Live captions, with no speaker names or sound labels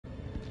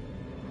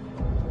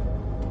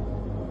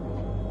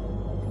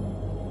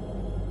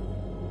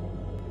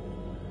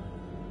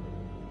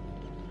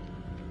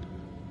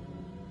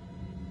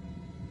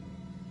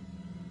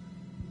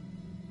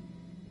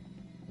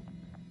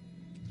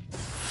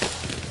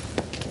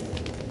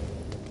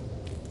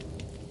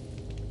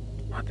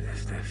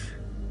is this?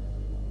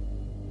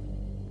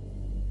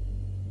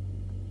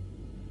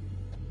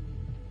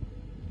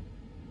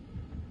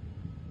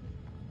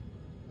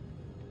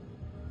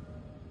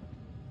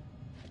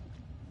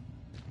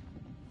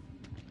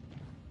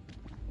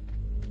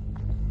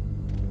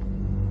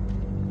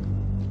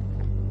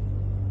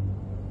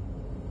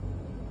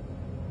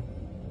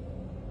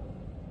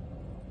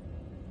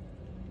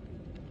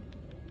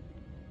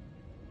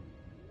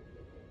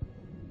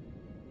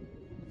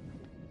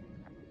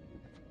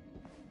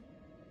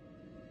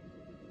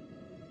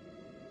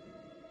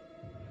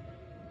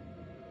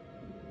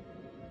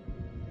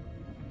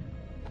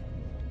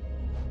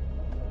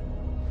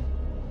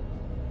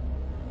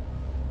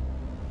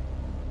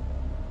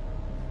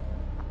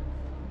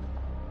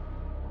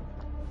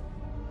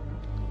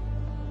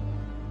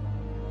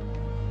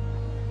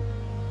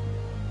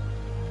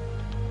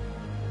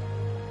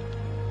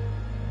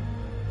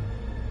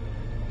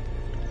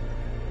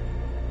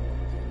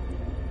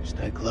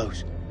 Stay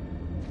close.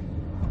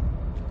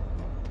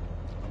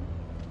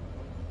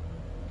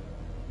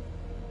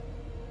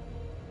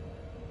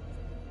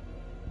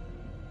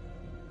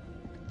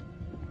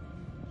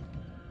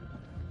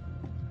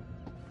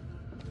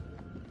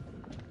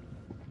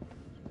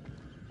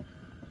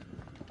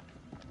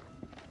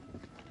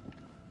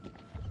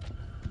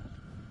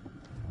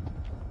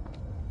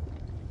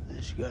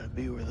 This gotta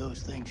be where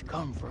those things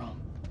come from.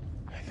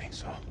 I think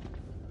so.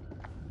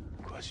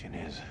 The question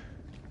is,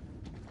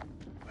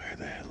 where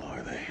the hell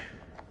are they?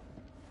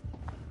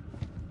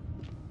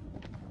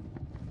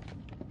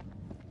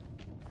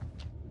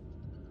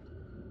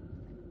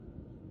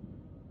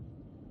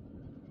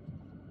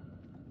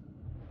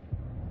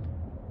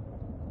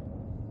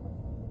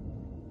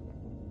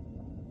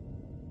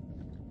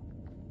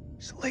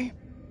 Salim,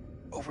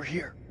 over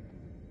here.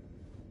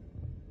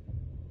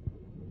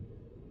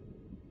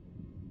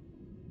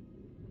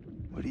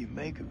 What do you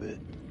make of it?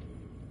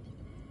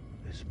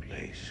 This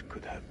place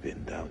could have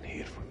been down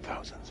here for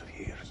thousands of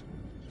years.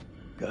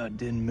 God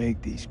didn't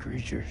make these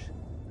creatures.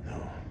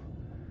 No.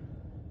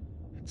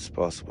 It's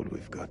possible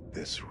we've got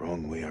this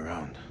wrong way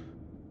around.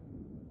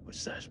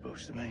 What's that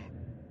supposed to mean?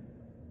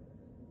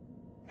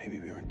 Maybe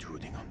we're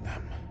intruding on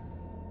them.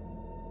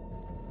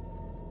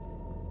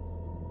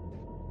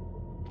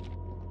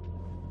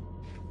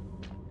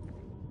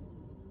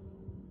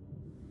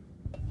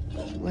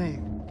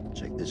 Salim,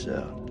 check this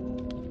out.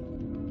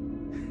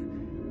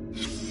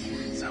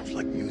 Sounds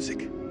like music.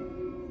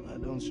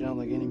 That don't sound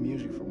like any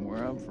music from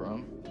where I'm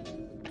from.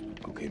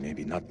 Okay,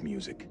 maybe not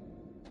music.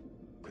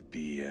 Could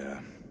be,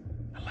 a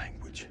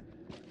language.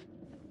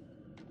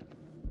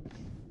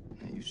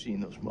 You've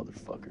seen those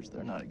motherfuckers.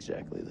 They're not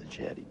exactly the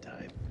chatty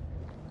type.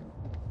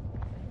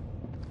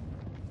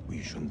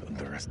 We shouldn't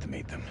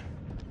underestimate them.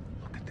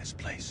 Look at this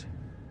place.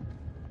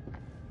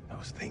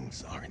 Those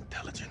things are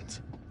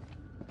intelligent.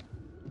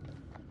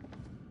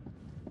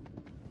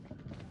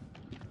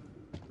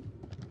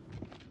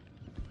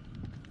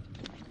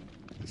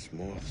 This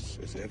moths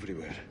is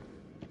everywhere.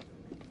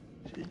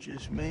 Is it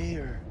just me,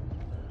 or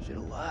is it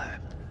alive?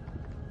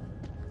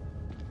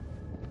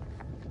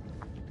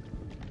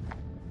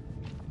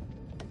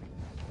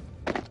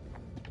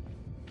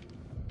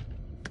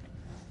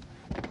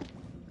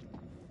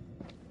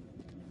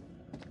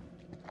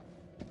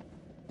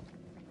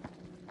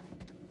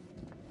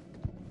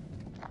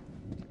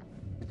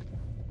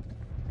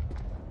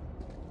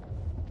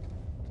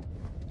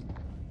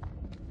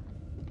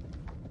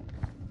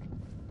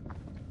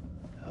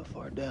 How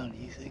far down do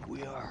you think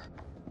we are?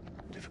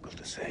 Difficult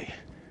to say.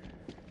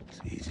 It's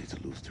easy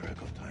to lose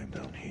track of time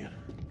down here.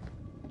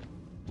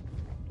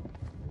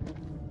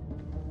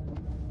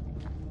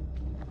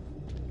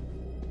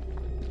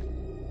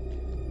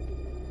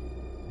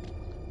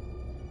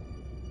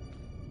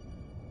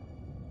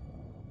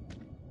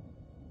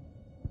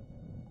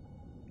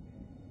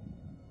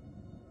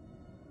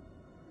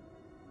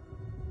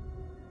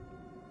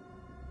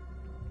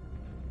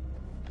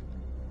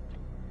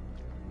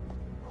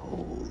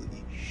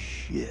 Holy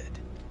shit.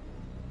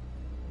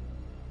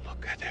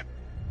 Look at him.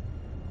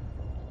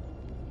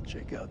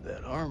 Check out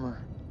that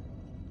armor.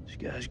 This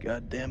guy's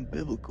goddamn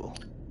biblical.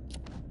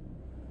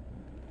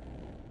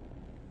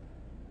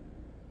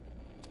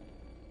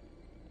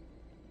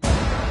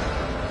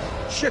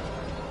 Shit!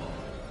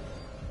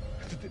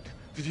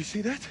 Did you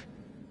see that?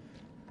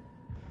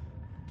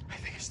 I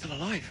think he's still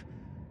alive.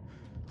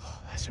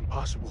 Oh, that's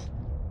impossible.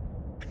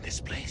 In this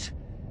place,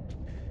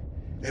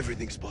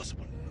 everything's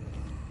possible.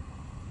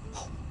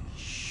 Holy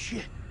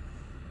shit.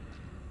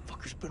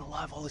 Fucker's been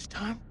alive all this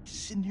time?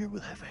 Just sitting here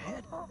with half a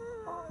head?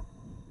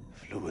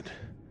 Fluid.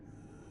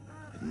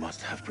 It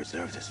must have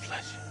preserved his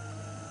flesh,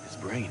 his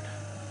brain.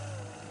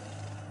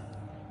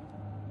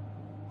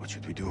 What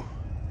should we do?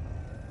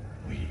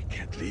 We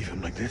can't leave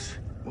him like this.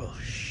 Well,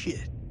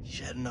 shit. He's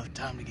had enough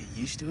time to get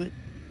used to it.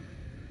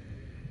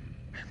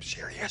 I'm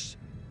serious.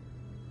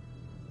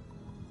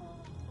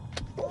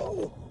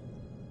 Oh!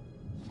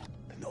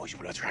 The noise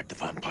will attract the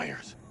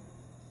vampires.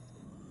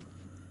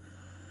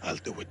 I'll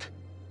do it.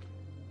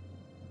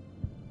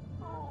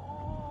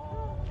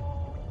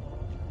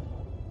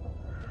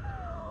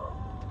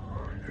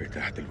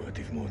 ارتاح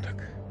دلوقتي في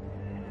موتك.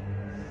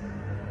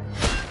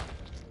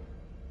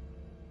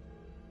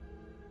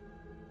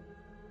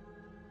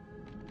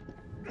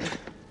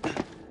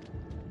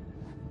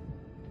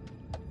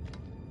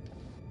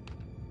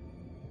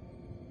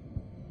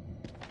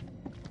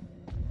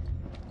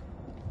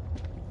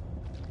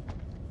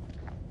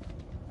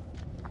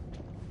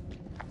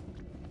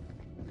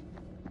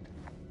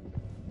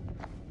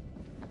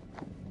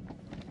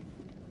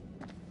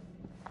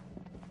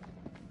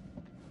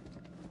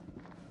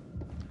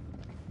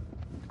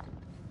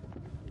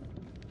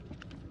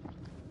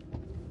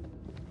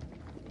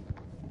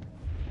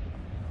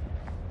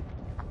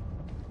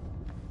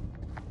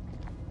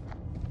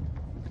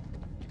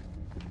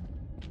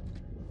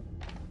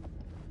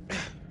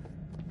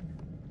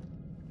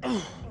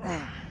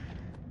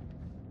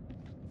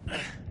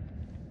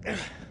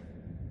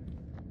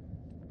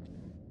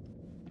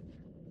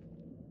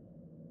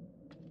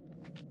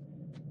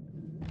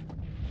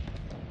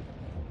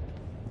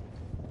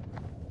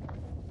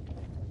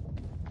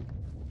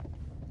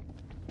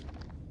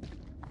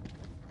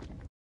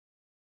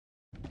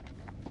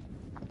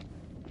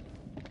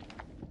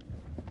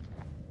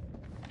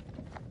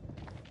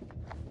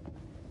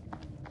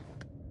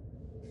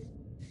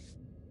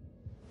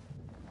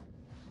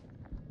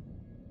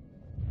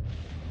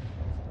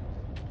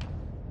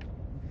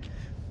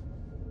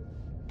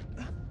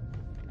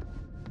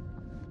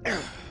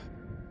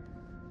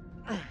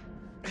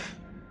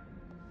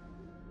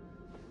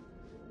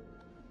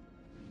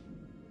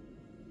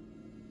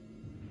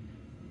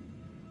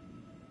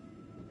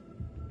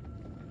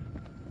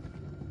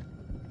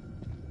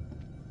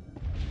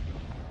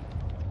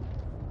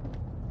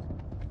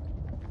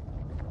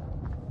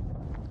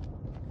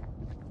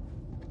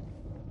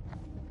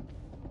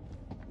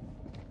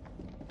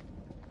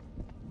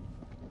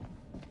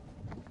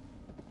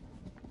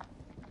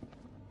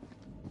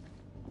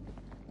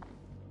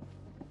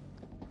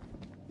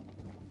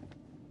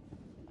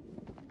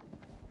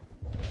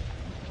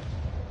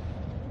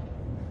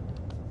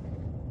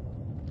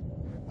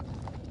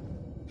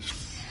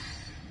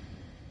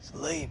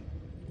 Lame.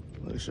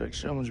 Looks like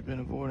someone's been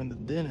avoiding the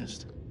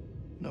dentist.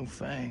 No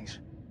fangs.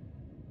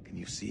 Can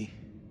you see?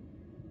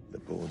 The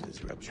bone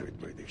is ruptured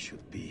where they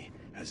should be,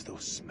 as though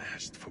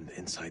smashed from the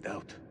inside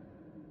out.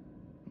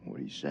 What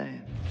are you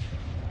saying?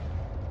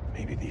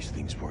 Maybe these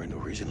things weren't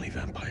originally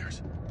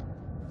vampires.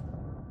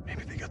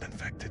 Maybe they got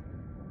infected.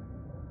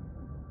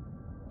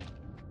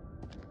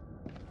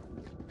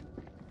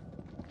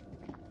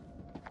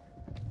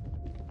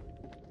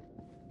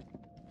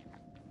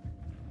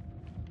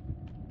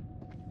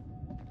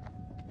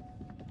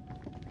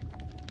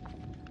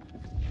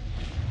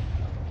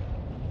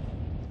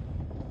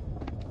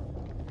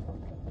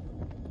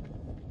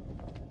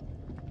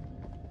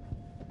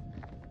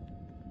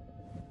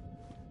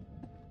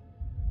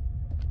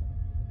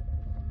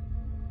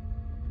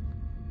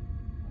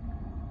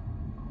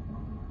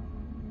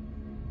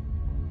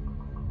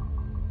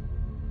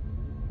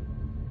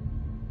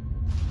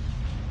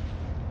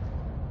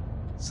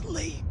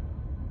 Sleep.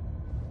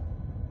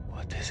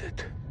 What is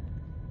it?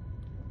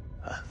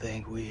 I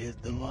think we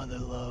hit the mother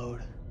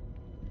lode.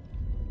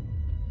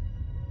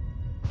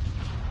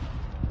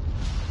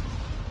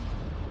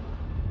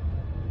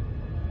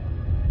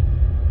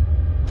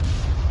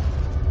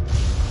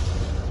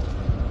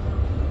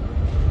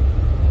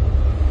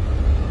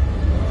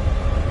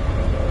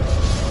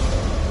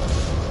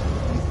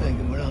 You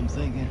thinking what I'm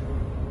thinking?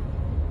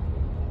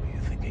 Are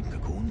you thinking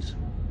cocoons?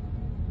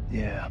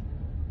 Yeah.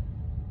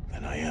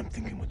 Then I am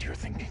thinking what you're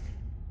thinking.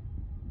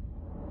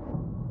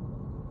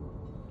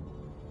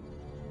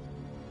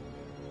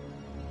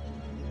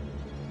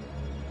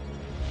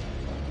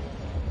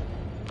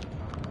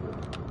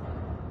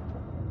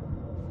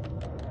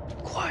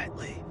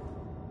 Quietly.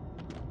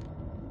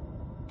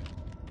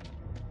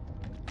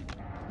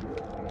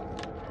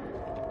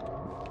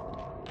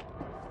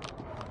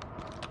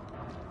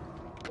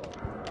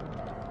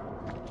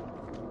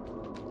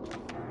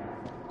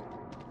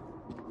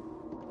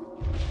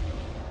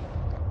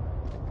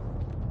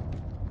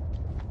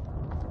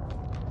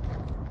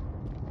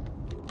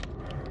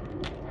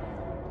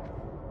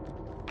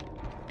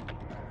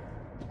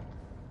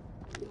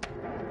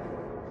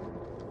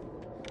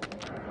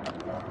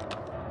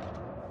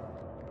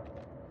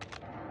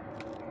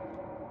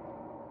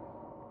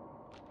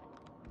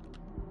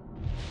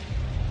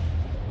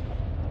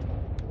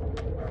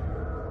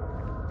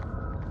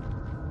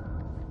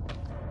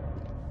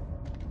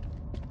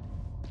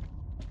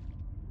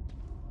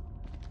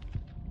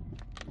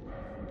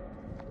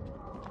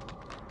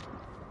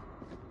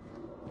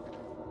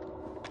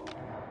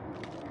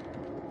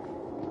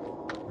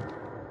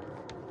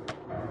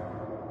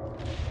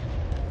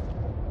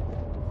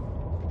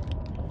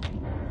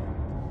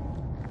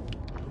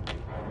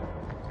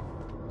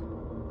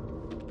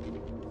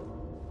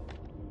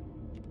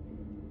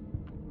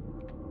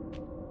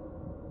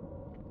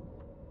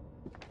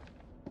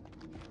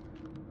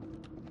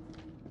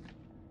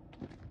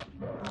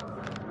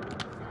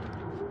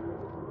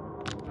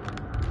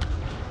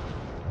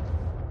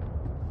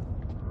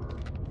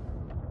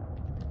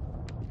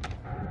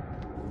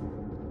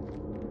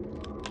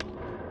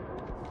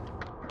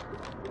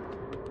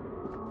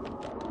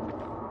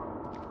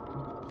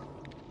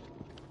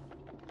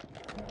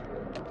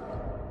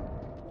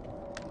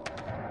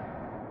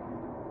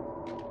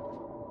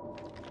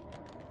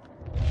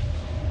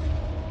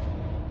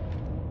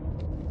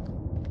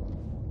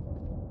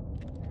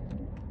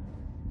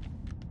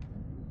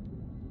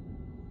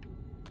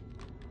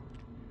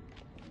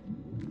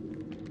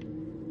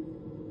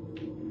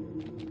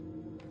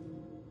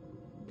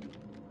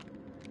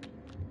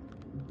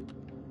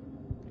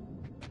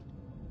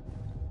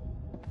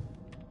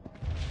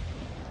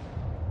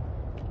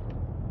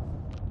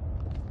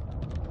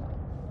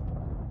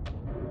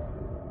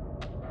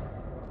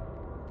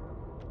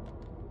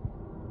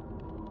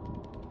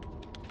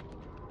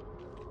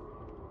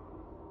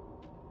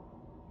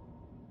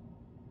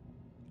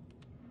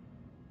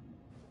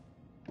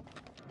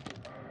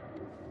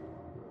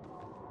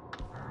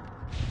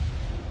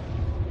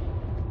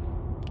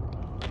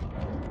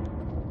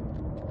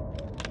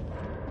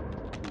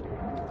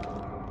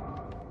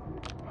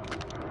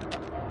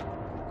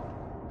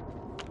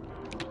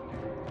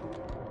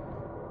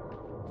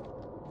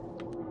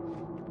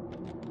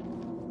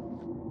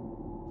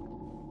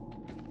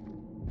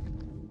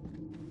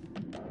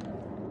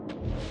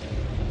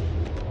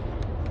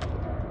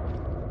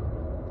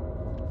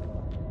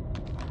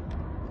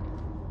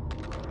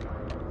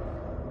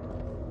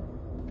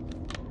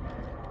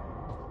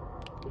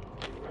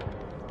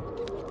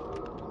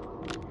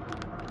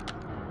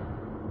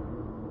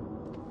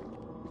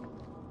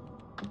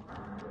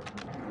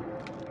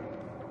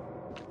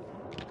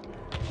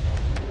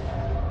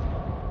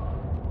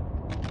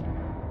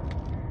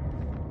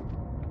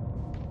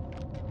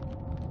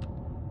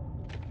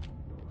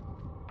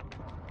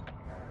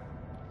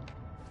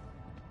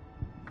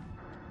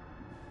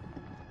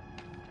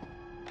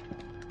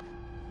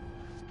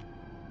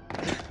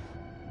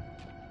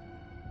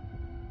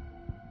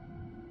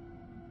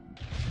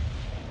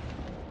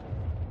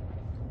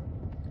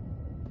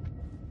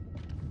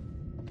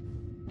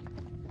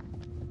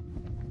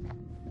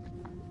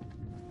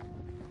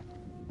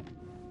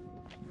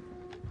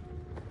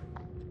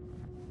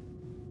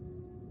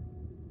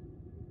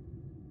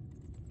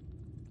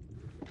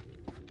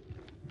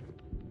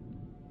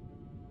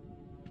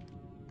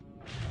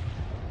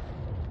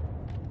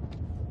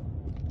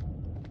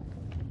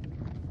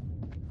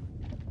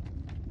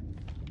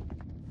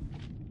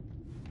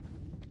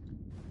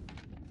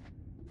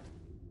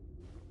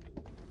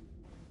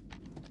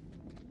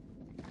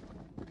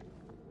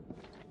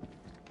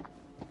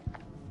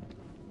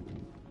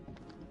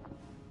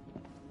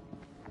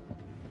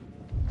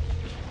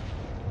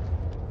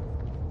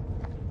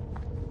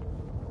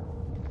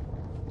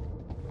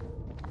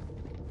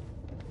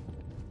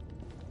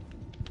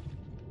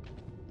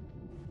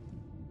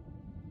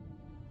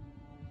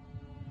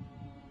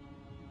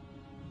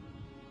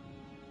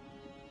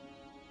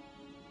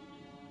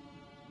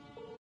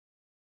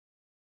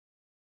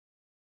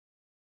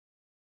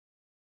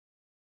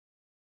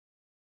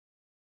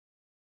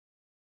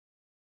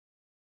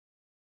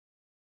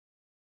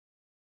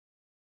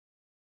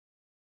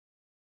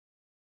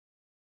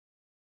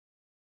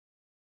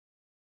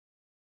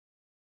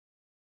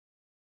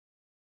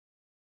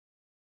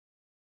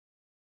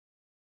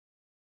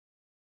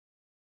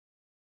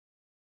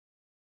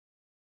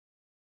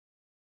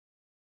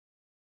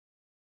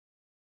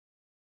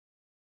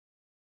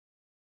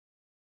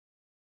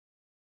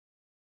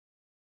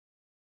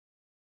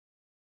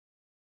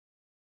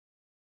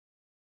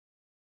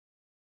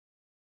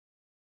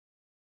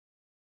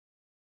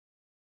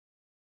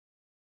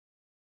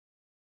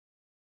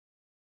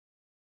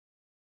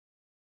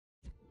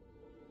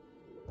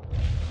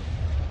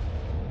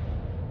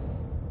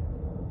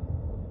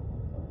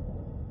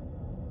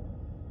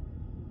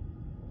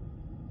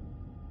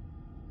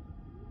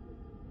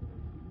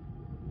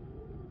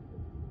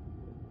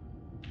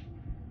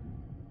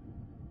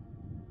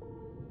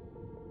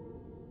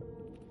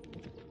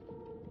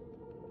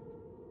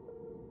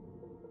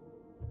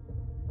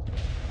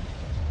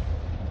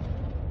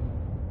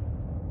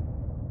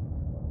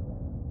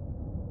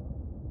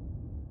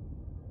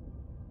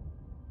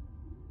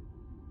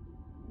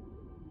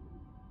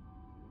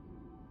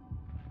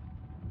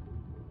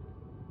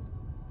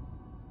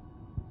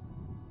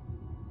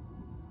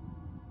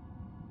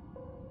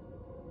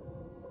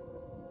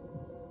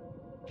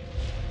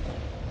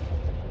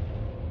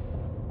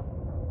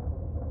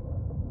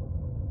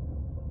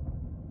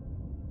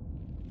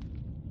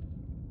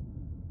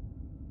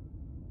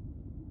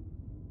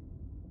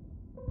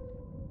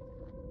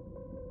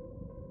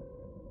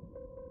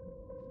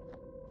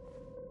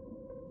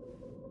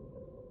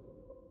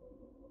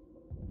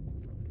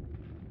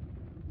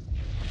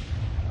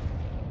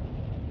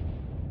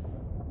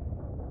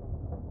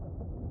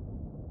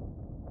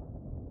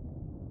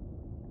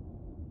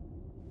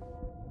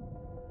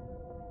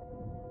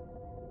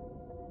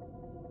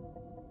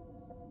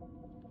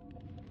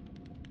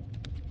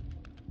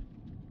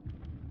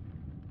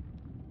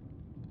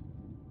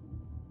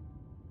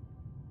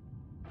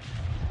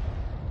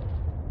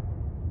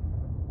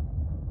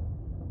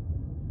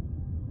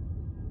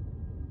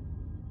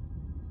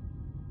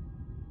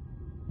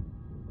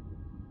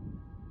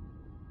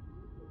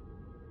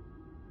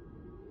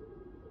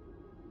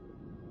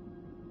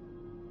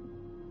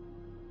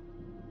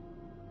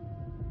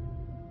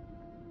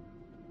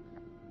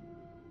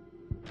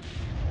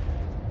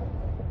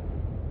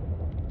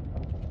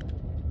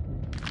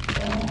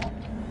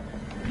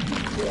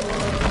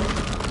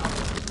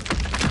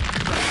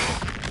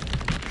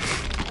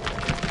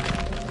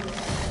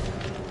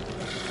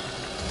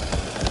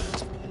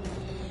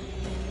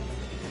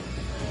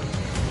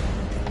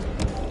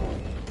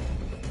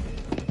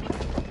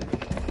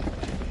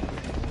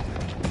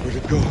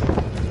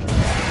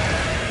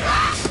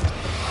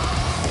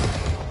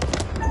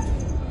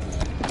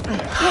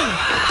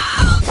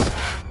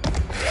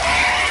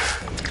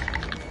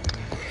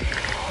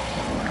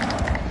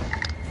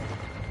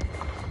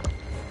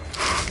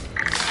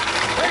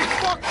 Hey,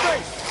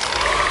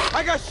 fuckface!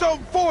 I got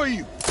something for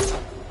you!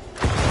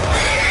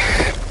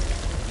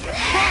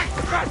 Run,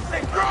 for God's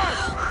sake, run!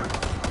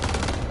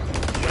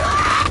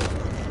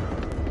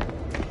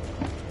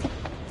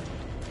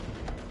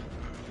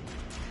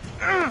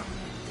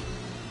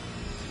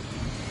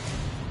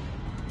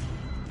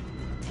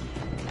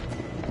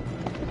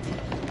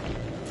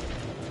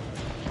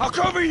 I'll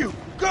cover you!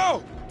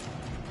 Go!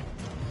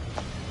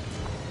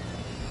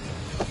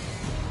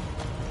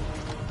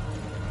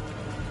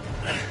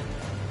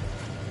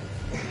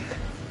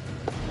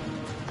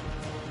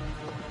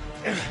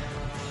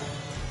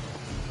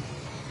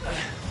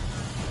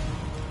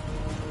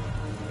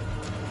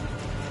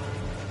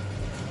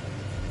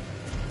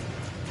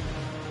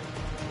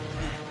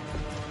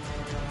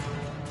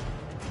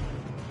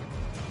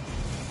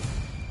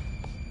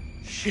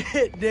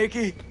 Shit,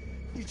 Nicky.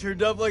 You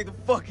turned up like the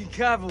fucking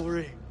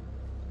cavalry.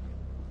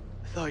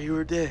 I thought you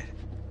were dead.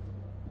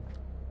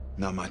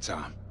 Not my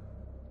time.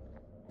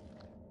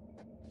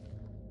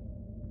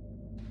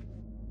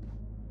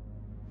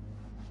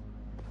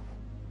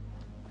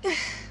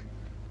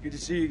 Good to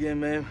see you again,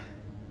 ma'am.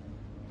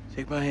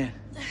 Take my hand.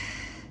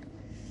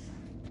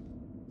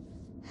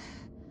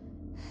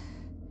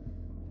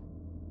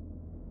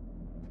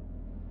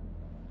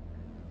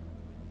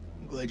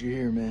 I'm glad you're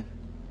here, man.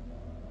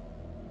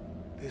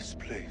 This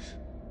place.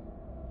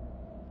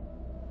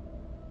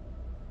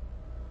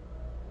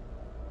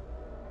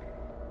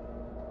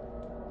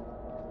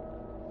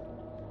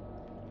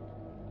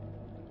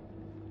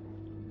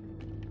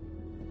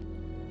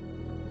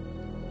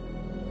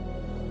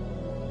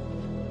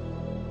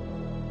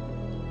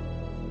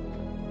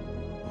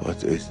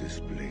 What is this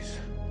place?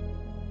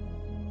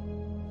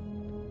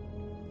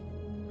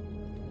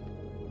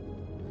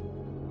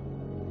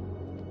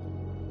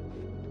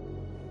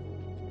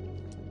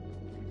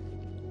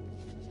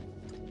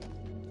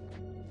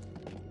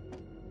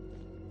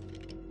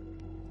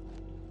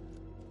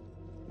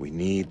 We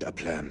need a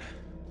plan.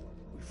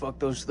 We fuck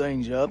those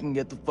things up and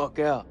get the fuck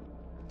out.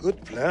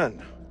 Good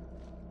plan.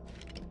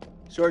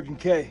 Sergeant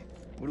K,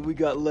 what do we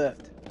got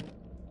left?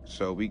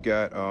 So we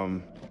got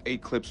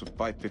 8 clips of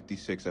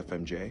 556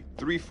 FMJ,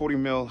 3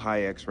 40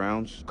 high X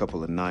rounds, a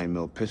couple of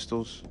 9mm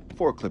pistols,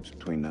 4 clips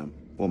between them.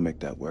 We'll make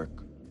that work.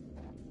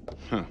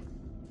 Huh.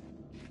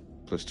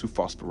 Plus 2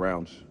 phosphor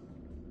rounds.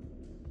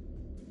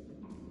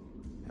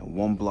 And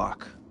 1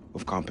 block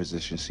of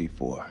composition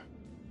C4.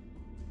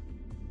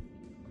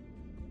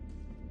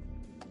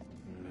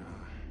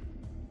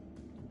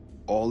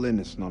 All in,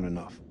 it's not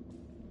enough.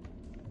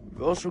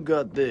 We've also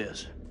got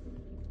this.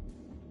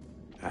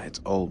 It's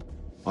old,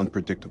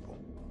 unpredictable.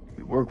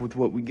 We work with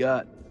what we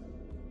got.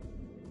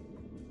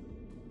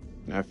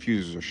 Our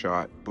fuses are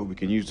shot, but we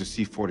can use the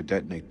C4 to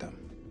detonate them.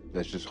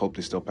 Let's just hope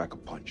they still pack a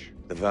punch.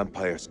 The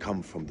vampires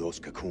come from those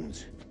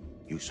cocoons.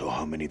 You saw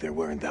how many there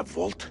were in that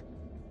vault?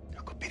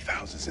 There could be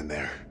thousands in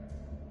there.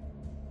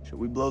 Should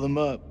we blow them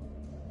up?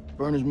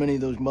 Burn as many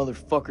of those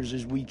motherfuckers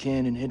as we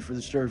can and head for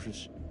the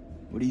surface.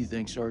 What do you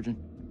think, Sergeant?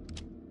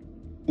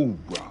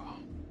 Hoorah.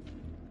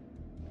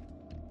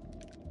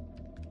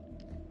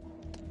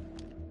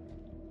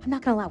 I'm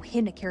not gonna allow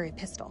him to carry a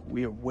pistol.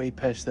 We are way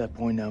past that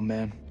point now,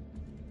 ma'am.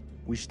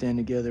 We stand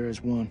together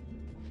as one.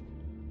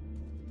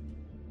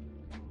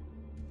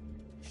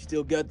 You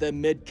still got that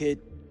med kit?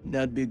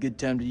 Now'd be a good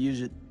time to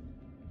use it.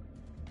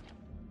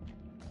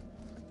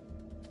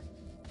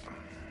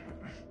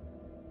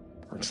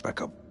 Hurts like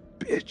a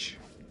bitch.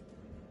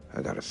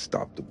 I gotta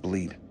stop the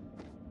bleed.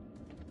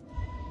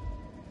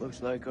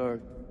 Looks like our...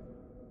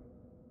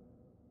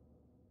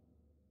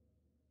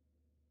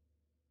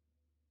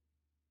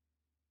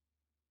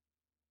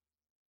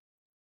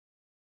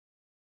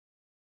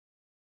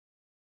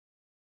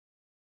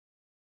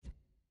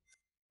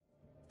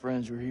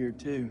 friends were here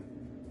too.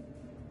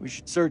 We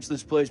should search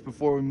this place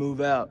before we move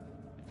out.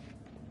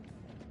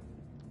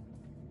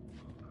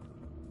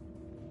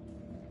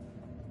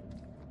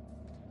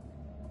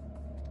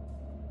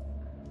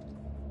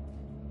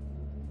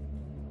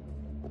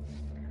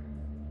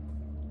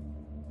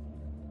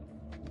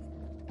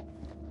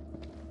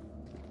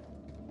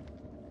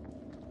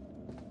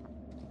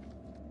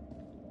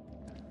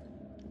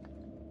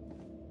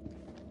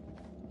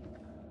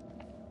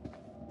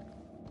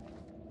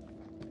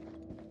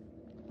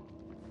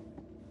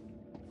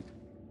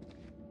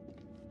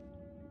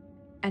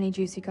 Any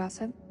juicy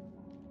gossip?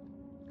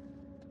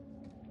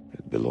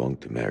 It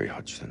belonged to Mary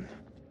Hudson.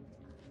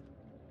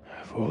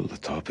 Of all the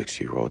topics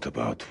she wrote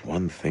about,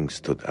 one thing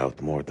stood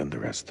out more than the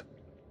rest.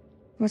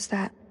 What's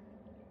that?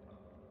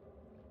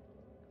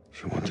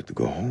 She wanted to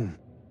go home.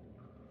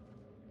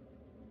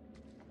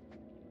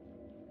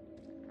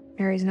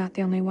 Mary's not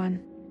the only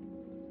one,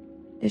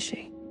 is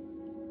she?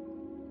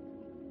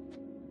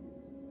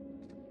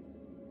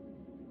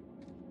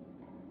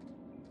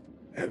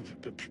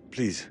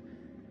 Please,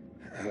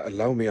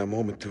 allow me a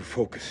moment to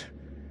focus.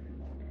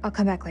 I'll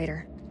come back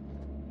later.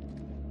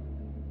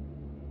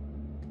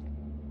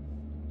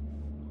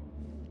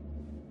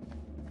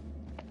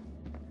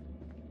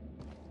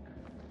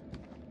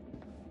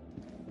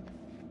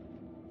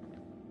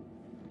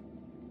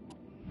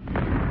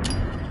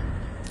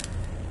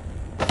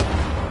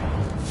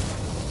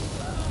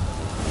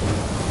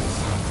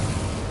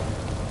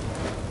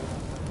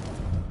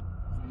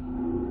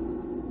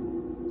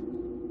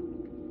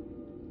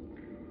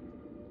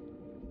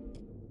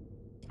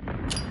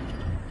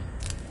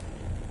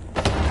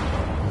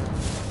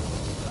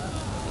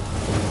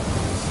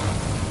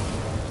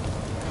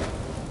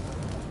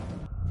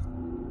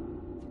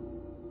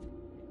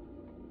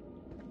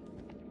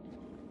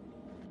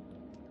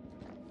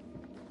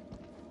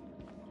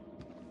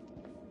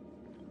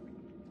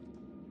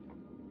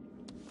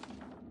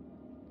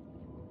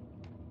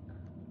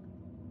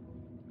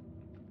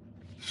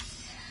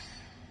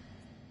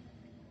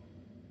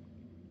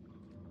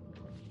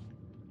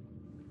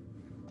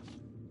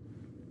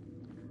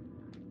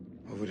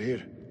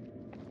 here?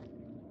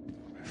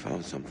 I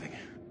found something.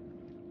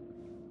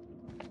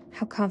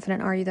 How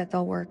confident are you that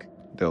they'll work?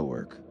 They'll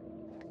work.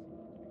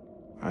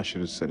 I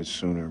should have said it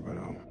sooner, but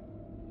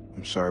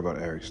I'm sorry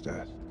about Eric's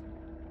death.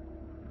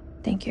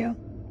 Thank you.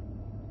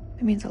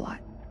 It means a lot.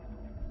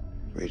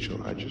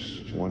 Rachel, I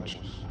just want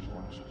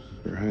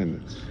your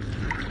hand.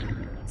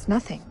 It's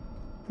nothing.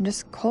 I'm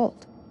just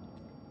cold.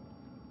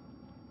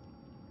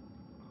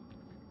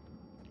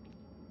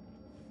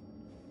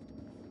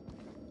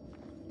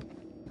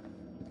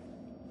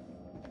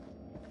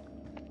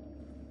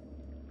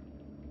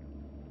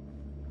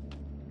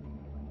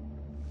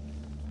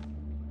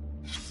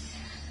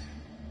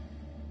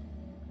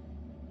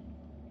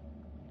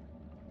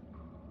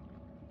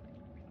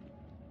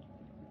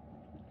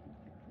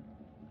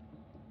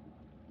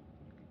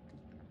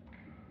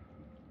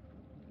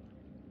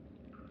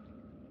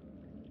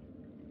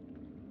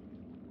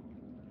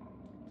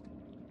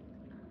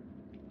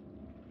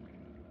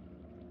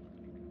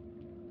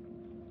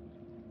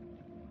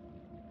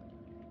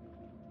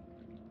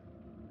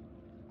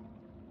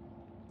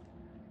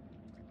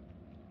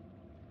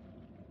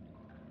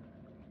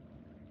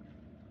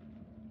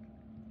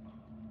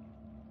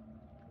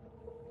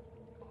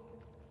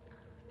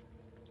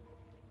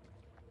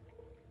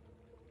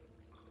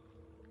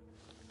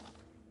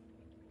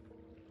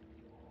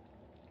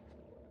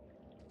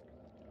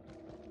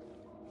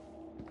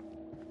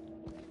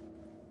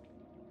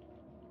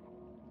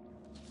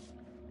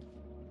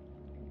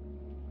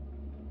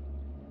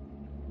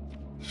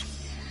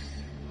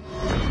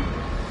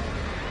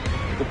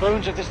 The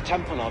bones of this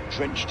temple are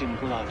drenched in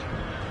blood.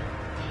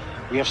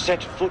 We have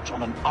set foot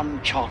on an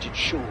uncharted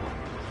shore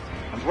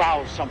and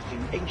roused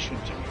something ancient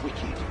and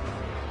wicked.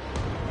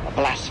 A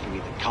blasphemy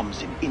that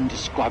comes in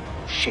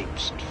indescribable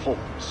shapes and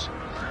forms.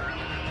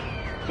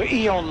 For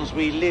eons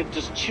we lived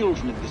as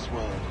children in this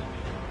world,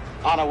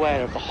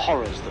 unaware of the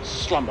horrors that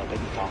slumber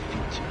beneath our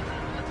feet.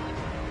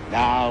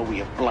 Now we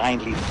have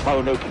blindly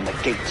thrown open the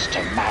gates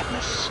to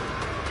madness.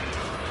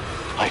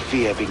 I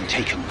fear being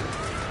taken,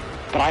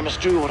 but I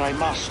must do what I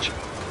must.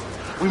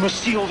 We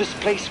must seal this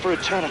place for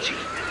eternity,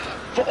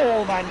 for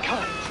all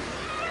mankind.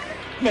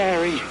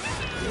 Mary,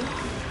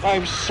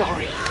 I'm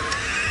sorry.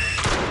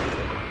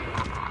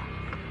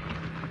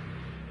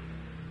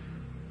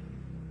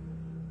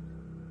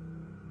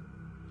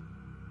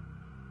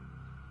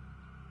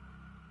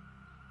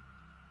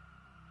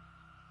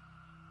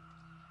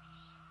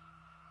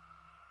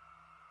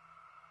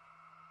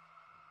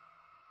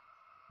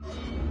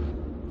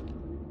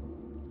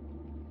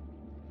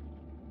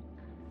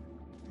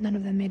 None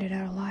of them made it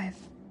out alive.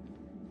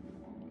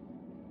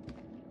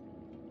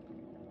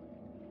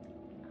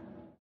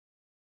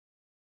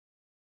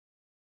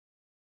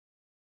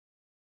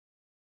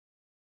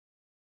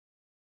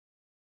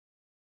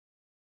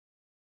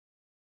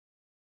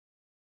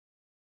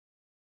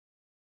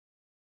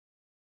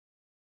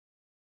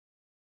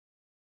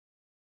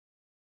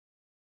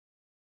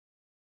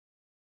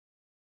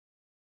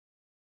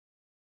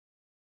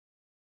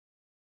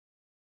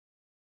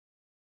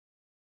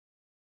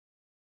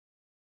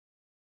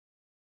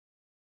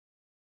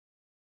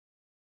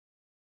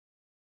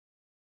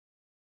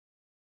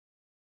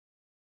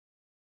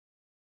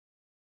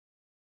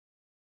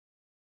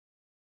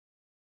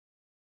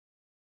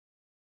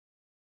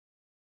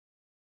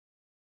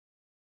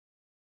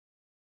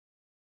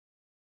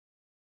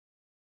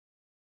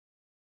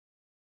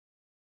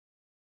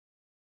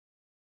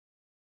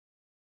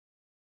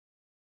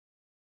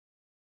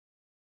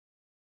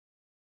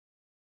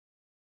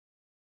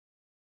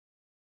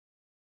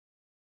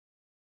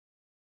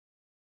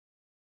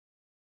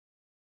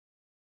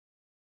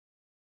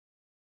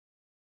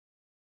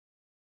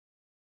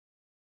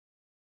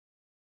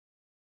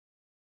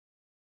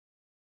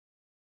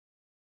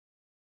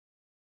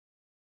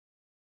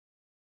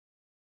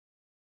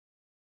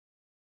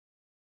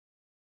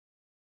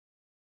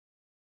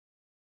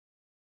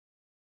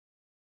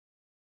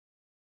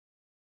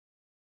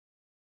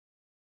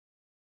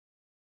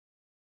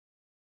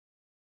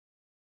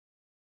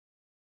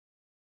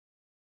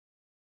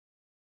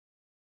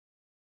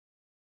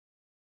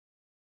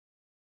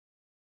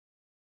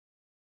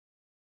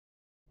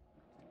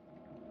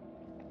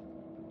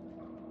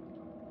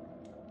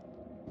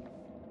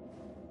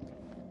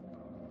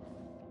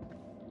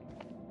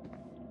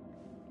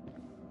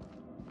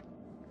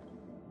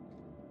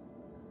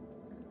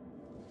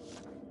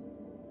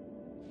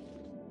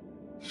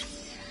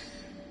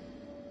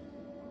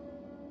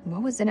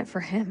 What was in it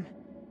for him?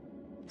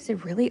 Was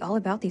it really all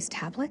about these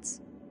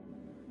tablets?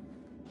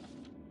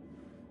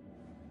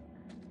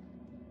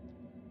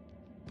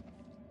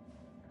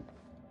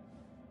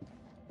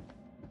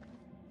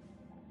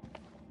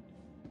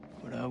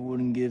 What I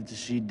wouldn't give to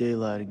see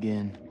daylight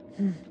again.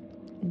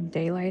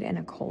 Daylight and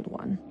a cold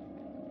one.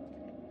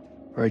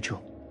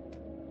 Rachel,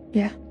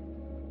 Yeah.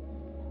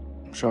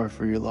 I'm sorry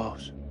for your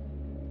loss.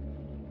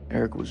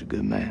 Eric was a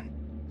good man.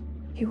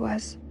 He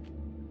was.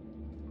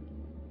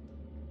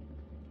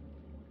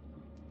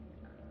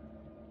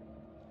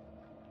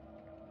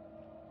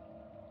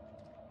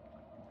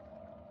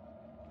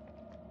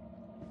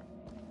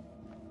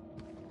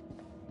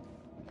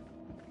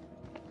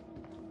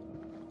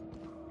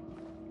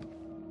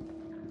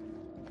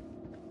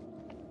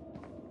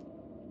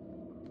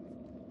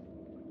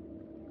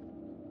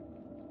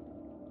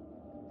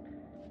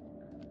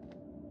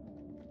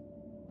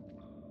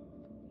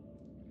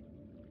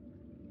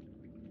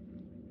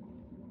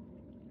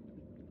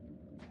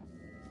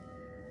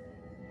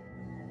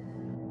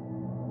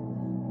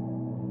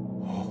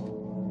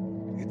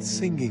 It's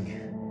singing.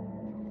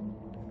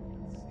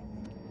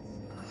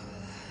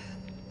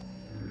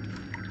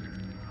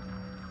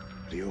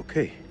 Are you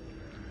okay?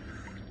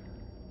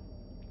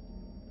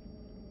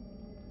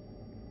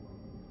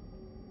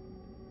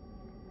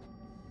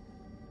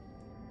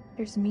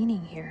 There's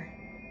meaning here.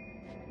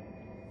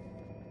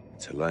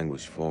 It's a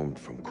language formed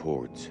from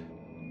chords,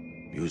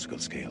 musical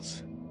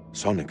scales,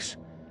 sonics.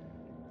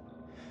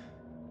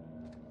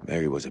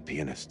 Mary was a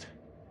pianist.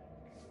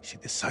 She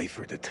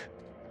deciphered it.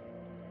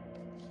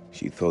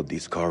 She thought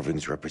these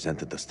carvings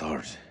represented the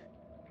stars.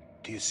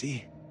 Do you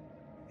see?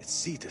 It's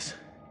Cetus,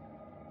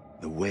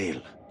 the whale.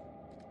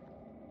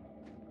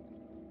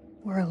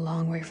 We're a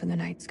long way from the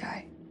night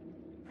sky.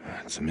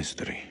 It's a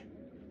mystery.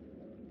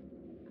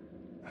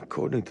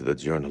 According to the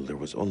journal, there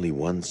was only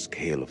one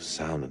scale of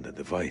sound in the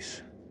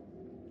device.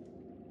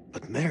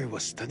 But Mary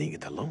was studying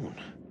it alone.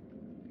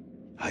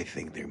 I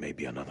think there may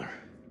be another.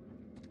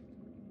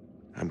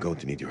 I'm going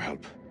to need your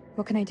help.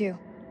 What can I do?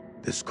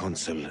 This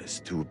console is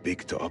too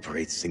big to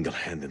operate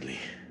single-handedly.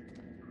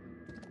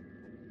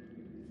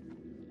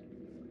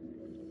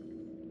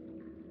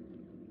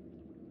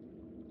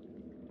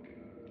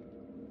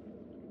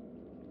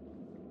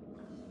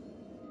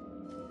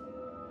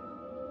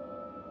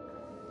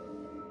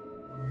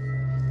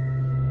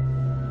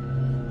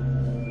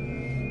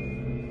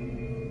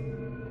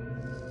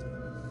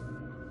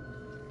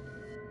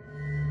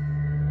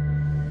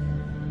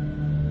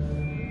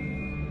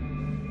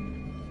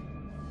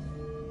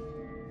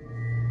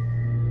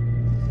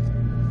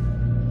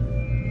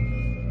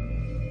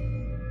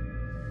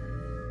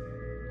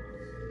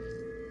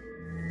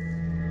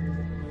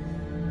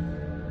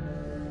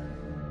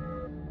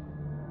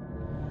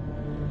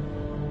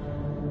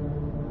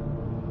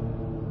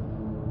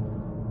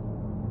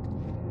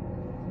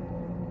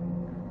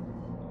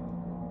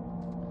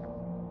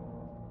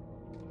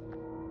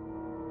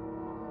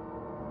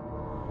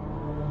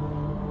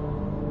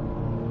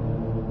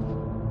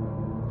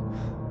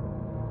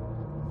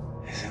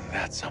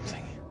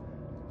 Something.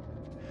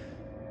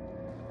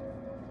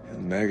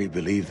 And Mary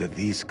believed that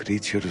these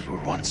creatures were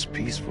once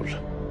peaceful.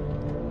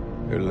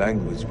 Their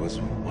language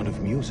was one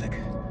of music.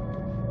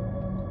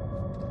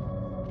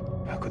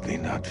 How could they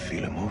not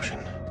feel emotion?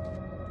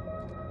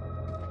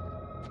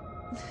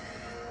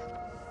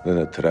 Then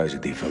a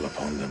tragedy fell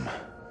upon them.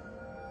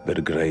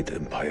 Their great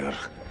empire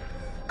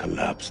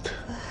collapsed.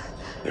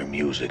 Their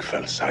music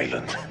fell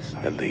silent,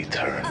 and they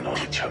turned on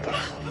each other.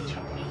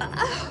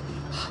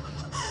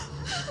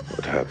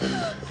 What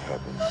happened?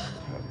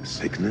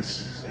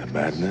 Sickness? A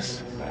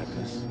madness?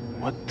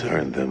 What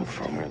turned them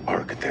from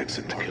architects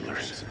into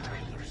killers?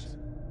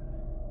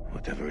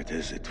 Whatever it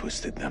is, it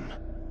twisted them.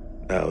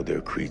 Now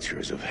they're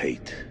creatures of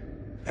hate.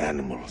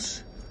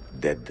 Animals.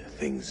 Dead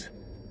things.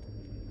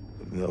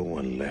 With no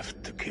one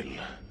left to kill.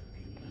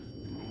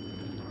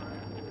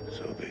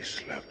 So they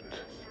slept.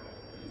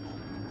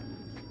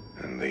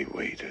 And they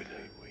waited.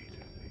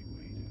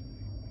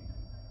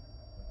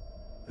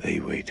 They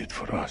waited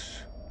for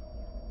us.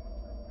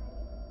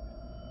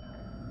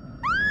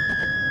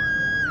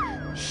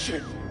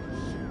 Shit!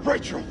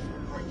 Rachel!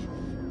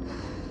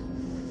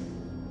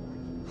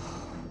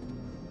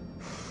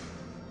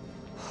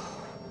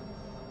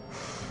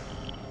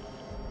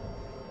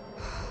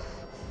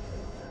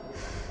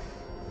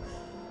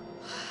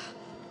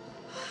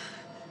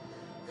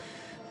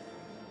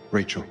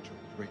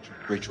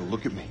 Rachel,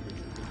 look at me.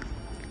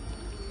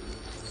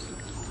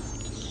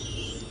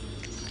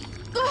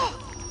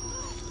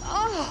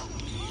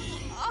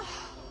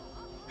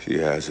 She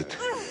has it.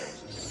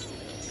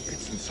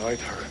 It's inside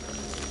her.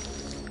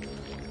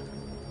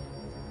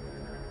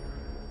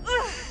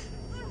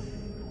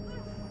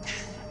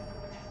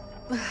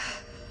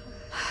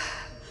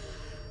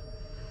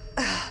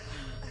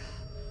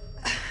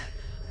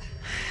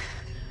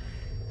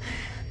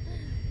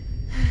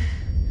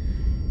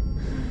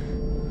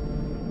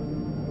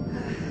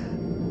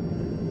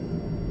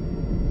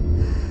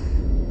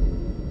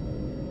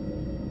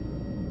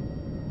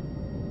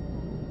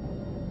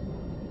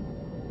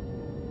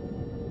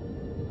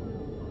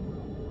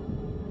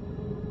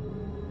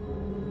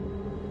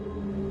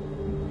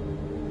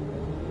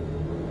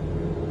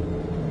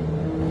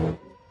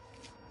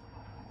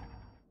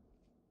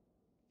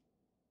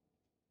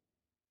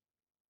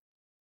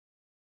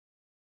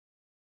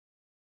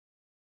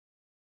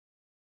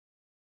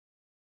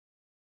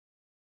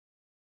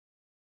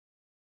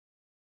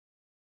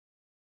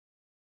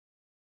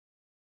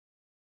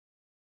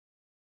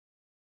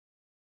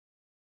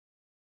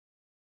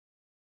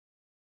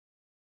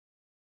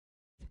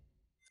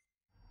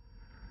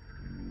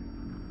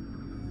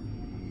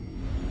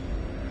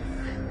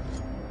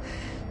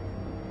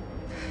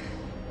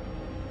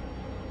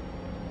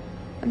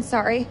 I'm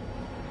sorry.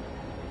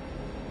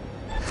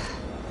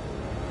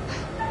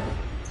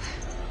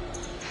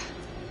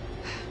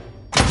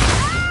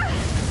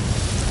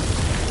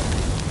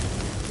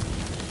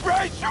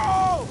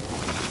 Rachel!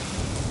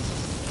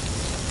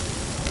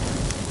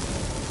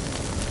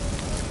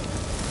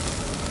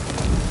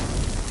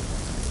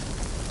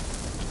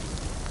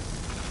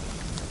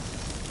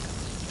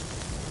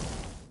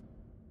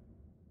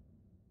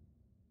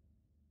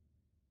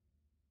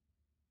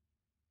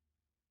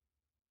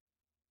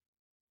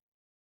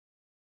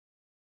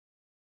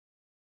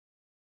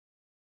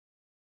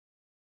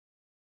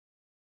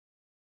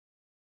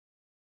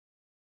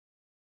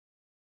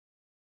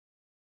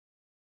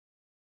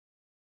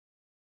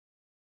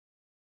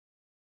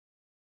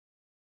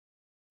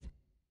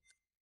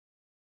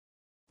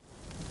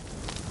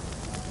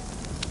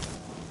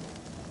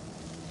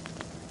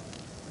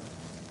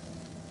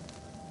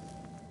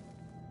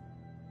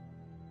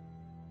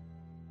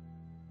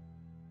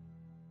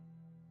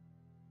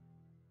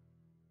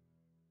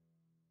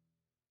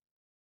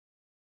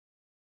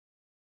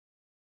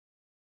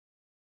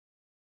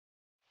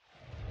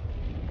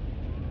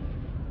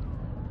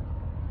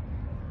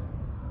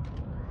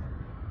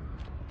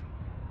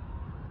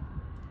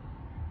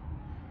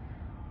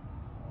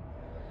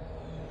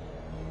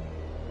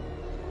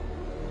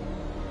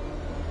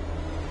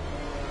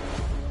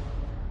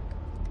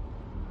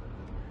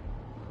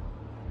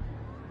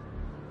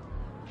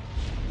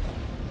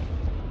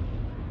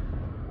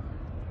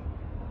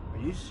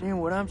 You seeing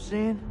what I'm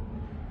seeing?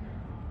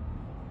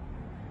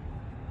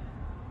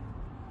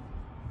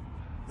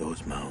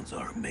 Those mounds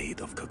are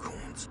made of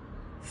cocoons.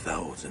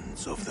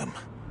 Thousands of them.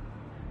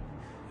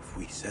 If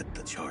we set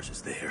the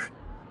charges there,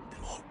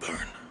 they'll all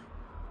burn.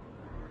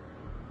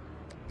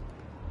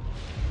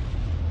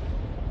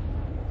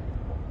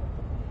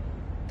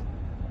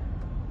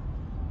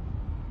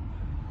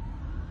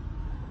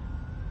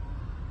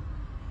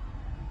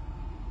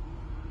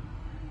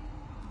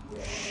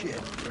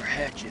 Shit, they're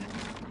hatching.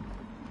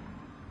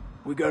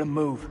 We gotta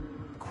move.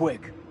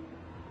 Quick.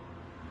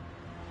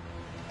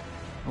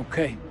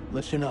 Okay,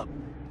 listen up.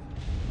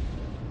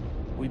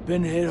 We've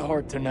been hit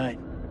hard tonight.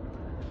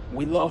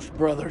 We lost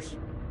brothers.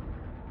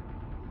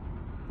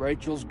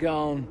 Rachel's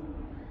gone.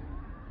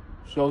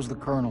 So's the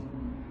Colonel.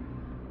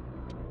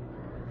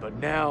 But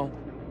now,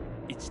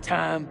 it's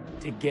time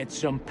to get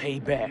some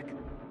payback.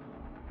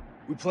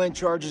 We plant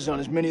charges on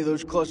as many of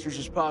those clusters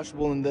as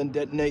possible and then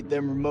detonate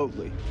them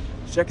remotely.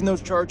 Second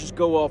those charges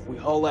go off, we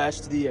haul ass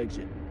to the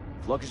exit.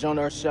 If luck is on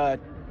our side,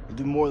 we'll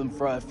do more than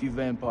fry a few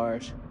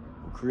vampires.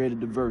 We'll create a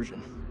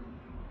diversion.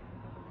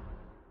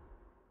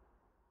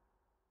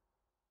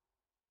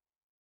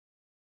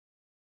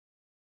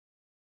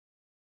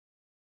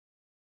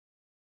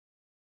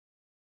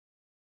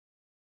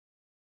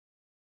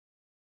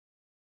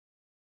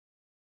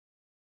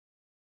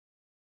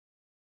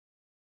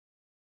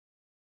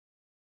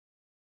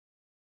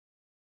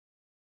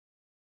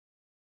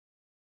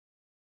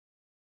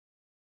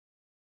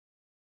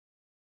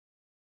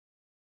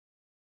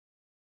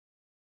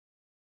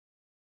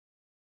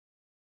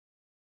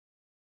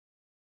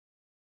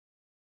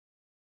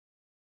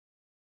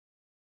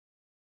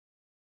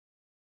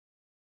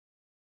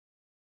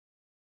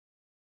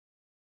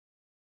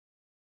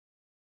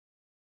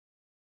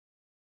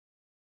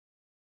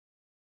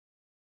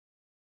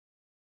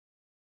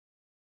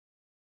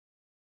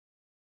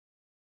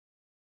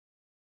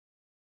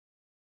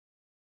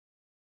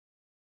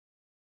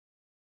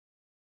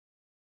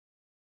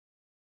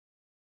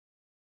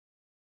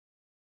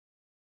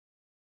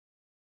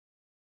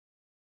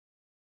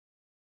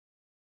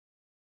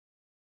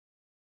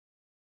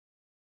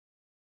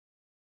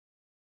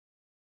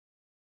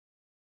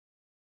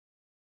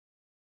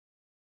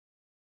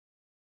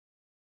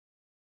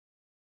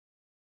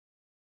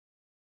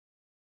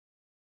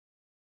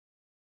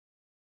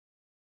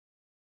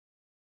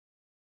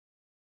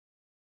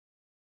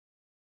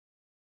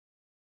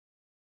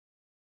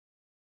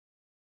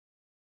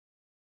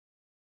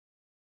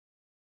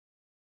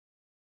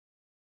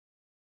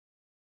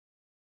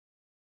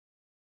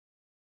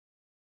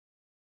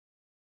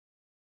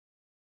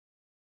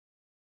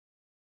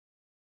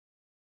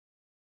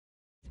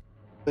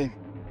 Hey,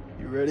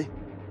 you ready?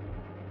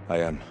 I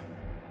am.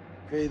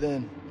 Okay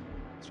then.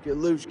 Let's get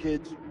loose,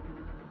 kids.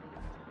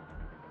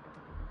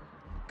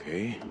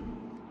 Okay.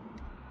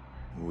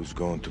 Who's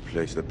going to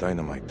place the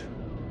dynamite?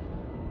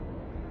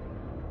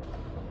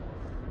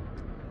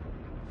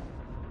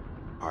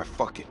 Alright,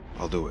 fuck it.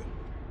 I'll do it.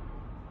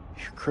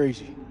 You're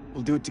crazy.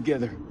 We'll do it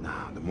together.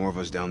 Nah, the more of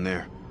us down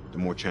there, the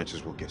more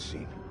chances we'll get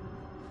seen.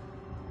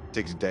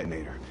 Takes a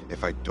detonator.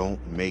 If I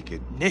don't make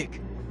it... Nick!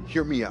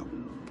 Hear me out.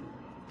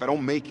 If I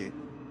don't make it,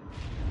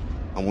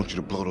 I want you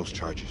to blow those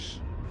charges.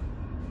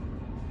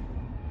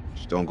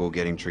 Just don't go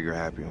getting trigger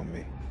happy on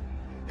me.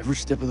 Every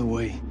step of the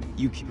way,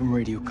 you keep in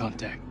radio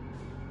contact.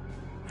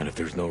 And if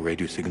there's no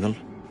radio signal?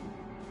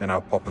 Then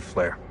I'll pop a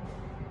flare.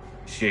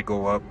 See it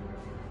go up,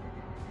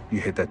 you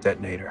hit that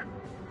detonator.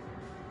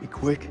 Be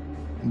quick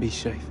and be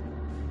safe.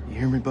 You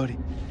hear me, buddy?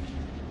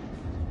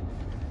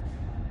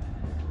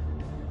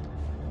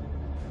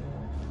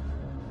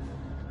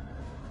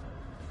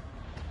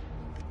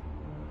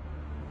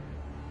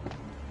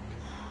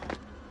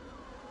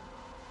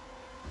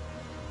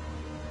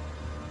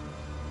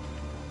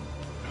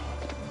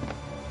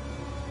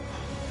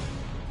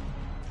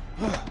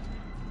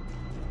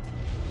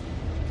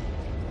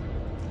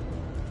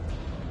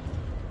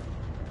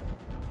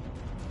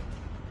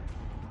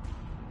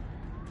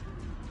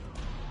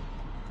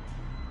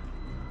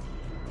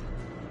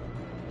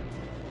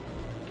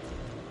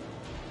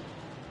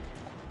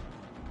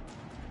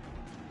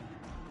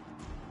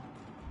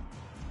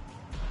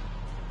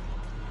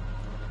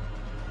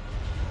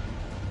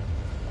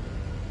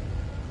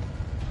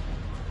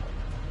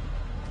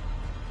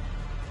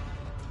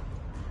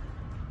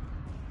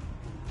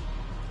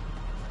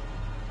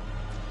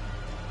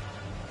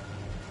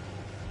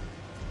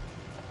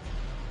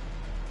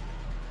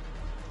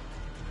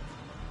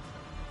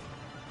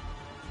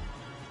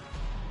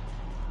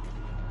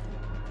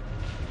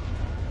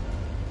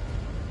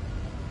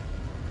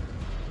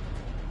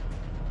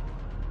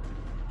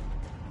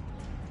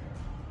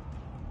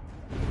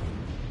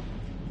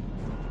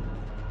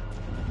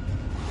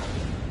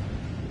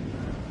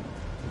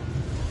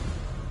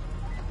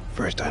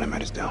 First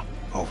dynamite is down.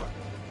 Over.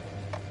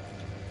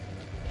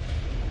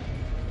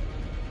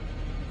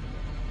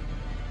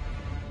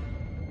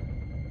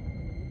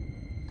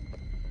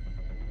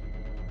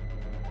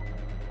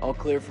 All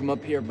clear from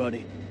up here,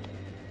 buddy.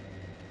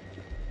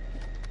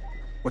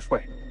 Which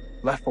way?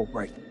 Left or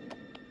right?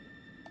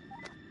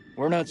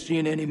 We're not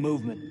seeing any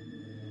movement.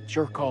 It's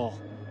your call.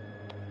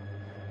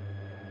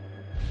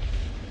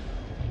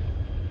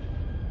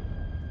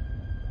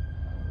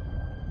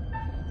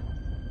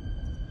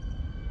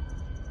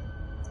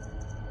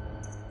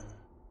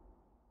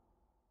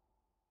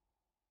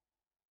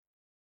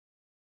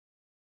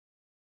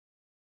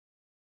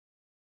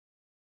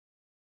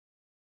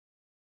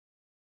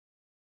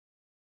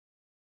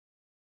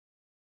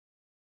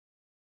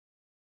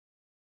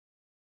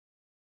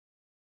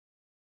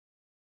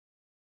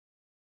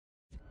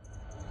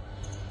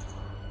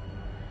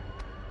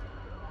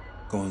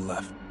 Going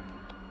left.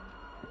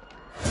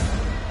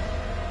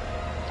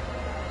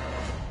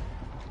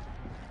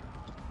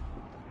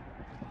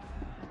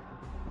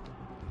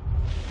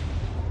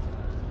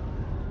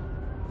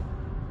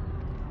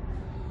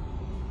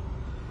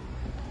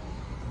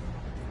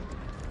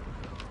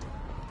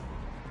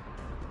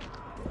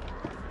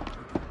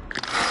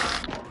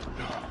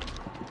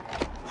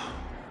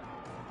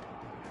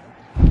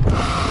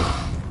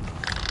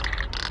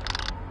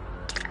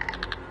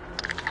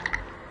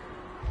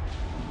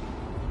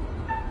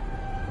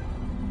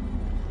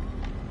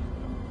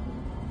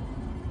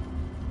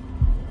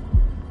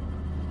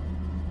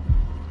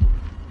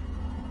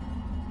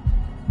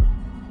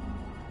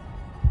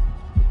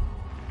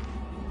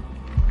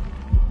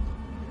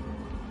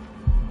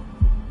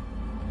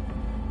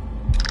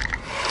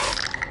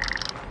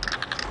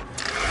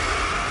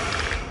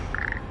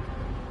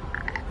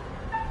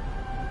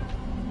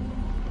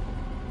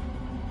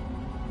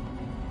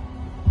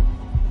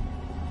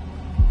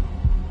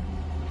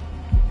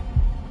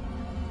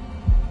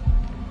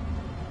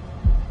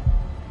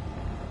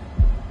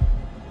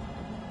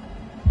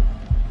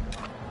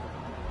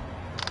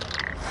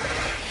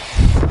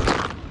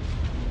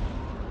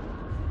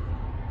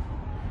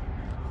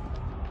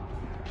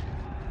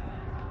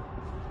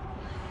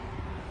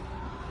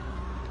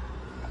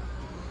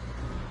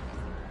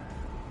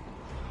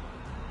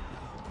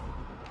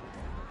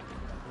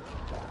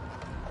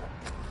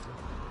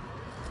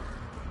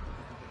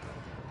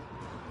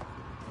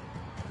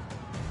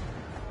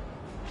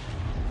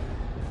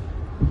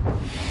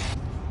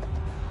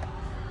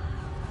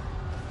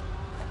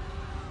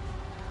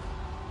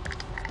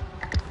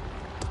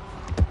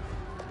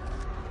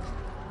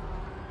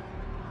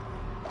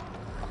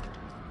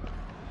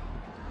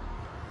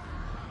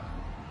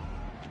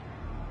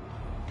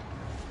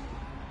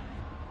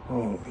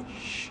 Holy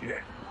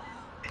shit.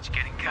 It's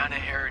getting kinda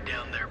hairy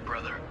down there,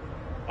 brother.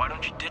 Why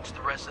don't you ditch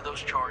the rest of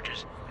those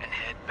charges and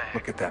head back?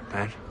 Look at that,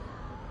 man.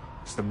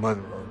 It's the mud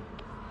road.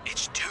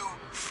 It's too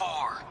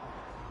far.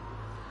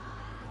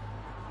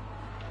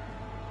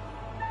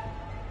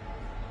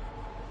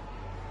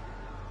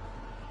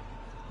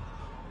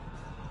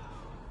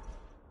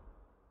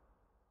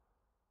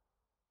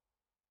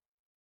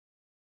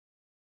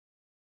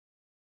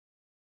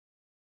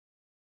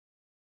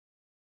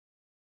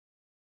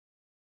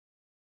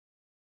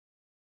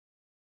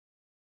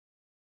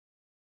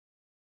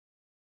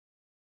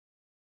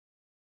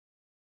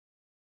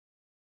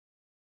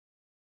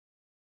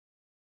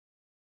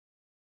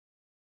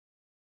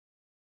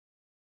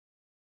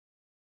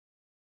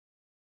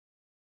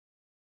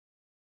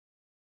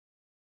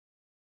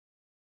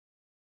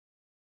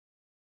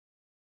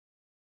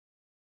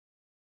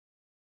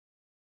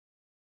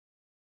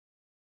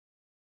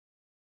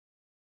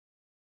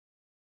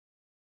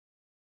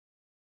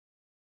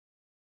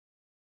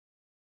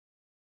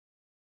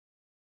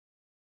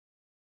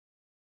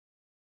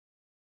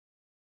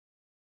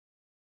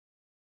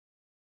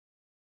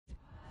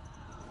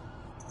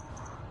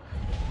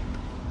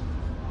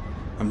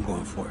 I'm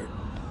going for it.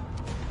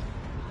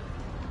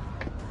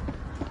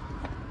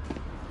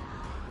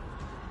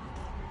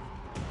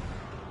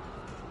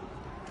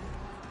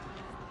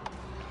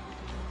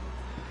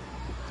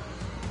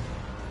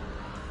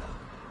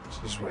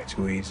 This is way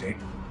too easy.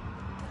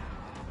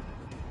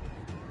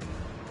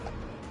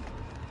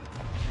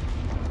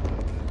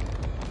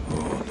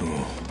 Oh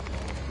no.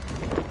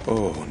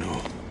 Oh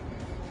no.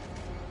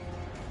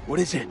 What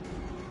is it?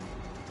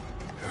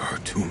 There are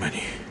too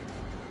many.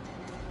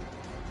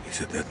 He's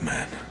a dead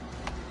man.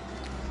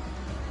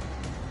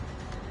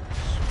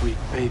 Sweet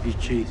baby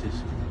Jesus.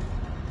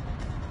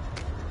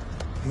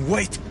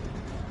 Wait!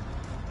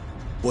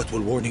 What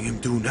will warning him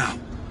do now?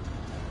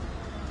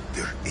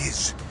 There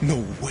is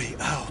no way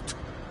out.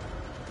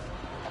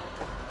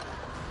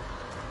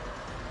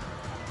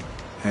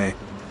 Hey,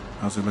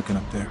 how's it looking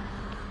up there?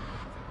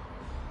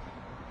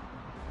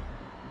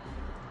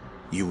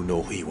 You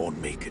know he won't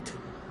make it.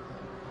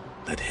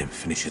 Let him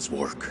finish his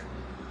work.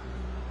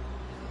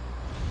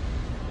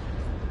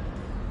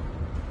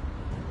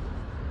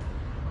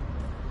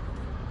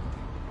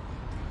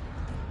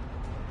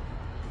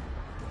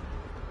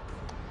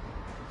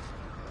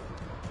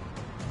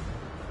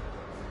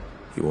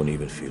 He won't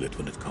even feel it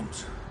when it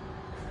comes.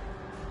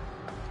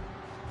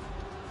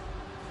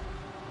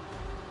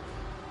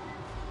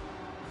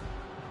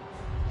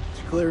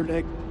 It's clear,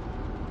 Nick.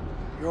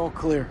 You're all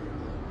clear.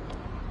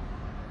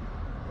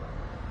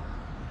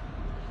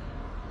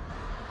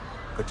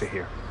 Good to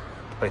hear.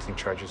 Placing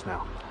charges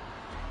now.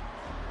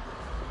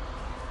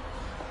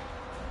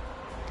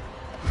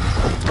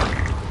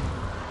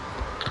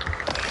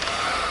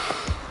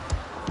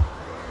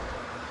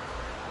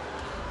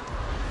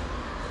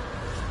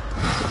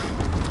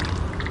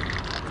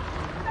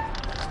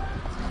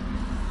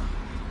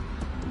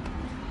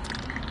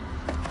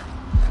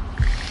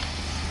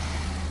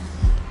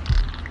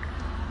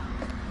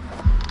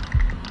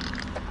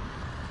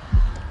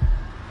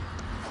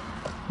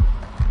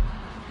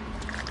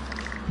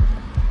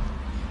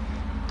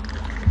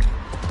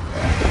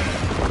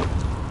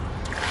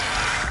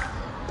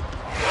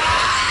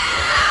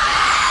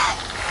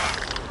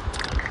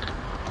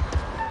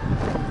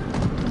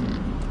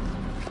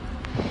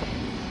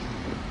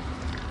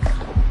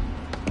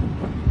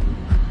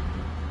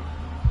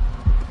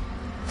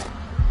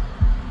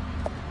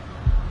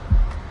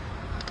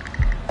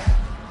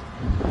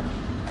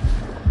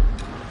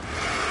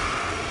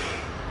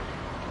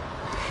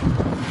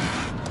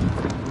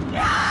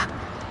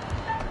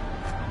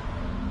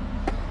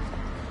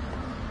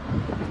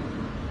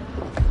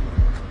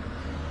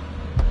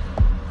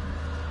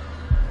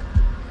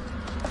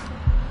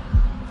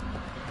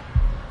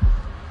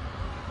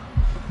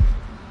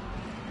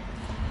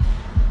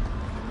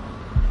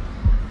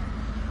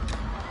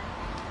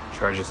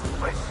 charges in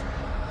place.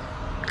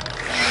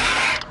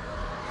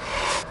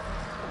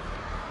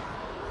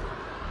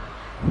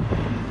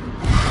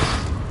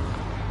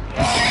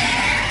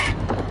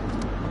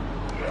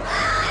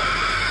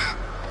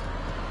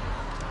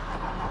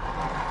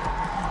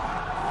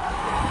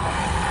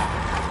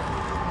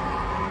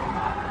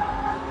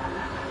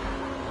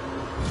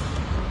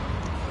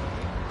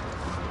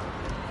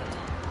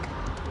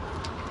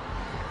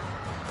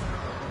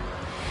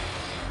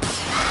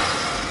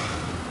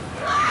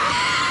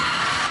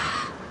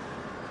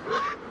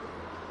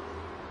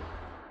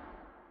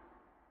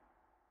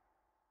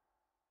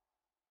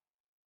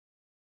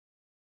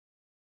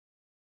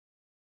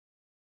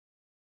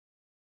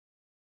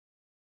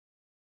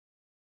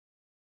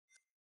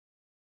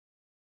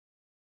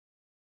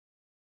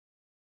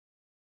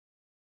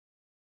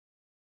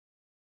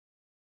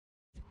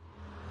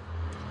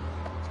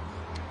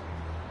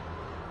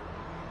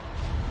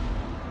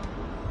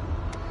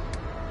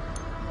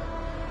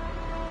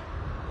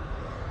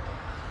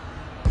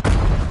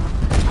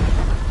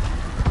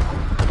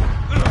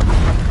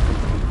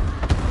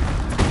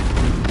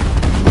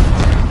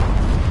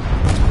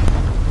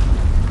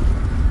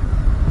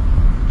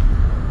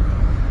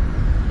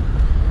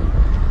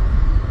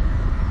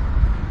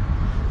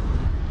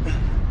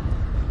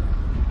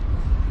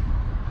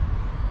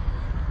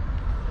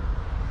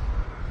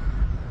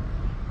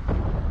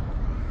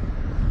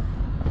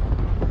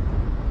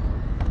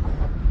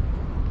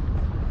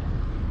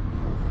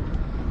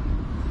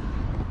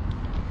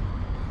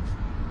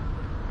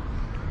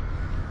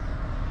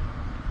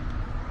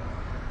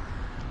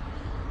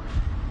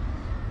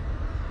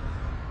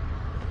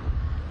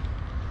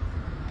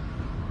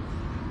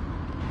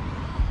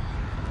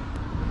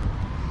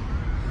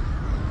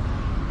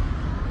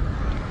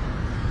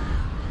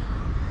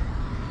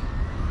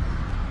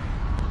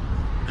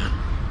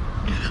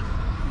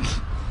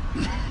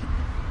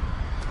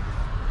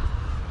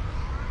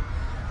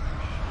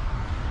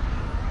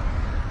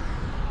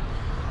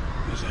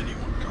 Is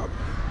anyone copy?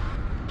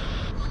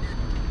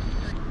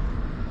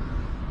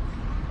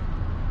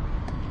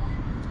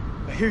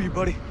 I hear you,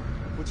 buddy.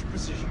 What's your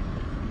position?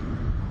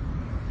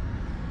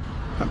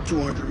 I'm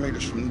 200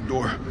 meters from the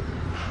door.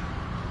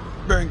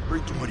 Bearing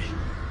 320.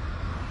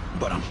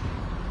 But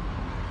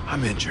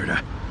I'm injured.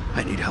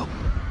 I need help.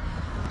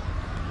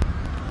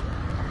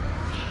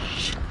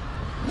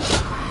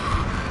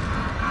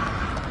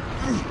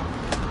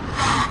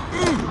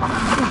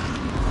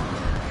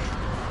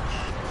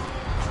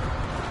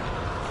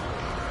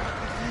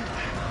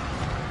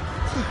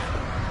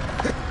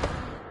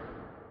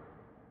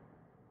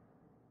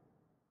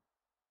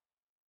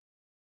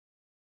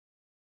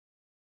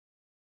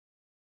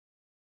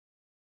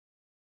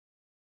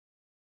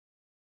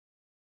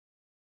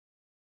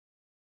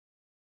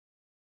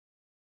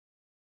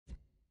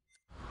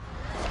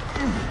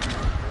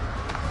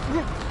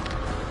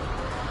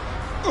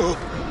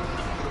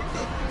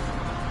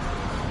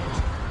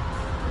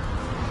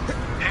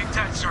 Hang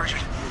tight,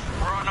 Sergeant.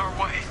 We're on our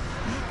way.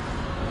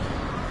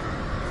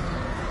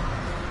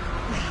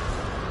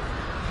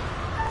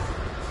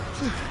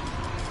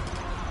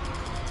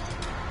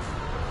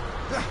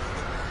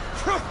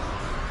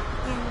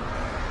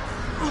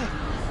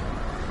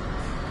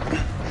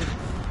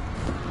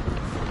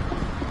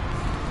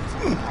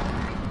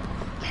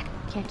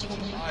 Can't you?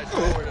 Eyes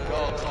forward at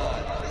all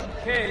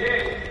times.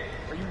 Hey,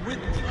 are you with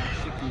me?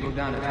 She can go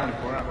down to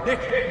 24 hours.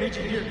 Nick, need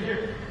you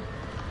here.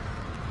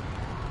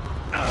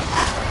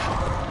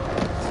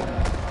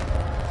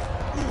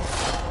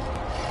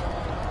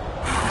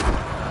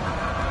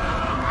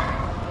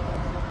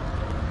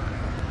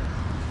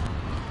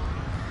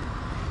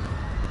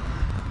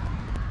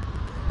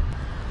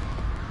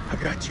 I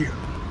got you.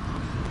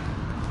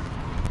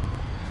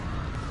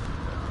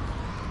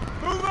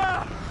 Move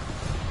out!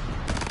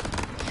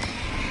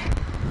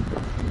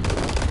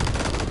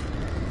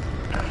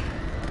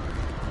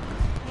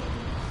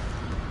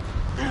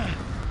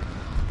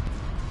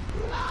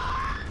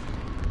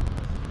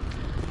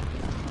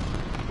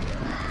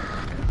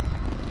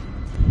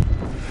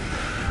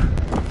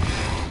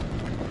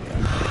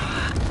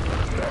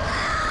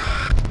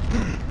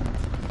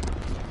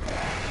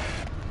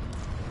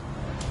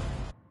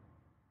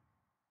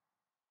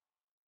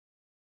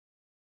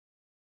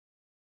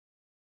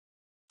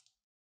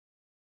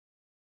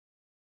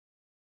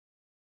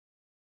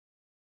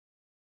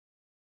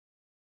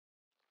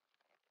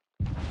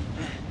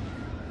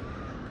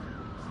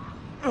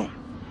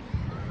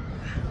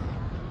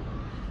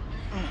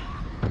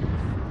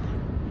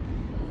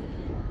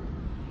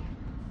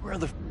 Where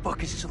the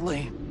fuck is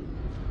Celine?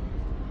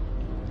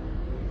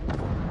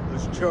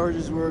 Those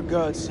charges were a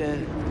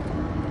godsend.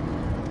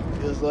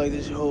 Feels like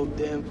this whole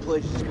damn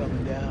place is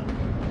coming down.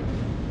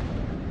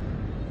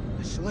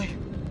 Celine,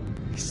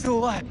 he's still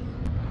alive.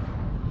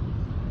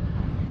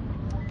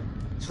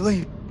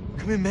 Celine,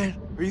 come in,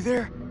 man. Are you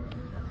there?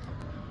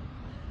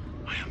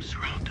 I am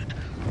surrounded.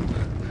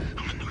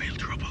 I'm in real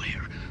trouble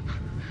here.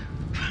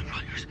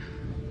 Vampires.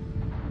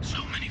 So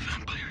many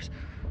vampires.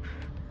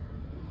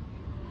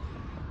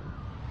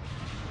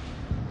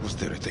 What's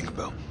there to think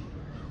about?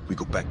 We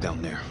go back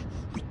down there.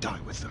 We die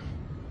with them.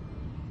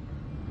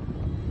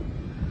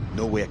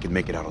 No way I can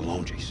make it out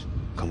alone, Jace.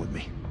 Come with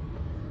me.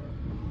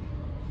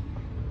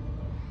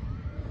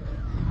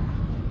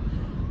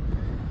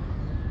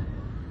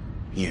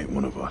 He ain't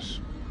one of us.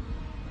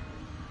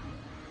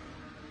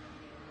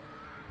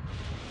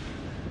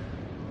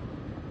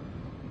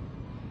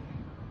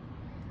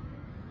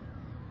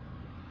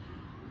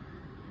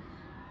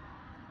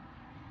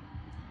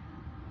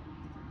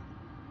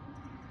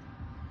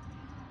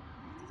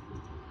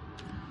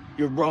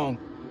 You're wrong.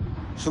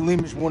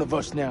 Salim is one of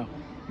us now.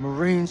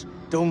 Marines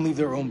don't leave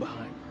their own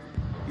behind.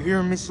 You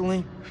hear me,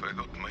 Salim? If I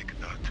don't make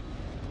that,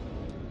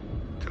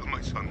 tell my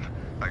son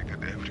I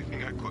did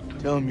everything I could.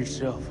 Tell him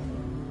yourself.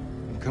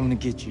 I'm coming to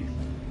get you.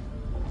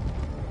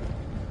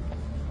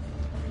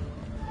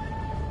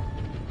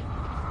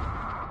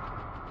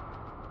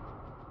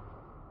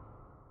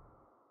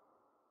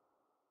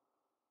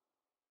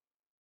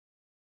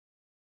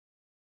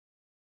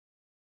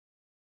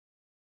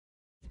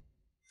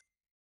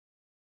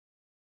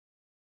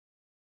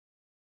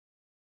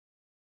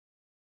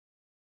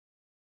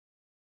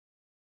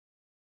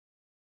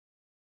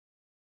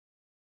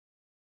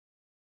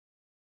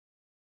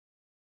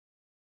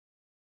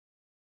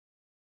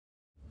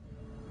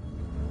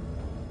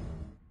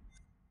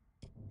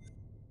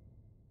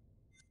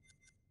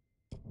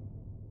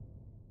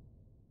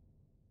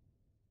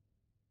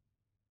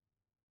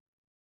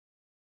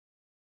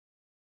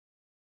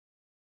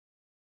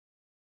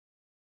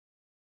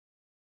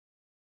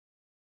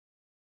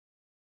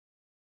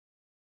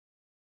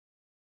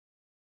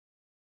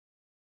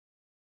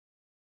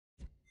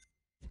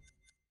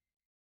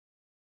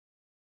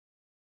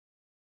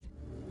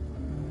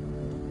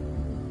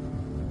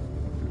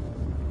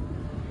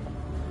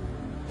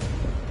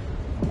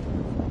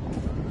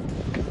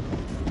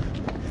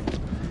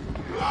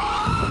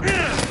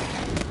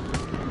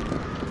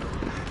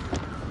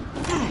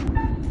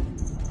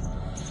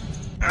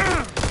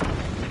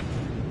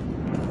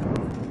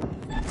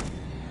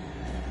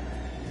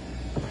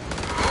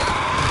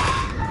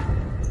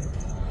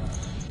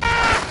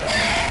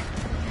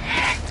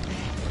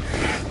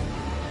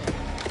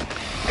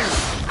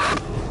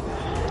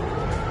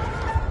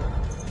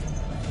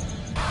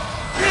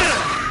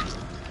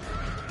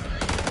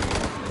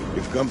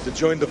 Come to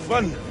join the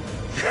fun.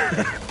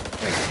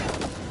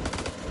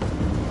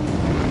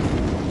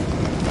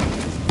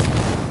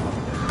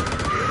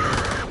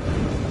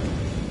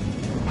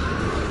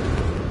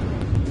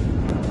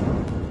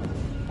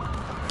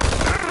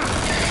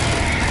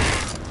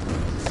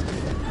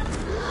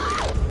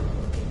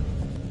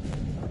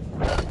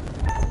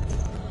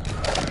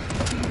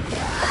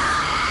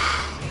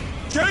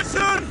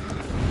 Jason!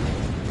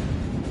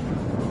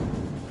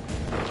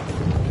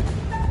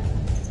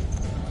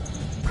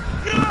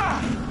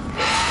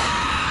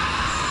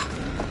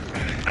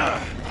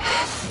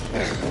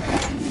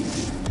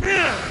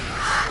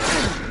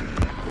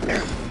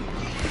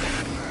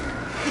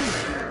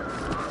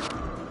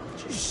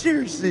 Did you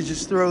seriously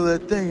just throw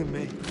that thing at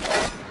me?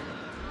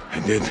 I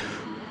did.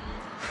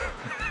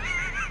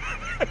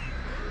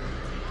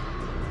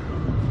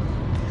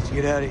 Let's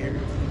get out of here.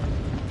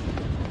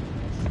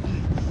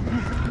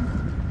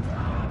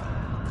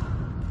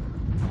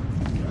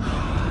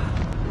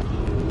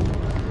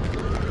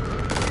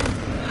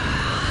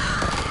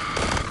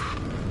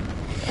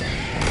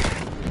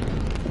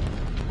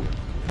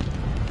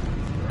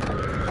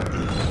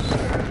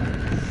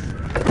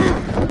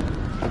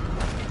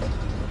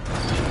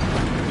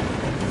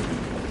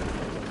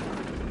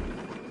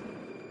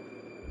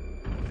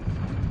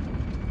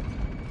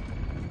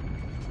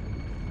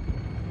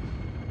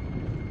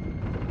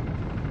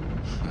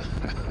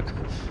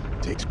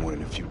 Takes more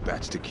than a few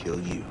bats to kill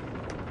you.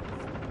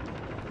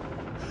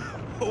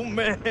 Oh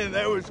man,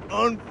 that was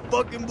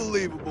unfucking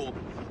believable.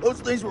 Those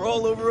things were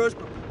all over us,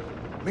 but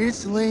me and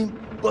Salim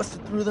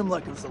busted through them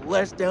like it was the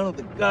last down of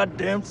the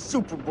goddamn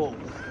Super Bowl.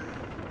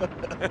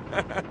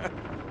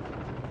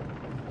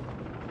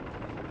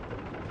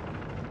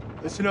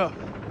 Listen up.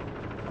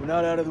 We're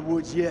not out of the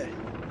woods yet.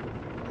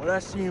 What I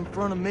see in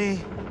front of me,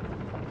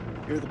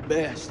 you're the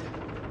best.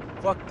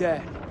 Fuck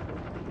that.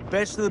 The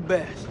best of the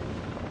best.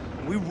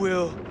 We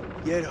will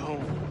get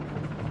home.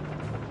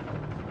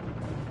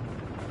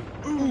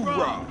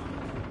 Hoorah!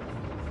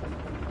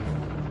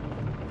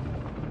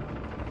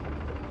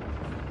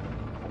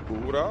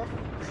 Hoorah?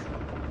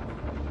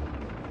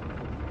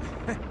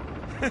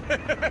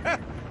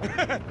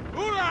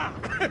 Hoorah!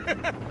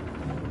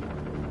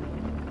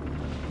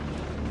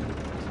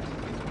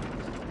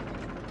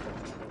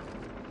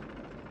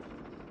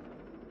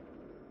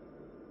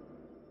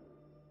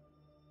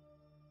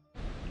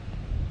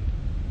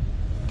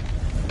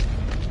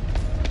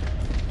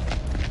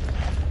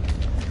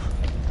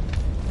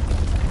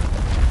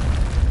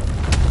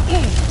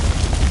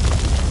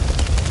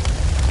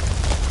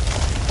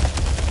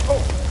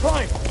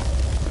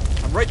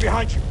 Right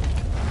behind you.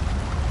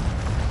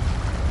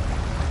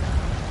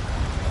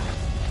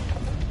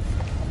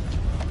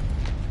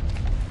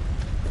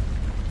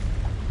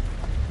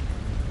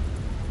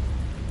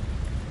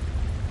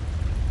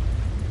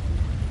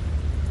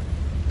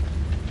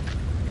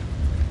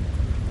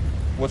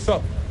 What's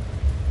up?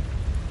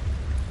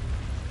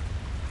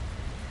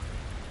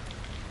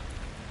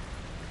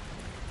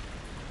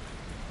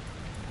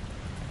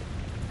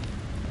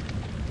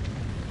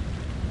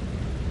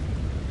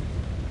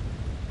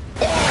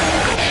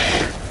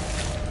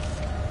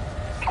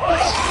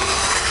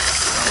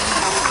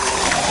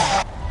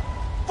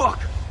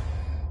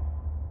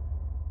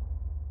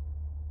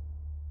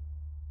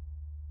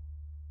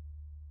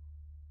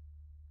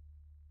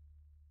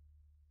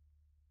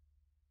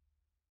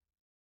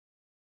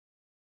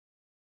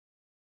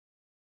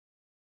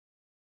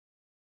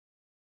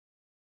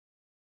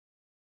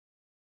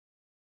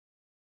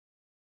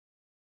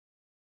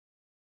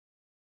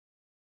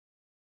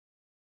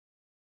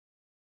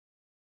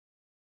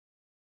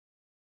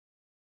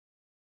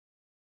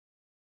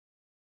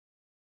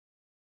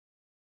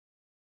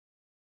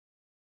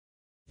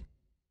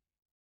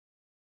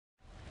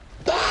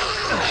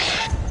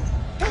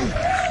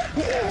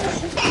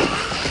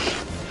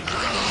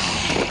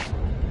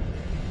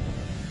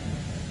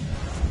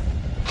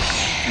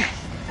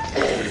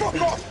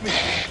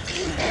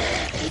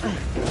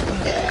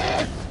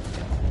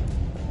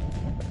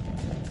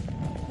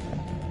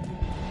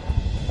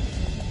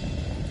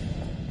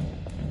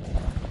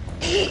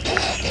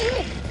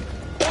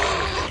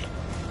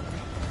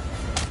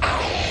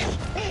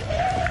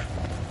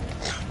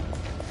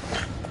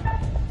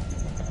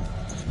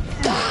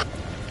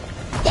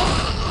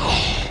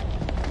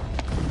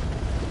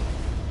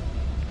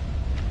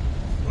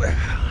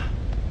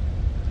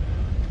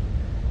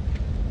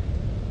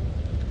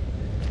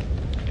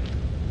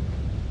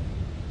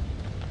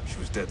 She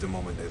was dead the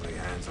moment they lay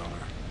hands on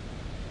her.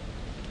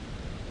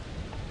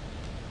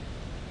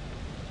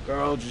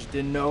 Girl just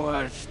didn't know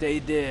how to stay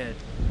dead.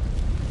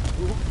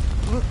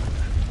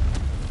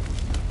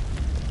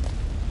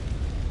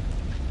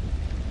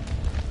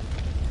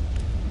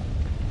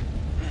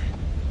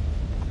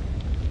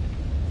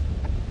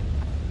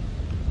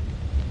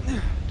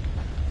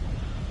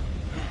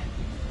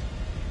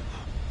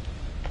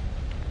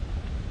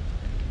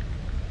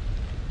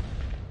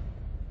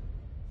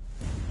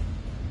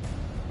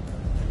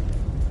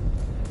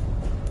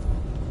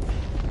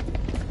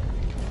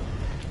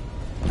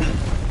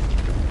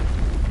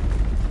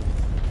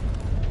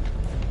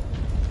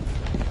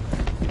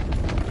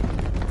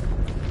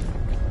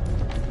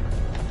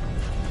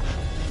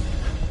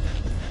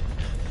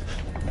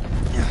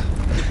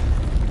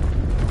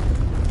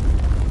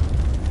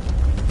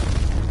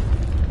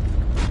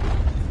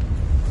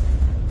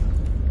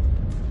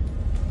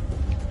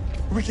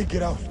 We can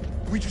get out.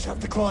 We just have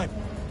to climb.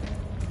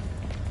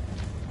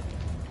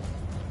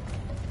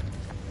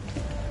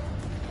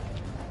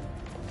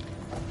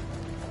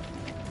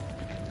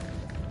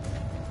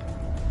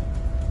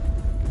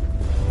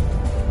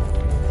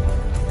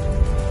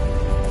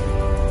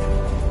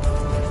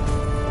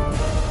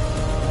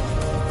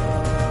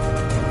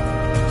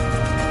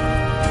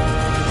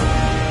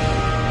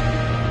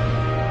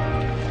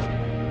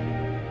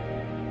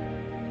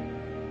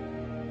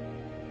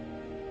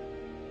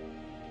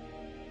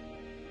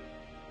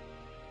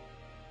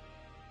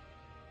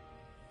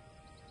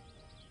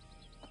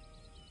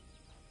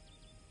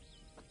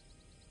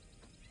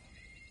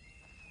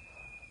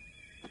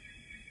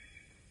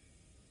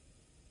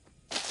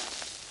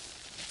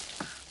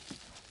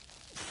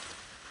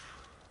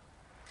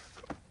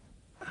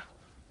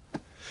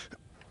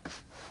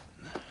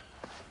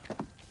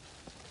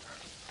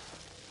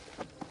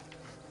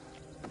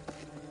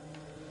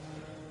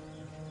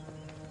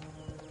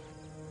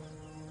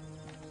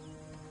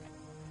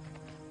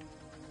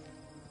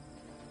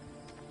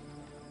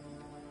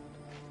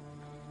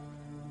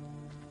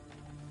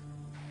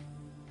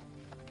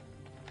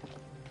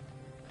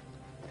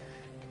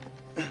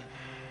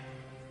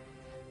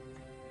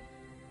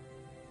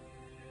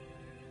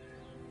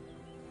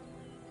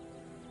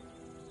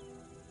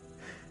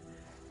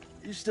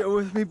 You still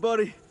with me,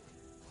 buddy?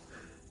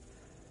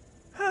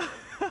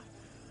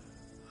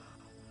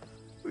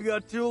 We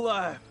got two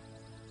alive.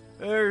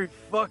 Very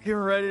fucking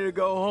ready to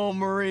go home,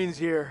 Marines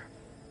here.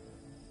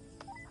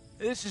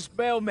 This is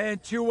Mailman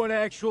 2-1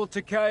 actual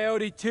to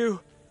Coyote 2.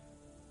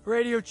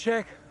 Radio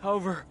check,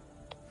 over.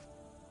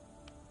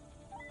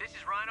 This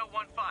is Rhino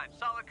 1-5,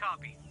 solid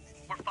copy.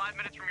 We're 5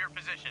 minutes from your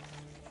position.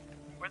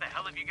 Where the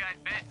hell have you guys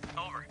been?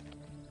 Over.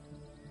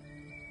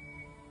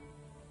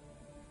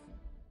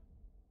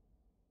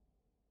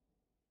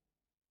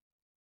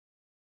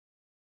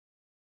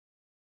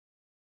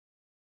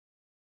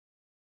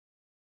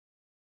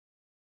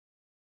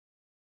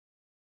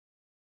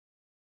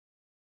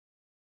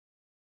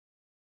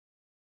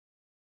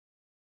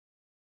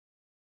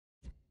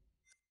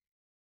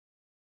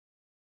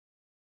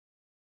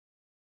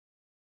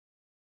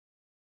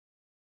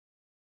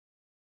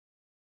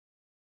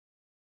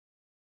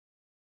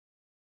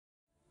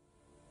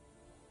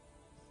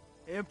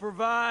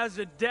 Improvise,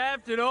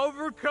 adapt, and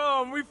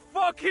overcome. We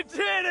fucking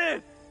did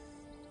it!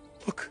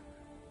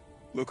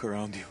 Look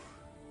around you.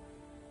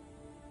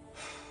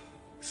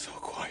 So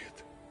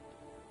quiet.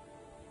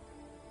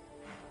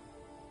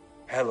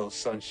 Hello,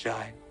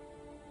 sunshine.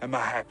 Am I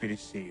happy to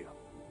see you?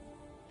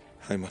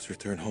 I must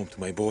return home to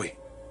my boy.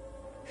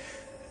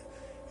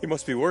 He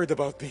must be worried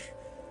about me.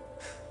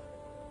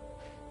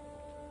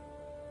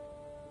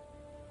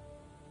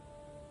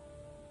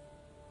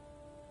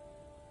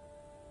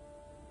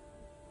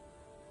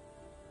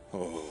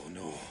 Oh,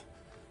 no.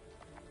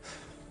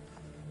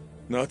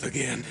 Not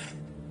again.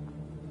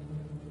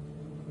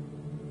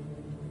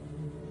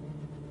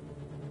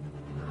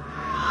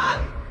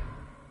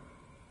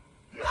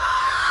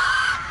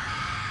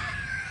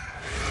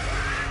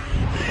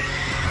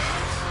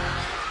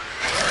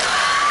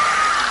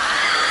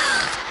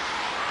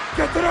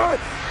 Get to it!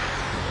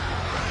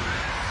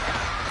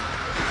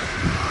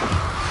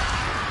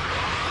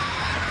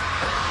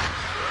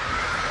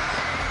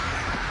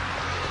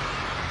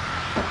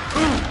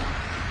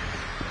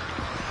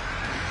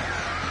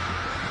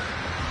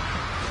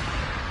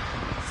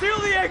 Seal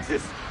the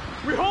exits!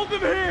 We hold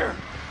them here!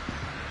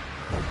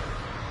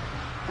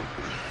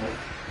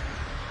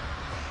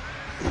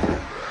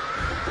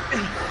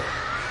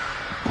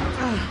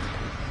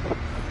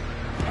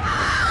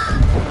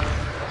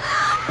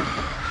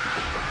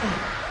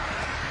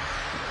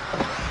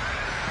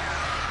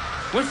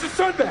 When's the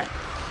sun back?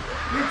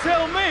 You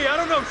tell me, I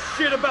don't know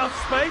shit about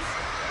space.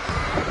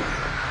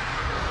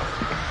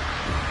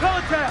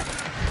 Contact!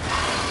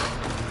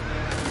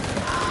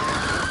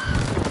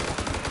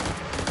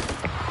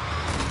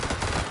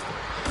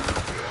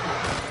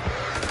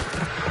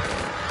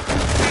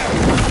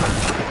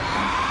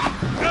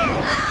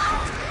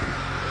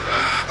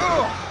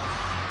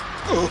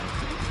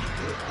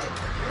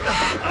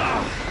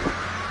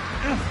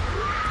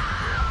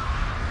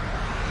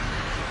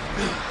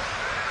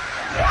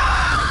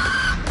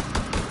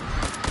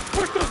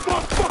 Push those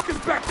motherfuckers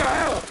back to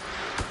hell!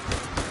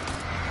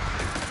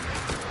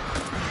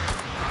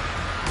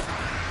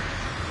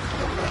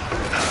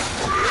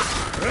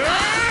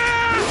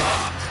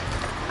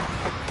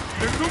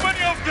 There's too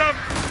many of them!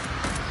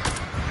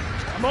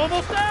 I'm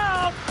almost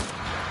out!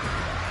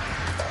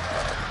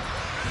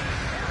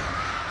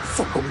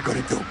 Fuck are we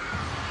gonna do?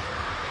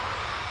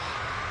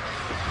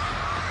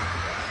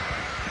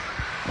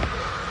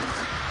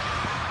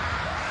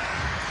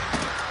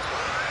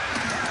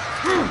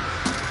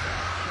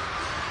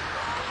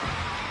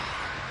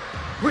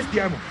 Where's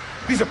the ammo?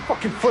 These are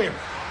fucking flares!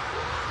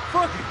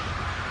 Fuck it!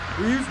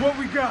 We use what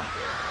we got!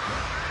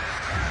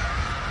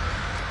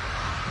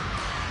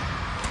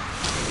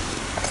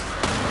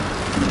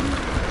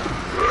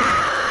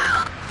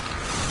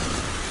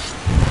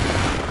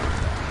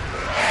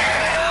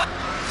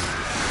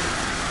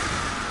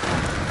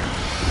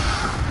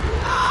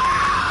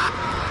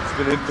 It's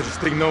been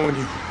interesting knowing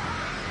you.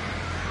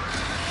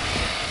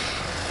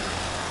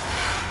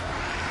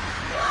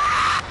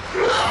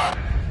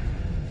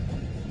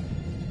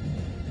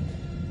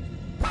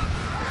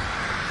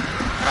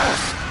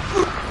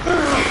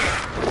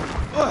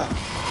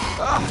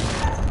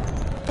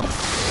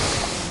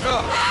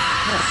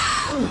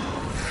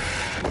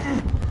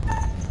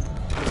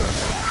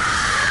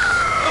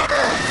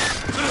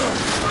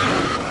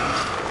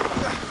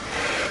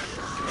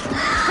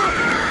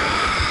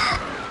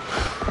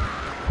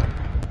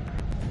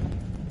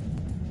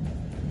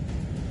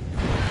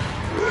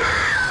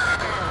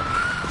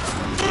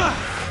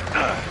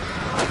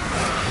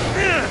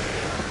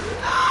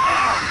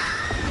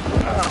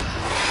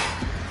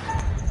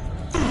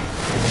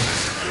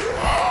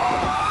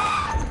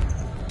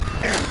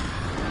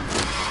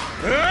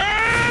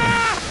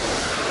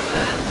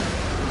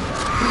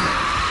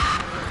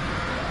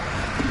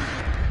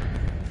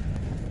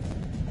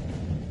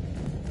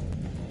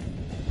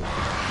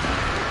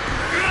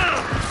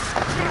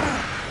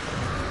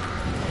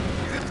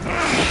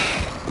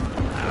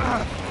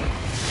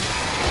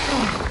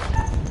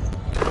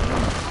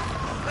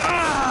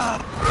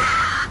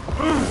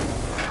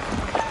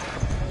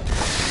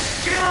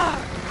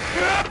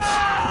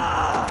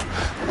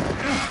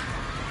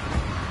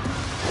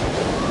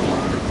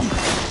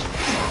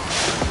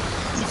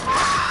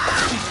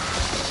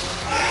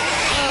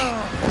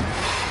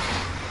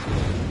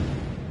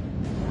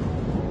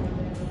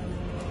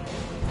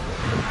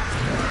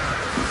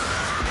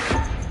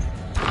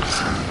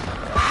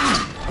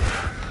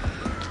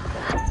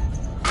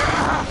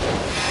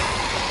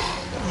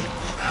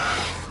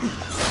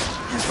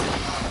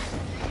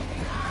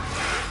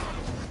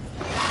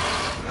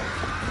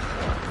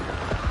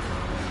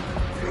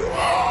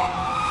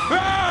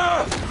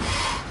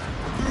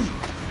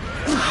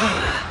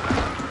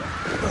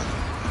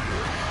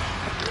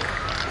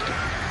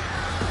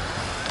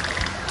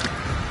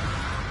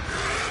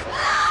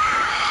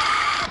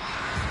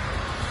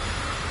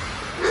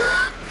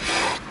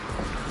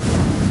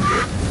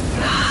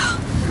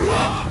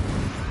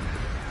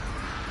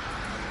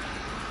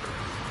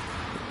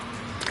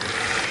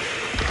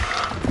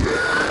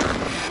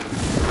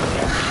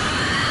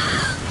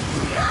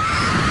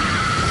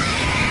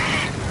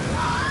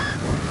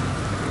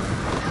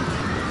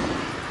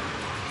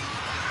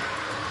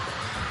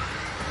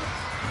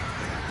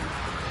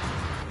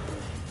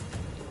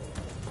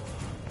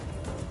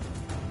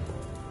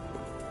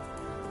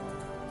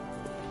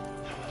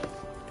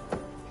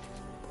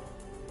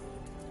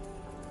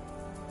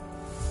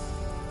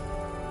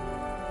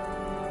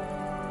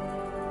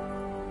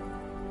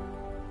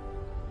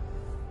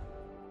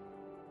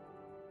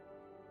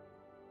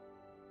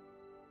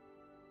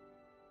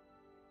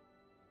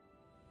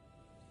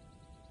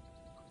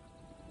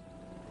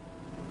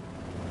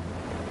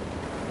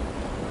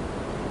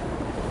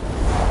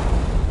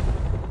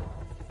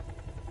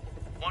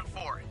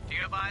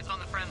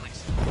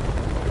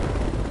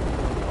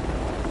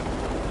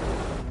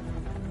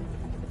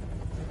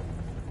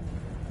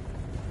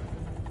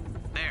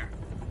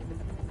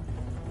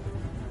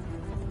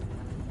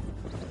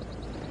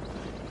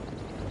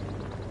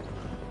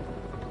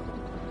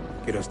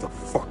 Get us the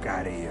fuck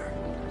out of here.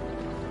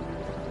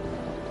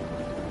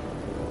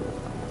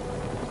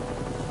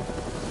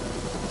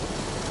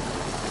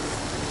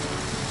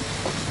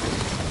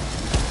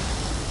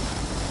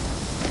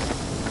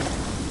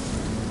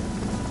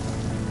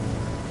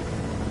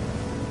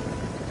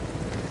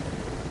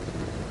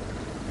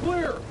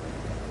 Clear!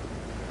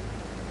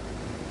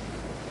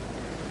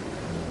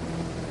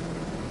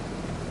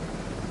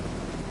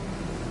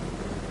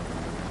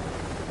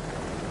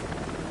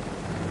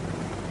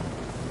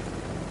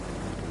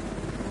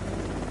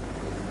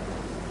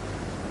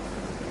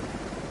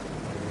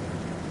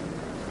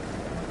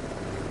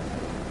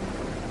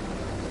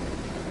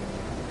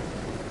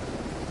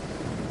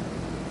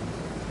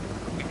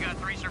 We've got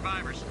 3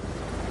 survivors.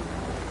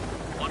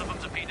 One of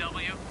them's a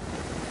PW.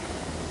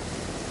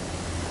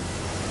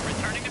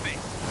 Returning to base.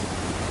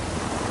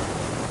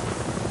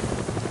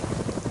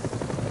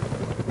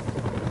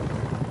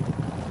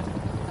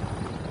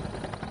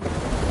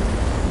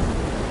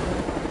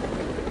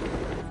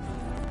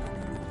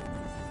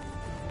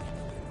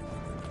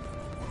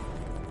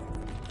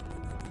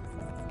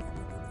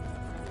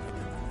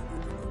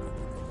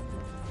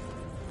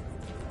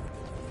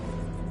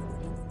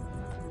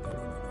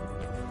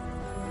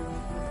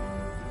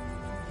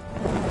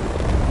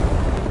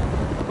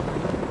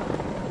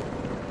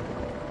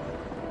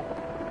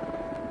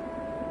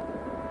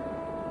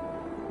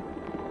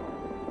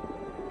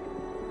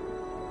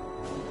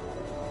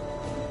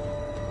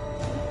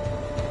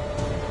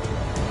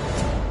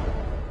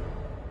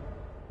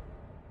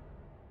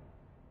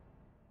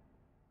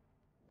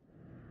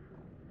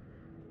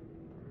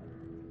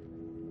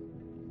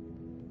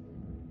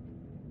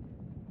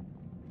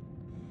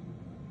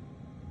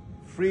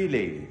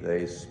 Freely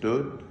they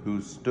stood who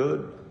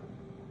stood,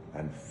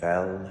 and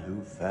fell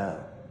who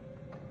fell.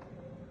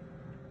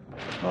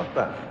 Not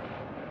bad.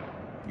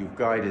 You've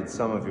guided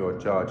some of your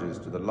charges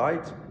to the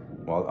light,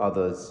 while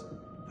others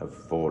have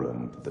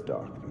fallen to the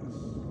darkness.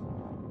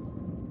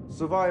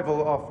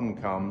 Survival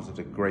often comes at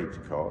a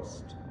great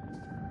cost,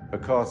 a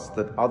cost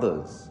that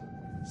others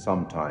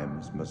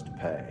sometimes must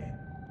pay.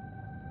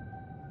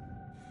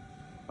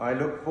 I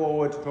look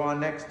forward to our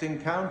next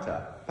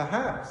encounter.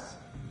 Perhaps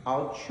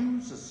I'll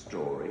choose a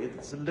story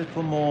that's a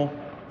little more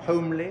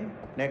homely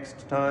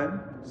next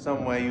time,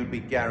 somewhere you'd be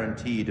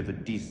guaranteed of a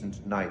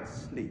decent night's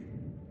sleep.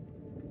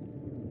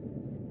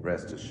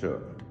 Rest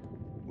assured,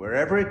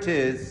 wherever it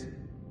is,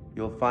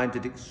 you'll find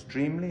it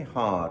extremely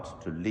hard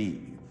to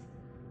leave.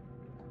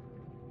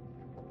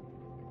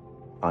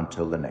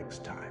 Until the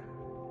next time.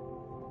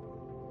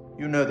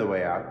 You know the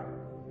way out.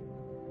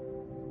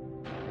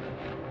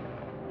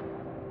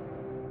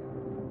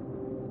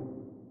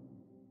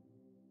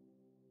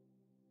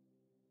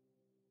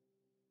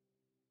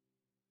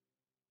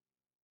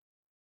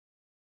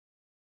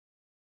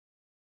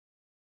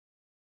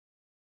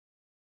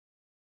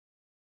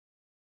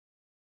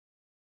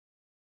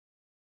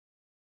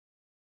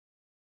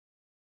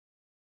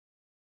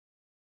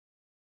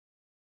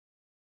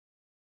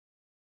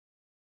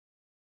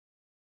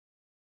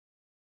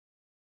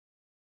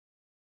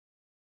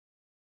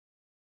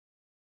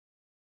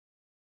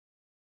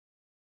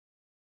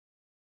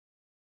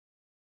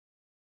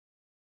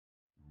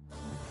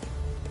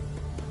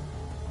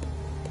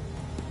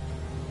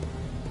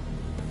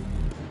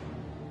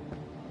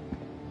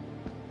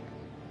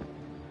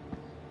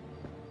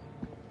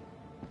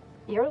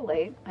 You're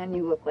late, and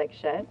you look like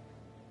shit.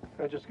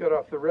 I just got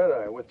off the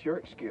red-eye. What's your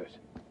excuse?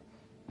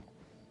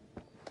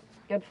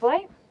 Good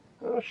flight?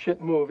 Oh,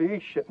 shit movie,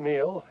 shit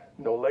meal,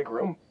 no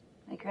legroom.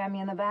 They cram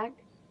you in the back?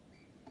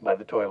 By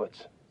the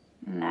toilets.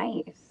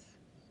 Nice.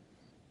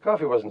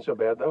 Coffee wasn't so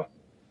bad, though.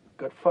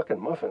 Good fucking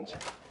muffins.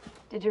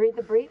 Did you read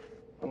the brief?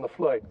 On the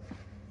flight.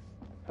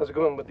 How's it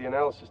going with the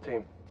analysis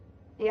team?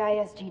 The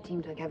ISG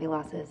team took heavy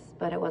losses,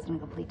 but it wasn't a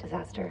complete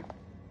disaster.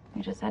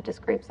 We just had to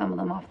scrape some of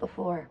them off the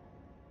floor.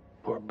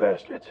 Poor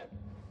bastards.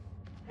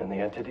 And the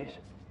entities?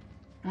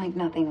 Like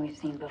nothing we've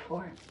seen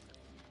before.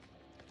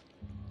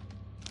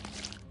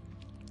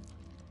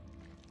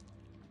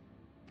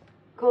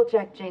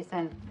 Kolchak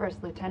Jason,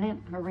 First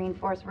Lieutenant, Marine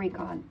Force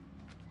Recon.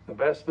 The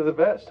best of the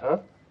best, huh?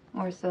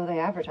 Or so they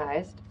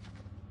advertised.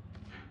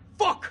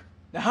 Fuck!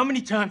 Now how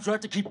many times do I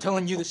have to keep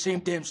telling you the same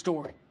damn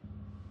story?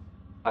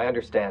 I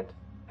understand.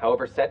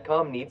 However,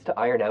 CENTCOM needs to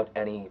iron out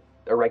any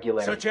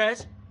irregularities. Such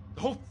as?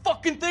 The whole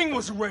fucking thing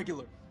was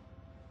irregular.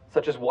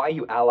 Such as why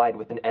you allied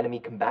with an enemy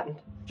combatant?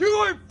 You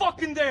weren't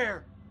fucking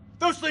there!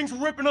 Those things were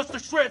ripping us to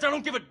shreds. I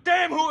don't give a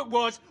damn who it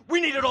was.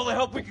 We needed all the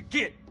help we could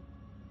get.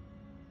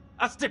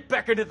 I stepped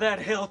back into that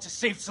hell to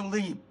save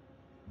Salim.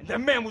 And that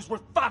man was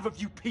worth 5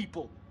 of you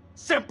people.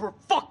 Semper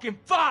fucking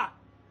Fi!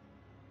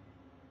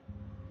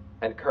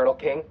 And Colonel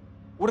King?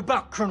 What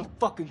about Colonel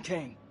fucking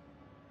King?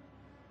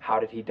 How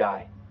did he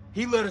die?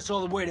 He led us all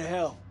the way to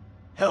hell.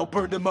 Hell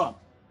burned him up.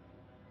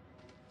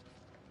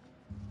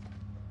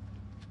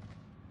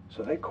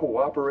 So they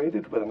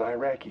cooperated with an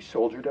Iraqi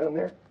soldier down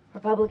there?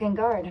 Republican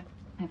Guard,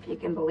 if you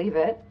can believe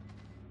it.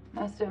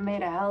 Must have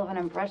made a hell of an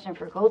impression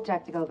for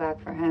Kolchak to go back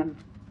for him.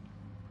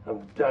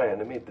 I'm dying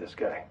to meet this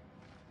guy.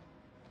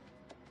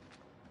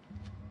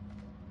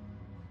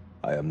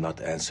 I am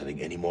not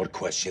answering any more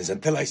questions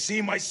until I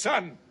see my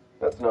son!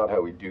 That's not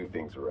how we do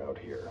things around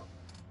here.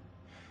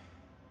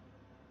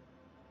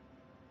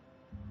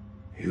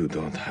 You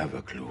don't have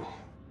a clue.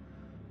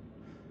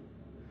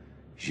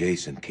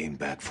 Jason came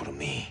back for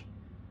me.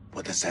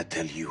 What does that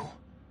tell you?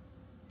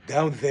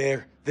 Down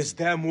there, this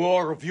damn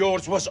war of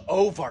yours was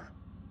over.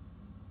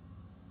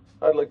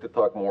 I'd like to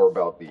talk more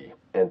about the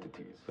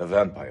entities. The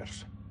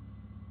vampires.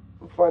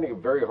 I'm finding it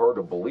very hard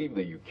to believe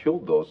that you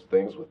killed those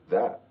things with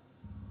that.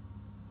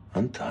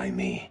 Untie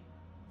me,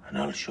 and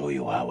I'll show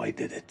you how I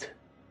did it.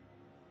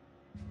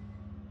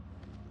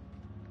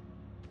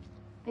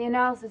 The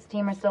analysis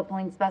team are still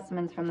pulling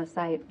specimens from the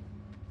site.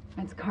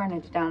 It's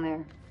carnage down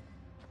there.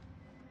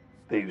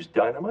 They used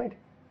dynamite?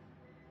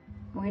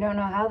 We don't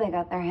know how they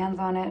got their hands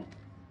on it.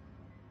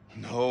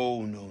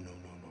 No,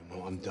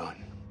 I'm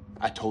done.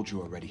 I told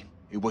you already.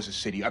 It was a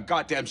city, a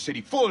goddamn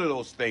city full of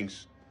those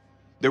things.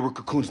 There were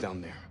cocoons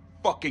down there.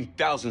 Fucking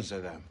thousands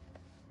of them.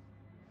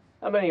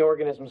 How many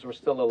organisms were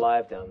still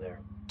alive down there?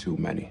 Too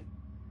many.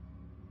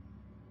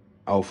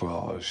 Oh, for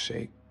Allah's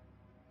sake.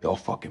 They all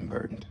fucking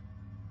burned.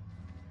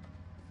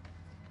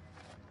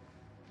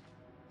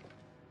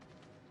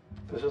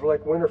 This is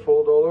like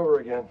Winterfold all over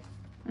again.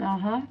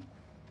 Uh-huh.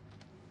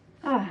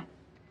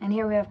 And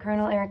here we have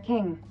Colonel Eric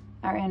King,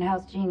 our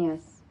in-house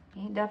genius.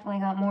 He definitely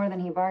got more than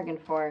he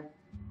bargained for.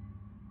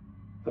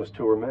 Those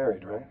two were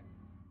married, right?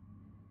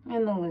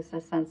 In the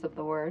loosest sense of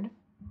the word.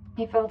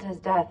 He felt his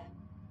death.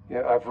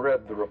 Yeah, I've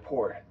read the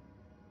report.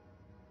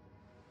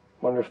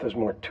 Wonder if there's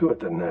more to it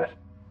than that.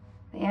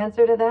 The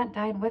answer to that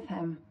died with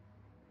him.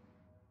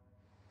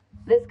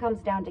 This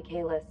comes down to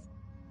Kalis.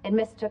 It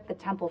mistook the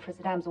temple for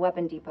Saddam's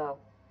weapon depot.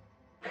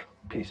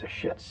 Piece of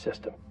shit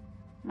system.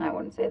 I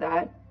wouldn't say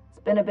that. It's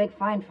been a big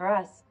find for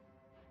us.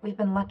 We've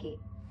been lucky.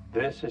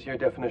 This is your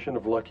definition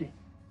of lucky?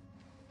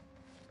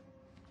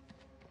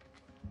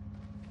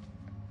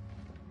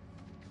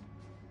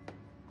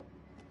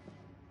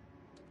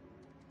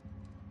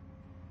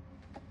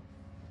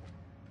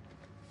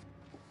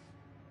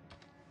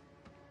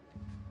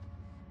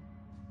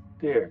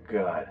 Dear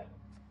God.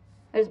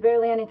 There's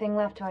barely anything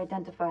left to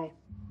identify.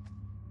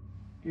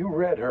 You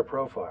read her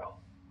profile.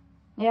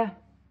 Yeah.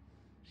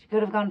 She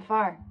could have gone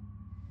far.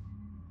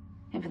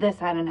 If this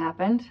hadn't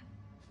happened.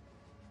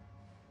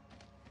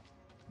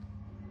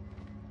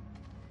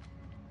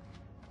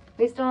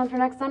 We still on for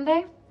next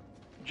Sunday?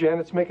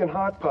 Janet's making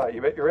hot pot.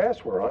 You bet your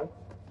ass we're on.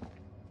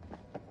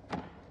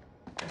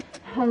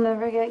 I'll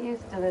never get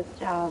used to this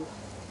job.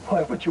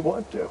 Why would you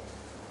want to?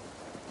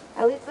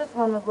 At least this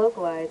one was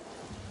localized.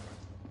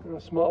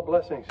 Small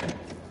blessings.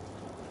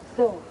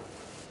 So,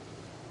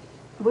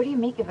 what do you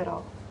make of it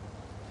all?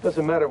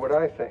 Doesn't matter what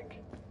I think.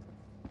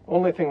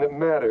 Only thing that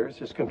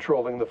matters is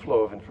controlling the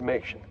flow of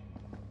information.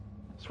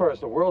 As far as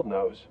the world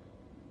knows,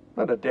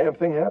 not a damn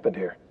thing happened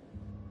here.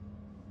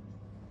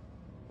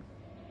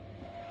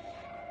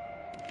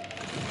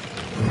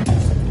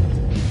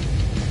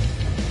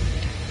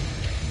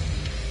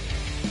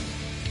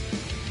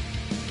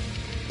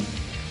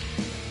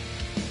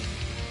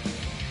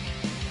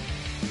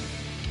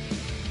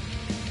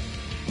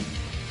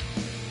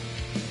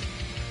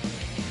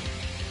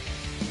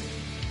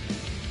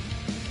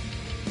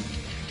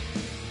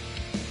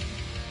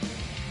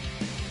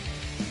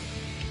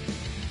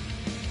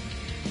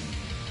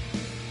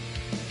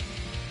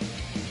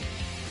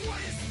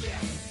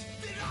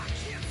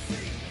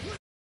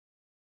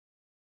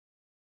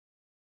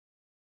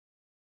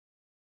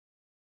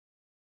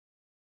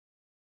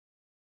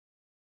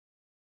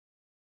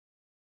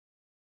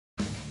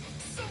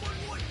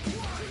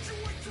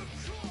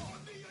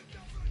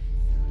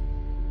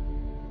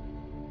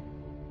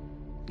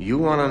 You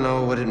want to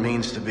know what it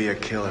means to be a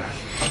killer?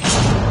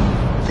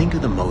 Think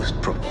of the most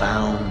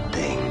profound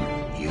thing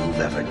you've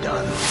ever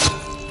done.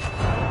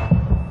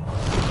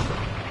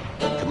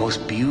 The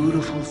most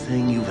beautiful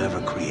thing you've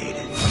ever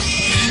created.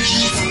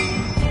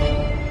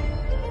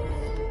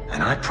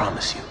 And I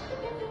promise you,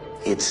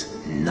 it's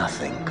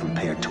nothing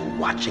compared to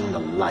watching the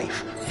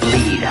life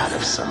bleed out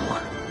of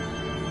someone.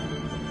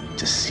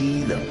 To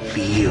see the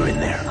fear in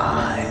their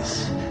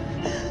eyes.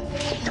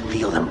 To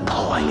feel them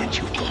pawing at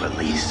you for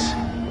release.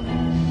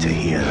 To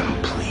hear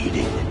them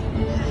pleading,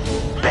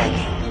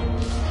 begging.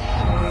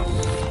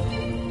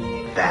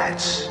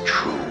 That's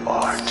true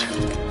art.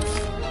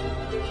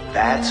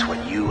 That's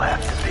what you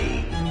have to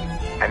be,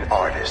 an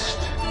artist.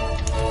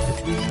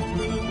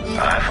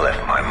 I've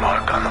left my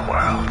mark on the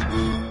world.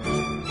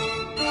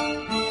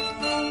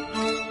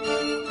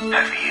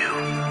 Have you?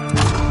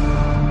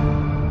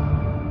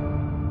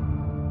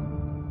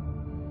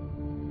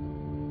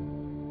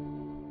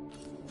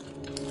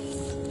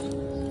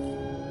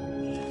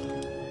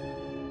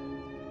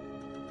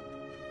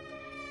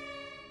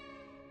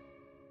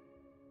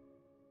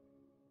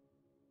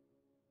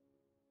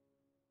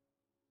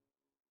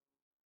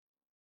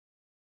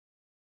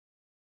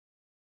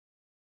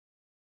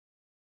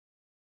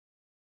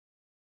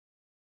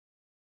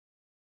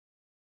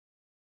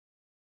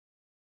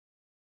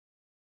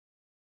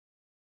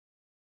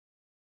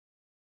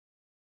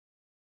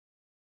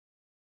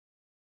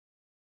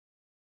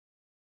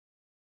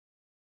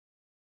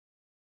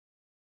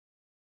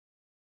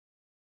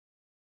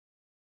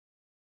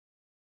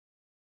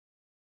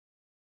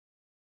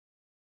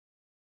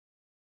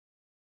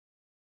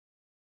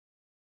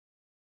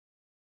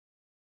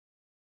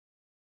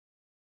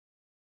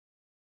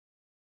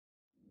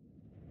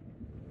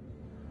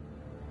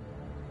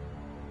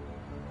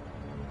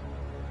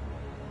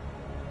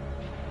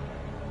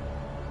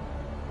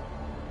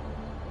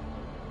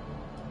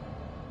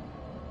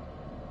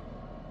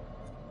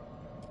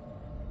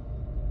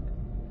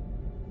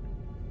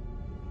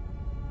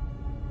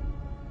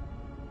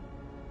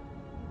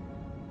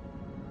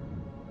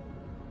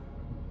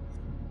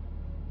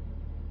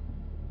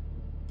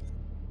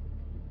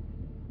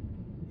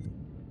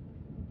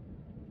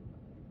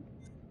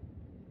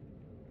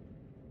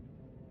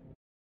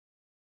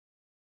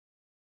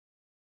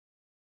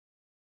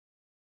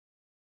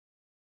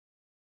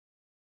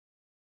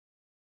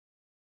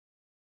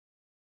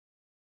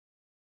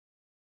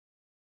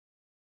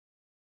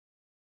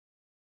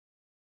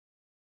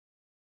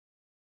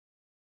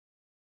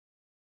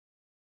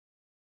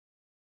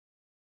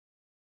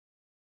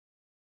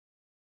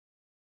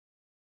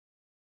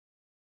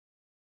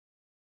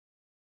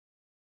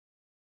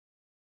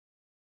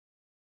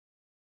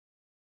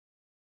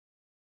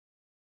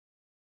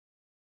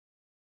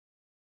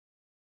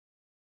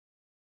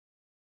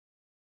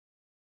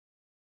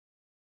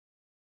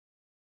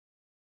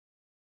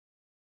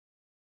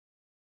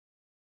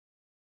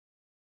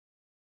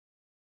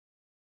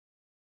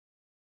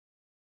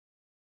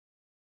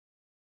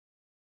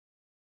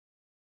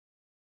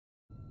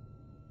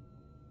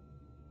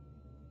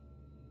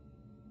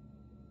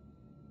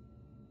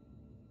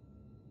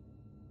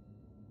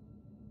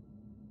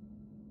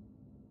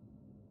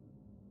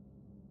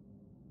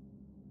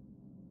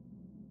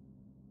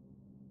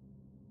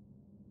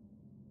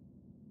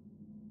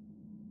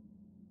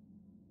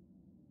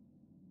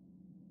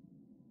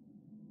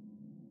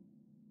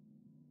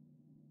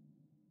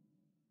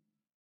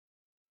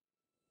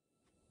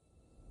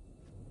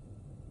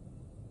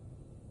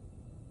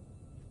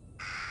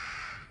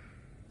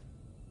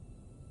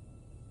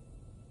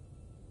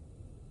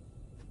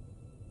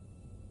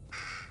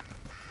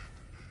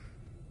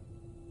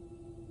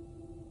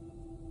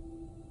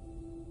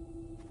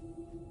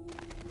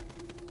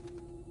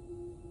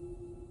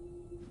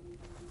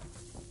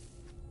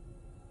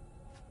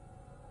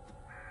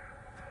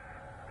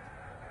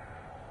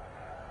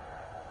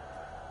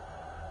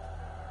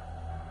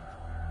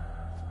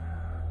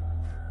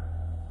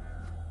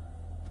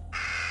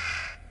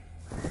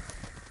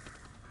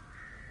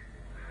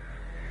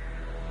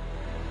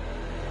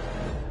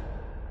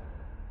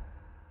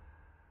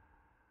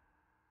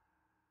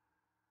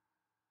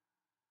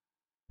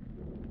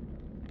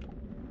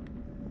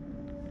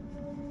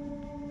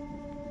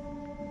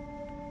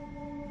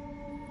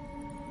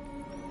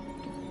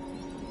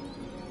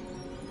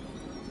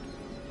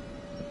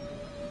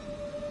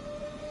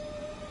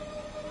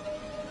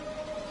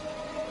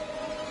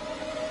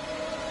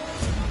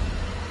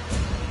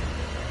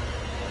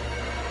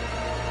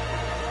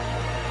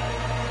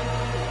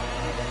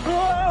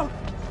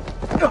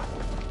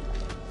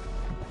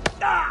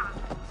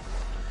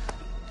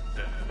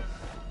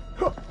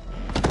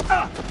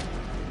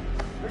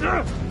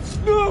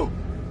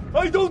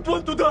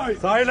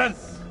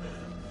 Silence!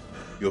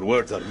 Your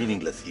words are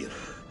meaningless here.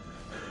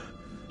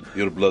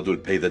 Your blood will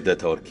pay the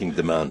debt our king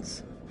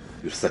demands.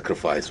 Your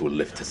sacrifice will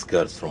lift his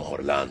curse from our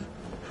land.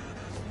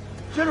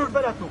 General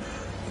Barato,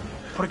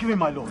 forgive me,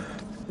 my lord.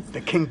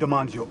 The king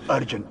demands your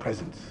urgent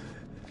presence.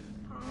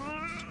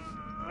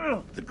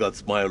 The gods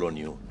smile on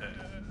you.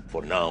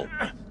 For now.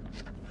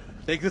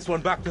 Take this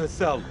one back to his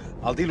cell.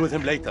 I'll deal with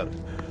him later.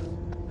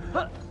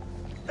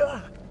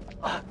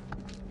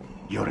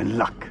 You're in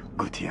luck,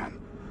 Gutian.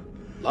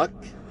 Luck?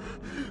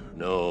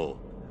 No.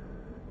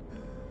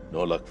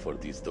 No luck for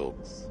these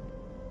dogs.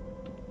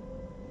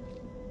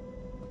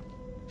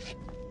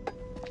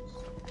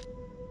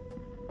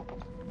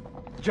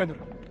 General,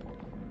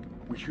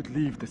 we should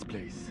leave this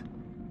place.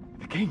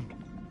 The king,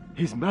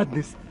 his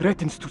madness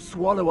threatens to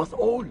swallow us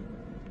all.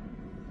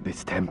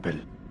 This temple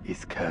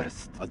is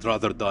cursed. I'd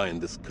rather die in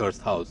this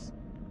cursed house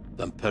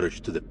than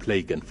perish to the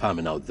plague and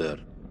famine out there.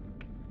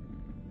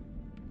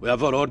 We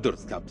have our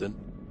orders, Captain.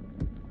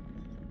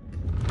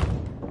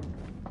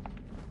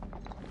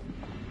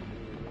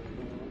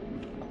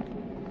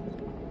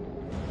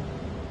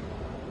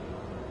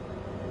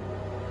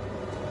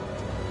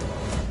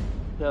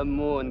 The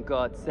moon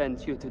god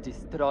sent you to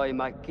destroy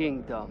my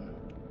kingdom.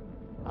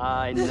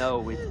 I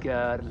know it,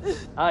 girl.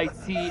 I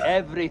see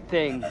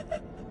everything.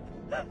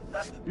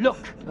 Look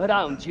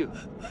around you.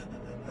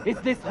 Is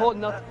this hall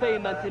not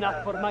famous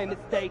enough for my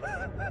mistakes?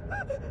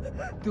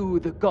 Do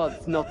the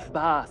gods not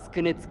bask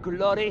in its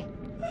glory?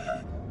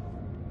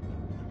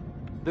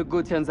 The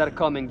Gutians are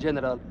coming,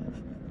 General.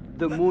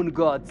 The moon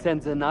god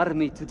sends an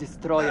army to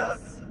destroy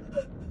us.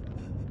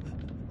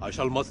 I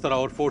shall muster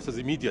our forces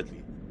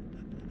immediately.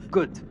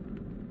 Good.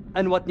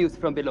 And what news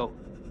from below?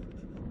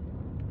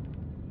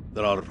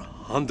 There are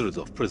hundreds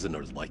of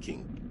prisoners, my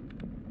king.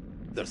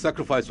 Their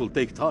sacrifice will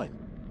take time.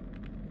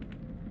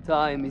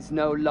 Time is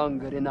no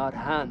longer in our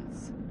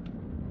hands.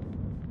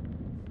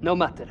 No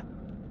matter.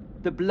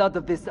 The blood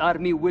of this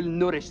army will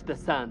nourish the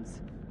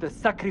sands. The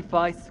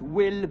sacrifice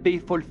will be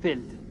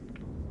fulfilled.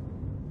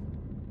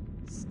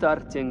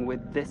 Starting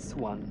with this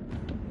one.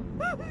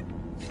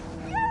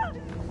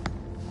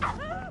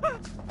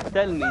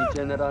 Tell me,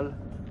 General.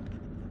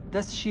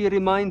 Does she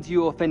remind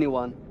you of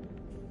anyone?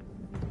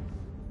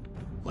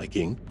 My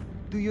king?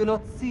 Do you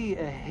not see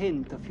a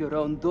hint of your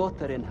own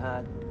daughter in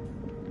her?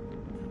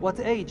 What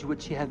age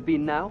would she have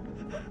been now?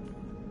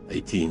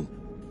 18.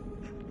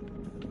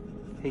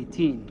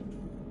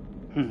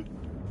 18.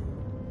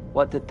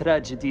 What a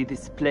tragedy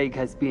this plague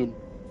has been.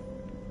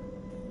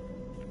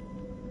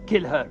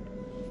 Kill her.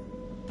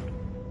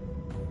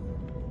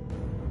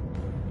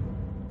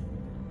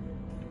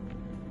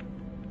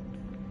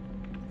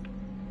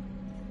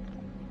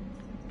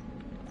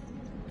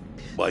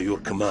 By your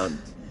command.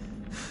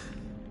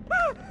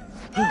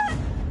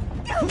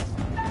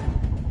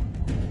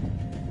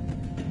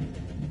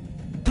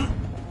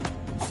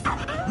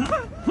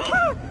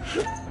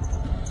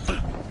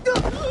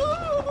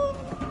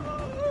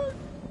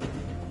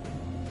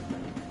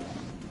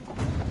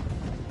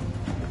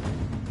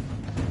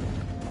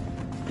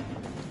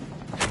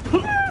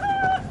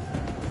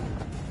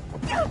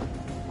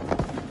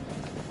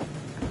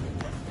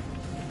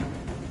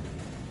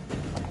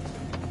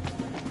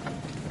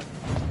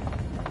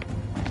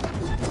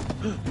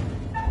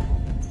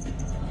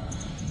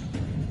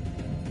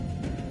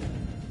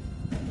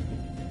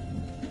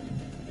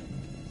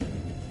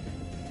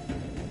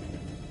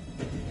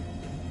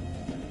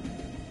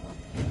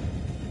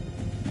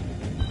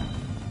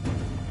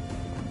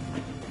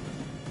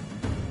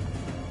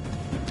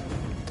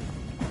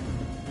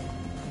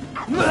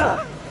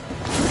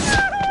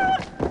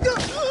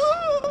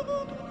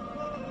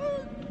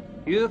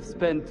 You've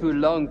spent too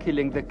long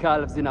killing the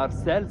calves in our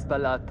cells,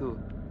 Balatu.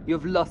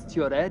 You've lost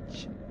your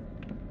edge.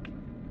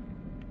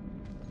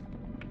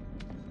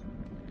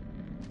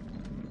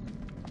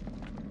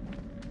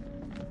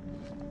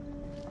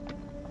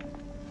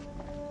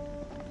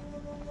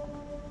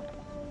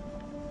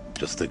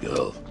 Just a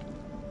girl.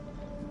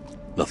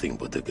 Nothing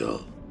but a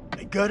girl.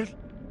 A girl?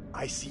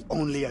 I see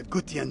only a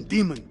Gutian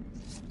demon.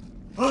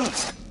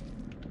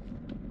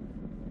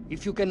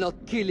 If you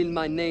cannot kill in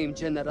my name,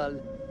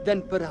 General,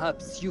 then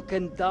perhaps you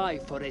can die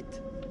for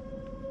it.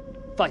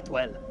 Fight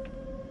well.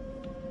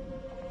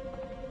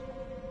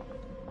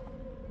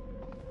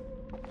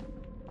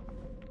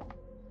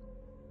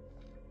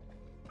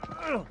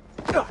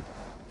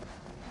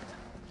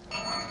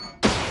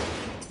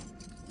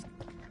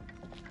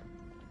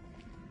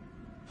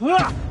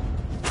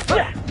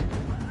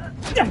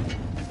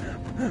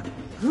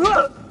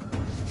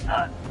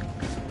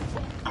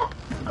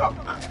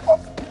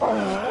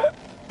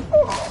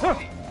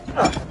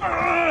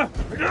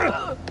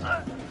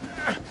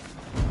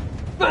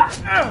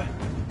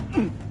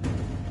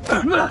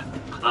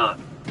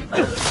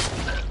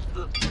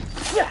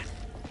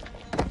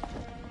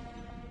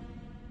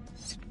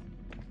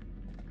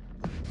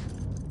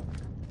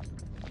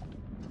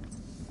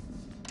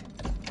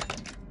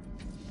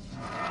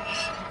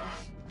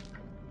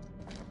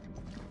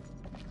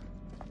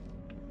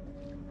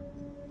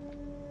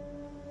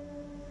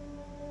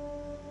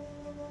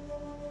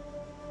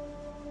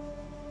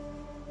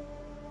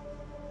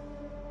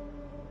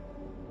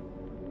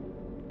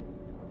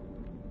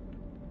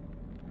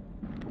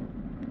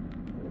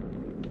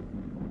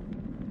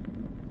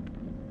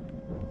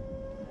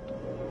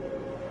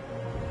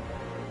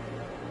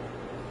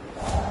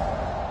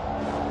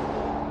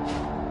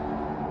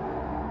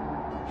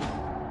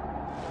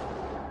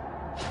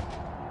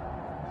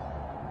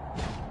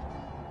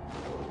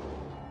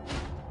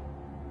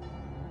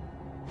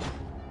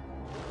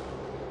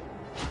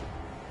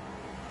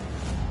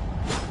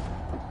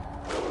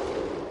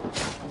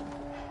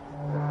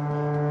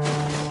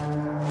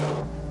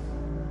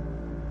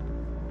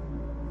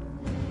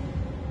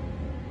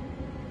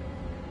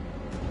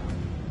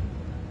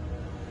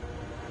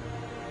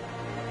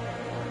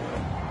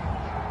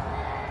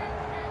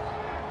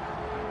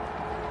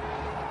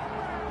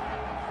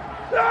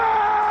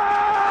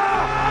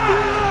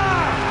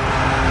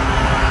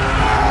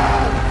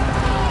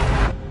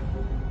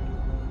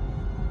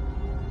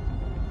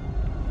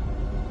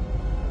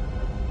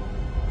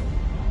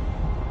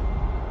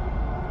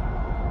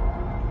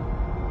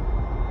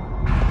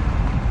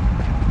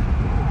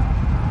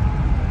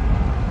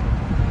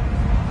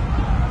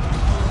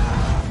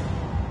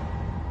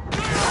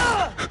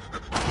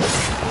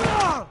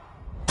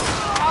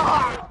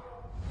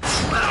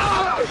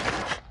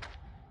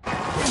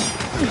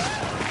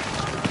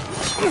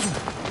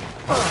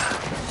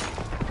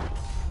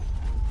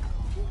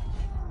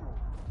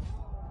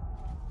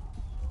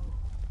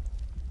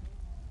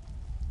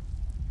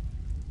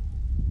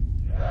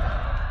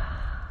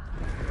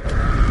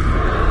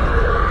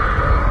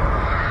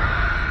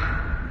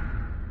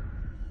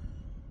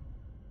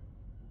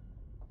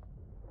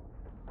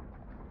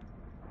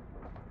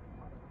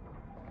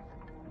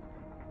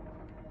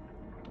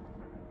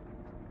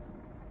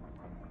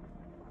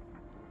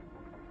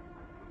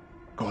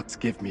 Gods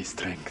give me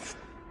strength.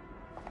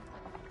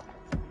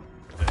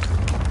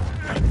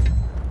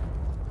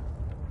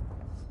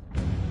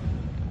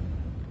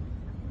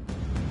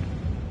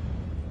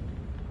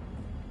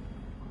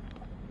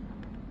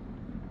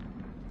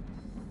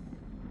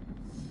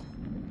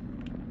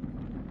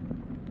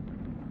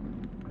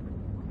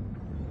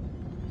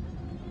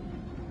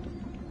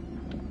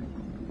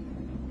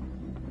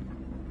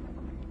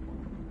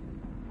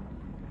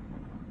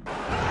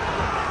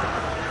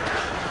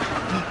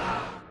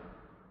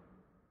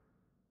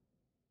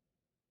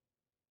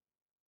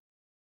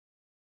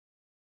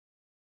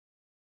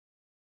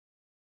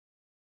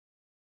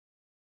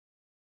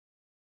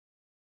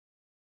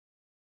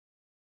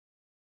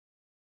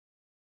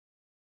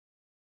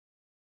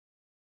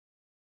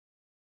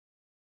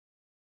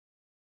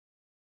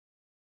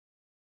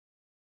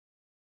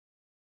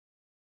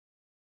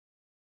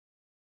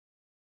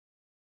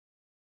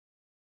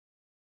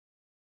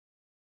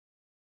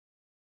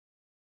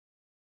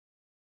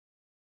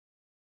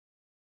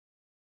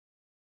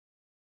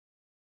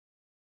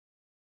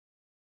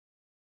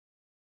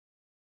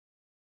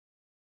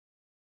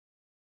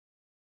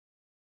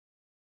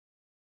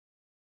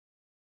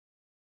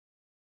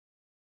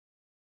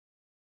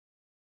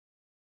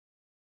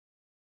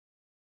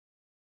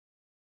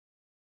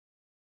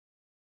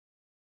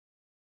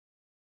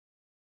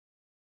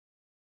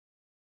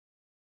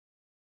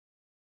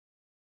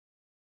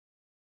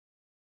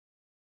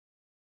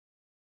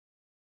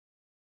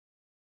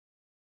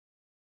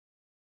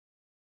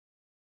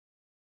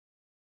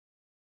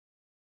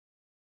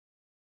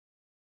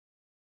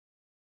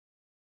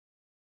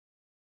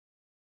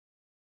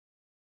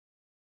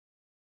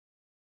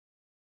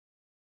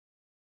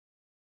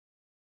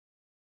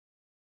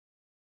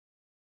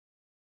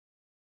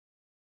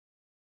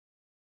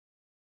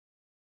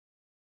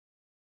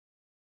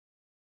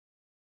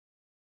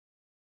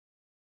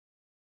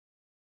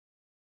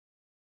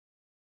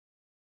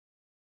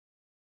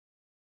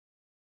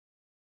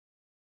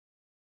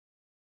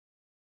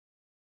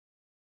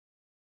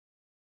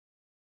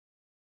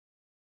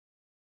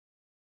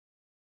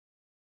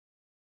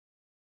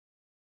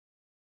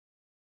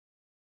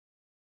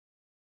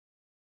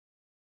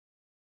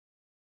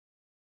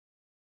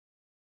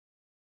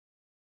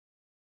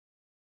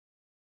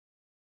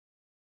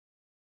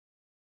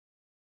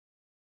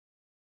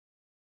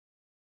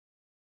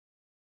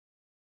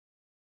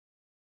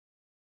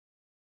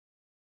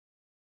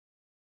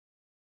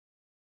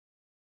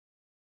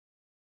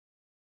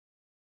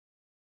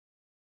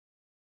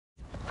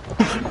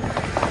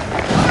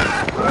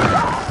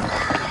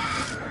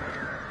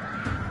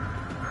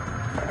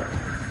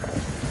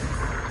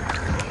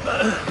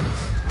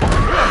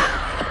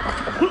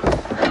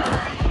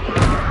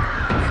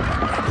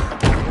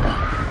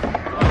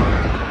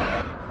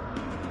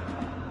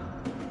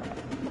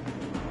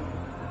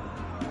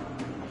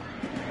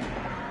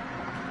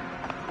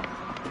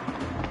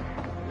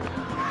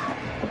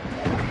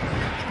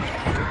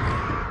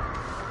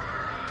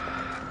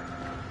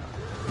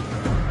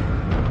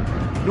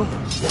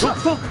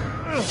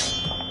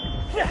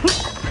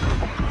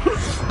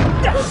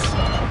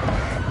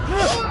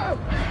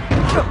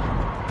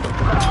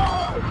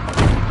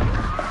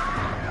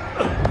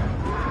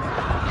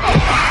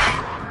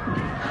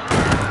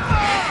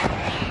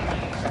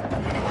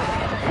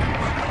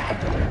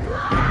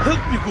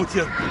 Help me,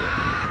 Gutierrez.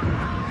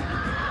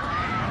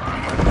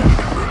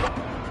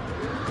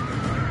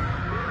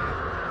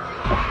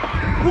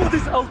 What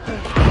is out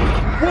there?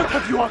 What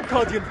have you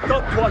Arcadians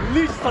done to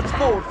unleash such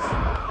force?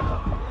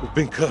 We've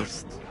been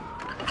cursed.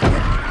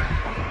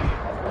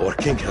 Our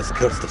king has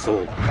cursed us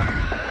all.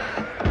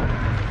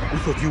 We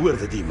thought you were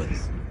the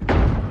demons.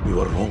 We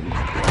were wrong.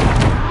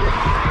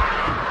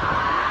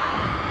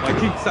 My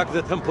king sacked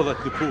the temple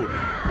at Nippur.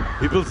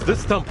 He builds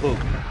this temple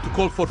to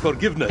call for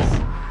forgiveness.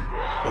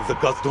 But the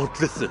gods don't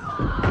listen.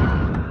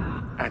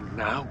 And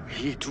now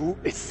he too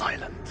is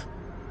silent.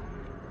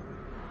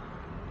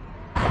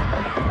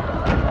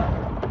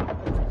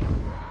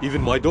 Even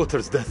my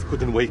daughter's death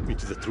couldn't wake me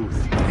to the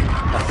truth.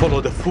 I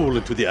followed a fool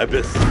into the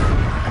abyss.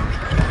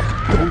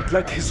 Don't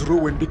let his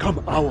ruin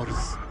become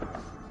ours.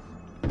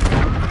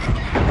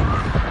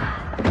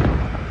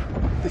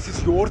 This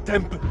is your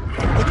temple.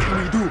 What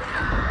can we do?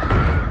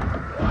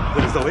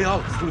 There is a way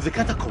out through the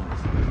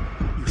catacombs.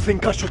 You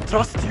think I should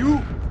trust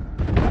you?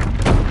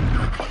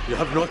 You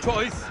have no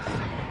choice.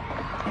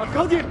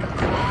 Arkadian!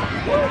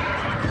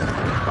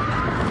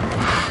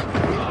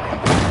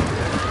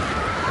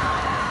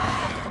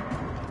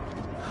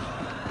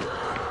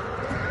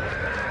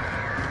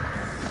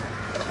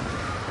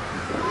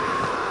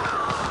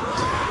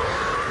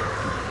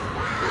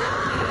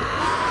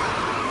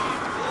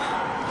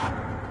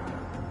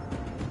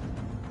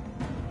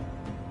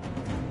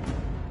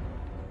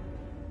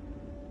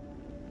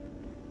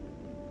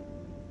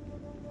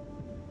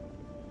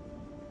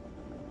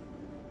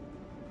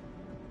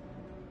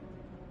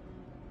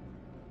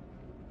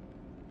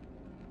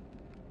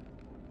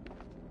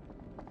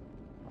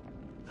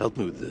 Help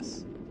me with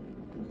this.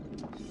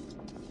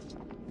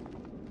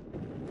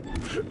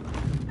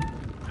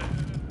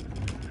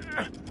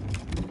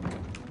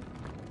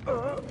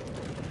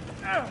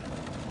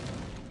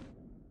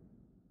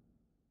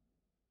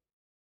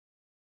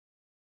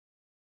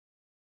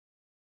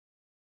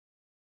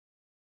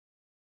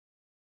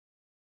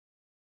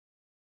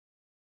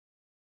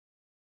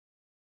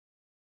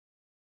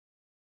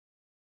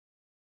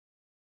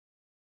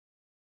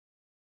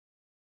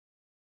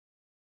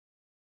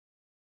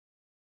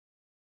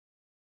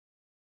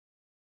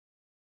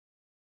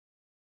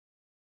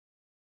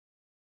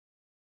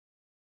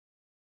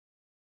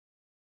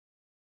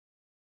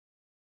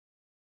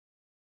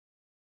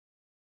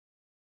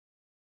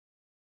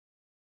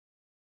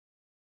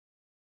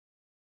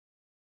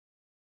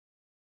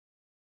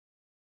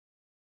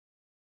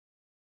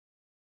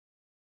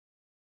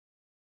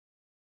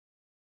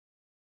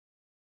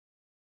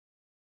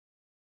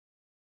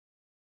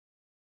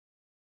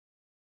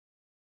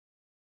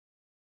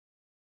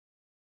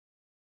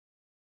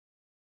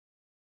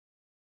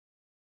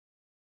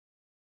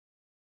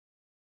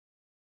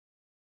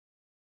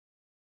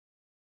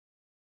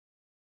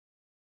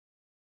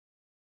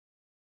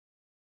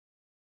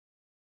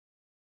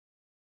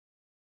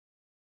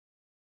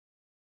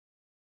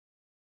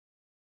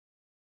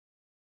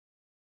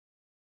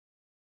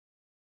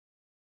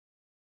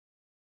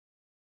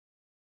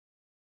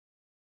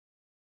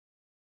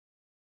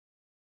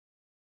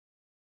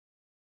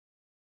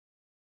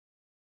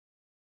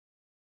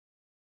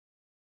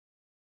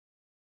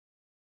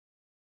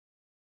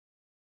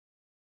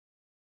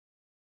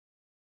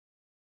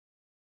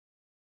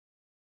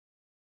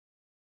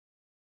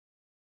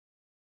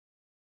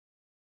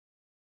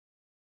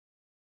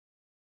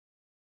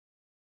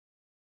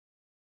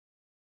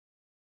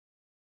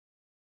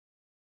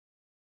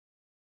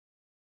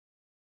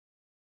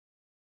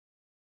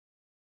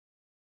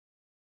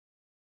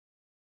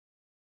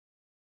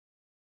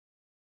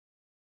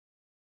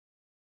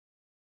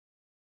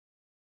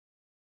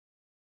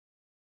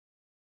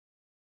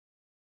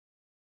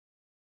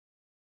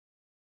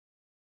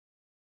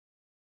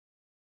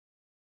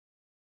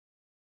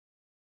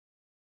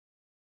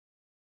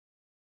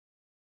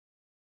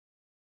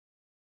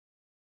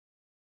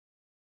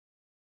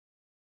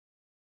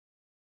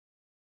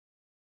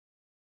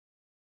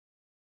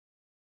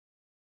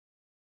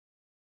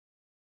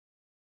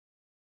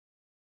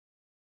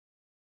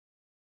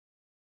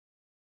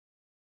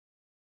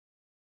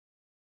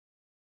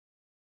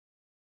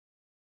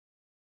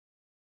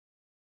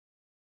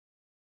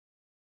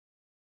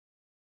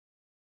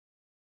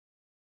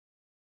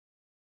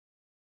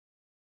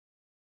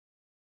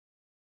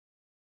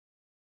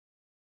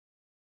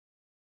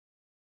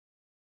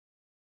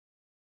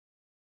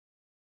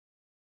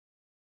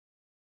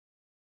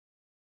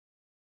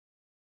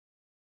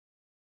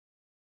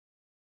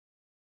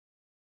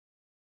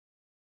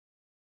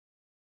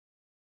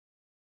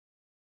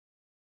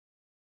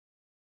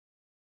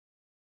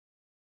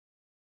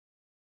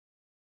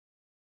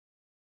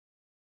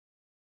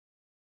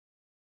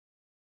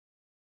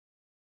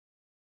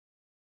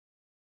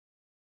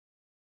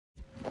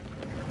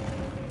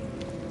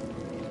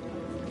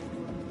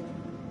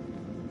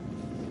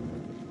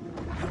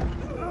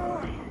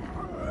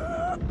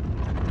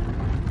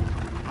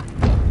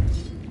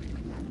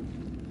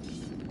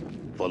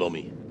 Follow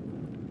me.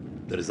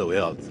 There is a way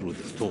out through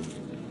this tomb.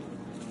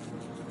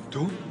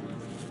 Tomb?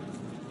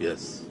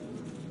 Yes.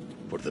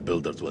 For the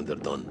builders when they're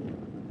done.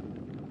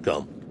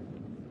 Come.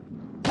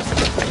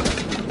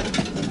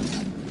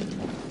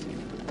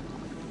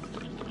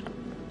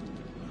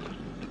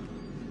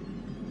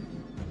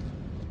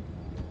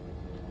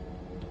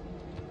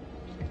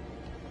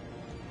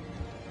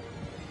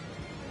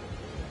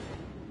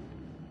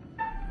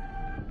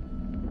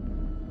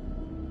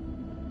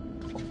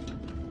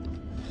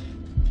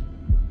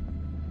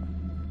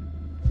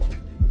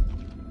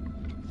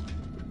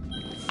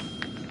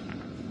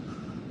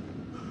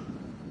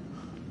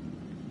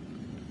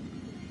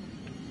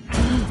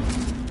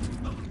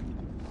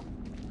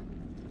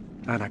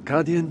 An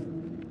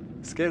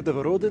Akkadian? Scared of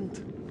a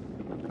rodent?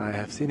 I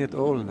have seen it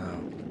all now.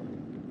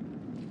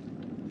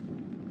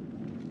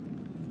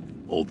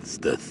 All this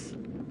death.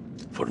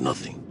 For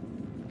nothing.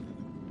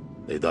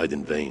 They died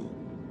in vain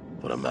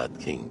for a mad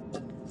king.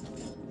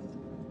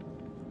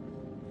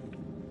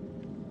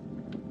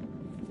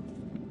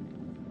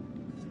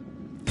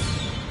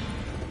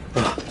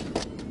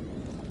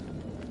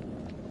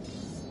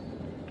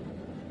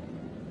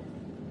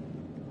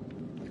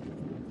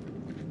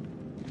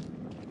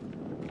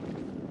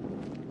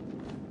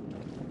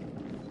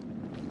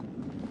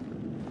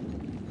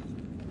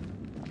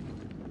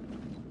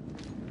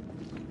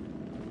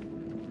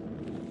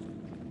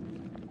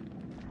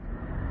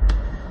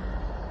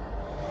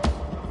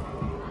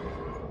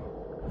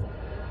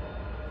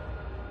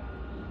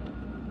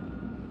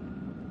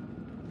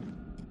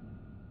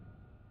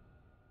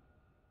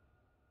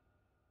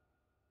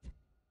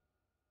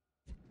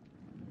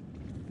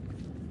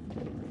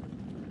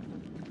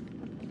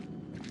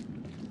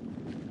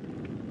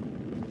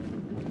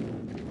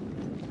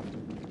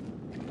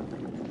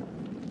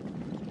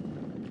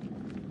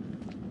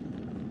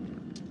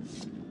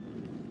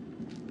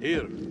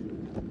 Here,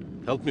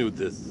 help me with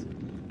this.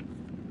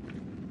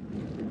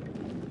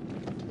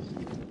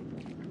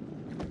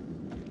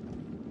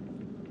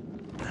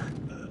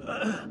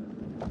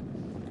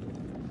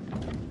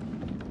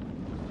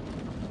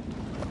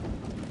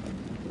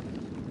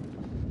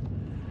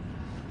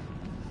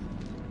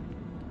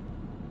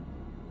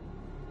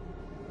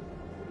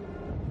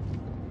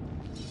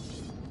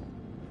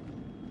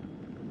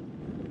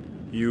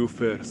 You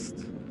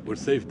first. We're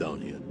safe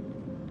down here.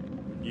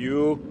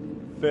 You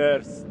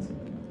first.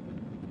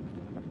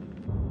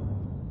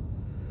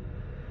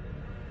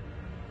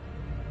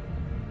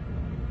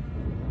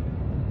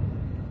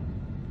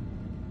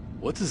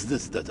 What is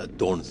this that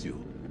adorns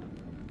you?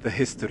 The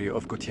history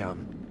of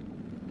Gutian.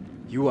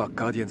 You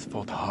Akkadians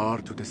fought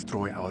hard to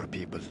destroy our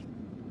people.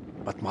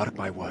 But mark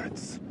my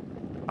words,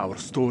 our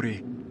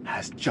story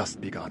has just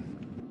begun.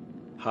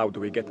 How do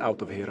we get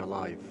out of here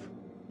alive?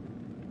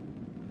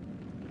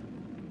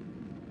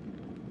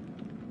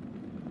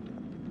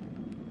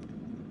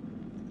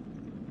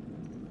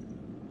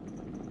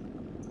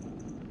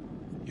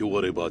 You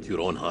worry about your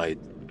own hide,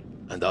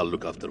 and I'll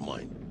look after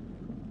mine.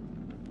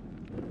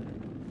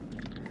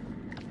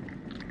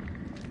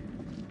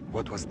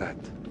 What was that?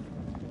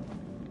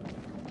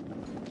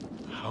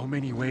 How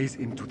many ways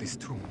into this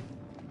tomb?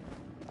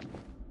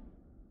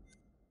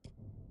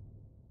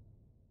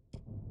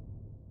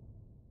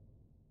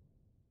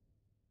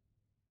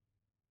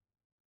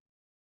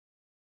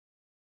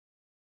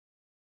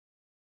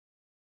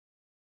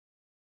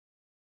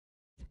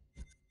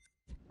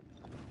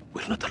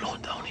 We're not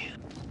alone down here.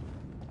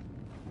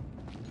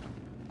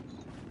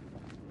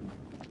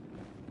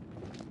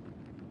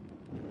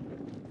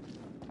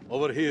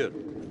 Over here.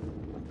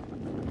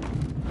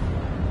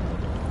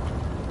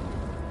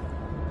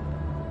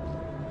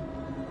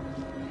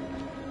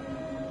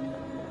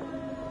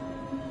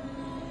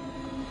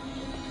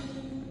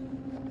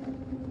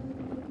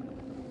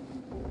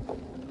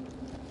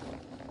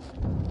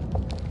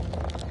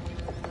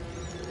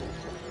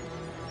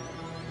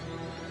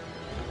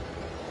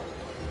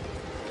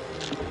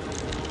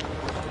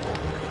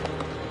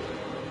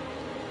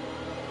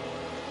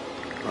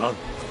 Run.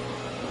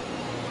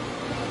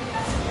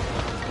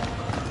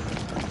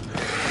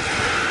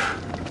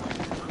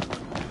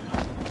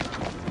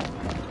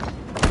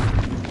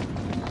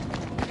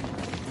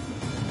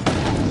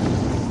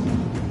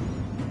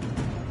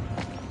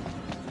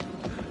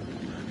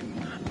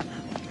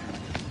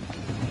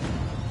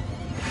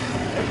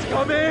 It's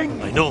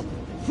coming! I know.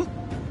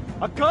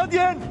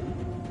 Akkadian!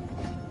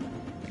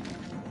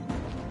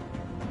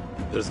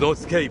 There's no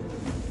escape.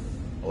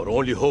 Our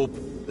only hope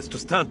is to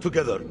stand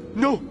together.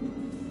 No!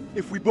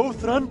 If we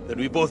both run, then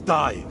we both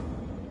die.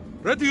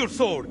 Ready your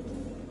sword.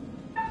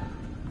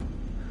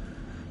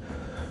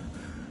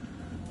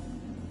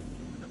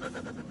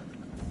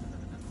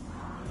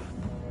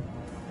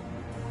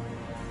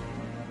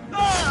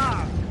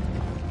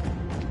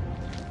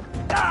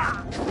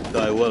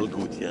 Die well,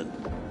 Gutian.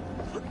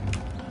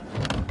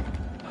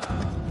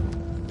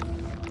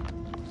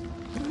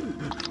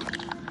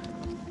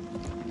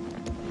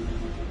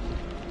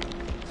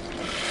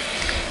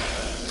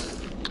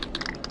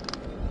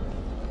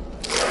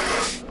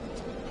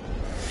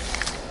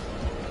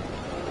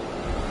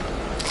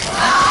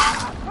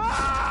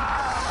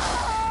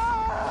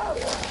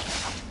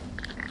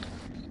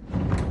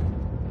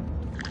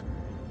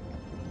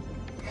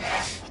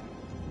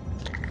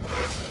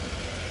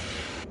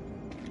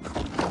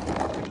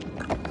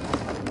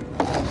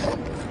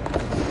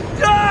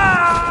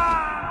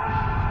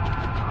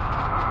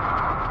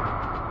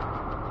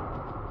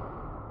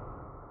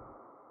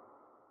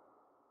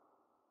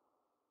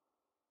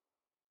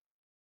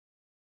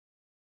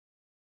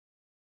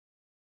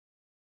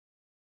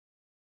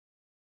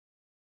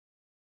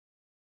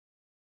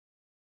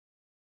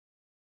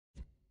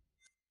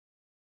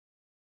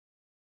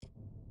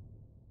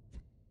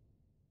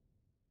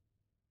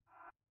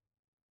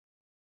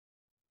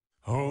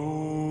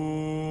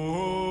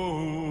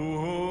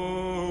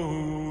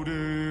 Oh,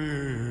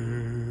 death.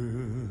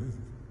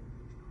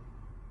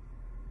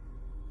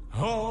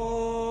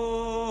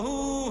 Oh,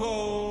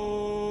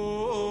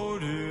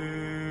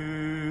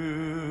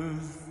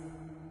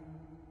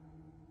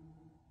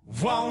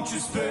 Won't you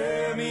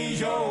spare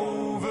me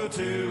over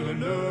till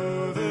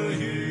another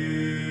year?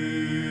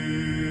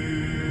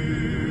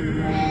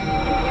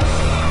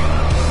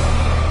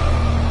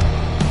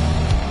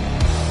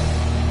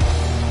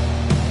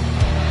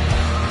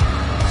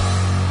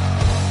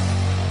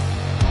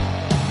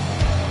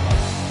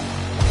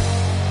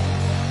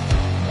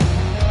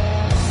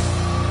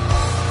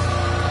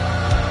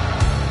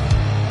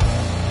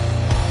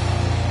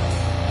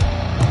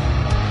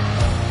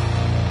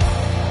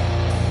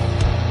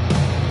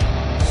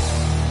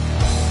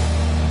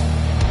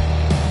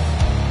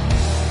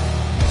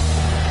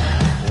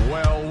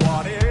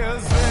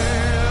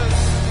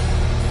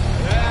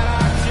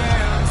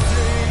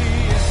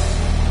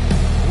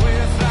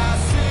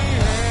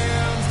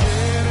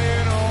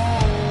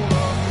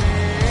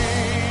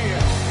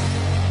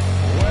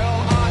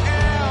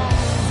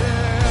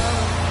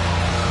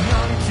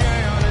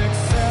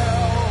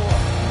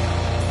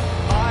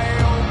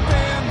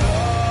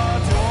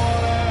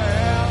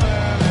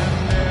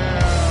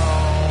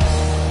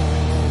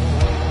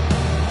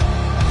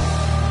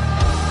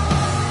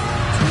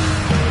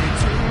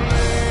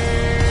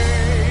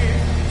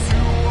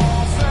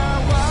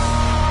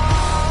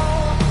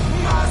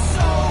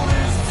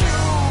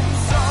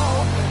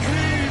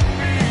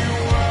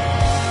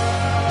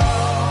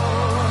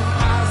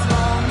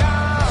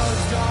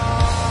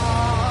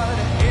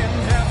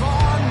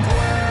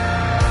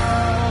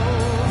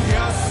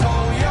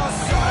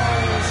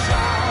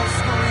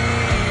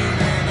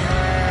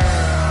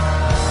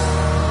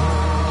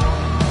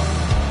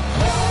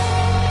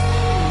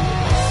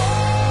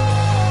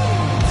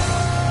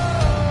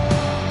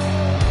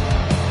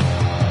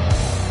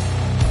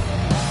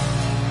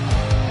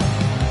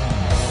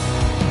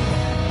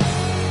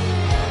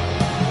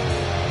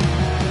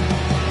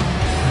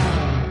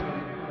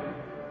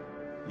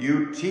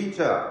 You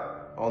teeter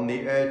on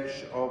the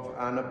edge of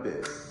an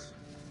abyss.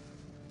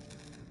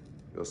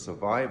 Your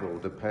survival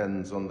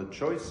depends on the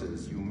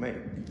choices you make.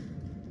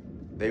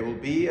 They will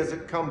be as a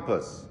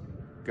compass,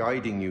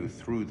 guiding you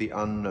through the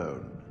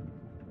unknown.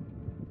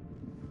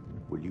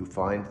 Will you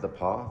find the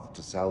path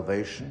to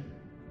salvation,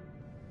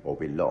 or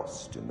be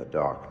lost in the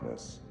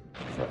darkness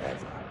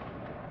forever?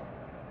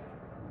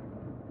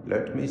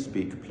 Let me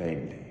speak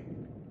plainly.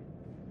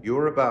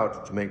 You're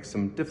about to make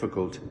some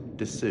difficult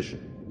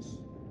decisions.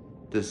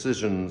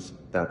 Decisions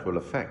that will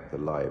affect the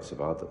lives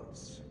of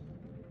others.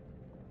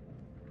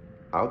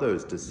 How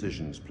those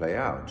decisions play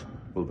out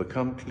will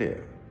become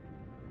clear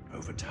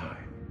over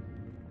time.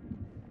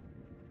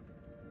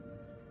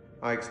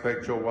 I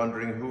expect you're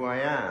wondering who I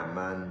am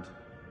and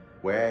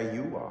where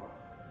you are.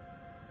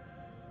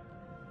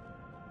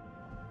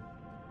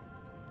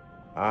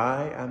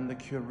 I am the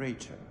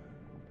curator,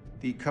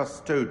 the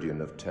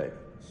custodian of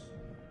tales.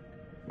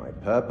 My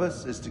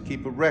purpose is to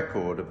keep a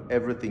record of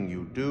everything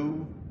you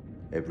do,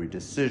 every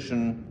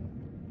decision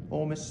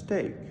or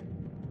mistake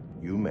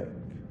you make.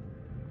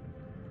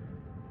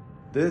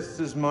 This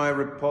is my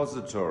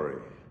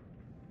repository.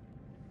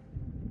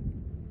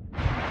 It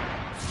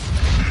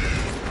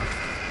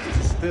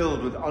is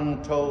filled with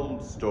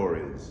untold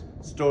stories.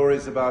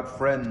 Stories about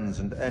friends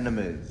and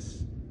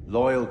enemies,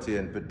 loyalty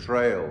and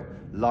betrayal,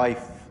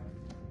 life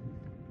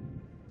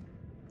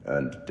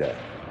and death.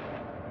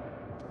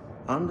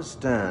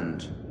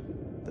 Understand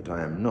that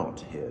I am not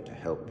here to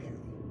help you.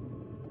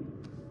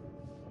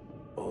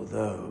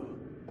 Although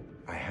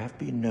I have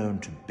been known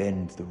to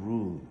bend the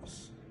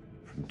rules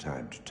from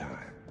time to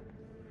time.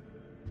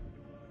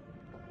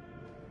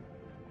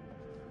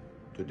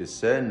 To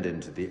descend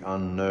into the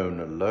unknown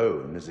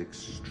alone is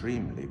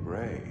extremely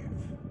brave.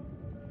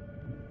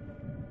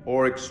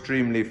 Or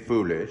extremely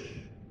foolish.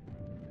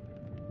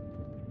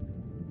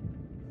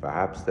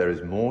 Perhaps there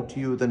is more to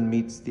you than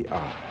meets the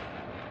eye.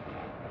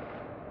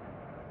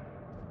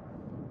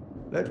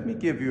 Let me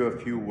give you a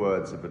few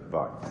words of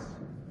advice.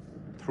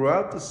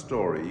 Throughout the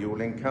story, you will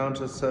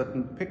encounter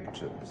certain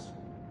pictures.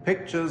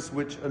 Pictures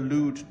which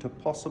allude to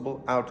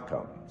possible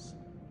outcomes.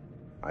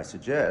 I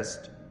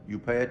suggest you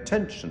pay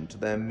attention to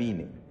their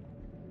meaning.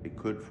 It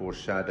could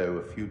foreshadow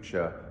a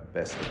future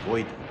best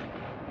avoided.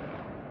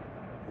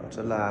 But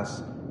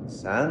alas, the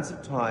sands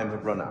of time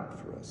have run out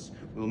for us.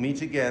 We'll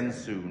meet again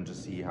soon to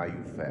see how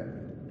you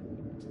fared.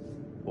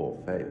 Or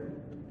failed.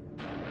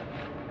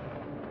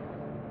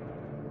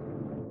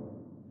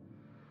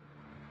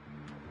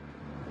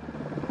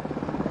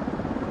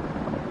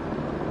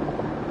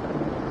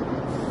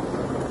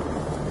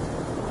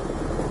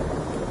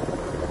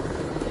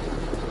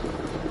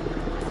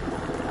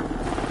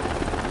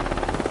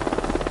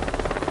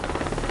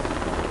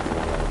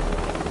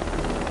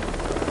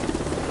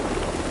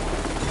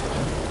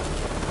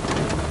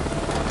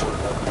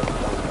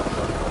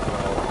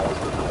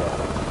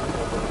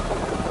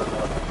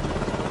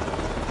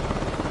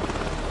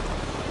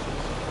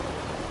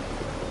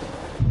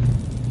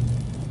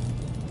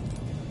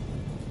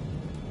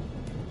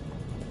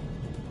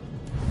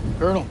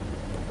 Colonel,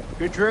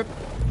 good trip?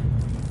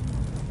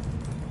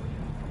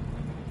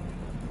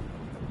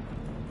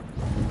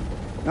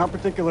 Not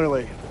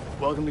particularly.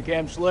 Welcome to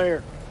Camp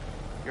Slayer.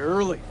 You're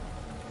early.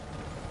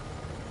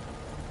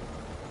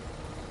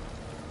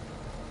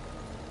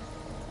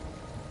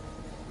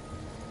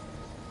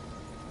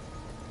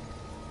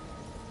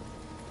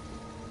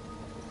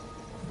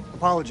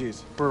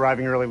 Apologies for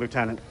arriving early,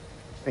 Lieutenant.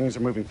 Things are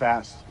moving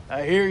fast.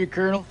 I hear you,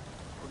 Colonel.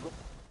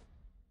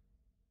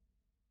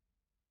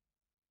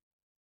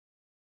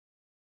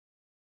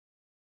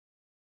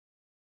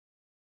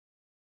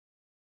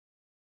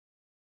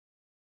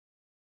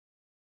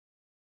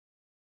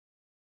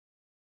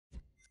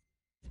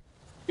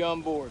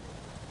 On board.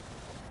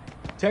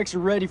 Techs are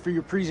ready for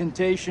your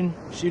presentation.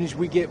 As soon as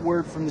we get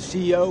word from the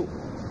CO,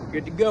 we're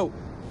good to go.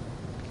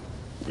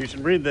 You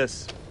should read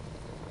this.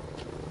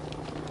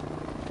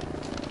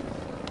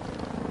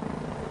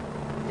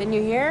 Didn't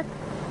you hear?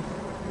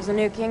 There's a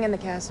new king in the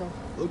castle.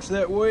 Looks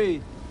that way.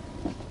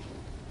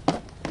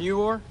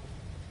 You are?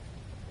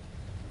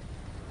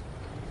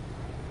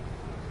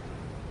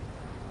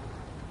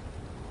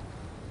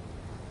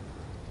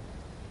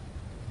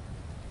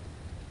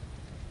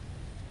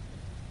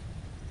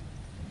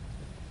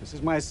 This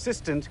is my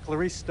assistant,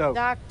 Clarice Stokes.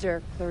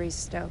 Dr. Clarice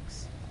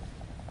Stokes.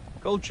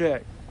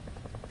 Kolchak.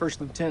 First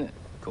Lieutenant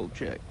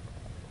Kolchak.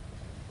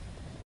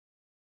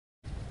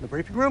 The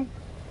briefing room?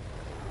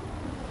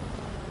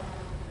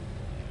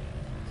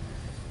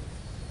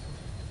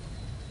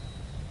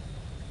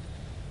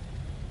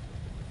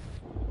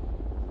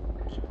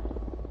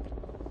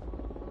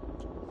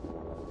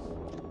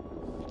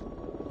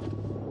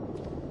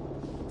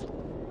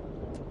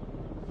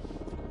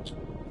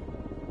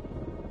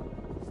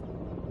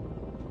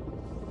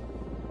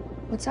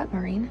 What's up,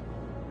 Marine?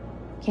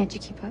 Can't you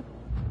keep up?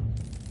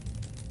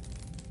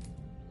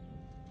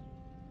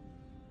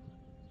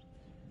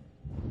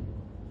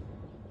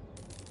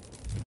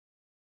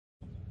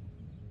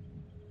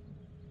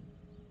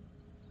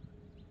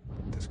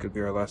 This could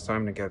be our last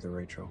time together,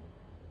 Rachel.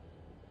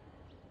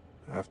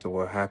 After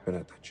what happened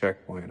at the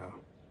checkpoint,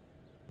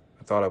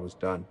 I thought I was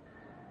done.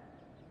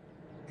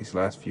 These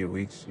last few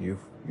weeks,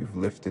 you've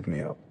lifted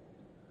me up.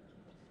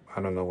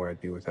 I don't know where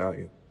I'd be without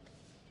you.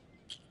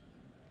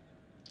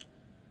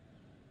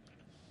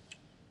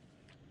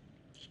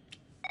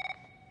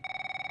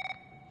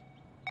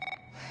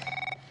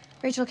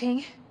 Rachel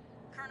King?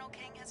 Colonel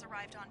King has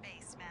arrived on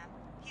base, ma'am.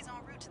 He's en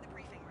route to the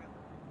briefing room.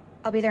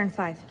 I'll be there in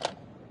 5.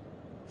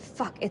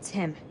 Fuck, it's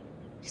him.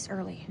 He's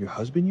early. Your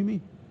husband, you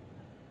mean?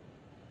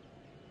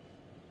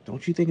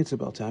 Don't you think it's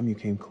about time you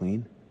came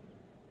clean?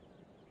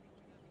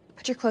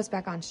 Put your clothes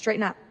back on.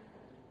 Straighten up.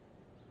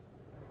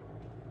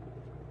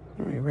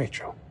 All right,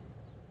 Rachel.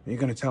 Are you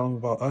gonna tell him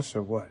about us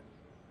or what?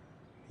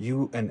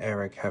 You and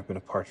Eric have been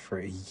apart for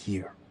a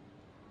year.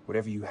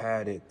 Whatever you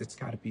had, it's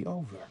gotta be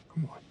over.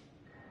 Come on.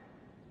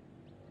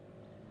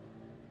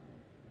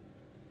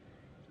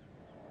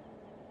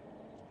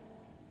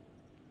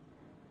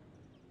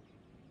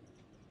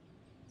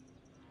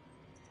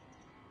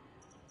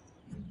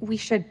 We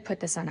should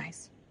put this on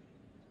ice.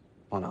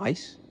 On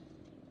ice?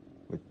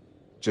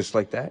 Just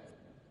like that?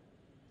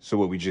 So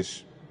what, we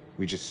just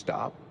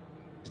stop?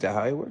 Is that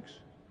how it works?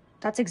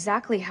 That's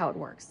exactly how it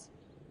works.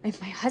 If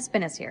my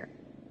husband is here.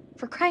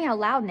 For crying out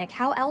loud, Nick,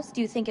 how else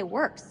do you think it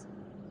works?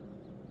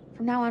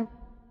 From now on,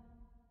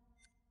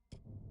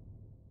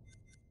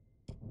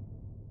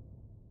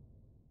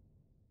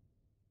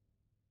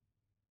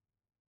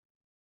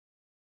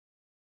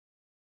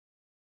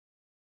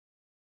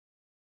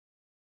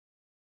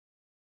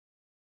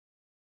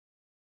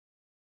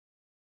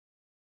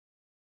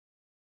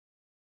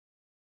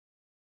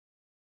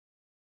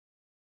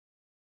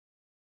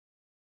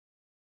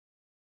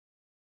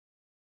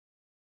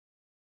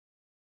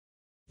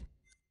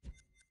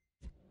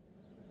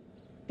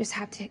 just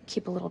have to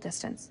keep a little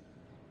distance.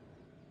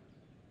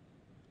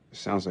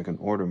 Sounds like an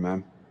order,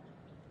 ma'am.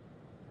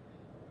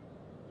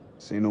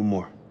 Say no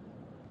more.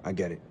 I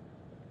get it.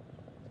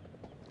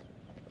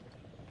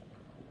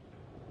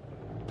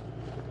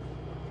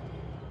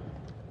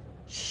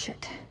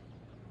 Shit.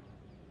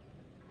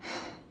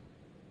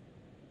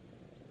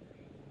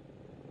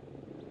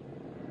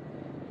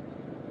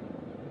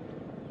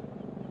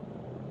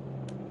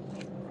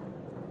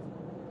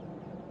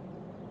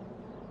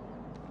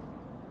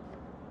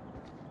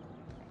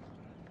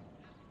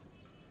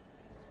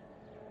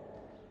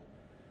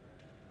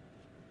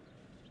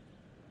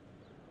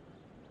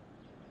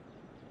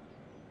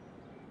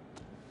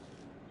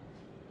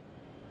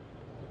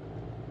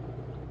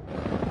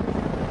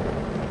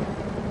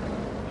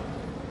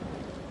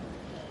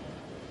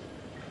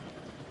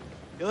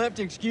 You'll have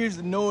to excuse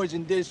the noise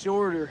and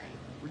disorder.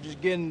 We're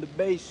just getting the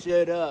base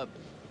set up.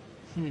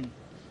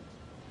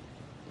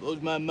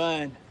 Blows my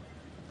mind.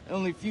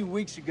 Only a few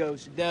weeks ago,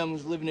 Saddam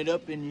was living it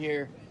up in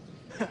here.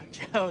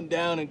 Chowing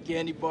down on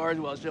candy bars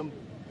while some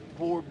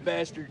poor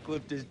bastard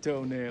clipped his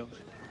toenails.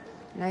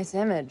 Nice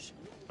image.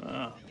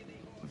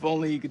 If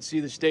only you could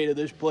see the state of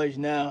this place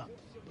now.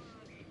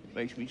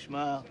 Makes me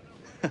smile.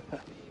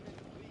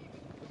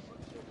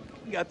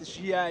 We got the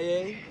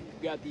CIA,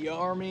 we got the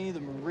Army,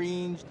 the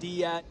Marines,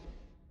 DI...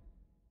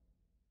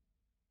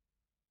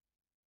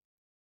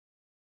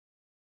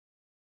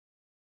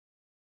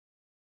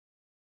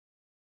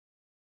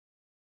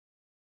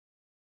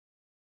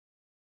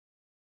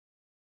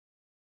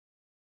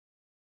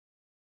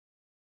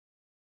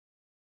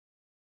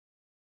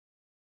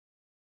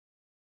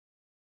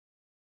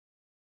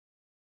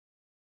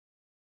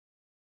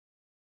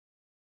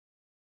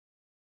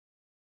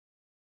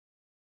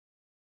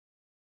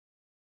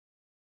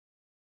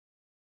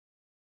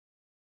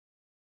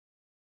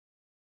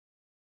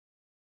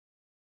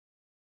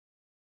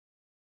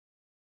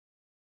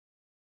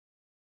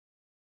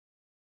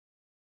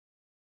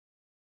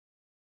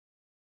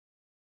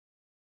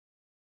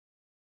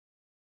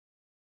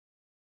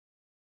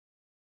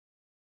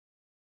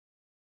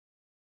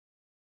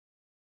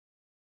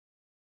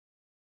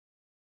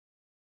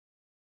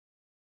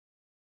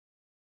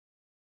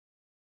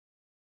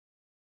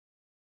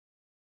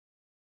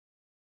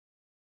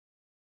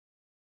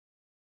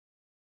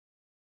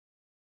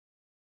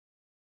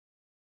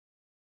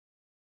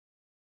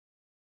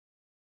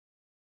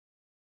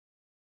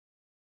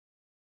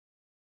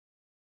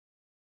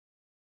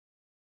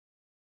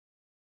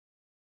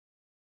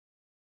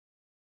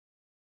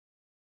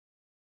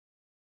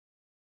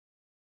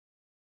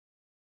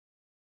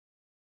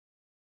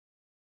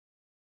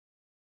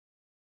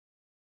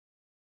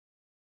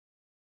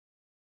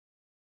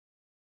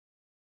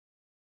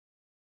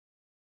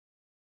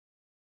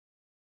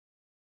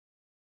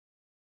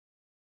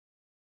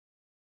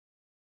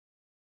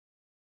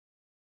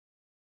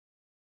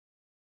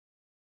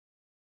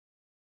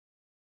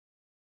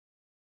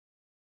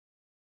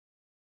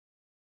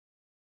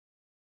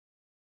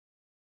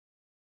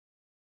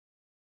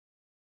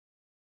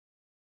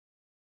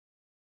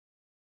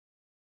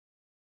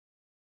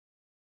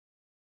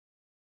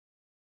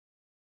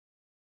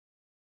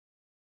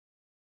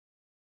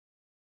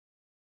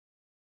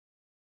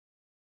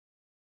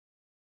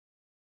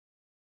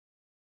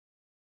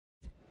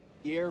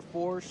 the Air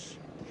Force.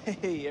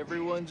 Hey,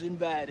 everyone's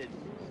invited.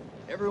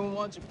 Everyone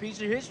wants a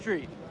piece of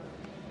history.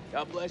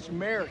 God bless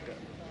America.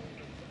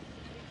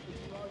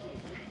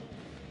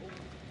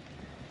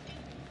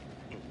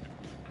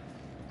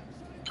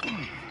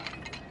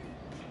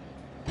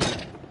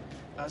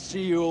 I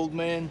see you, old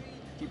man.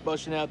 Keep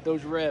busting out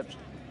those reps.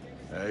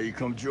 You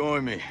come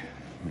join me.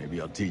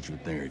 Maybe I'll teach you a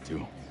thing or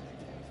two.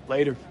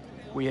 Later.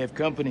 We have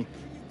company.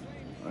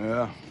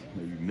 Yeah,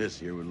 maybe Miss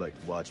here would like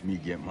to watch me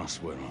get my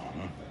sweat on,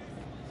 huh?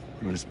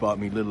 You wanna spot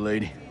me, little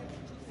lady?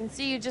 Can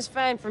see you just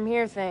fine from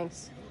here,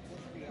 thanks.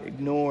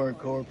 Ignore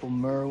Corporal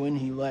Merwin.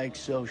 He lacks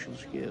social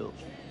skills.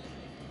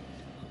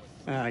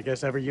 I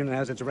guess every unit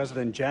has its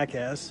resident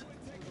jackass.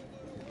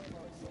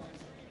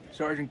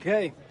 Sergeant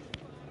K.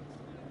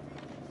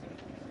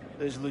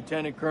 This is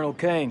Lieutenant Colonel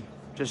Kane.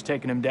 Just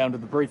taking him down to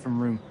the briefing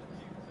room.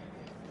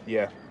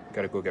 Yeah,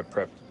 gotta go get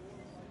prepped.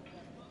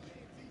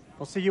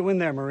 I'll see you in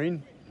there,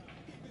 Marine.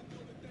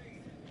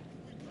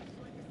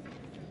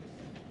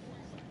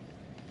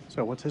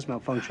 So, what's his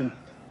malfunction?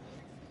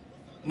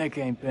 Nick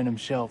ain't been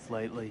himself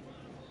lately.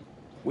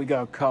 We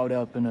got caught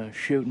up in a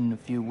shooting a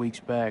few weeks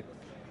back.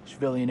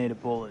 Civilian ate a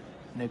bullet.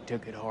 Nick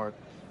took it hard.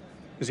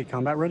 Is he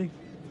combat ready?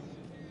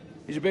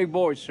 He's a big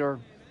boy, sir.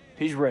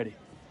 He's ready.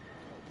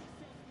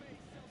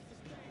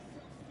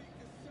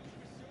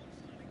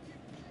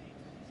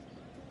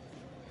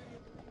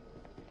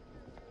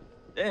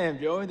 Damn,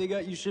 Joey, they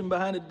got you sitting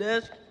behind a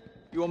desk?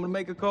 You want me to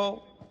make a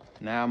call?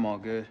 Nah, I'm all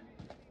good.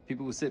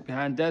 People who sit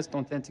behind desks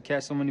don't tend to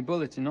catch so many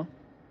bullets, you know?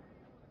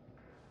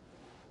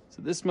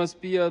 So this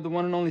must be the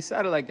one and only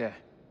satellite guy.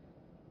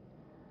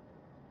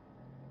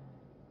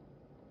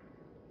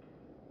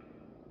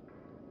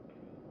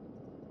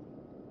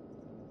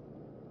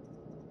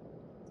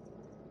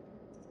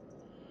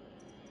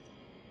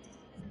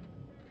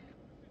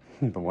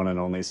 The one and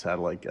only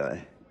satellite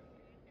guy.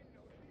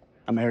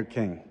 I'm Eric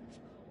King.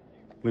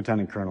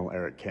 Lieutenant Colonel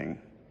Eric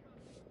King.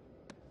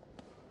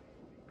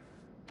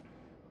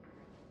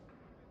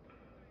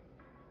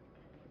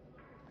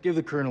 Give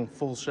the Colonel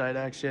full site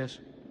access.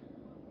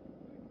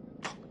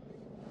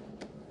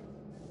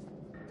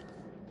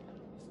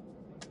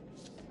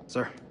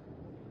 Sir.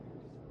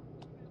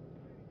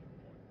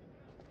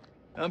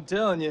 I'm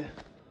telling you,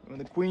 when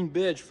the Queen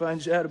bitch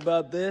finds out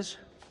about this,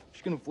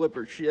 she's gonna flip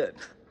her shit.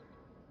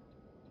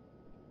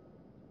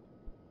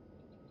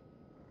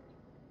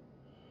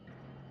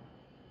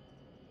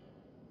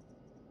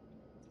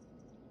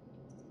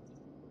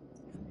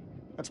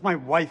 That's my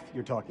wife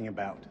you're talking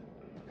about.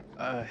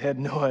 I had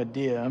no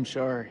idea. I'm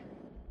sorry.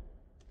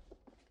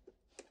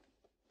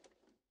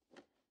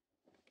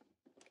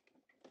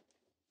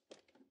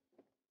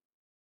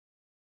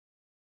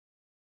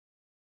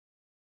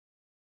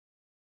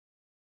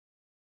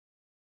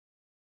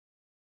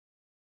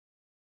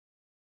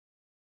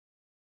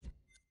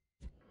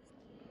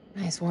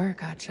 Nice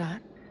work,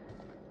 Hotshot.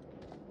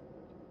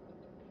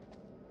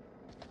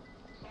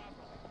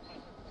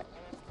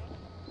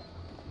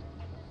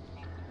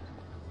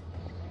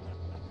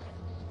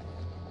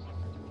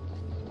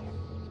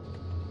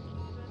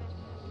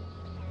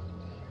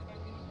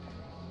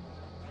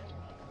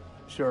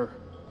 Sir,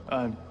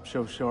 I'm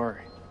so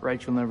sorry.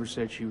 Rachel never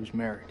said she was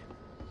married.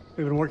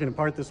 We've been working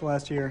apart this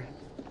last year.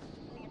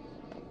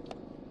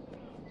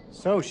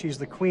 So, she's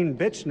the queen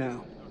bitch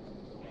now.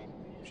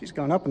 She's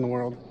gone up in the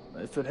world.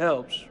 If it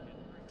helps,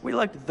 we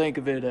like to think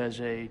of it as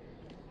a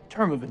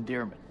term of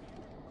endearment.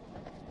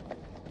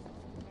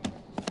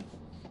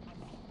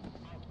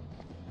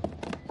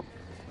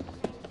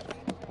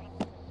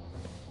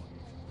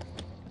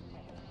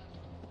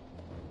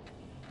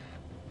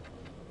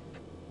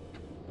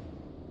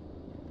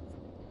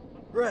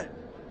 Right.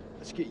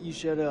 Let's get you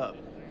set up.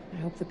 I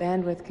hope the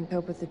bandwidth can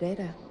cope with the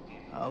data.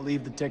 I'll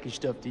leave the techie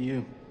stuff to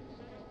you.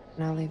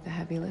 And I'll leave the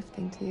heavy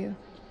lifting to you.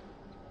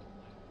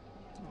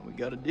 We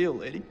got a deal,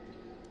 lady.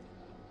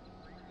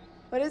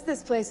 What is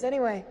this place,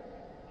 anyway?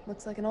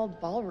 Looks like an old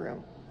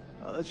ballroom.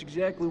 That's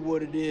exactly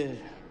what it is.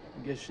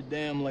 I guess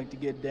Saddam liked to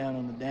get down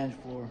on the dance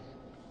floor.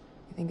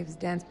 You think if his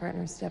dance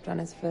partner stepped on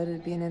his foot,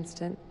 it'd be an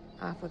instant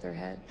off with her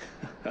head?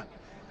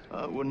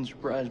 It wouldn't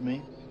surprise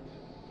me.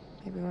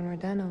 Maybe when we're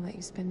done, I'll let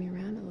you spin me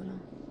around a little.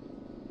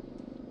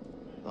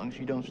 As long as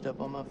you don't step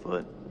on my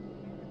foot.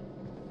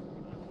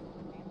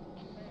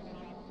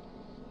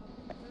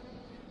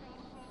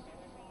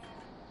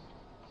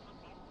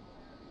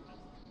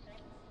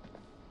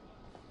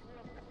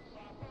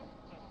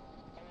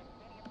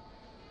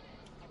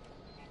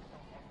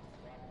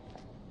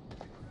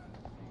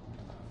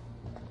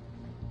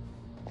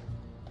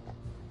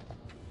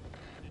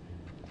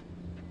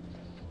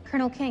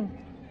 Colonel King.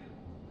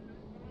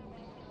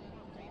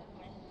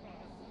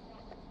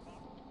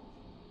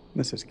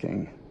 Mrs.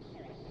 King.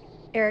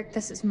 Eric,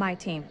 this is my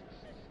team.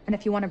 And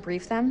if you want to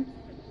brief them,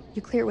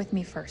 you clear it with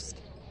me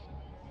first.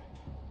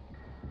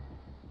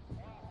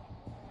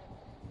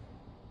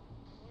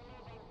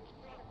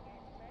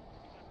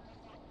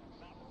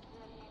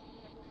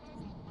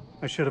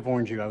 I should have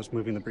warned you I was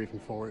moving the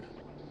briefing forward.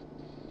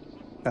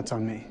 That's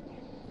on me.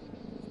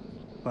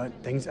 But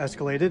things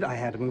escalated, I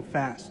had to move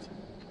fast.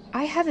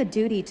 I have a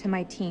duty to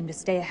my team to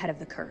stay ahead of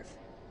the curve.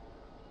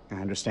 I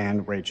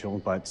understand, Rachel,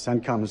 but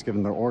CENTCOM has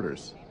given their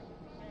orders.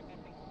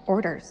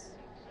 Orders?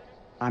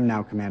 I'm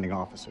now commanding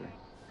officer.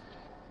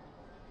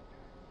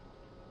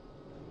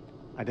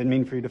 I didn't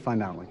mean for you to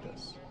find out like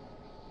this.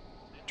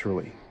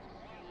 Truly.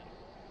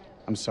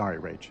 I'm sorry,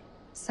 Rach.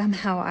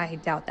 Somehow I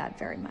doubt that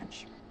very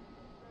much.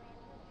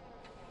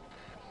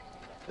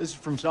 This is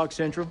from SOC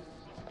Central.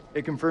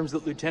 It confirms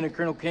that Lieutenant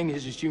Colonel King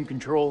has assumed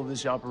control of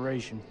this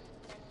operation.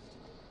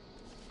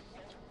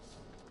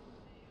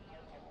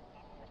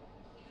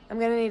 I'm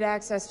gonna need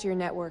access to your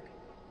network.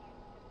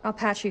 I'll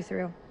patch you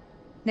through.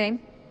 Name?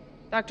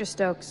 Dr.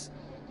 Stokes.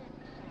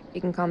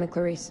 You can call me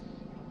Clarice.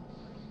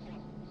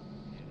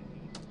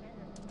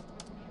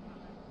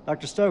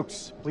 Dr.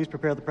 Stokes, please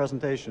prepare the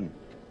presentation.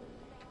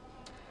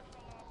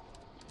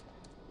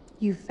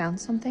 You found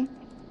something?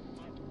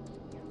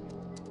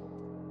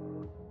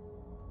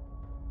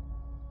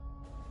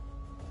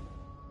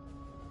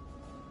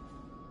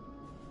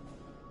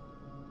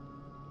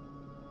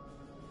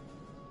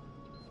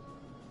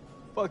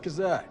 Fuck is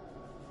that?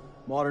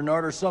 Modern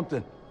art or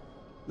something?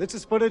 This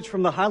is footage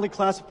from the highly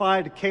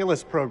classified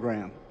Kalis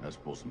program. That's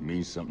supposed to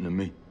mean something to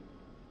me.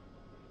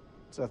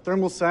 It's a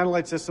thermal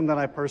satellite system that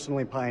I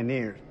personally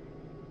pioneered.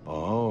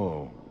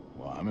 Oh,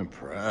 well, I'm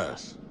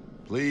impressed.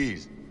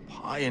 Please,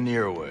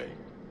 pioneer away.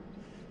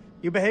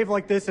 You behave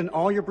like this in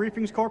all your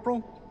briefings,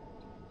 Corporal?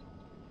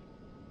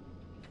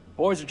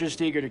 Boys are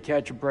just eager to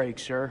catch a break,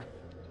 sir.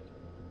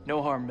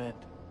 No harm meant.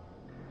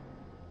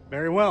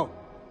 Very well.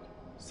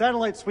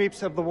 Satellite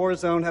sweeps of the war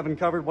zone have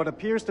uncovered what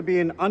appears to be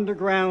an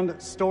underground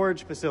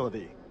storage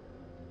facility.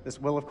 This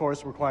will, of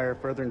course, require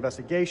further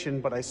investigation,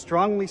 but I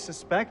strongly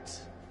suspect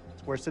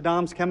it's where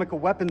Saddam's chemical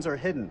weapons are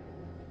hidden.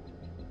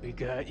 We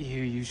got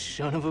you, you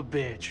son of a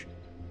bitch.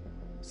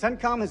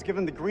 CENTCOM has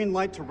given the green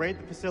light to raid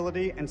the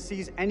facility and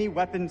seize any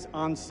weapons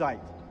on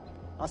site.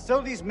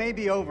 Hostilities may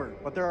be over,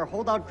 but there are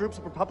holdout groups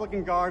of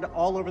Republican Guard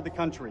all over the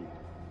country.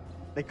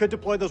 They could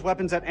deploy those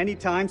weapons at any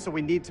time, so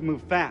we need to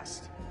move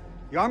fast.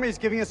 The Army is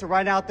giving us a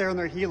ride out there in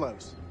their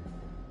helos.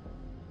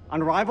 On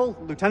arrival,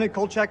 Lieutenant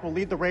Kolchak will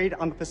lead the raid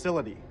on the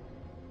facility.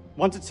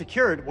 Once it's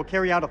secured, we'll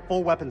carry out a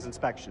full weapons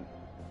inspection.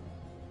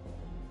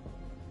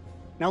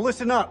 Now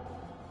listen up.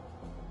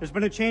 There's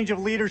been a change of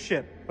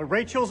leadership, but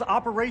Rachel's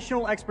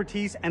operational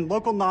expertise and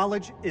local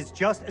knowledge is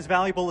just as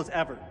valuable as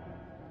ever.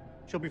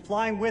 She'll be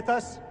flying with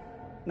us,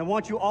 and I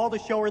want you all to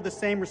show her the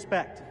same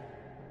respect.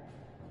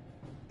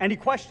 Any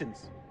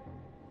questions?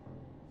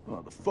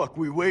 What the fuck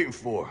we waiting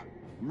for?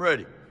 I'm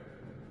ready.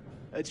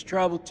 That's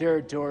tribal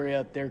territory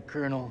out there,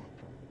 Colonel.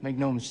 Make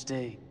no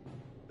mistake.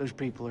 Those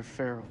people are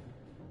feral.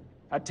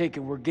 I take it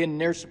we're getting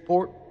their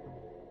support?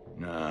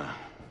 Nah.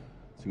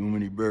 Too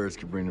many birds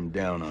could bring them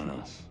down on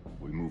us.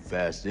 We move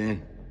fast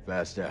in,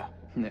 fast out.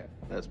 Yeah,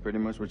 that's pretty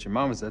much what your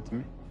mama said to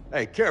me.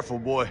 Hey, careful,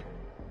 boy.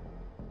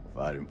 If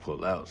I didn't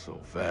pull out so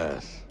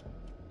fast,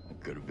 I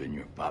could have been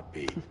your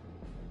papi.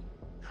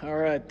 All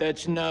right,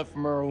 that's enough,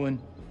 Merwin.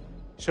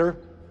 Sir,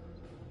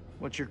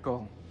 what's your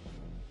call?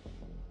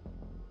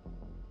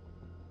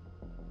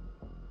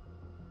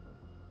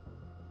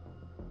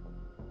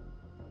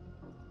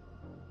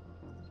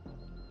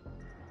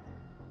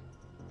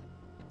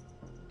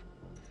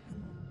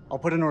 I'll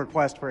put in a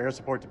request for air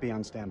support to be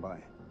on standby.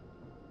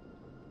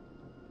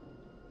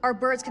 Our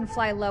birds can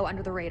fly low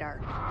under the radar.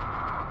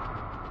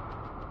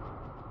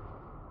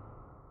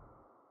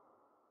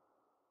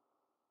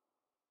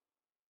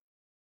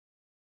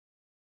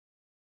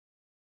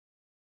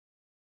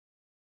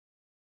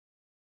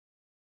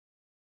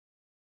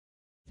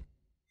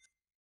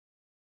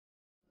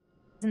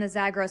 In the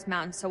Zagros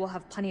Mountains, so we'll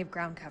have plenty of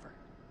ground cover.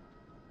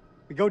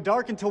 We go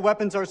dark until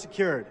weapons are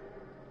secured.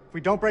 If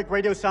we don't break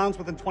radio silence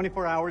within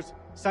 24 hours,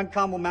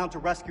 CENTCOM will mount a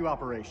rescue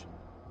operation.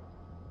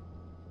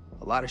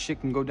 A lot of shit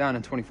can go down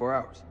in 24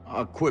 hours.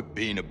 I'll quit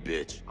being a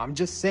bitch. I'm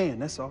just saying,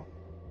 that's all.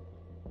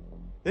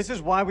 This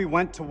is why we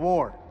went to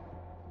war.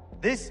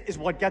 This is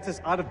what gets us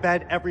out of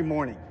bed every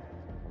morning.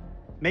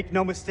 Make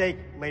no mistake,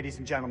 ladies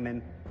and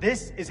gentlemen,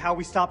 this is how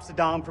we stop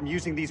Saddam from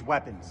using these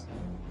weapons.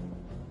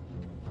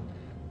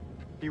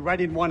 Be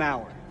ready in 1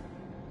 hour.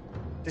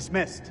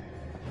 Dismissed.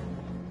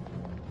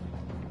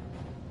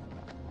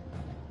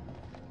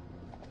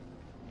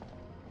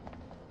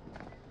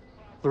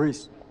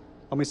 Clarice,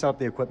 help me set up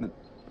the equipment.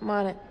 I'm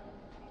on it.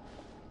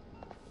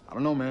 I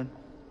don't know, man.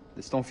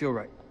 This don't feel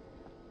right.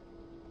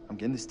 I'm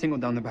getting this tingle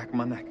down the back of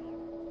my neck.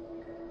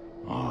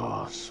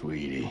 Oh,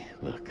 sweetie.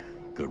 Look,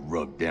 good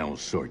rub down will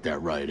sort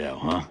that right out,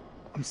 huh?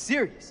 I'm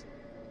serious.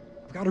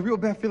 I've got a real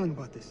bad feeling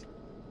about this.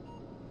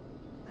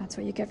 That's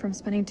what you get from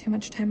spending too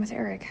much time with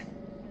Eric.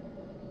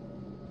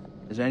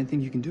 Is there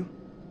anything you can do?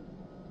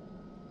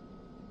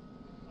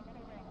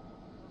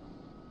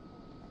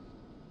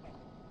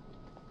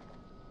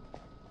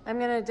 I'm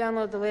gonna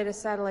download the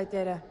latest satellite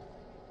data.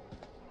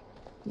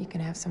 You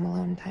can have some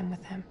alone time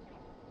with him.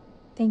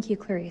 Thank you,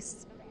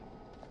 Clarice.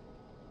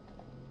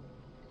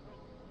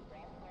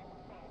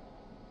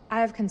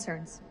 I have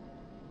concerns.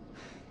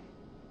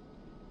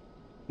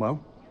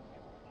 Well?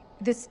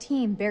 This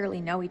team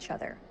barely know each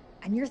other.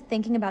 And you're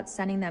thinking about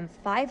sending them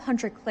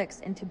 500 clicks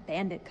into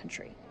bandit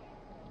country.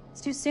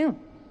 It's too soon.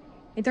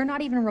 They're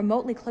not even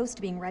remotely close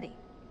to being ready.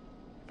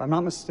 If I'm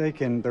not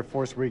mistaken, they're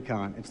force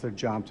recon. It's their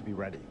job to be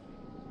ready.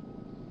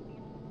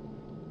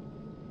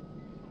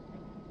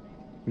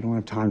 We don't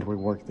have time to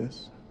rework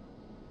this.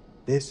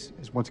 This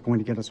is what's going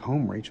to get us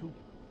home, Rachel.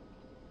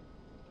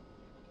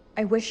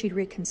 I wish you'd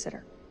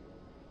reconsider.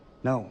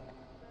 No.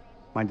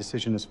 My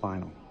decision is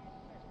final.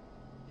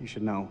 You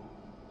should know.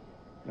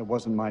 It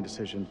wasn't my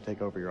decision to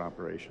take over your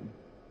operation.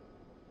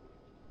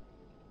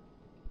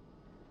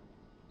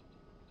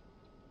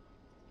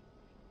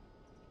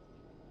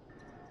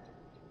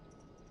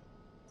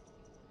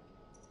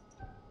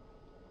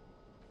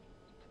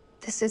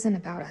 This isn't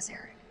about us,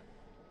 Eric.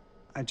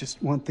 I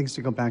just want things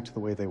to go back to the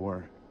way they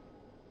were.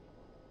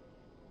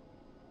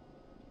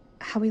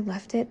 How we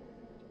left it,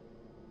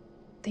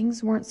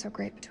 things weren't so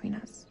great between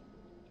us.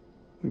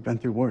 We've been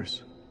through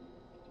worse.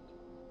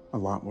 A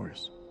lot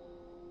worse.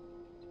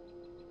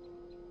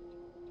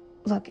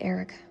 Look,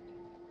 Eric,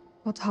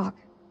 we'll talk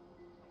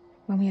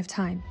when we have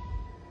time.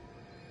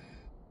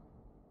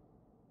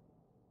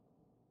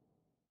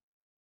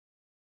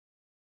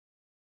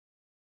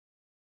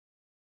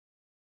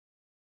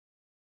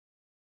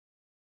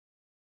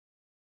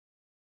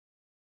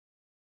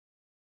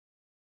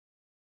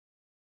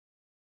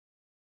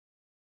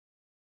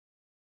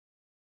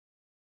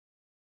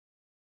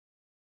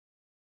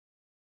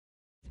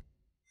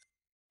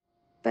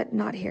 But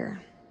not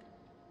here.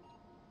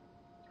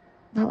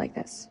 Not like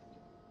this.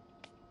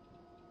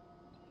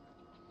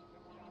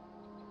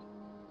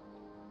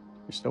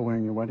 You're still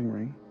wearing your wedding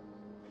ring.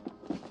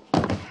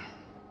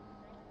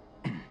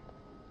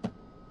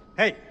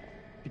 Hey,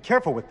 be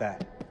careful with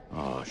that.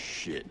 Oh,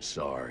 shit,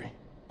 sorry.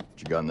 What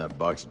you got in that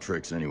box of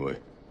tricks anyway?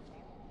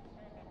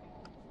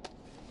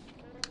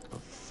 The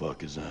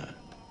fuck is that?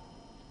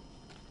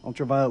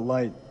 Ultraviolet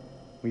light.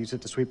 We use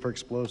it to sweep for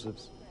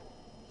explosives.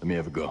 Let me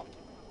have a go.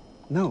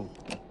 No.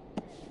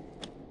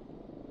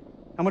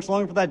 How much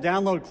longer for that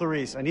download,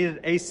 Clarice? I need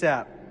it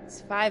ASAP.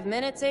 Is 5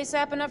 minutes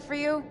ASAP enough for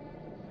you?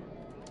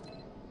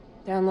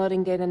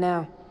 Downloading data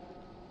now.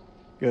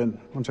 Good.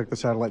 I'll check the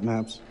satellite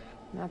maps.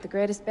 Not the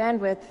greatest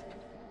bandwidth.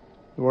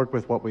 We work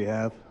with what we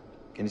have.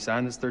 Can you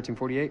sign this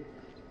 1348?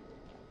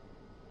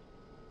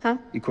 Huh?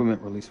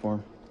 Equipment release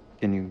form.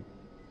 Can you...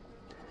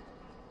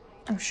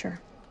 Oh,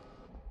 sure.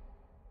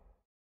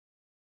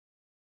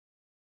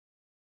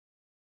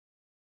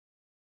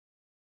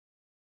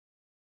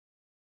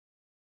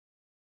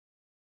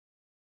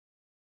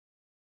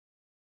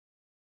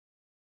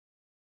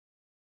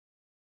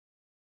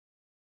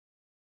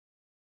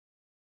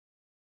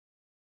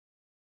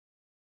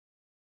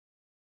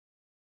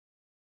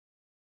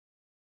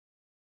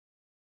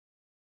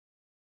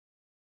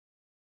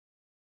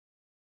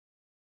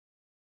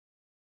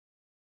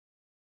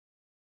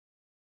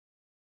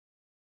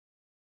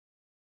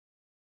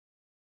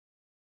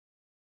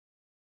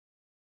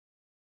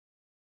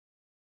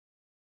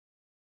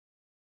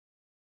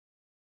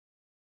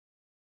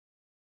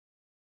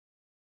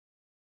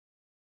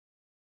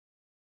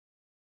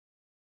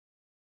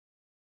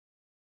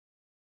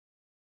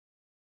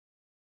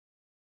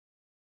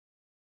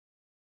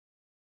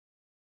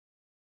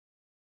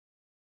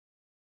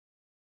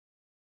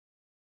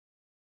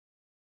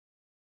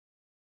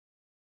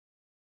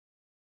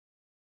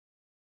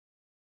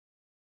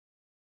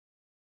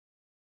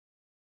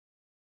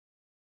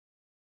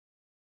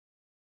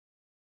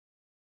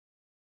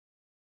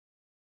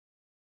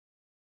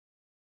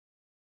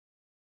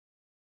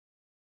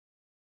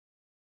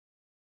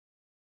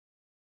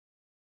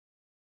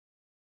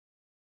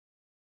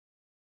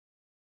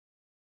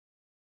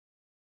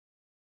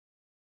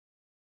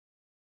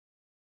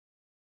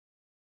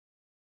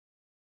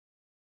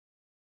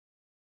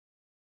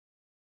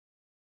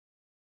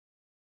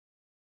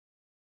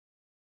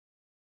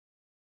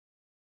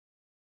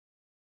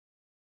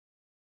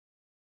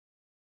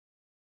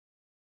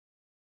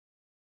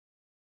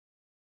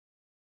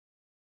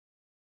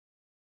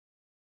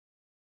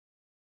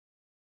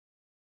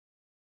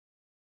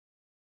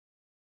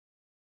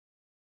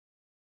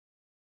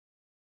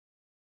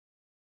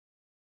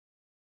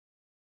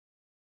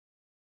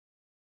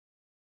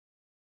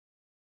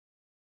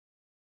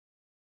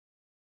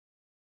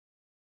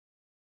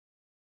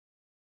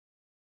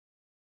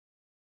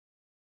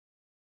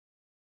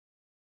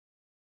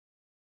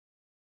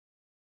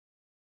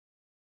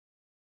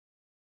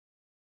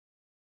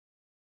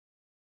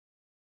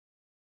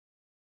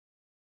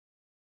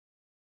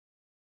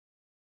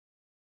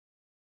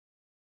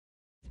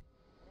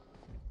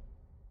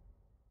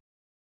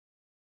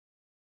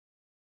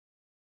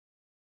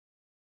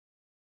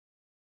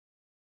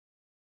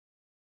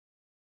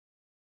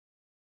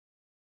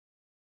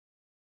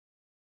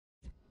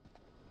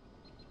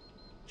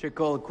 Check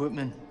all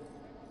equipment,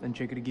 then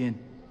check it again.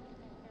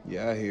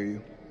 Yeah, I hear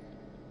you.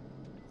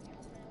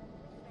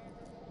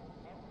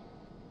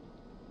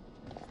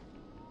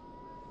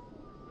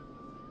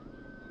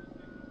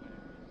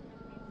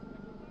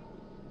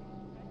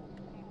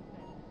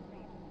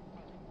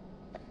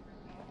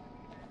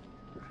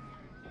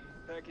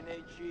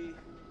 American HE,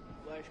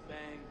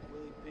 Flashbang,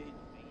 Willie Pete.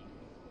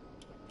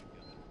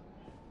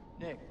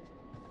 Nick,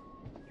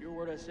 you hear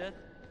what I said?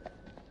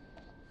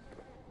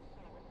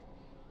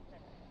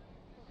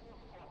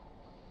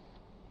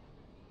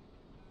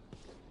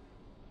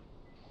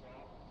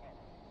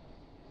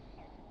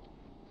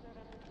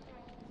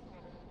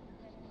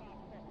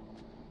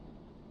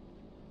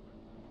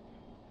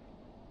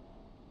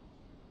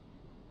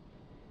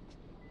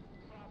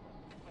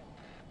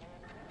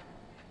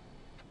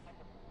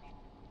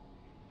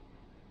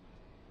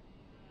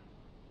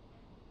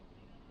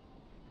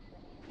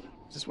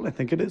 Is this what I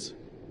think it is?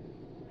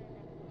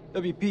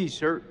 WP,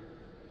 sir.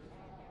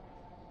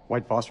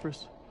 White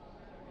phosphorus?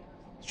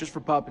 It's just for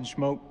popping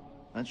smoke,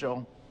 that's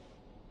all.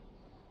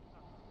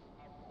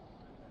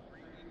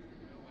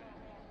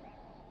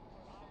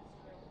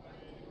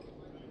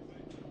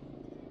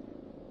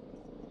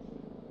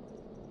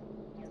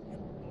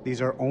 These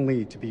are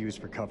only to be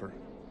used for cover.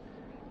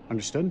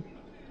 Understood?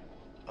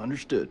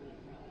 Understood.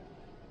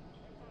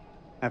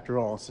 After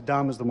all,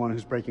 Saddam is the one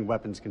who's breaking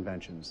weapons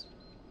conventions,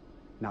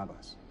 not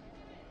us.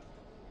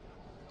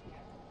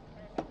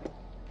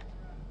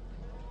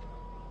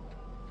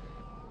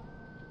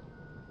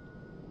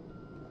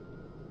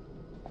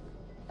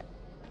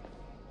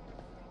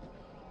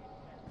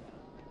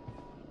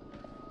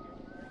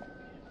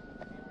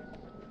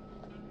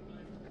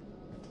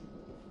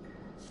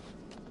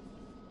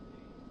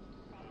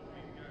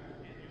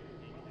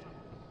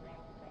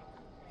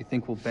 You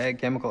think we'll bag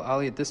Chemical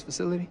Ali at this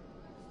facility?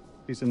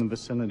 If he's in the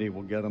vicinity,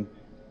 we'll get him.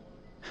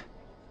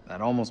 That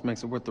almost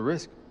makes it worth the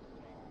risk.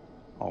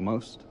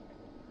 Almost.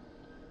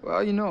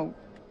 Well, you know,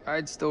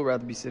 I'd still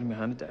rather be sitting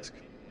behind a desk.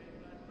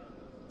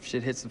 If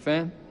shit hits the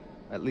fan,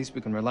 at least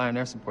we can rely on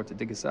air support to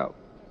dig us out.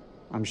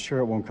 I'm sure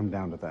it won't come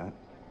down to that.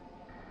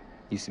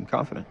 You seem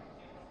confident.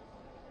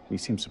 You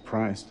seem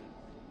surprised.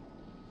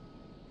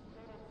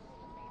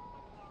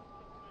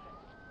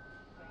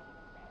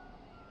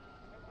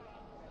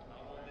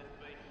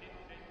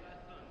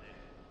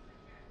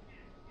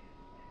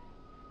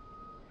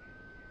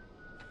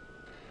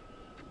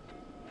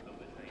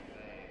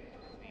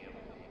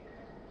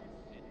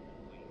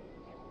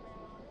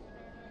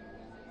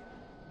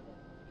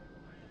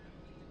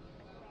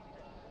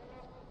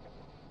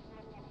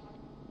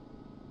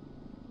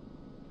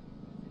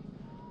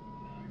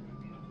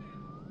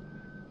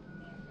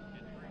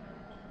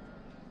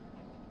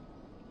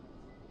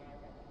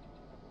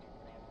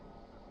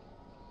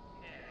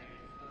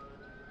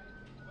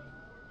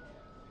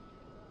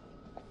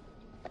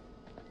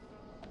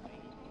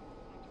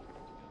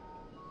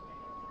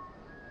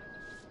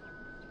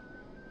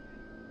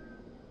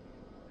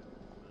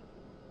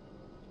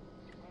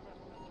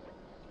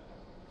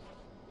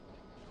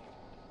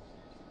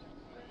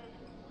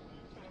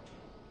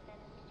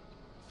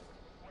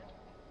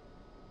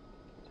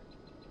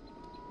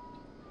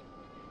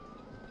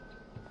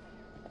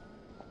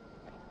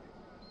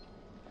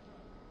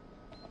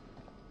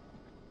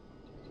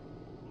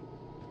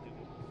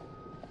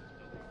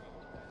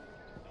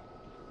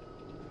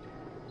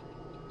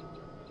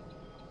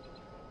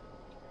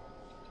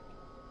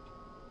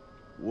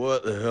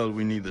 What the hell do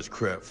we need this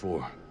crap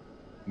for?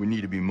 We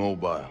need to be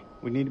mobile.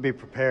 We need to be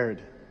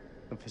prepared.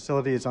 The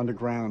facility is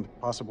underground,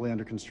 possibly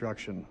under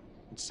construction.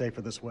 It's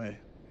safer this way.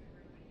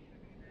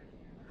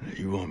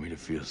 You want me to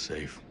feel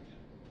safe?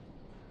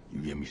 You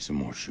give me some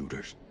more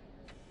shooters.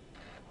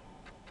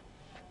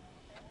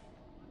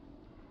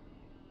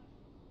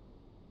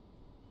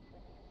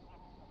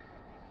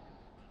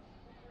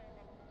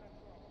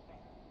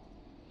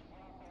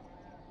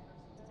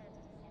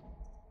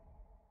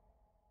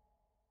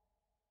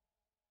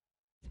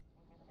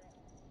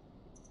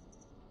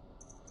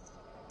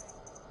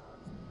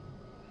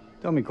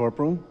 Tell me,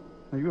 Corporal,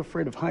 are you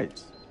afraid of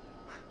heights?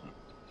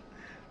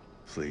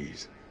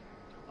 Please.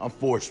 I'm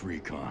forced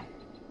recon.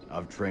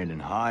 I've trained in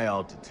high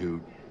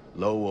altitude,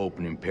 low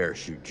opening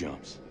parachute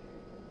jumps.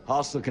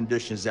 Hostile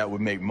conditions that would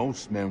make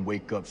most men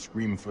wake up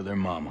screaming for their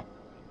mama.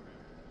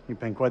 You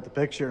paint quite the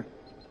picture.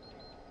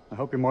 I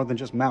hope you're more than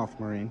just mouth,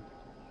 Marine.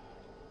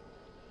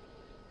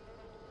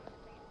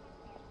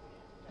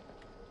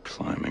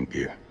 Climbing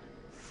gear.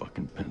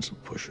 Fucking pencil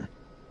pusher.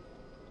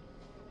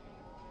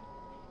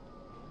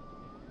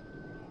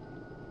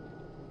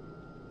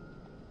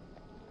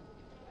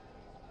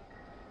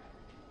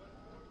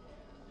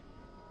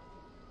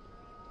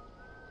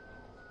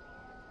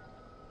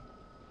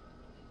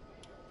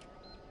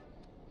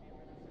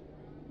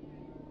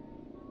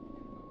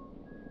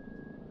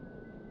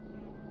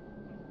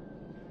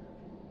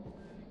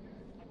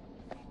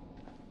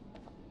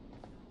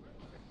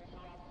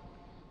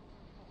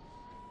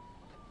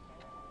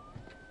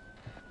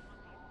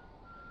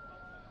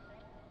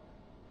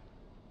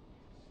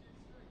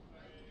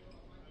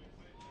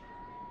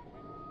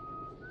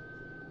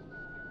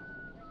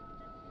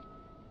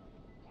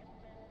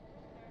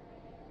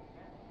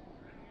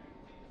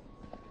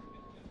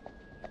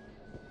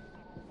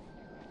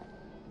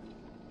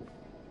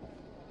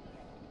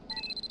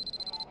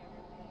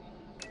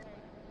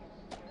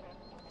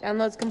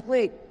 Download's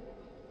complete.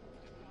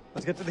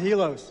 Let's get to the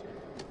helos.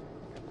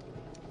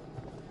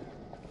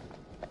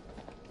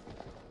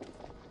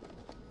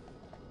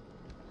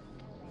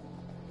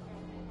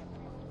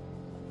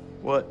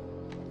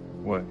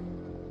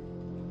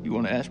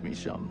 ask me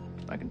something.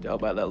 I can tell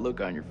by that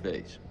look on your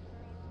face.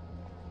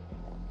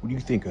 What do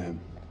you think of him?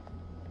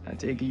 I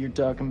take it you're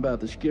talking about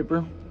the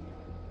skipper?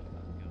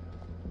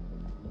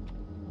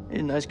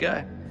 He's a nice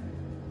guy.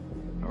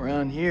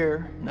 Around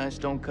here, nice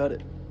don't cut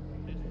it.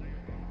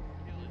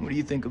 What do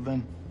you think of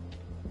him?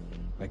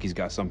 Like he's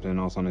got something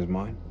else on his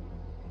mind?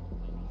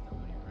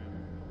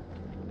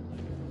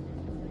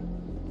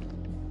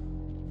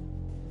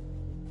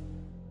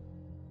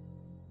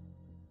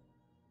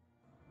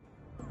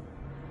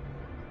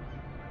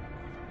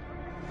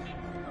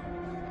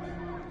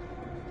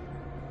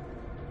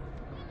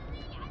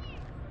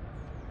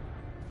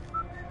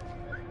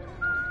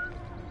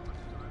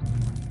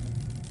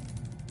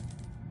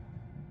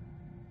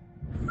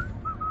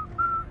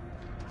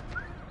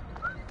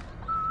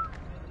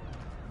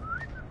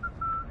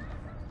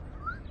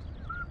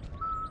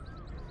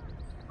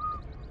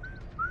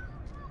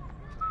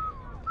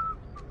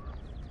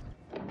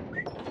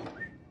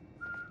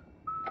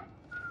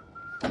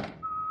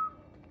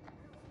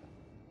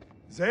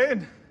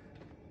 زين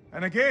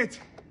أنا جيت.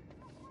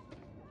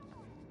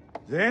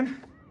 زين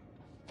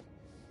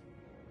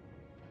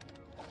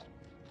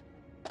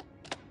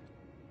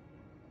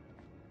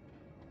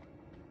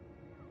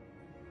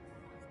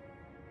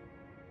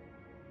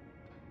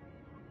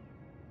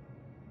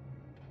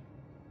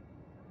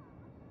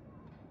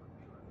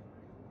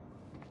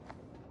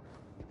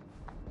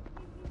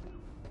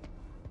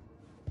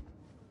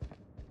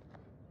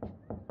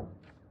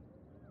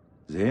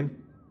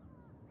زين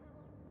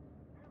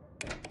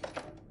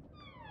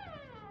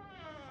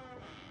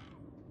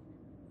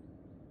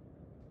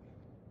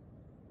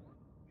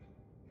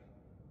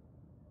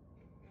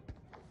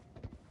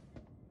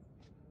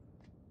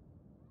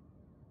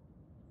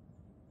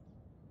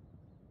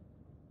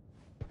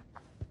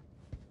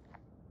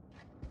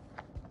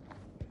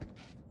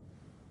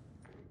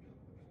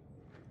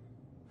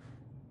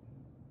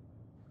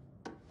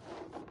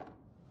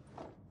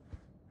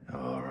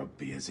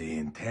يا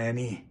زين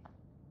تاني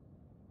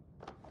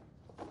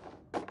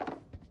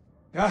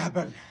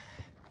اهبل.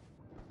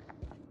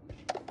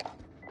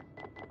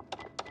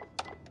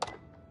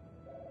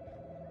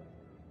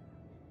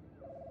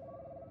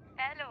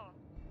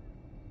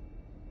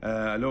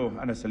 الو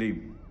انا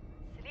سليم.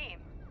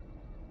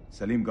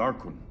 سليم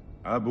جاركون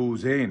ابو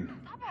زين.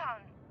 طبعا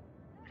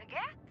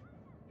رجعت؟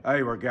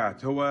 ايوه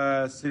رجعت.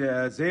 هو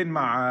زين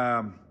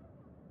مع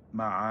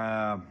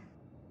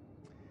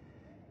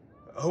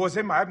هو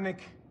زين مع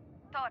ابنك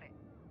طارق.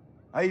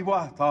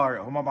 ايوه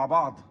طارق، هما مع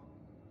بعض.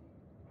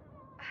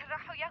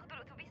 راحوا ياخدوا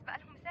الاتوبيس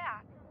بقالهم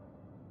ساعة.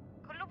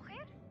 كله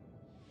بخير؟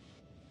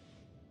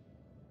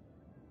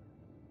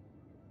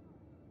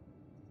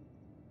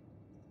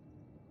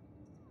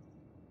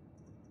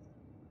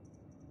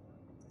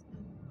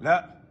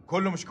 لا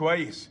كله مش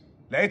كويس.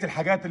 لقيت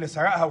الحاجات اللي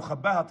سرقها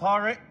وخباها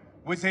طارق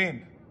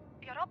وزين.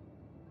 يا رب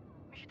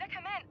مش ده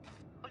كمان؟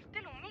 قلت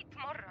له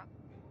 100 مرة.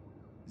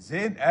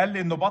 زين قال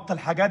لي انه بطل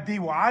الحاجات دي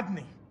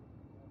ووعدني.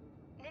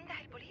 ننده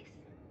البوليس؟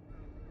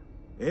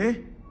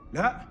 ايه؟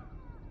 لا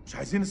مش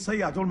عايزين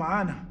الصيع دول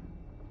معانا.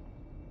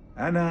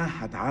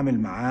 انا هتعامل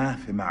معاه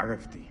في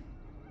معرفتي.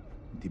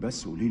 انت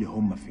بس قولي لي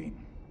هم فين.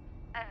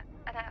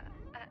 انا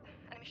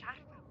مش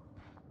عارفة.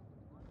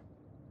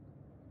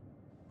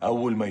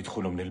 اول ما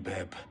يدخلوا من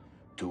الباب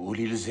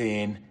تقولي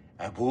لزين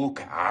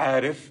ابوك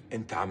عارف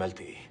انت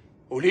عملت ايه.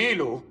 قولي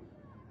له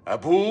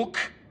ابوك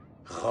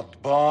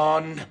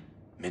غضبان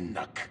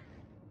منك.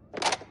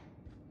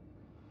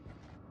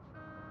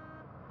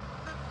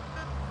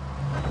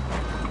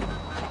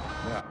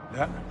 لا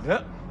لا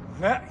لا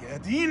لا يا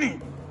ديني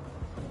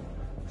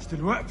مش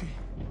دلوقتي.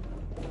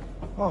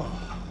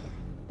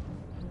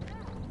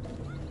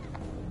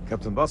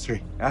 كابتن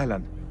بصري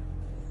اهلا.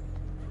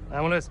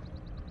 يا ملازم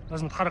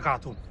لازم نتحرك على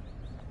طول.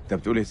 انت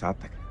بتقول ايه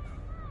سعادتك؟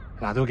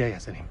 العدو جاي يا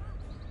سليم.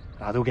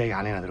 العدو جاي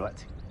علينا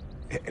دلوقتي.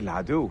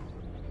 العدو؟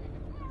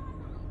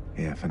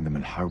 ايه يا فندم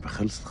الحرب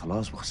خلصت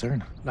خلاص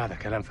وخسرنا. لا ده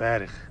كلام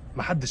فارغ،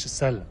 محدش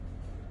اتسلم.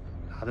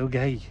 العدو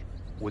جاي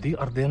ودي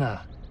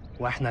ارضنا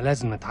واحنا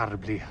لازم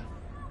نتعرب ليها.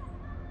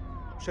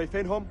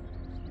 شايفينهم؟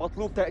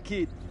 مطلوب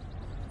تأكيد.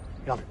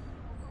 يلا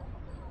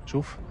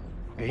شوف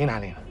جايين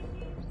علينا.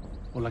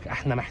 بقول لك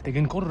احنا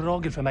محتاجين كل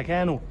راجل في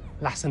مكانه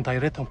لحسن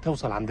طيارتهم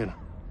توصل عندنا.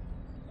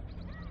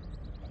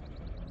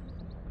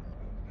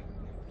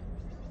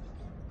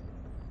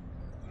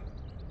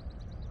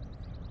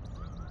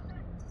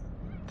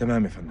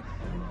 تمام يا فندم.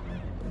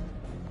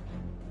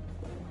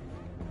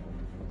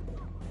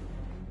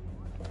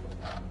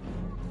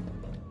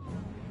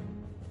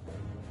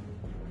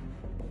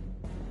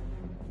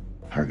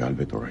 هرجع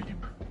البيت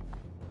قريب.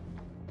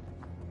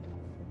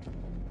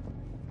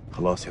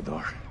 خلاص يا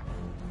دار،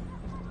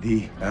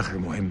 دي آخر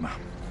مهمة.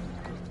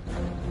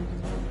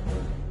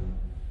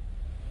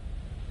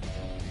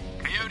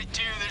 Coyote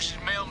 2, this is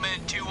Mailman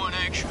 2-1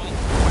 actual.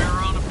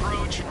 We're on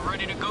approach and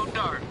ready to go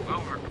dark.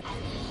 Over.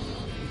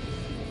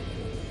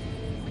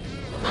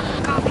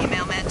 Copy,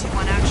 Mailman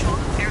 2-1 actual.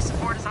 Air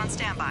support is on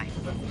standby.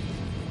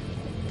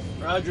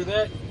 Roger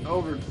that.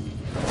 Over.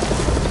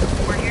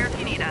 We're here if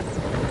you need us.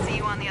 See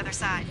you on the other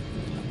side.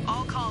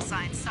 All Call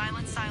sign,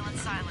 silence,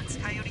 silence, silence.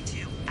 Coyote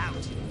 2,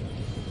 out.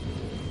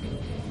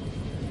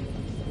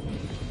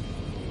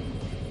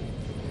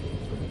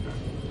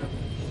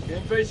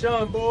 Can't face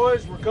on,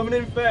 boys. We're coming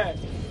in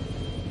fast.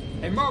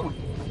 Hey, Marwin.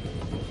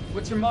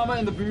 What's your mama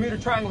and the Bermuda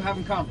Triangle have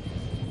in common?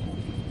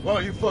 Why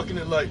don't you fucking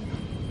enlighten me?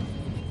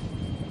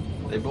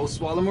 They both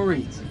swallow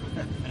Marines.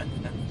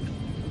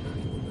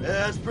 Yeah,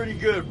 that's pretty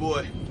good,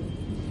 boy.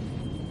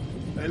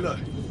 Hey, look,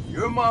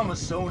 your mama's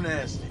so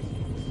nasty.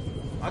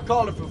 I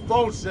called her for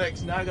phone sex,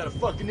 and now I got a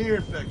fucking ear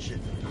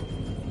infection.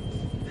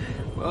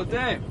 Well,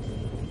 damn.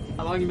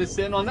 How long you been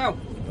sitting on that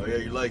one? Oh, yeah,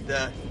 you like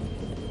that?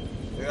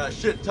 I got a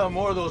shit ton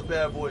more of those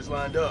bad boys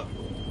lined up.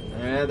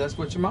 Yeah, that's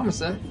what your mama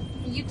said.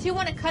 You two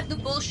want to cut the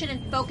bullshit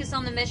and focus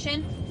on the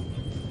mission?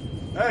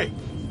 Hey,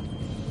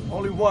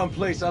 only one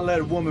place I let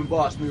a woman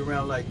boss me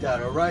around like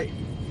that, all right?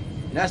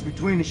 And that's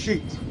between the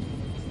sheets.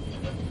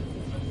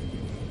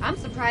 I'm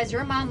surprised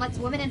your mom lets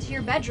women into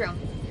your bedroom.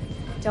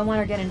 Don't want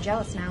her getting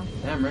jealous now.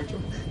 Damn, Rachel.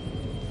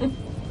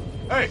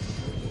 Hey,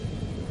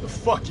 the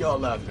fuck y'all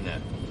laughing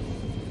at?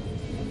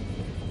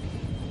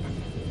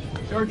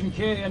 Sergeant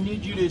K, I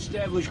need you to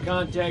establish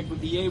contact with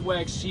the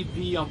AWACS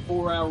CP on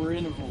 4-hour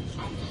intervals.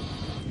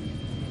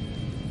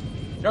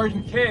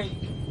 Sergeant K,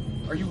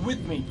 are you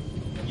with me?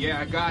 Yeah,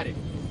 I got it.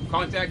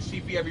 Contact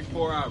CP every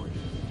 4 hours.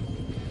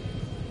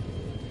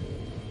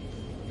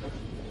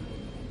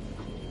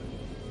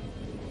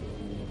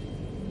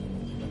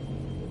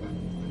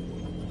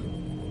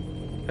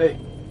 Hey,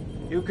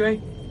 you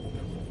okay?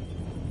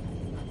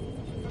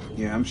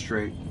 Yeah, I'm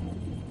straight.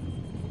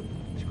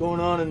 What's going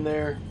on in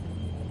there?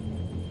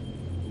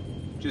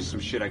 Just some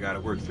shit I gotta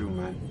work through,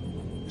 man.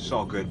 It's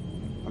all good.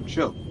 I'm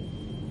chill.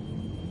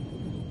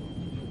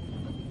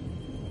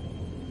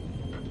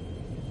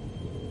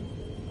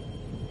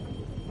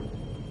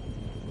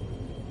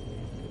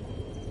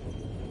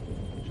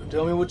 So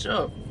tell me what's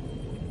up.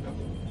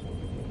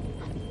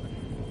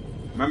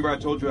 Remember I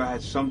told you I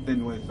had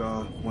something with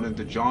one of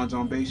the Johns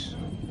on base?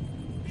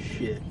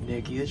 Shit,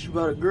 Nicky, this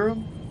about a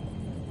girl?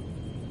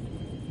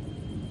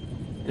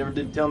 You never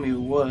did tell me who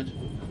it was.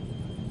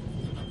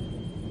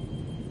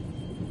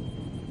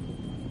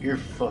 You're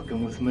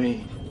fucking with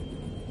me.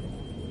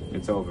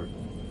 It's over.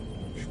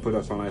 She put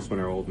us on ice when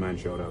her old man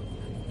showed up.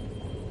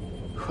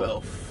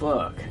 Well,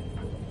 fuck.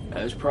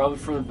 That was probably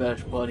for the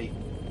best, buddy.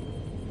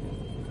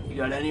 You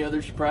got any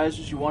other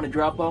surprises you want to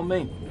drop on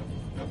me?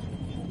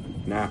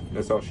 Nah,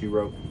 that's all she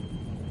wrote.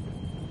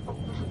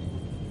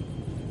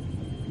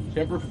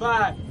 Semper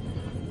Fi.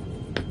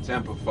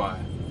 Semper Fi.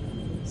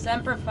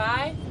 Semper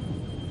Fi?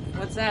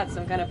 What's that,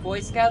 some kind of Boy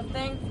Scout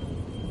thing?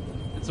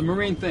 It's a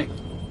Marine thing.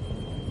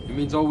 It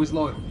means always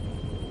loyal.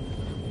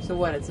 So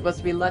what, it's supposed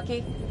to be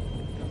lucky?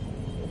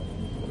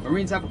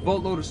 Marines have a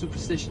boatload of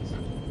superstitions.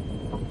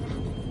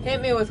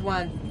 Hit me with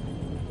one.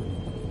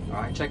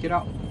 Alright, check it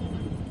out.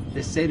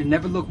 They say to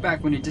never look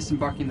back when you're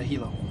disembarking the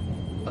helo.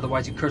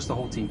 Otherwise you curse the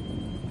whole team.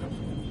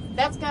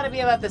 That's gotta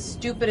be about the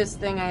stupidest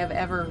thing I have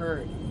ever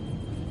heard.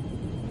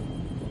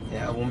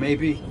 Yeah, well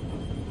maybe.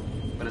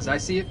 But as I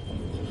see it,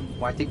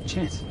 why take a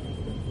chance?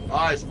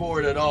 Eyes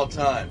forward at all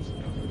times.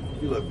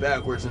 You look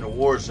backwards in a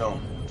war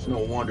zone. It's no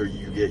wonder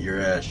you get your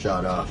ass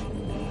shot off.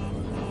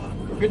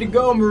 We're good to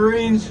go,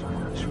 Marines.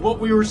 It's what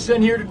we were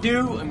sent here to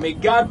do, and may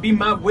God be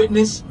my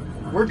witness.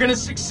 We're gonna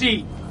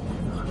succeed.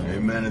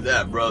 Amen to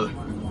that, brother.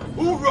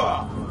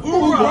 Hoorah!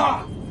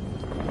 Hoorah!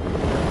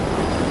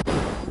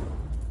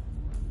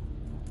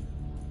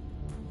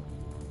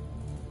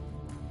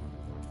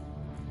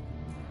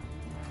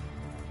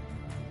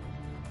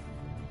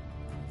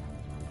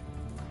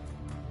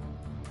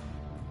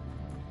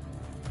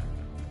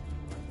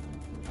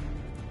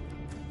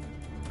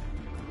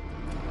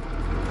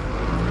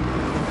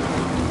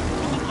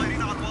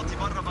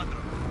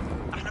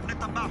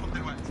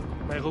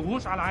 ما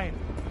يغوص على العين.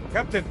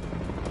 كابتن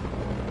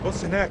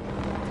بص هناك.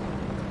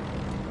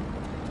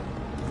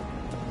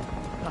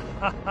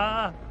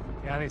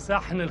 يعني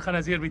صحن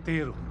الخنازير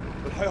بيطيروا.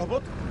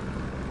 هيهبطوا.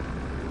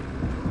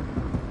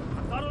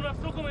 حضروا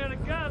نفسكم يا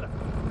رجاله.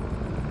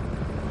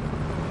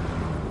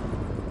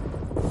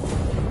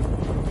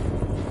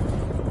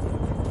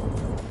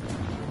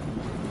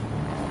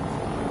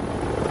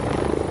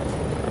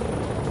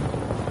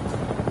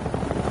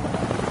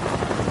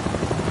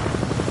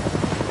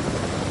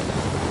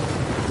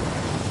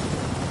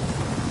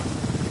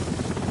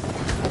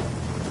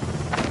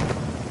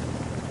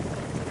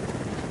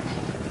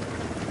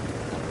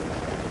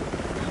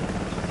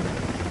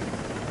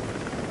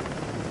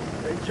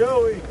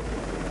 Joey!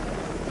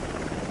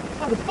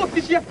 How the fuck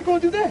did she have to go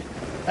and do that?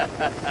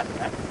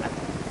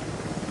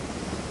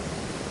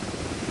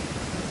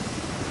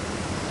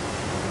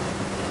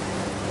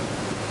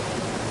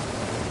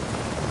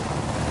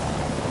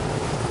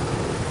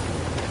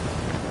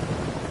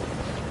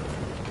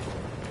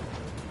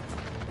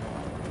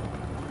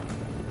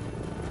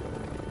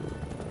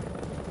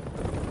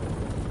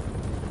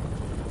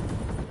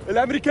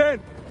 الامريكان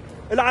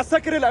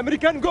العساكر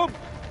الامريكان جم.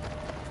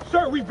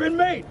 Sir, we've been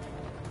made.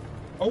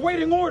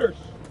 Awaiting orders.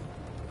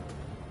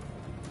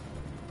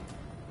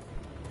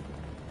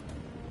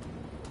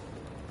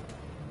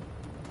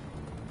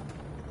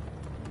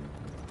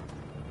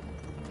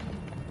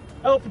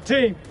 Alpha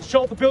team,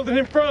 assault the building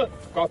in front.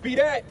 Copy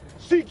that.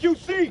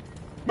 CQC,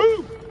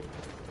 move!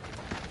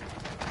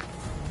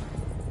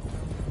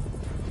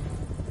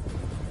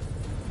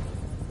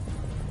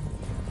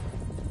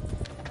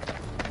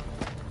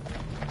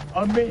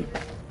 On me.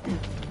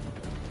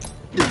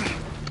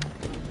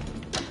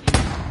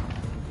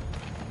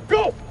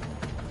 Go!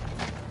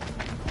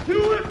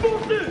 New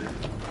enforcement!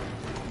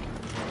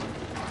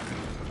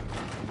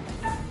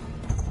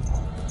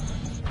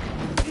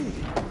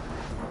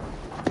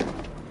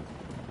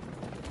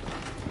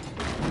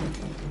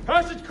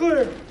 Passage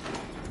clear!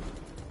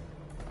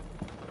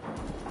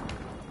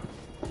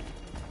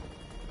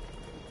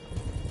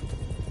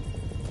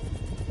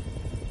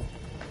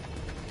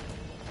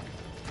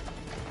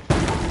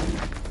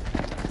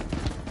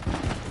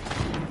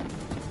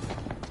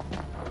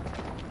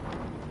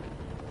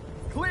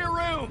 Clear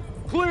room!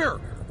 Clear!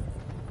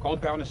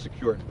 Compound is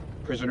secure.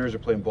 Prisoners are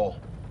playing ball.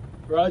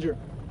 Roger.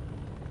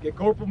 Get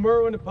Corporal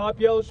Merwin to pop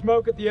yellow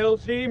smoke at the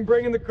LZ and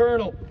bring in the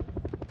Colonel.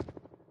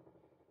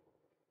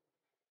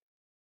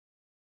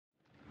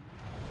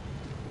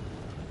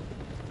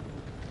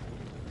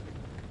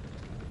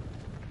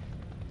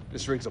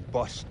 This raid's a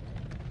bust.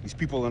 These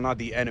people are not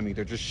the enemy,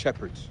 they're just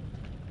shepherds.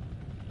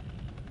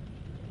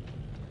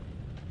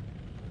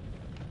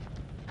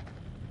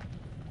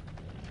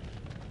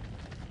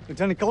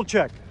 Lieutenant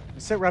Kolchak,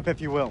 sit rep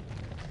if you will.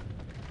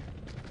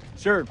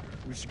 Sir,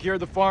 we've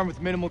secured the farm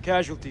with minimal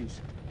casualties.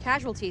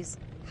 Casualties?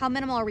 How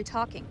minimal are we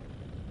talking?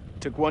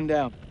 Took one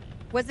down.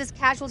 Was this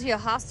casualty a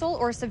hostile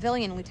or a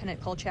civilian, Lieutenant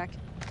Kolchak?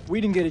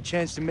 We didn't get a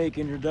chance to make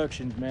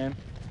introductions, ma'am.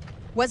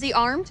 Was he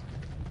armed?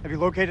 Have you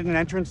located an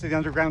entrance to the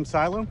underground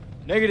silo?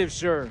 Negative,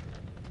 sir.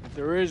 If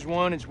there is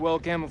one, it's well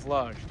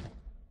camouflaged.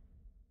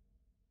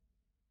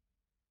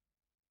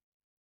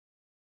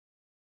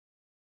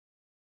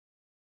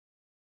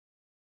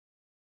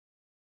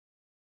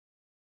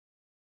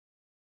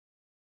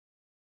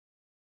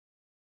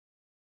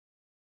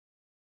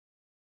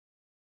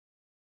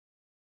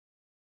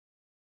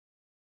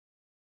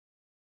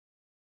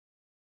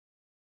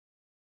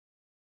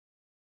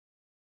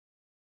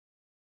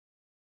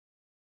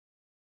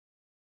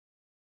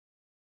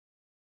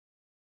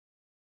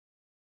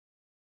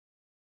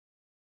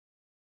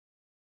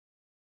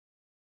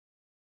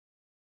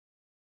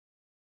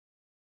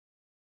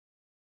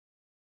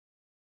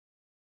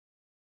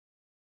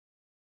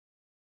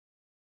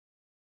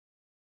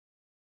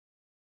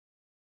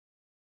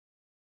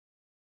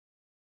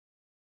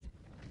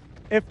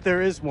 If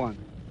there is one.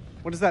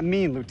 What does that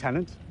mean,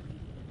 Lieutenant?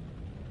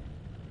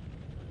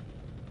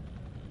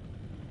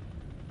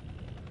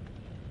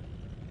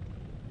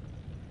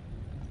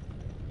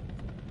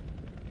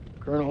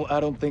 Colonel,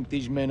 I don't think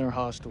these men are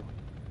hostile.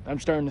 I'm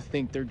starting to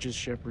think they're just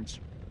shepherds.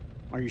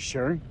 Are you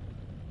sure?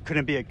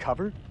 Couldn't it be a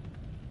cover?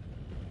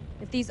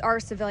 If these are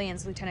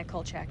civilians, Lieutenant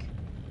Kolchak,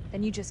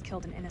 then you just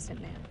killed an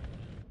innocent man.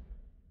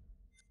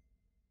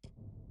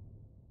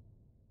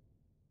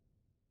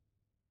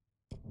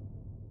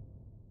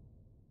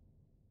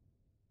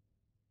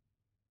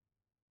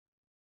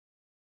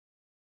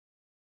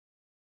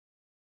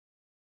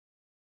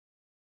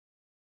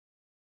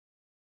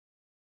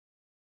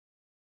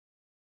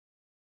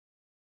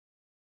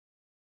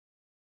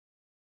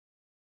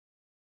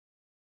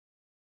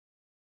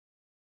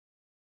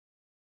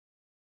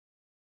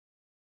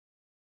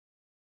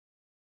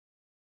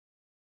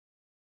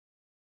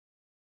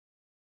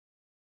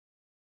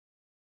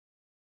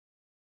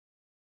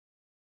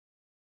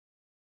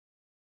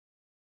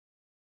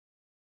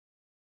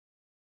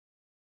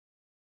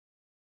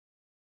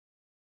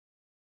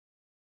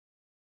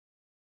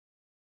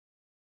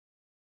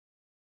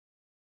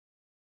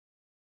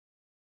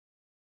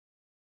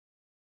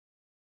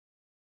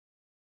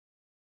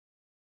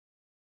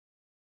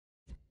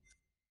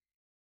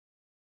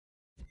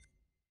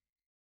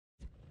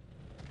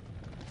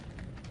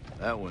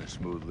 That went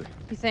smoothly.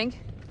 You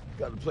think?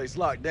 Got the place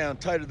locked down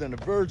tighter than the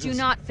Virgins.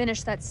 Do not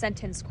finish that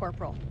sentence,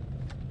 Corporal.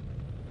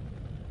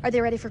 Are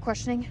they ready for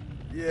questioning?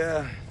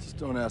 Yeah, just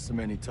don't ask them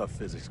any tough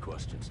physics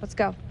questions. Let's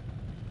go.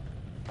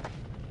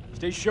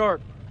 Stay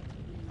sharp.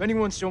 If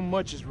anyone so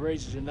much as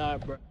raises an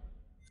eyebrow...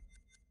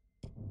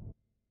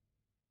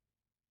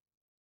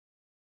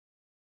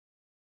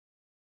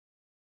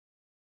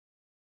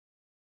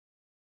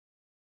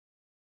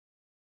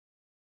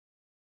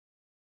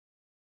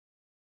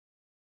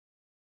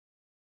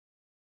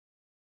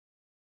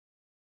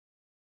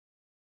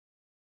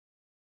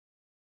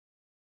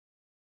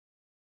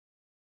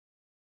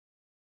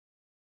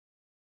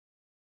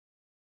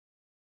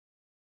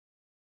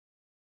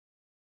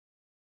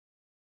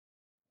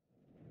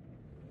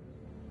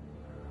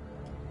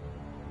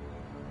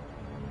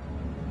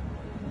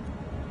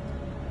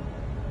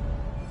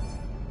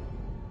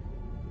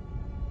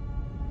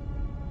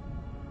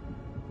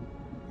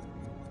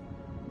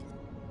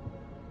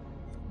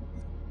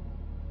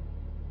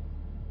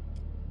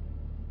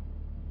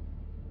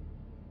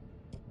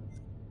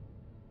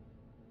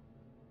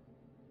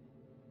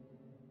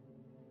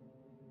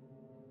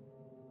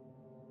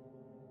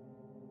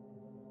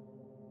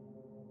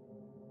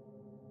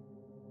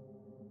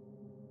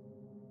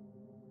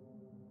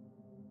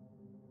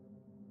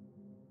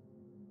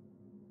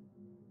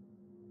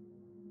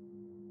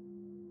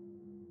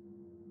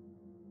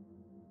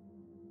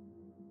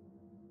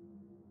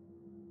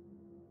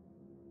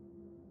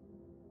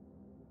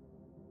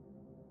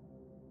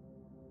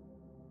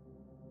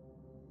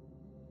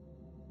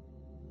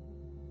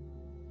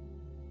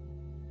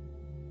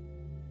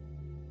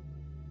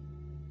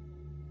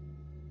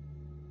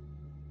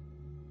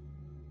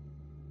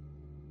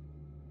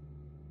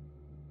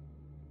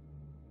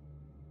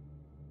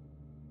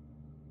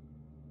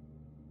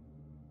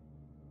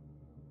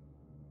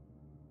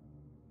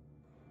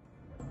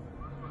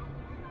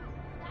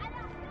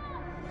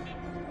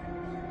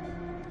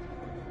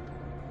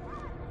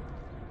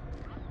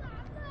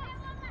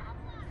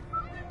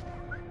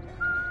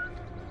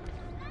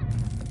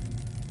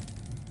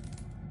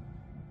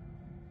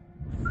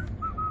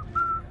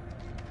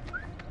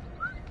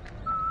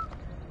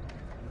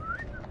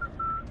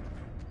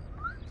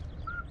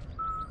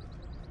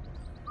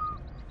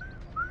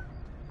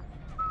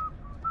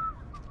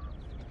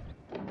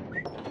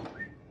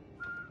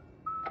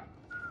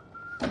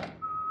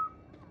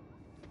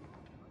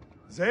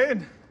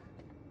 زين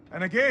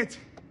انا جيت.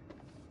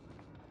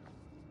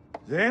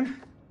 زين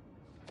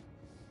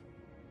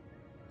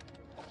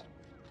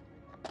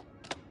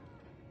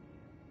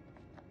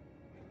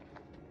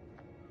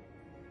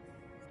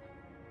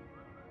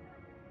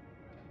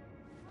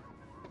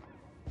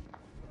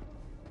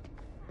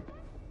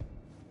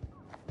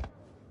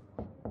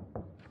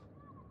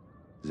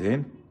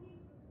زين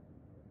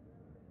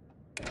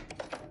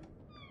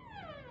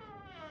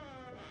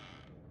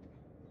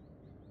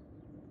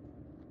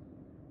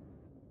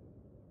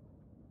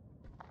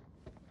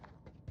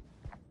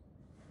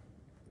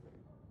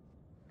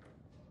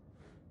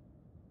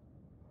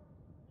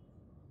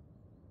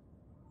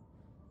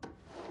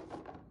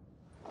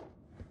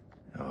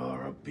يا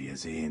ربي يا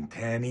زين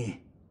تاني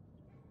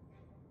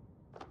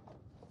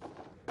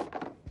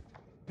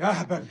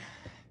اهبل.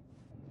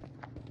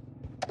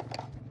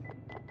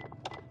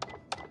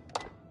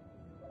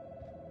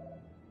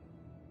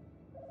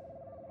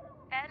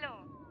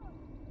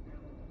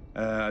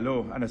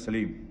 الو انا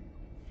سليم.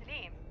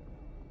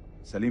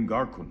 سليم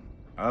جاركون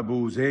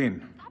ابو زين.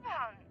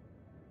 طبعا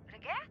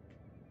رجعت؟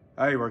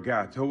 ايوه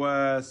رجعت.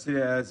 هو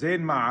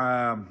زين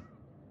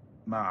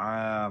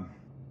مع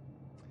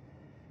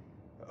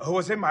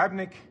هو زين مع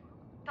ابنك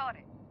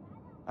طارق.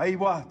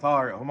 ايوه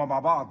طارق، هما مع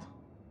بعض.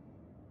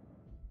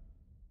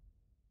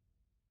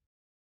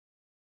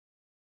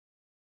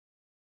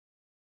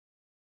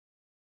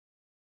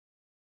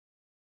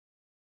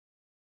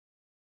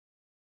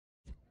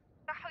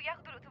 راحوا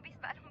ياخدوا الاتوبيس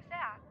بقالهم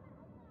ساعة.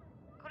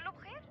 كله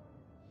بخير؟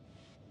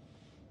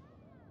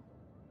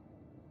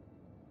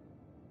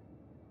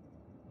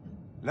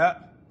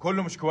 لا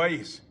كله مش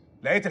كويس.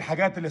 لقيت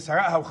الحاجات اللي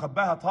سرقها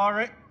وخباها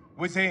طارق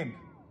وزين.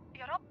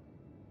 يا رب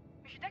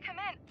مش ده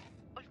كمان؟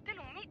 قلت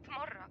له 100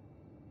 مرة.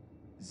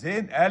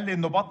 زين قال لي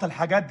انه بطل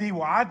الحاجات دي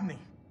ووعدني.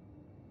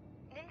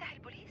 ننده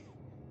البوليس؟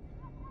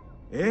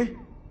 ايه؟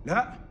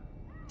 لا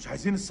مش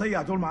عايزين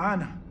الصيع دول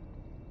معانا.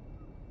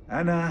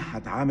 انا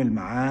هتعامل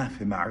معاه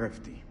في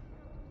معرفتي.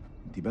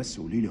 انت بس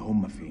قولي لي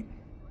هم فين.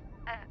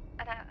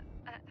 انا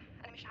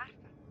مش عارفة.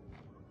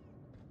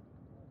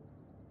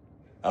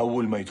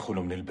 أول ما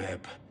يدخلوا من الباب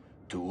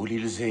تقولي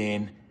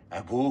لزين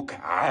أبوك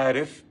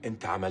عارف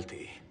أنت عملت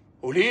إيه.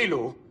 قولي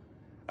له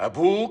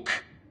أبوك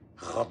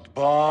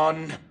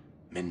غضبان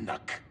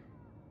منك.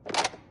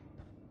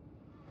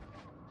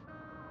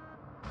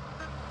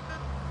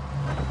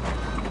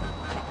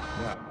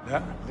 لا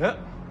لا لا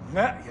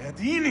لا يا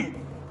ديني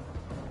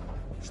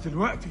مش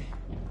دلوقتي.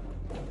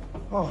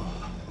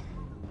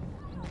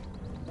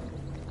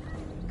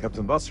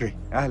 كابتن بصري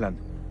اهلا.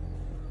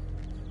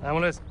 يا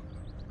ملازم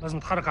لازم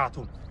نتحرك على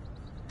طول.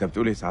 انت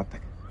بتقول ايه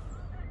سعادتك؟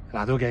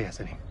 العدو جاي يا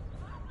سليم.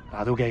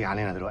 العدو جاي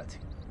علينا دلوقتي.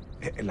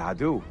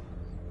 العدو؟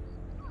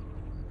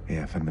 ايه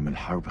يا فندم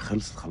الحرب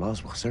خلصت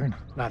خلاص وخسرنا.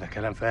 لا ده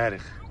كلام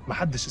فارغ،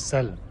 محدش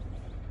اتسلم.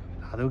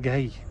 العدو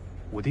جاي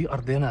ودي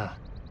أرضنا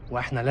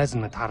وإحنا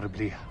لازم نتعرب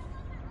ليها.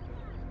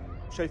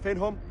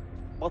 شايفينهم؟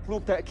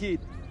 مطلوب تأكيد.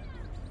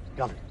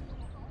 يلا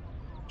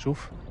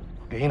شوف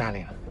جايين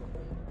علينا.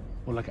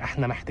 بقول لك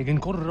احنا محتاجين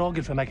كل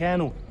راجل في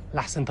مكانه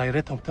لحسن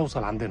طيارتهم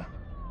توصل عندنا.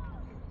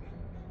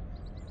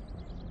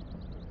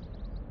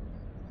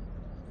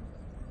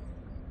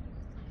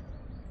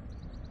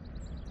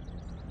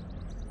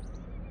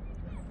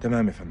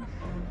 تمام يا فندم.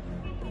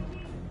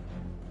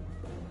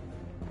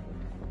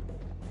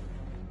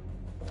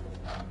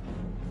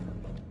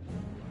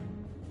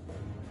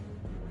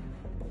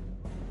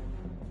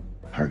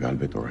 هرجع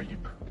البيت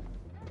قريب.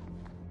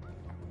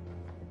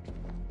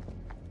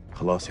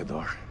 خلاص يا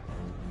دار،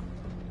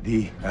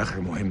 دي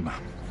آخر مهمة.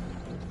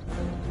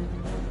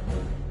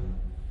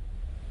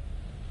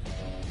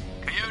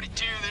 Coyote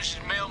 2, this is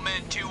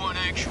Mailman 2-1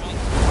 actual.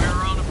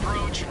 We're on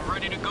approach and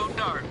ready to go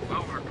dark.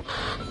 Over.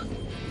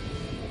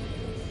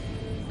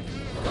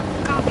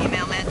 Copy,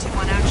 Mailman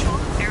 2-1 actual.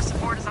 Air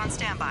support is on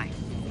standby.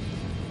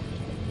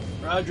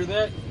 Roger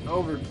that.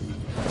 Over.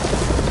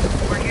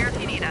 We're here if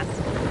you need us.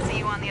 See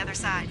you on the other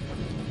side.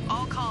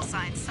 All call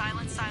signs,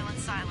 silence,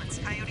 silence, silence.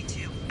 Coyote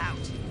 2,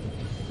 out.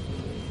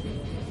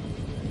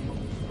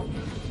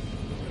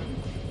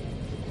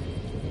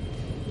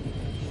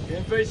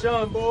 Can't face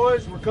on,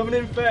 boys. We're coming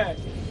in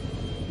fast.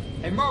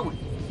 Hey, Merwin.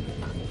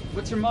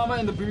 What's your mama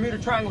and the Bermuda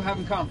Triangle have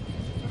in common?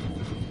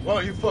 Why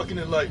don't you fucking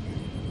enlighten me?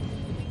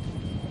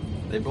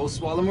 They both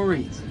swallow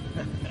Marines.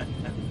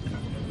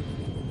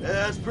 Yeah,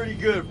 that's pretty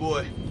good,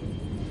 boy.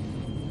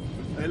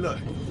 Hey, look.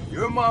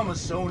 Your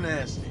mama's so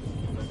nasty.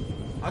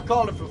 I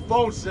called her for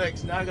phone sex,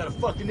 and I got a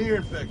fucking ear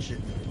infection.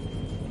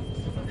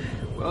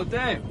 Well,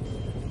 damn.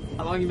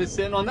 How long you been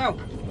sitting on that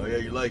one? Oh, yeah,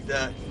 you like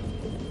that?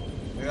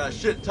 I got a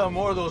shit ton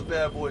more of those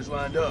bad boys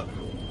lined up.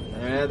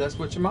 Yeah, that's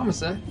what your mama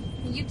said.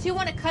 You two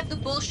want to cut the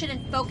bullshit and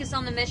focus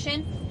on the mission?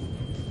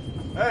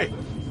 Hey,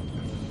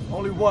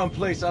 only one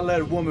place I let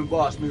a woman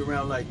boss me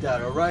around like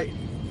that, all right?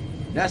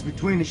 That's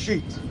between the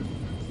sheets.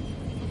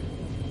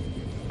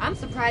 I'm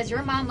surprised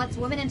your mom lets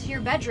women into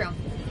your bedroom.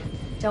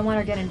 Don't want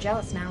her getting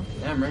jealous now.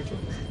 Damn, Rachel.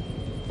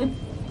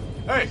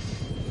 Hey,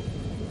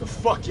 the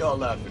fuck y'all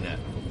laughing at?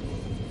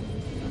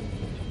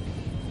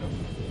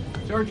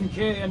 Sergeant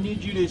K, I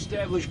need you to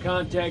establish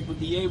contact with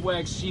the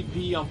AWACS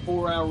CP on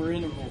 4-hour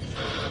intervals.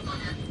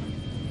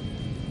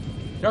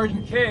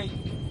 Sergeant K,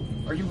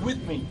 are you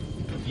with me?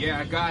 Yeah,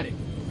 I got it.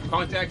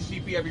 Contact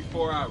CP every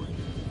 4 hours.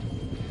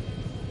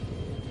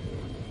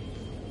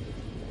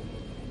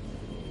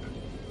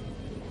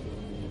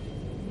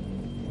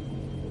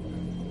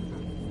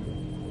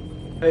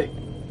 Hey,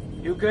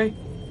 you okay?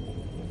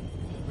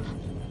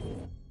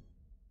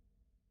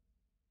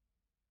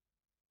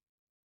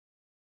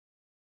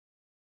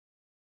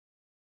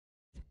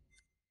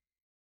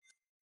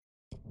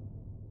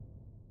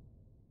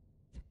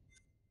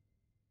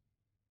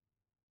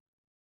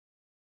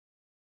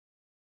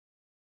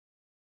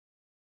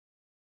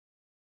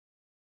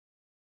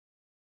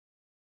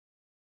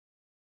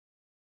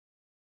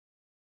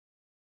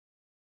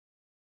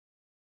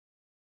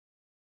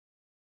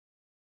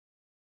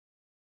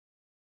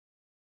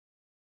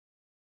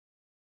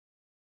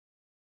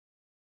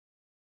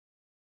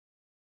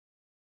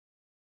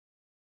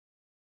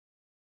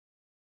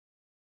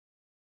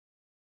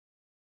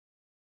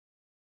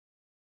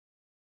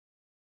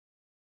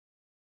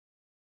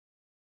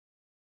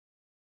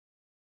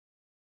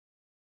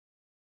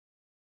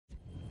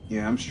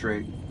 Yeah, I'm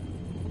straight.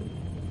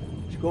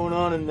 What's going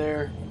on in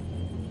there?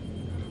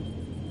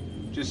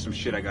 Just some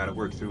shit I gotta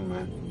work through,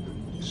 man.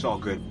 It's all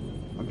good.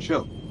 I'm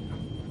chill.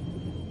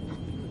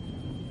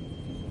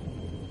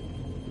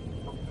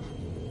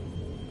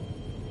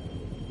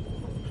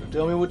 So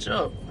tell me what's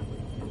up.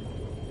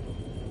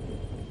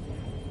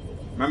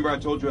 Remember I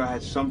told you I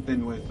had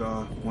something with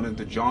one of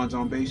the Johns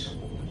on base?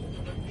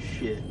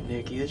 Shit,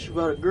 Nicky, this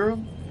about a girl?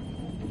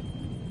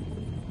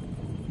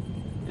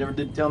 You never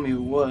did tell me who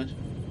it was.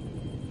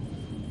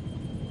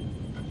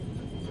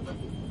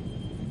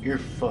 You're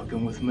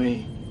fucking with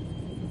me.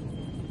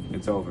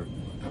 It's over.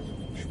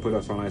 She put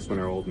us on ice when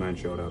her old man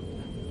showed up.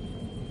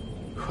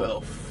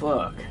 Well,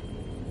 fuck.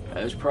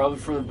 That was probably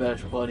for the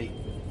best, buddy.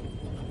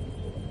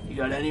 You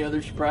got any other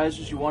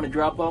surprises you want to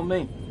drop on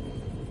me?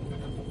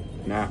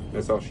 Nah,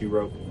 that's all she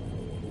wrote.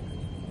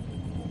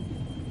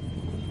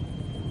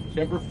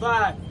 Semper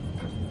Fi.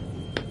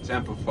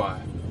 Semper Fi.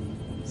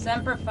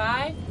 Semper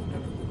Fi?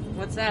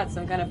 What's that,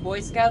 some kind of Boy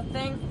Scout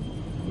thing?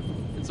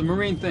 It's a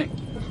Marine thing.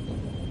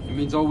 It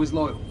means always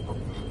loyal.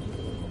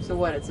 So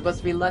what, it's supposed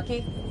to be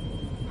lucky?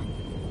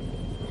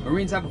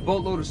 Marines have a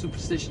boatload of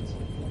superstitions.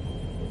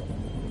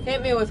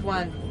 Hit me with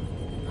one.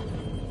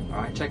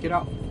 Alright, check it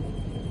out.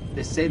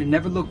 They say to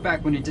never look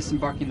back when you're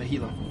disembarking the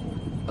helo.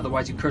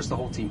 Otherwise you curse the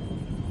whole team.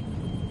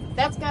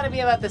 That's gotta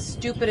be about the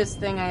stupidest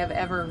thing I have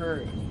ever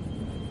heard.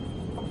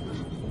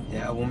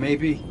 Yeah, well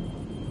maybe.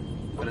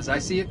 But as I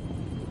see it,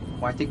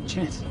 why take a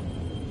chance?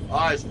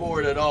 Eyes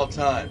forward at all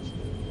times.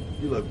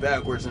 You look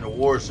backwards in a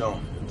war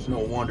zone. It's no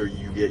wonder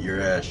you get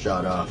your ass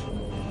shot off.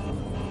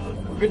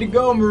 We're good to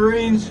go,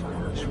 Marines.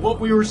 It's what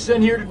we were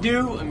sent here to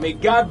do, and may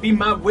God be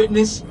my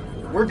witness.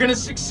 We're gonna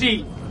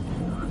succeed.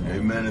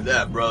 Amen to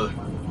that, brother.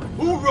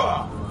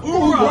 Hoorah!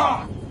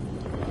 Hoorah!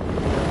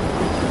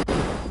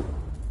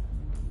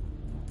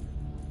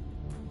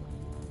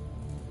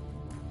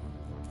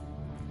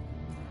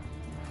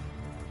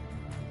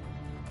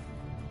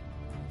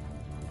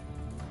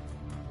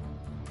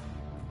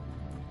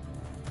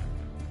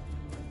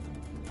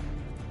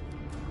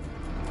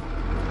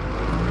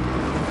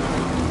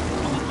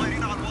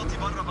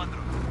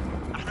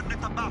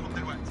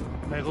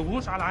 ما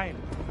يغيبوش على عين.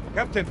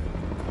 كابتن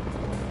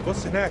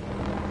بص هناك.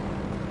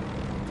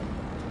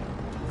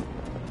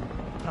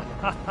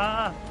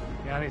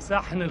 يعني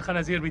صحن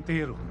الخنازير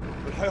بيطيروا.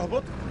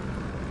 هيهبطوا.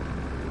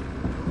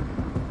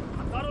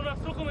 حضروا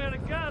نفسكم يا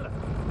رجاله.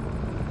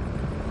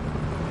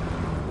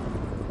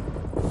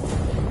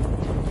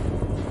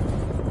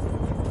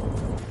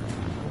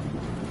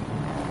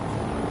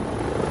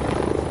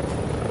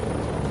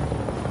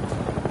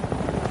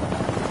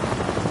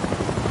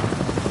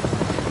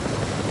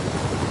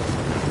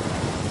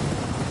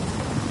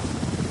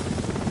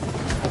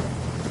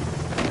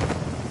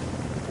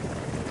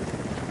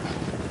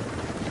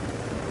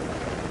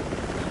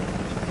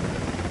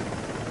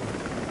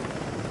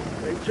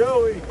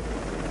 Joey!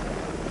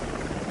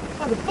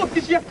 How the fuck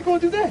did you have to go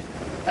and do that?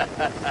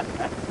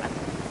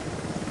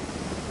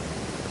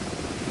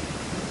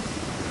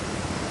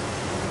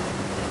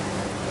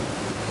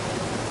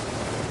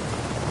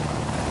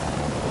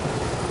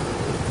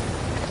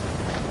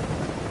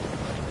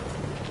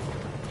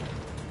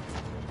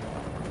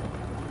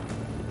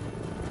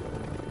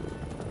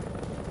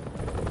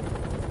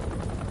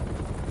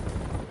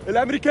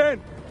 الامريكان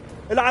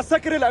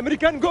العساكر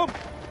الامريكان جم.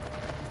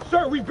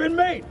 Sir, we've been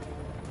made.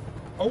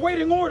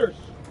 Awaiting orders.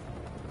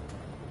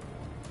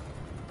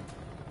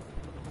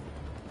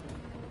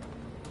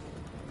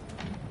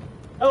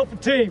 Alpha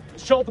team,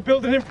 assault the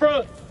building in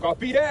front.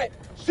 Copy that.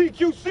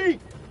 CQC,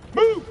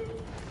 move.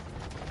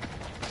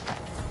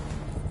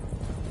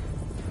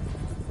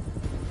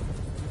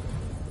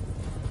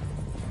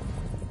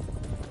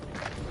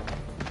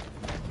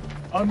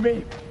 On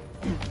me.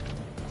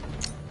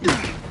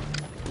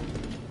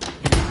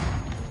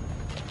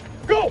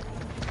 Go!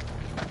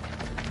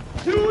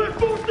 Two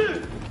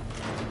enforcers!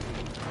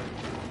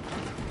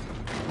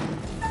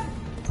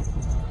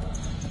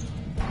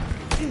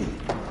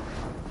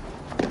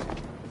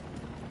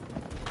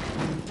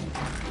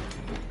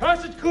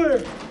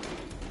 clear!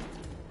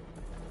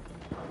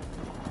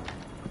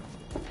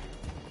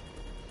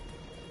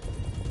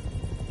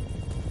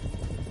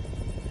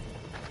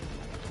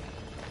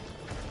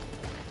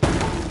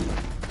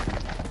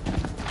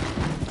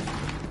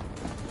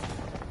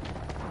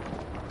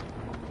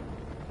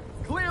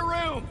 Clear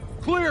room!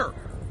 Clear!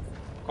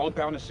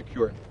 Compound is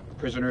secure.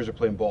 Prisoners are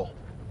playing ball.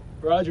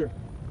 Roger.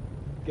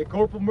 Get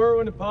Corporal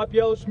Merwin to pop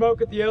yellow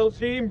smoke at the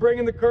LC and bring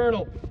in the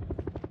Colonel.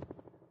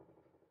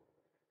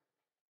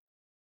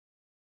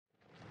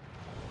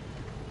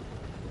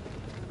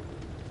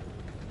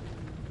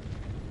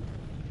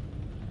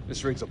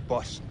 This raid's a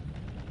bust.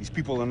 These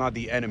people are not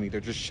the enemy, they're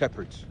just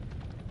shepherds.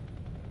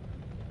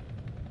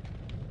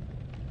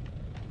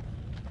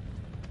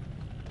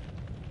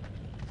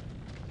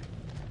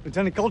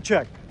 Lieutenant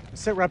Kolchak,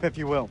 sit rep if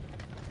you will.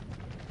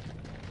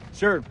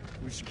 Sir,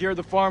 we secured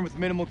the farm with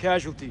minimal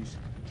casualties.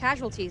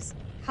 Casualties?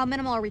 How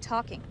minimal are we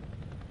talking?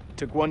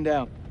 Took one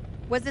down.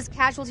 Was this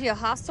casualty a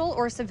hostile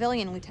or a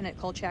civilian, Lieutenant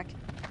Kolchak?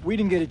 We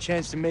didn't get a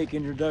chance to make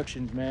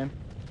introductions, ma'am.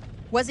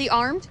 Was he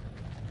armed?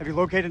 Have you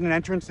located an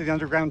entrance to the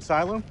underground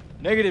silo?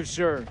 Negative,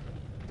 sir.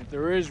 If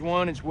there is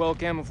one, it's well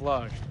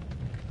camouflaged.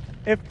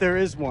 If there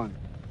is one.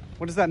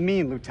 What does that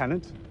mean,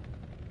 Lieutenant?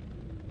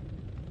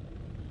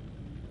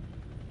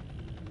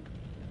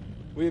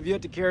 We have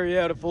yet to carry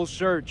out a full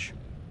search.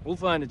 We'll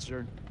find it,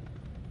 sir.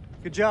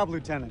 Good job,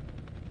 Lieutenant.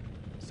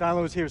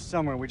 Silo's here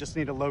somewhere, we just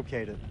need to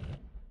locate it.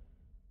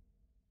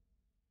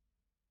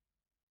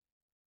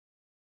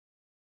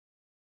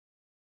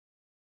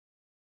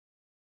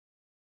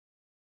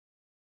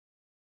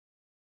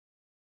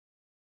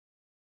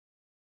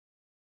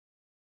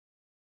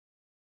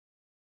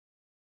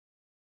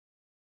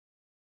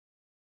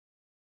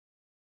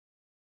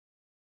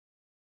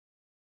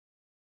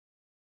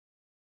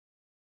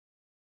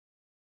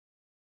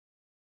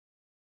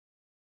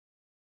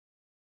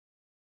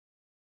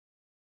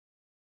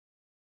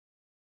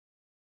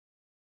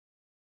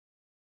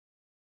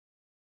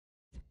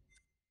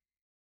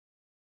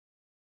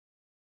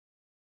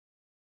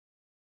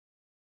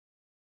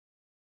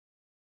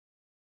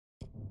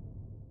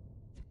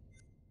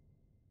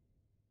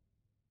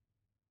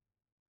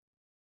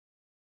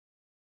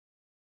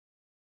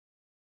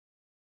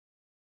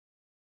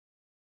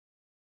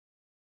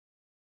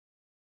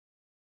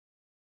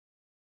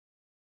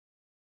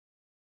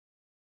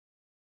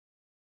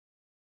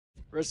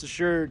 Rest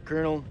assured,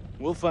 Colonel,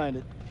 we'll find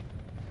it.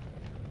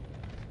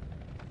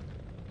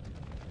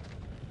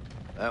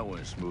 That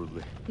went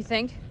smoothly. You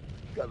think?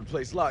 Got the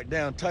place locked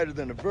down tighter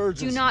than a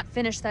virgin's. Do not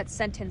finish that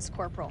sentence,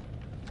 Corporal.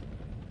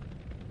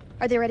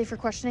 Are they ready for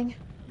questioning?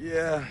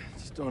 Yeah,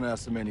 just don't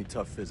ask them any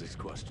tough physics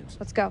questions.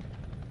 Let's go.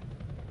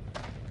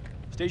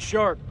 Stay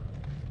sharp.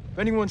 If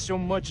anyone so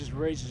much as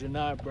raises an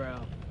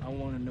eyebrow, I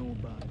want to know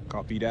about it.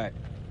 Copy that.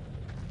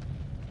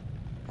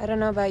 I don't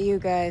know about you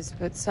guys,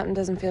 but something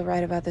doesn't feel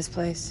right about this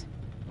place.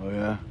 Oh,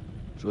 yeah?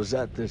 So is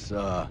that this,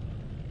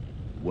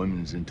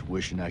 women's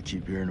intuition I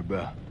keep hearing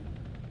about?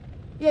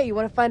 Yeah, you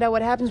want to find out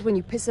what happens when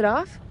you piss it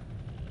off?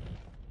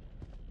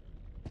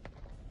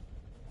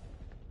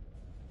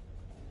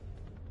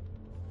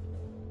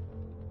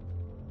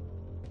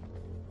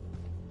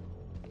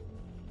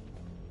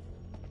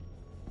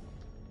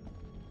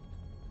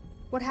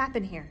 What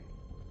happened here?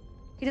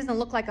 He doesn't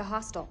look like a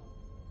hostile.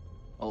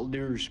 All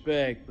due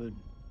respect, but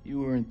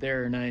you weren't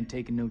there and I ain't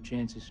taking no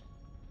chances.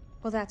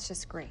 Well, that's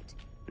just great.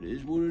 It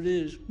is what it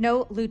is.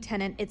 No,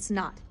 Lieutenant, it's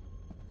not.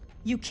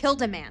 You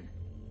killed a man.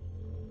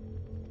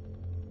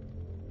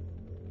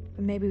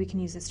 But maybe we can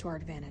use this to our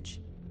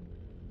advantage.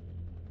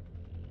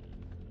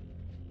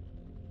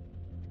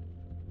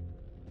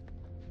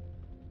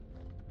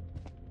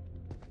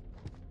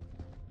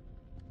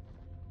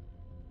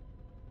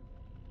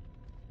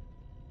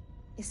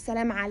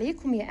 السلام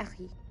عليكم يا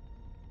أخي.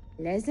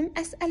 لازم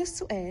أسأل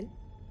السؤال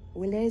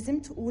ولازم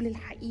تقول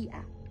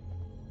الحقيقة.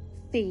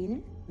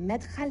 فين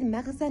مدخل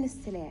مخزن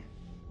السلاح؟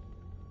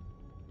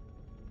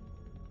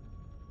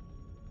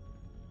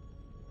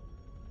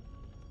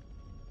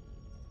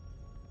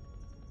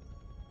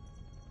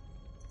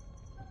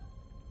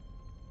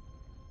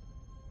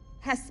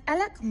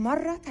 هسألك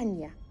مرة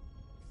تانية.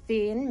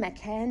 فين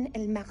مكان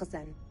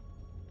المخزن؟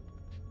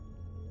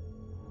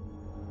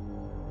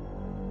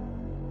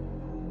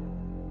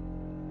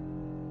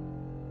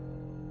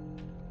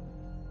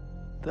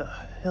 The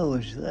hell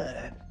is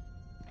that?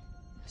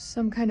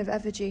 Some kind of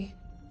effigy.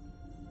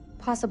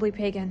 Possibly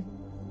pagan.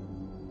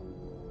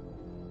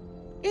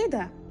 إيه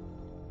ده؟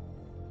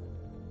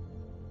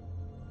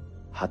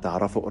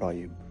 هتعرفوا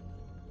قريب.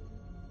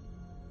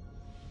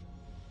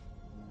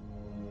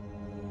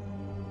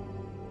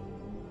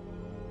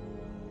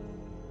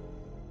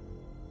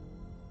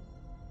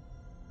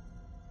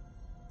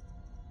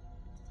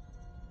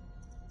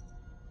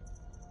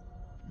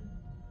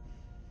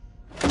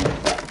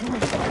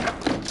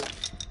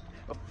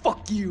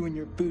 Fuck you and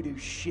your voodoo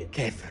shit.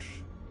 كافر.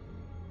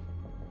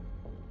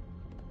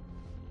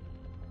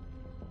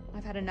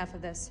 I've had enough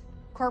of this.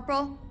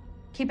 Corporal,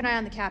 keep an eye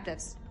on the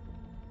captives.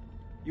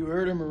 You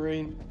heard her,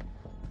 Marine.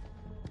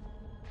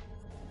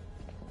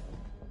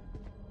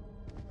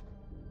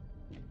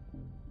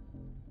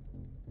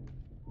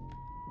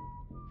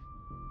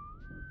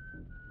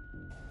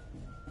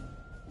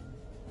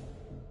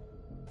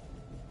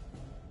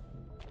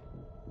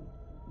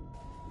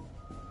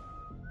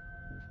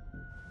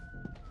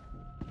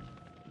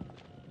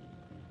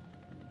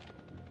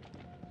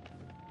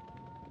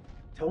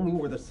 Tell me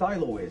where the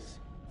silo is.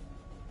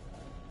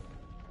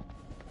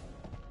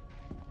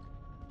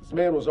 This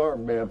man was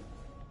armed, ma'am.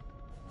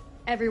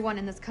 Everyone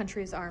in this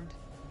country is armed.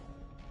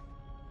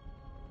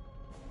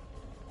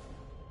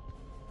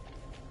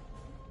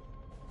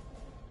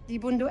 دي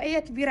بندقية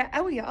كبيرة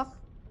قوي يا أخ.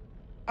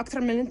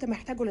 أكتر من اللي أنت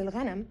محتاجه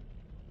للغنم.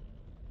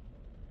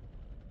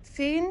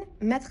 فين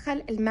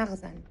مدخل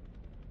المخزن؟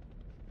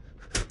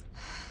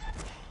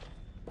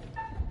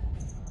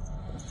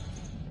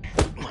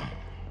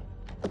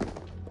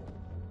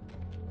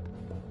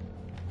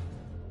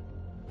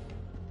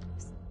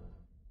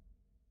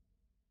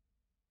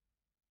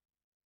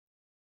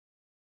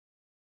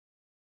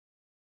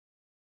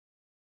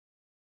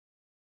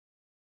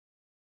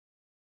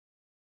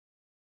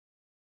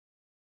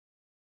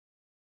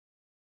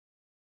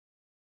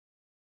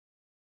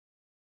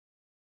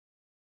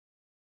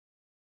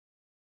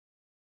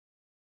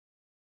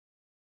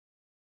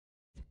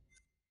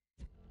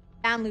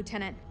 And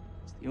Lieutenant.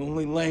 It's the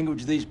only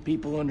language these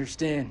people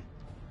understand.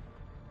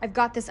 I've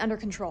got this under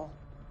control.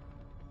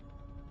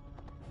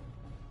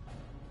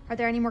 Are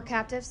there any more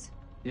captives?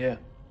 Yeah,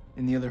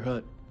 in the other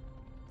hut.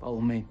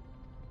 Follow me.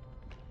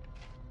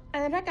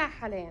 أنا راجع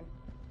حاليا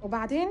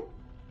وبعدين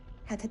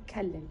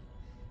هتتكلم.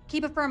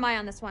 Keep a firm eye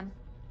on this one.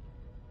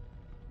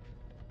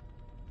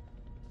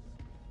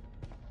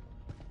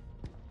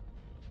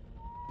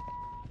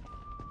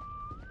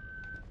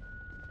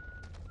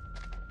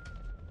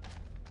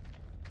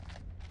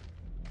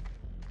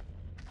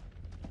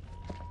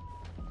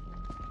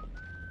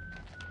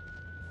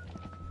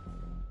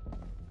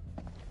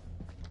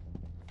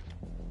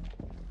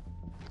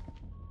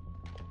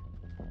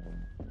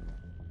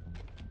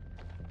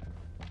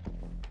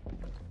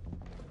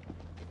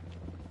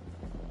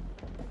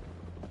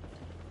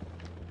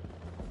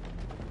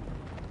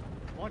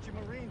 I want you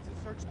Marines to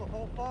search the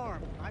whole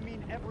farm. I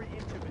mean every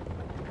inch of it.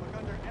 Look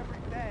under every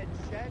bed,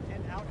 shed,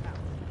 and outhouse.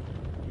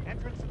 The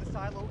entrance to the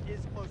silo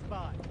is close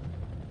by.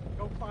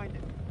 Go find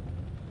it.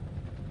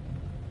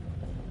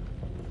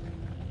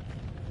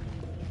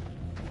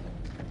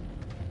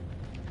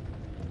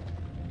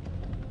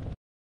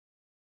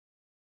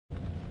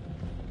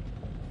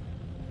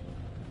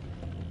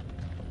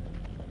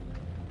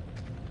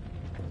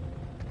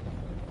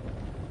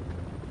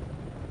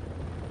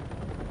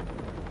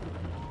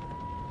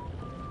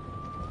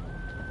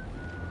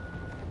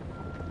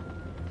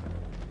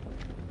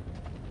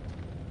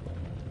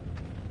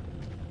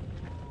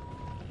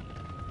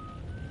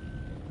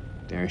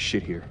 There ain't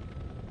shit here.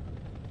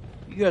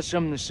 You got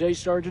something to say,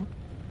 Sergeant?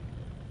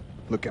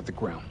 Look at the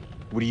ground.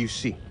 What do you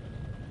see?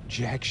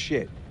 Jack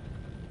shit.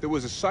 There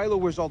was a silo,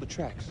 where's all the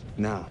tracks?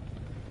 Nah.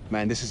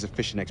 Man, this is a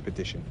fishing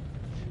expedition.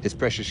 His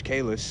precious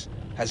Kalis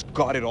has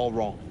got it all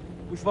wrong.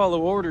 We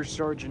follow orders,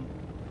 Sergeant.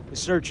 The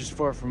search is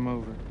far from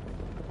over.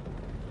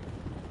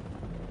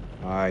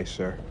 Aye,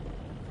 sir.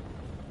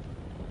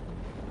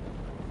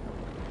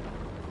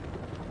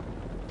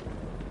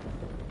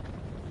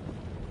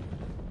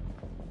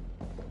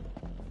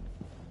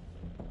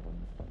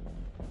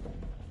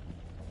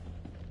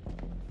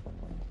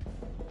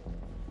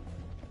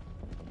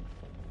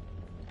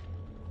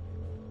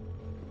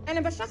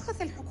 أنا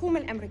بشخص الحكومة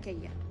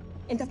الأمريكية.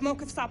 أنت في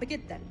موقف صعب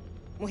جدا.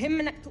 مهم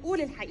إنك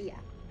تقول الحقيقة.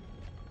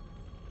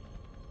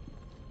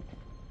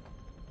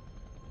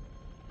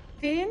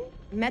 فين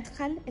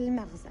مدخل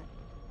المخزن؟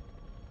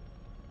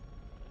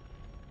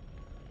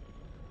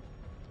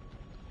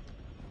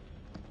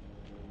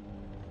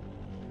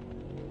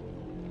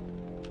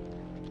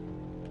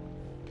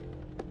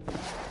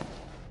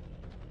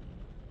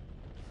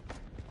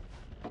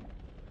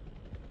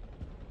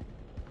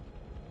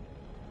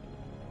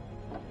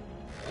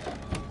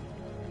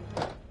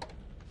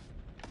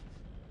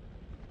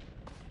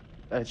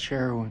 That's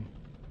heroin.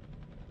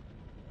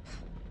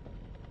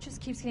 Just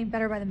keeps getting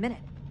better by the minute.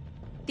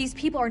 These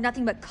people are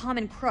nothing but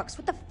common crooks.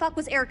 What the fuck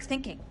was Eric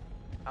thinking?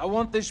 I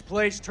want this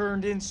place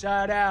turned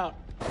inside out.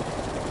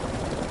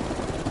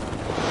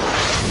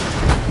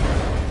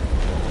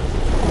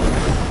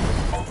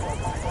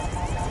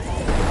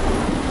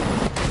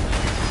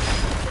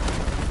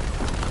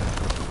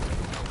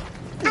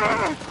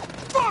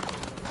 Fuck!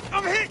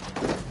 I'm hit!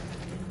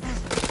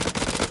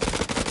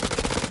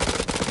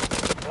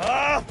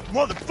 Ah,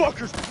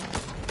 motherfuckers!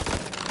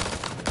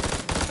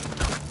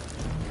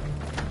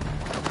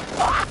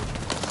 Ah!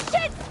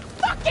 Shit!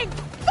 Fucking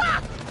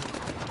fuck!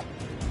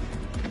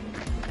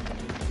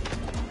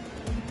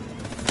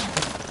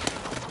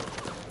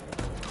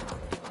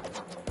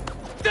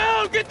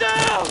 Down! Get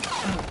down!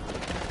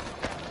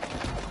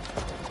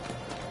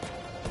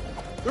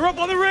 They're up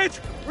on the ridge!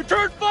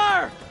 Return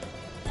fire!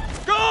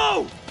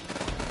 Go!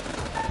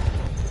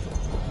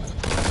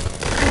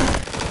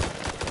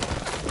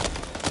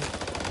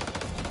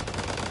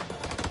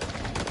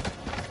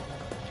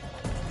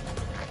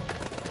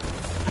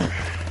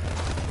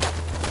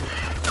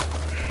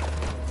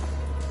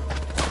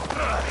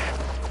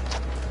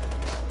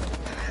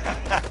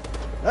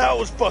 That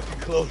was fucking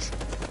close.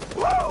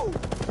 Whoa!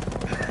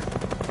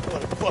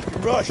 What a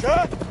fucking rush,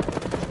 huh?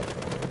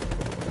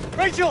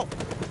 Rachel!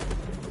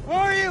 Where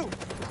are you?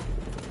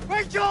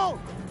 Rachel!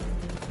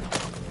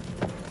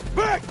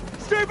 Back!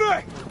 Stay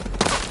back!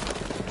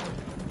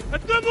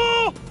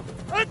 قدموا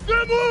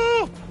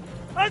قدموا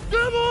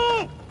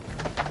قدموا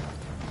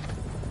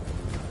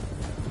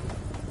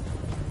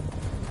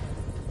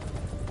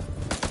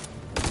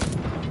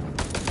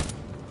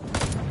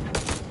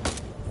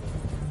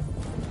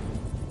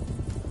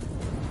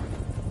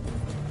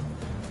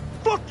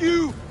Fuck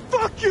you!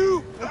 Fuck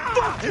you!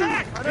 Fuck you!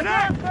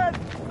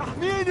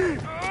 احميني!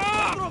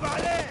 اضرب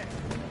عليه!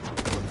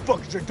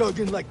 Fuckers are dug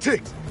in like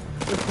ticks.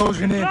 They're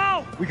closing in.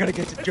 We gotta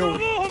get to Joey.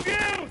 اضربوهم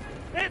جيم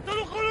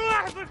اقتلوا كل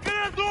واحد من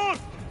الكلاب دول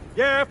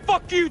Yeah,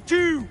 fuck you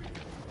too!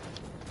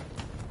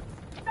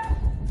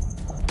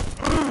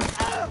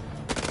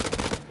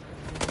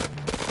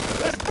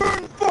 Let's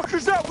burn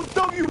fuckers out with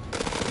W!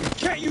 You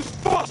can't use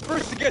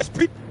phosphorus against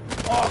people!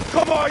 Oh,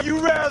 come on, you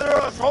rather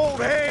us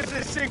hold hands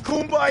and sing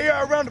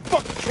Kumbaya around the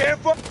fucking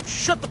campfire?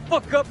 Shut the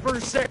fuck up for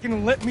a second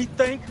and let me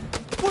think.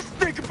 What's to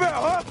think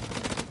about, huh?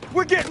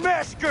 We're getting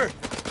massacred!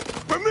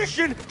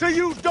 Permission to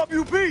use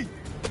WP!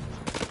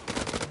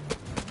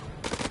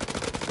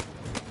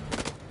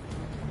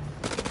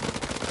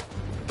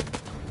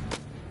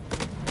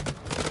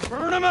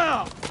 Burn them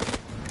out!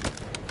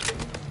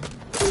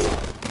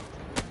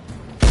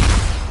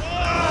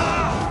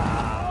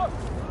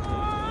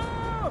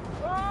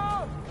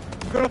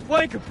 I'm gonna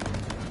flank him.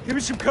 Give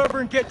me some cover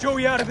and get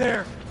Joey out of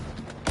there.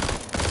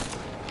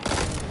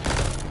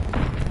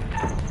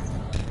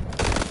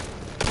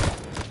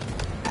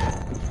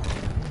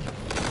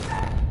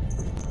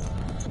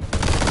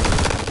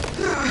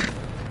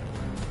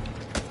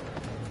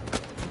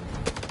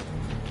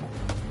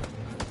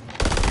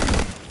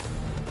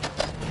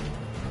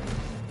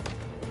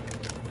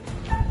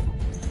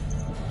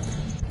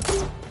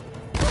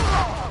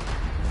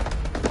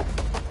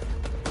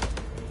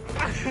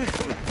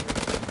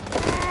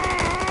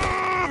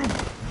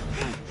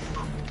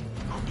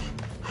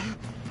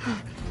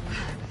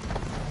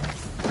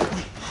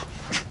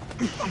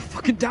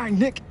 Fucking dying,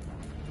 Nick.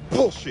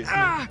 Bullshit.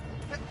 I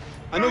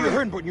know you're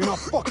hurting, but you're not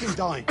fucking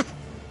dying.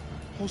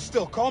 Hold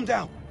still, calm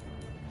down.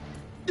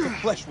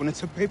 It's flesh when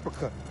it's a paper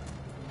cut.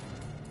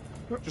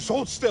 Just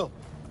hold still.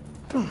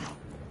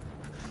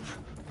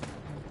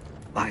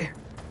 Liar.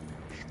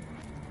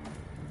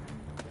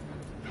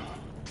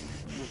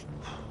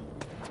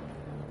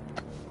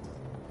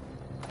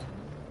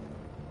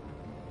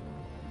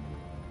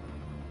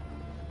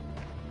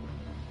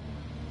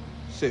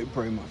 Say a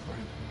prayer, my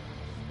friend.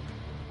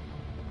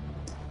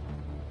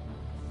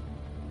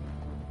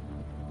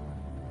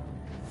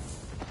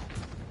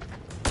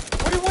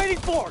 What are you waiting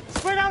for?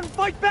 Spread out and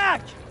fight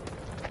back!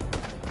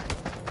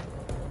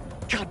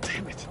 God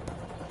damn it.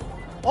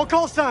 All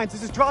call signs,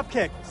 this is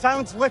Dropkick.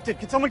 Silence lifted.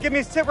 Can someone give me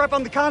a sit rep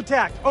on the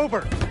contact?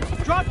 Over.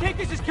 Dropkick,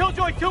 this is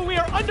Killjoy 2. We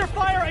are under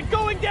fire and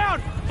going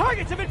down.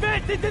 Targets have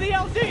advanced into the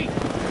LZ.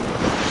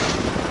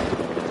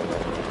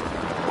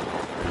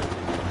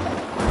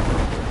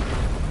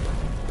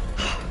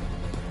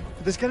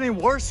 Did this get any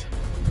worse?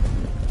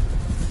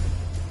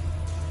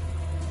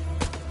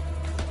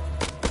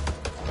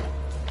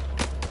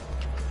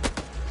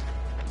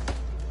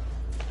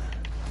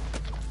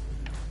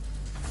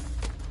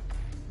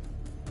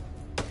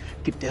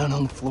 Get down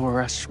on the floor,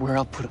 or I swear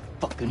I'll put a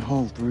fucking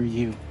hole through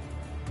you.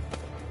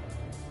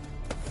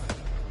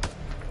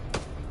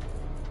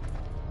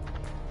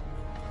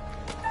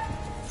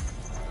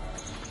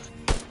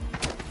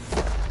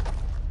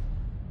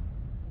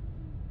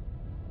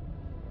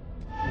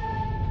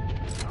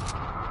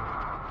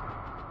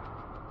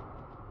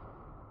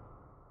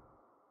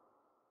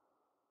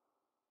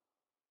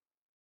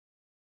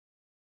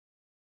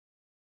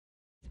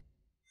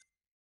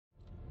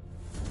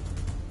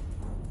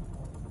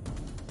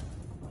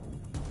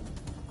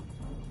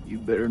 You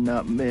better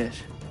not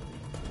miss.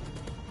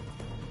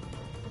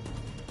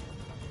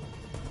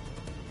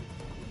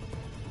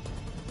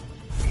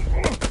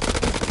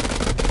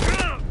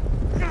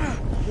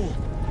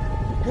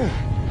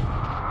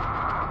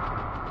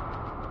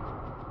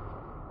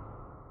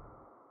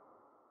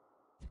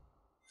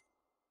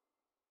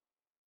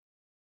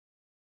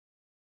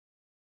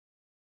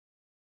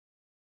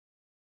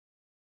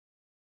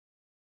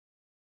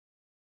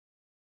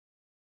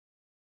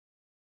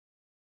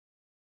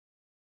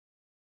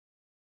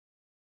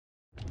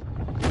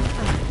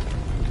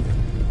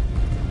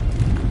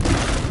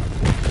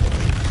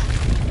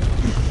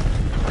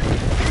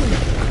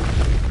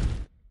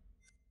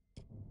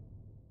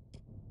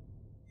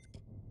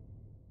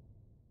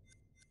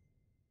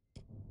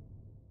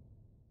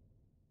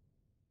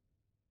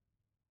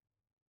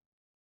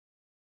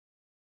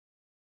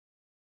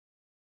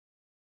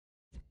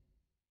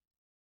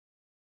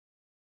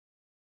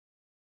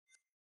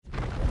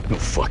 No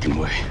fucking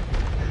way.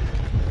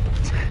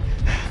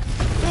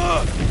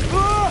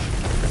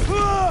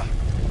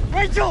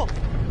 Rachel!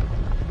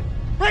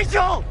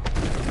 Rachel!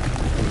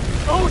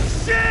 Oh,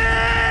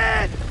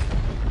 shit!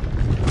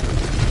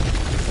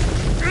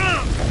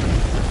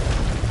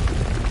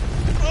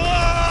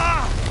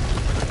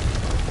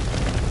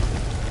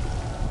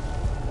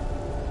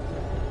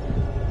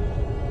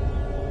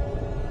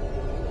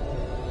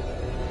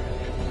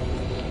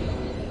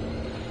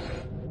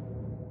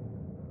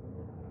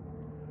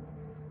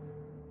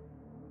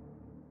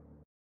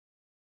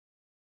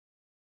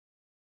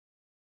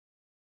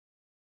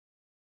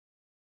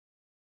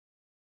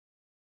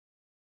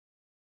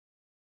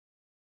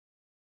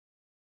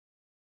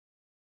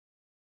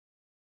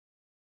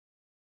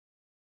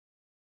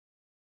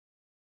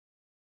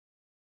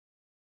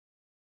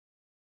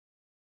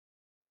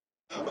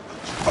 Shit.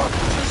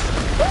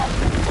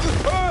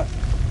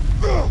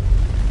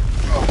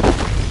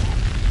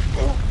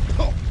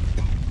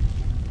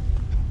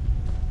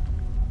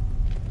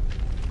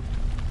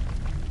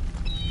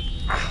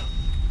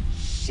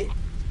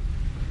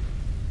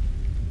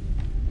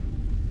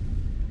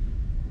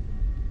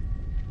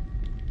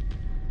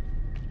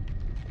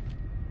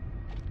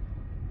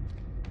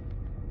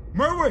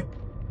 Merwin!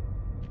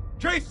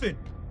 Jason!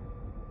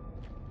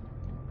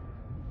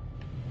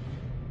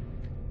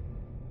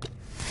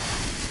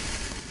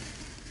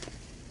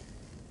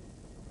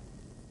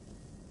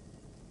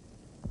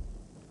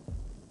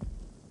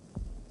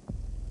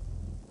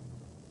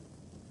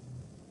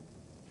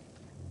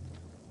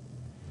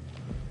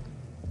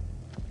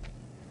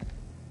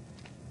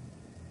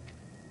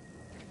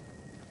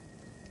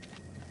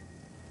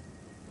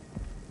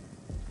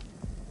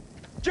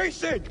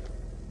 Jason!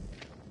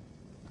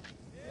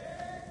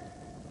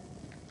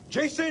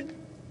 Jason!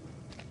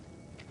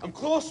 I'm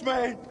close,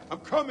 man. I'm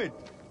coming.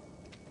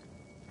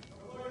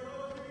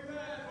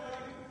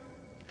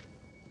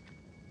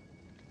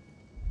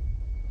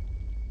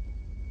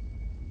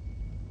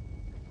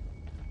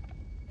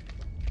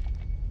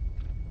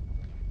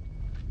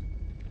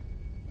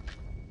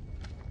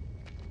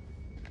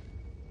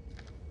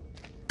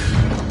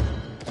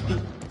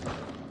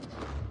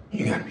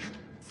 You gotta be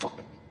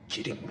fucking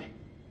kidding me.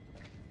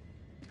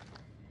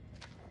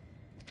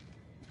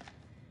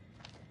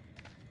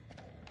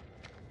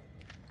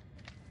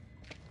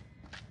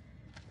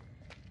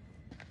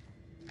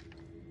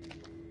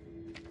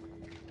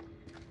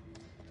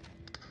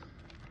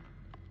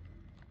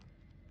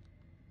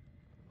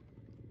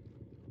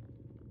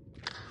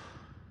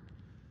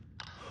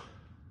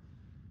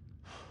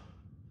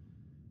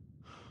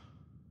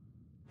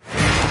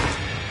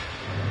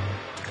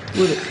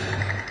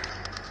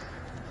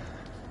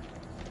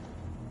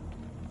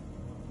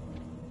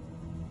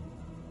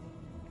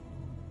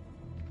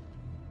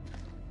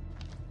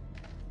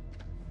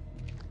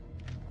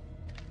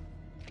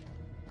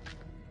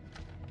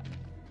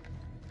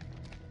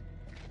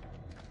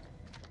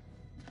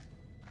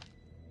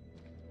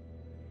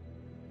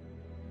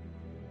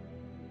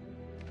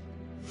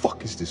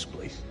 Fuck is this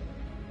place?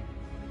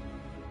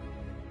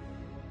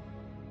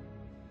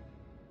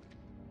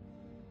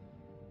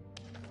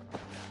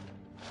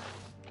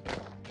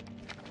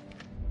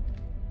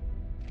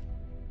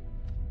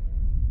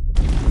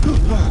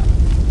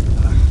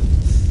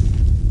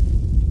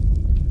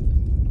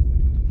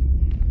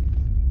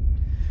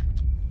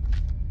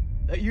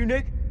 That you,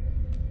 Nick?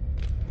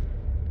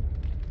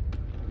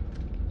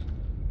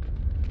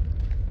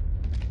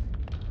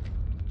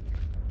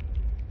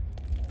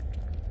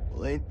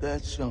 Well, ain't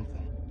that something?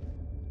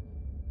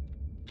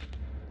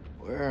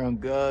 Where on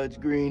God's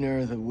green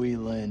earth have we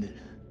landed?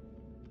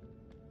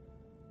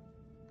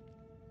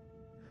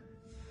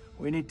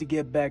 We need to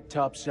get back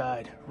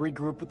topside,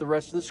 regroup with the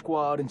rest of the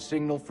squad, and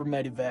signal for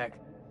medevac.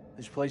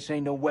 This place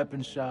ain't no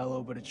weapons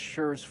silo, but it's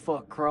sure as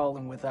fuck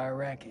crawling with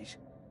Iraqis.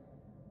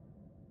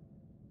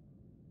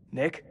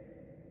 Nick?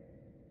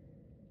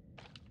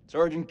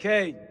 Sergeant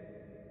K,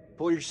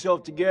 pull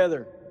yourself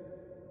together.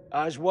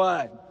 Eyes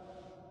wide.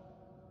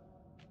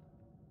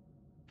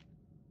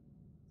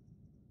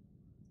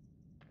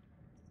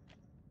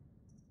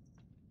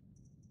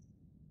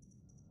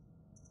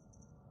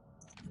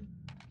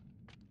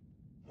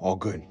 All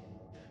good.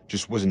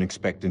 Just wasn't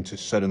expecting to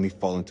suddenly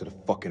fall into the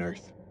fucking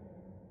earth.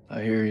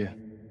 I hear you.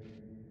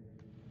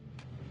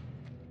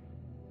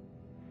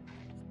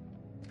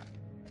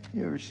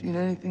 You ever seen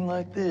anything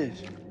like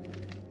this?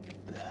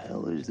 What the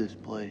hell is this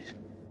place?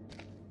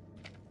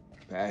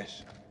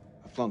 Pass.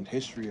 I flunked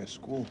history at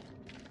school.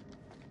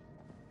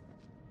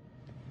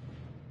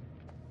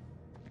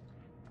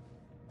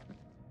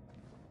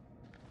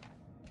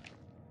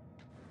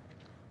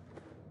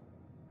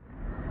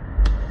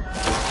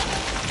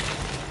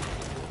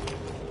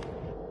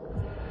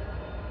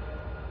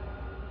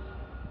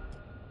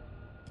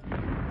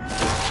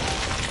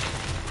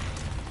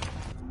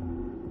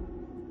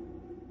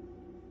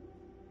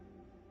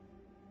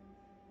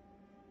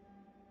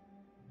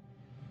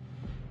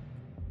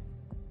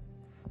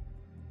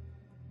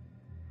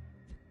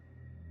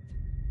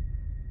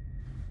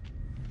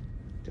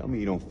 Tell me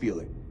you don't feel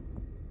it.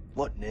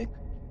 What, Nick?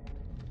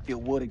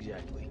 Feel what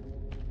exactly?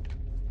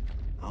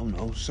 I don't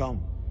know,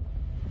 some.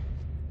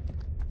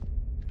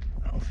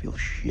 I don't feel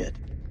shit.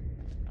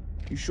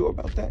 You sure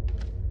about that?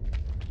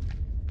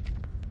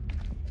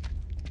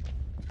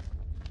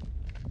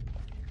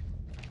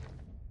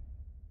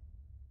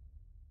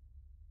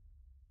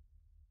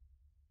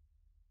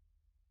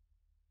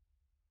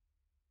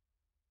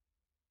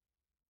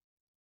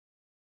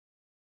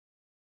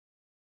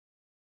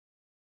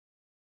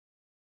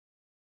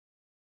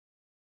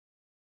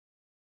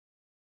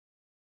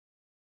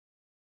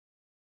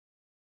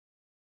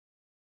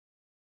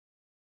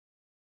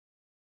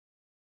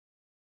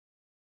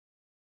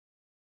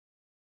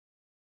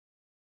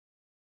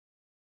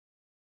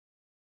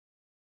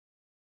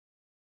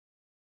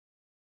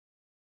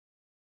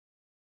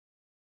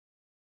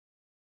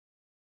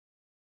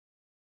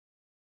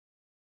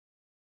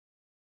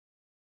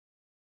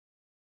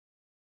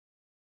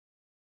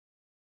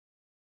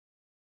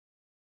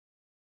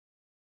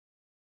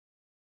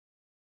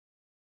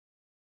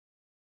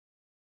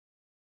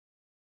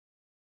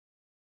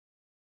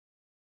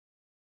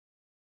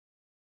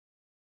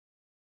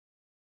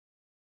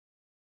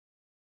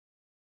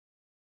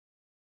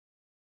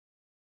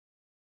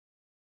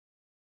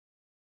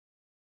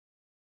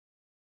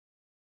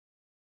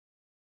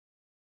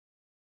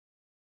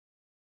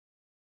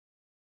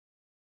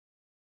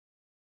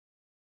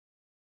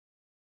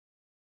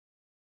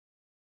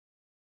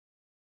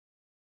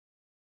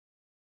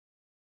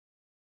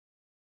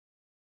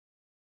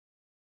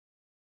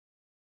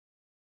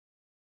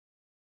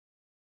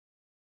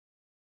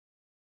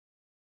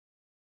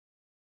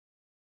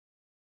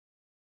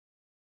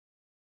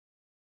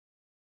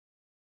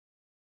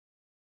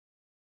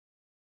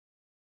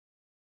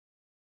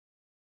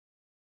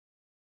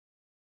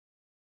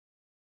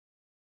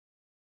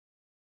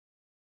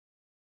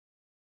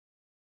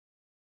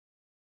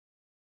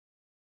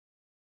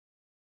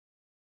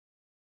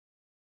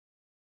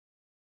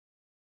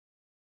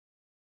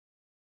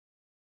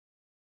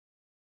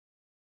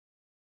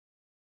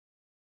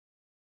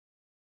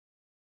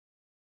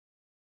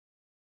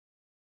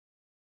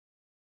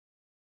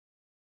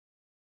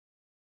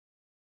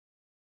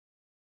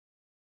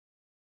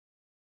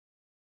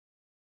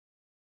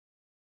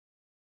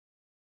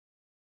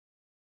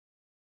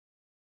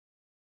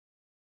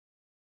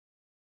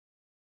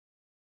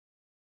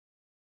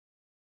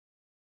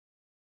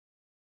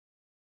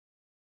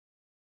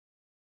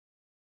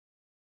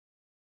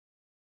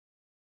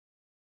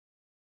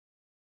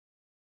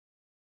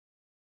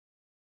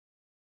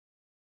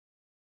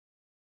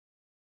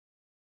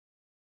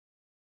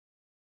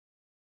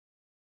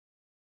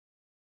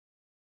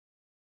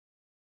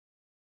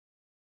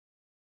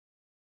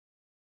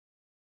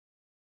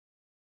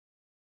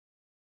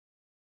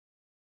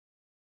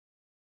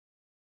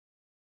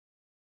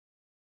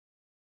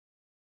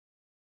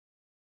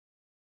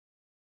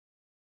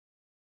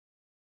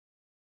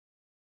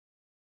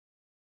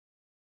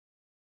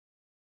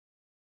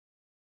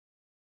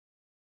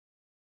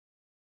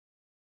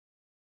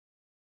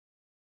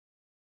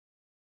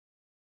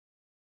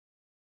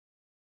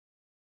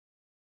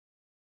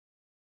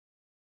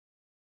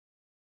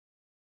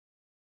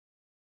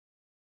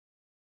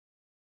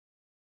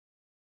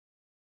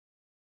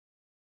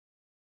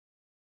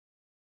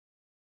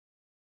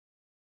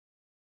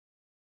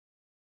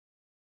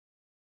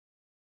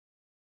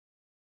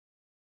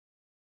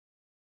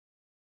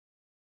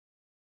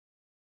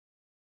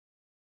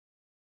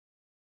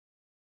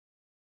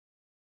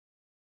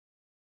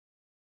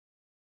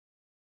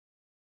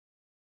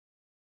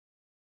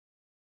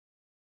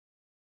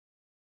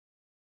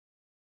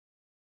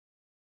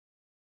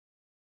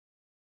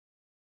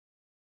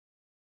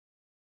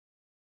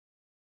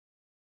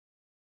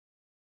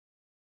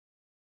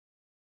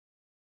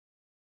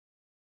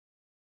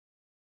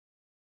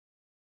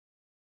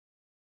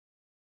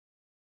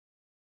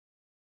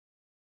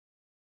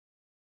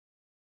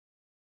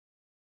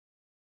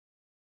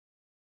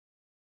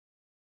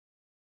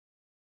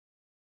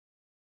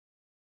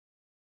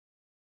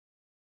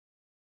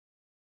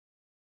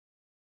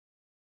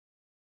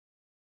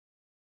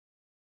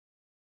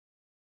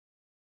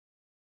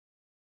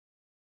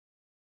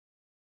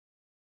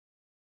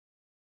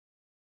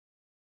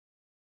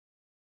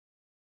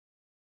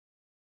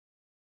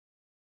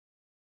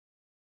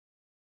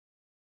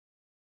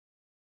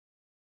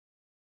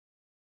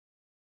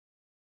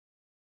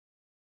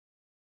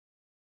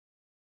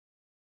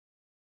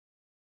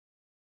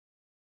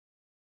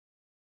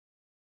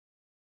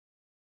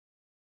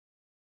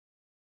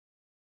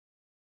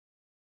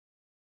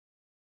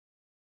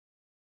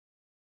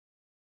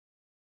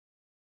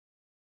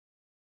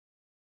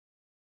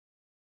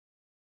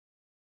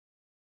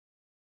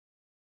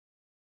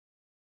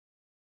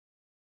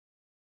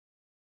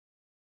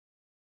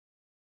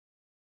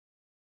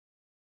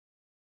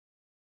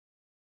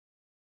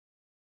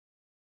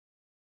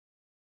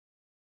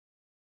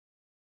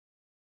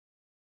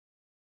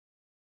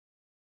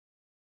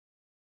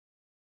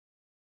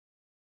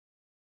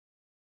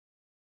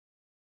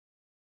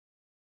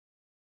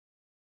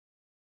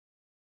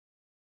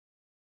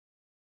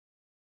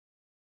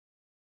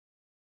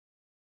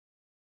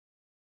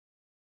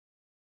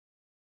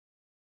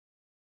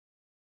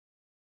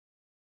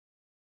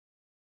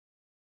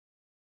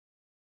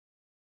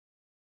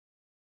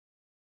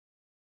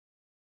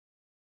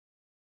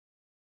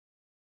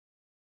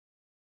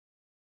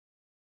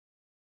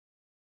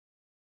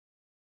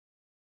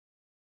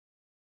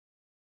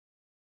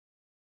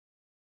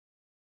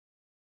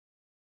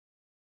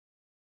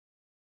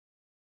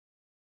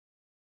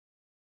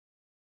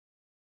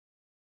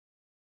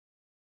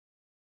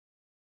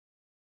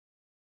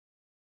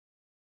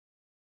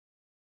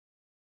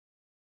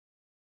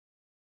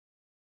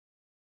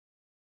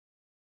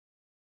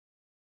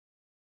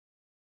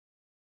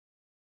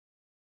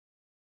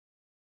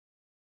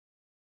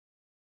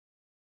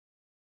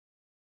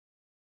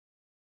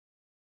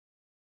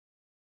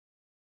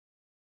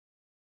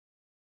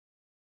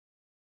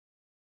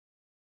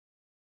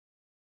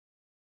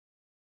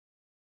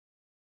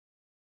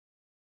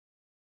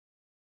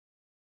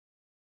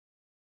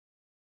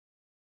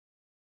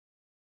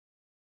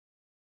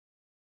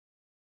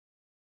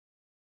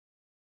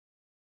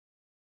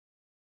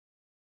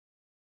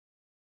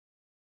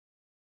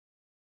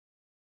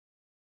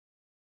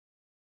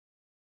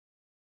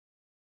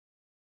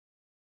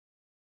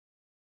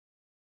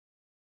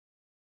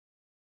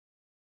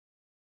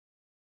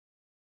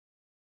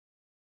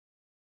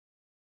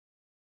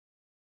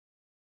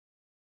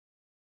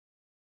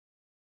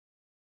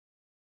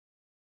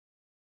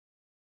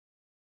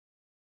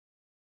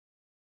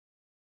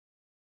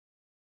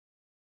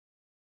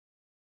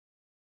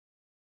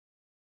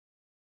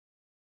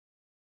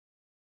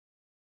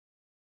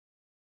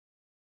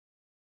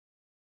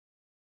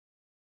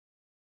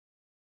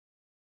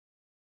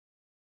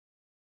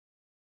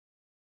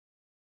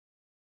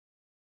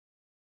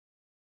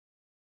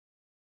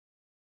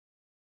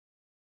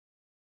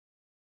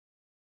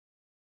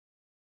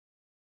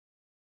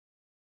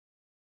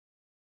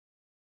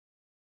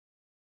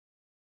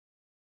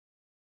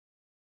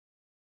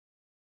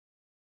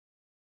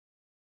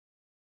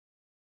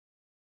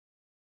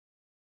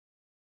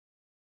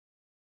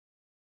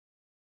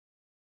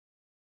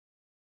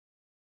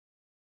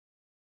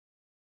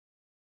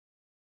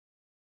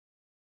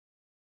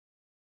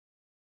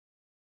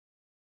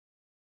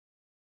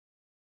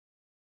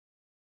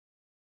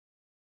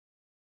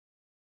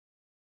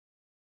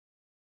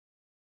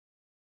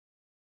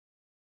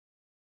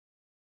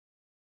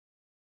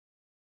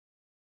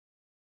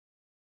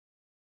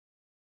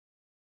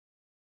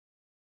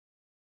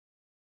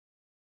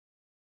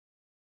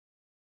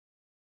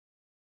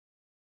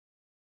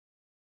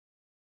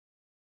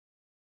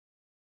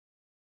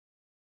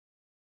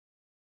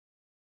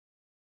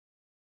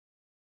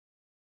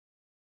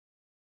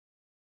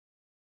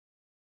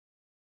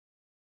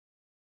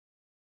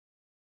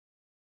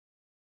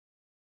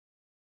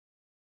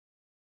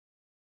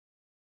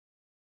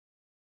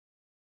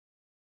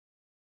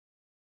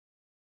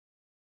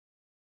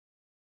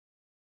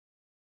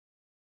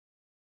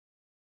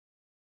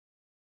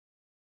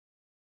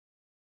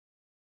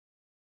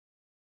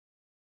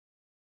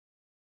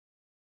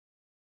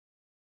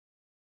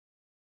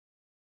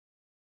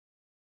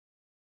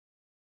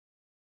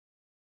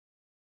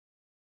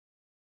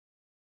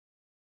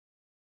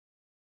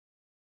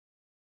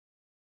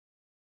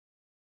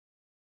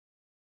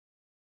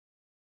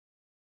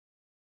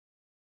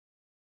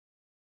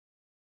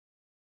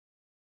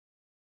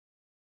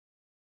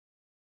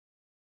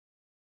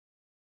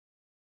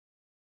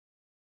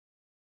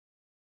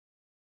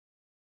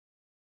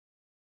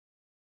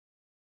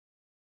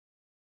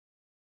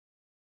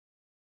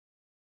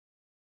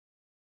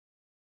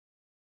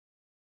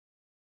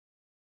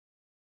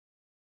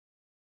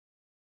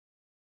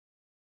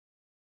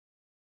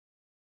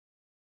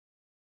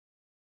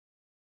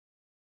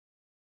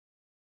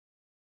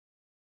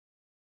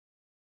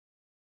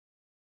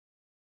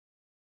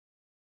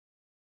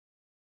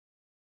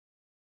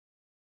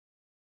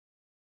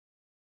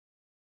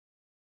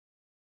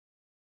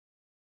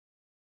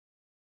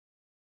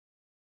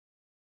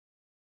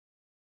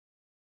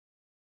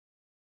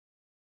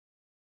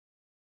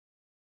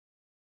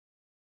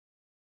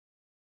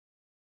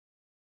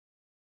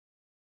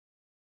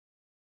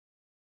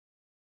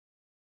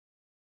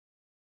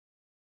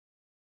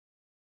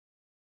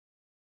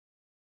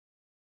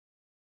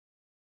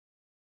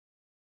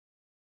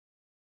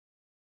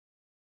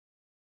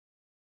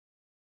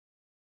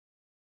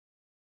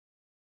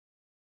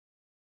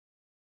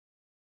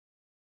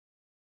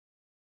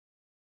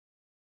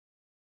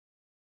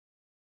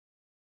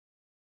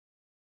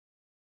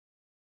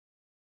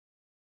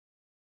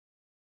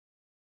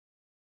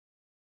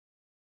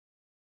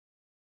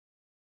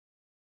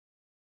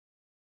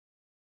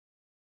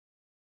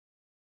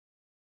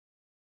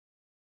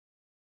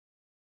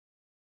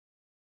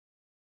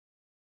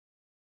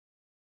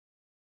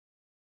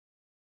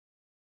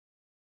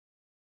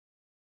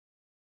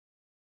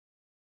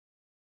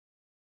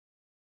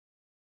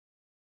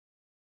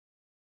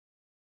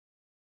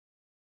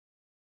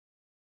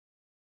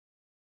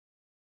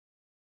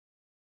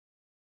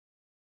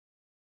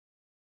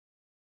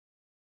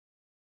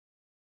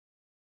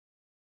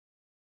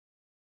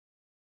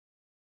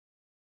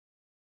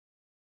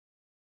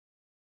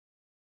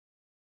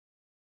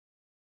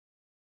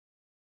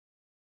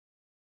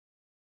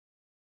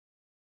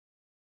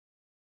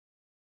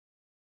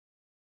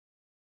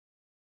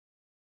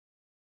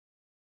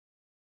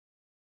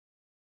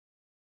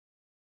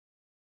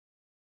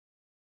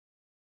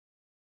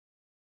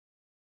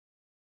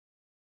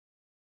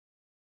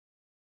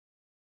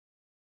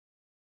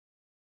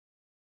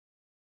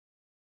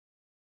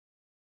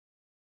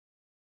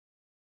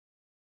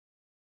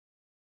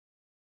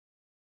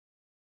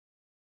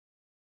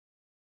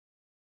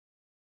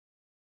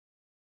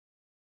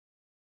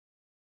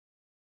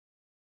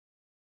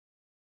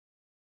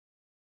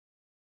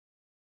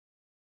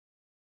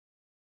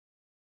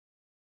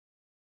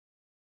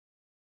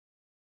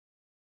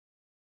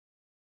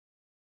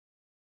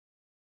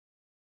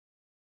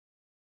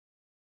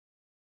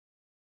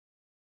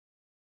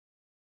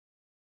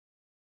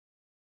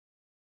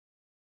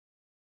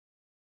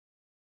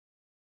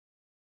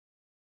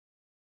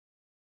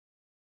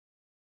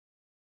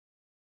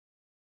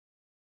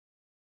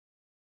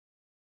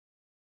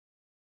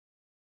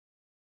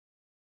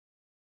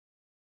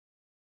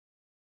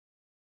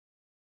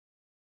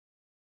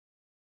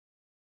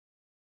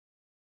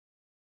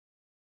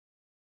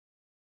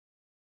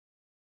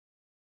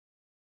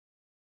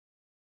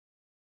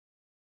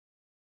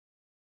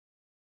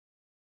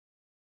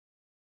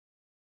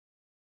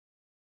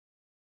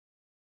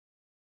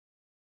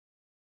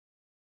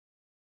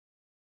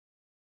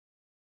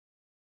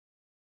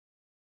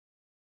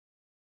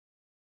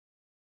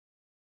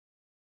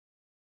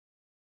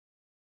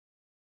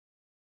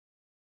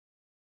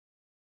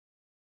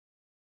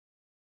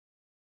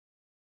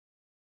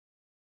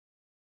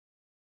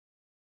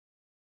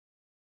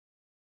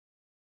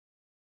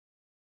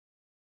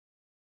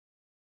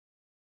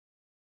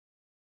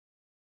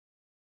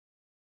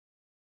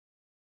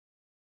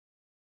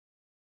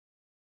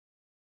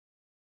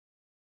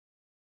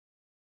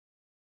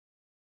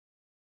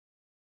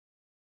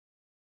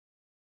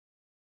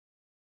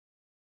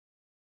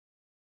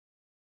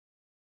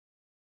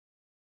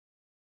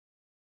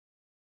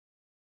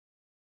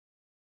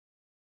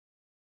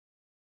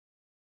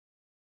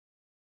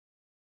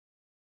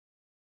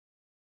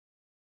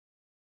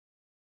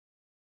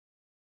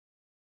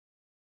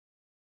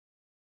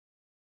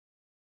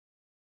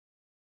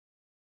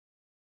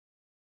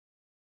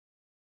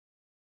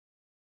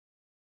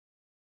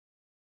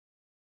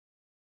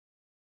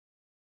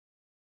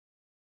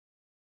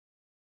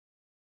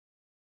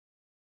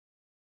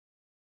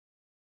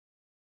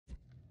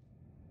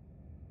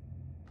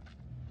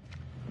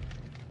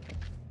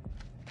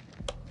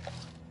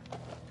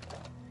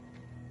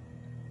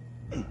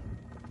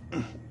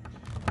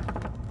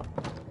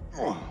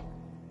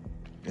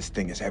 This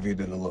thing is heavier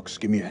than it looks.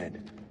 Give me your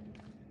hand.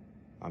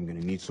 I'm gonna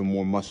need some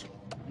more muscle.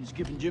 He's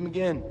giving Jim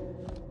again.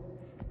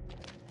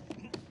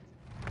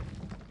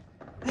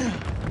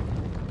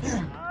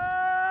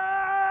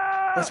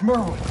 That's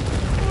Merwin.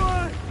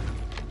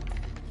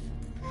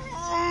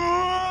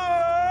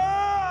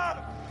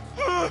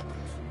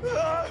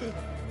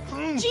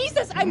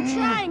 Jesus, I'm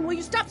trying. Will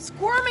you stop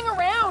squirming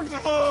around?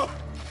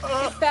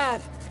 It's bad.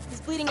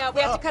 He's bleeding out.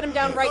 We have to cut him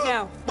down right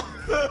now.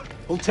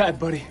 Hold tight,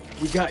 buddy.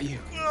 We got you.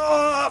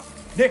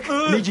 Nick,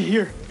 I need you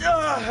here.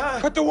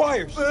 Cut the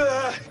wires.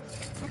 Oh,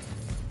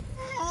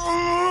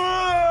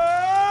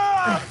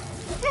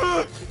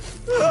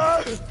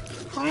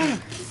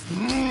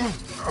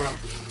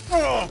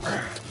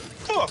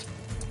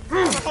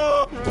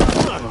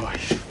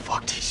 he's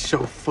fucked. He's so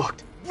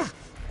fucked.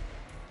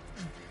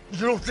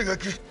 You don't think I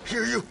can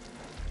hear you?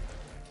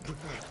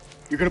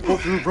 You're gonna pull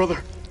through,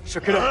 brother.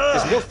 Suck it up.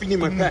 There's morphine in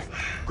my pack.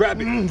 Grab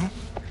it.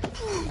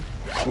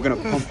 We're gonna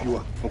pump you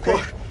up,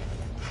 okay?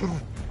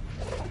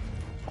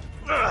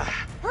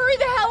 Hurry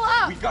the hell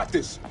up! We got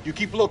this. You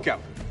keep lookout.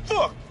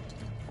 Fuck!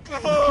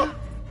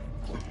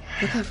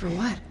 Look out for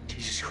what?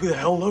 Jesus, who the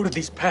hell loaded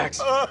these packs?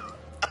 What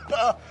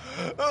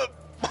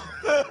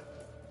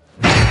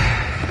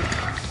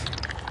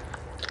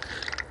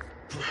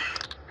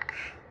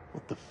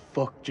the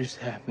fuck just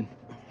happened?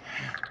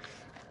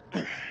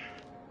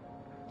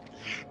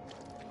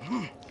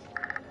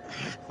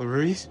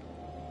 Clarice?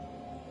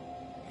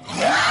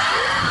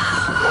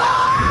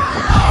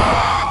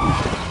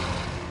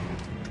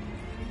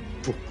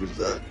 What was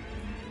that?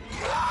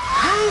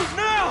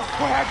 Now!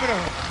 What happened to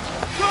her?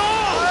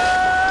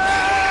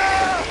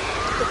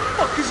 What the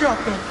fuck is up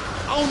there?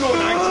 I don't know,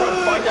 and I ain't trying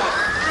to find out.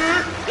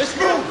 Let's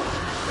move!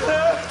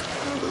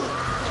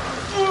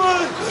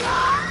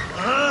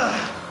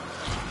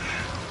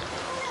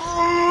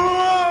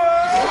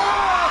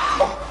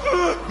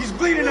 He's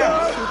bleeding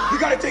out. We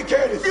gotta take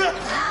care of this.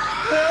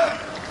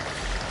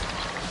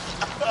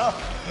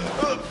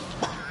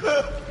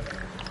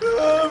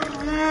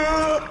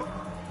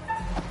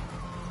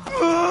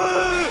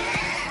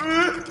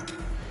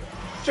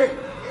 Jake.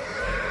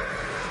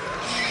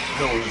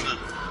 No.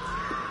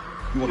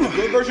 You want the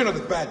good version or the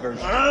bad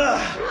version?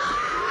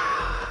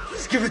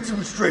 Just give it to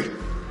me straight.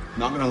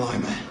 Not gonna lie,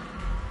 man.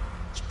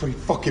 It's pretty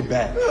fucking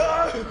bad.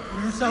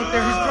 Who's out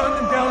there? He's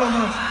driving down on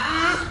us.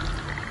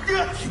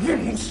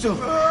 Man, hold still.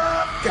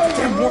 Got the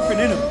damn morphine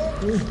in him.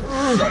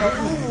 Shut up,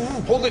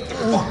 man. Hold it the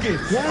fuck in.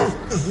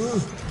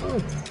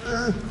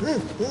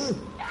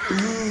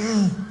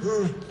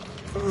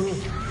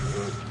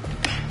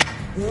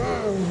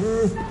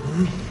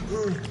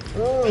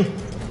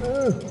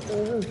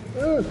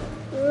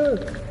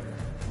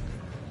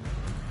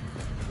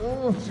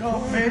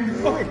 Oh, man, you're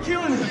fucking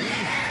killing him.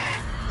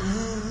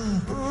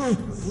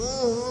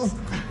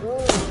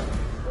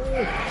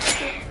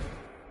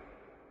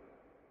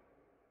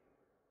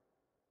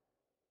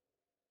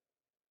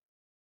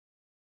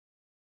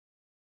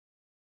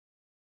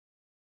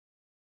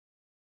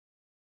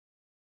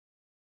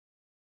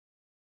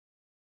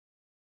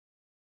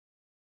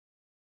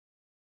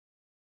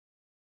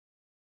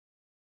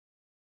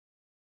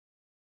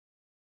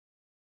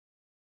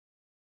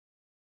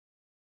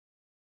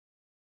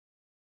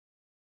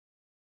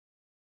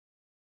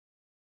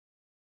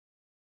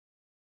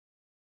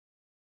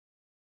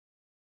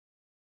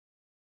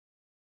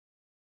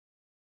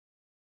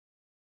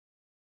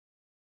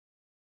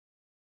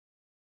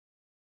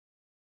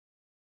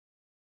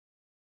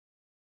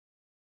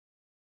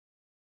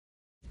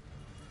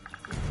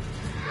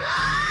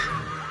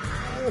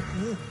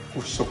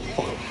 We're so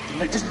fucked.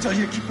 Didn't I just tell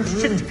you to keep your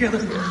shit together?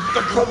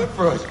 They're coming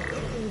for us.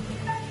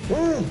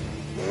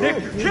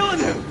 Nick, you're killing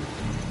him!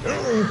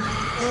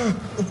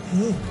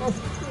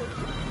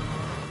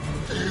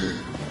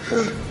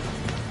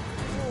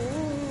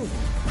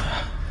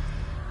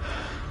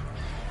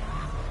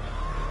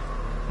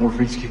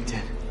 Morphine's kicked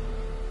in.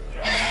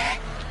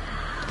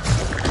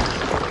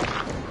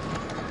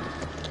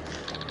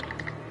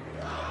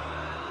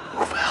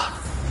 Move out.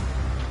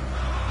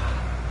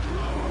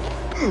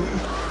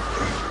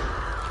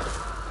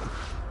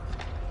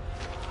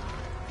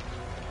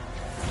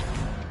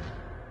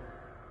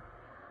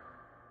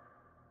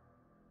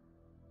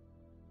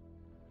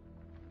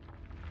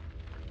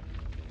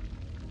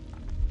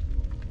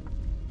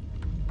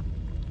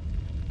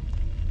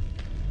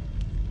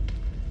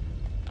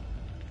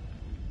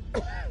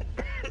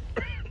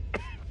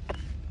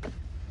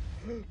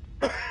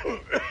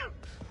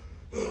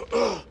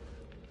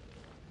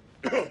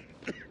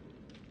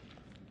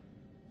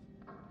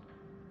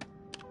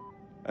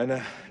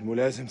 أنا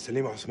الملازم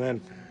سليم عثمان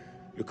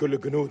لكل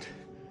الجنود.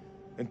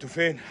 أنتوا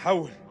فين؟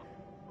 حول.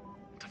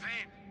 انت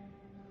فين؟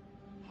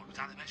 هو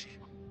البتاع ده ماشي.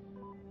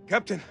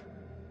 كابتن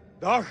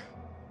دار،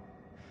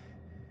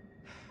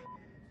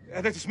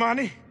 قادر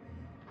تسمعني؟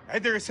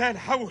 عد الرسالة.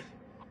 حول.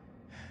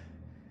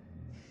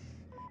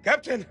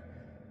 كابتن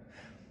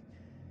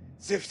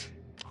زفت.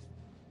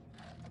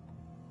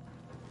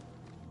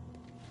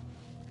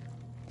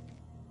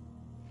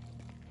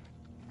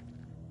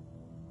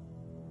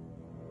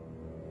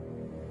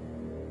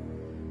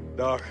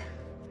 دار،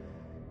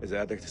 إذا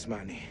قادر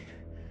تسمعني،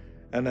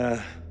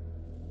 أنا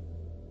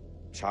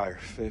مش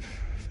عارف،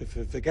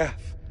 في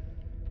كهف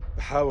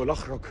بحاول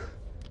أخرج.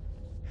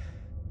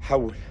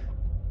 حول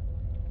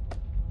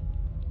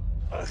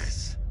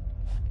أخس.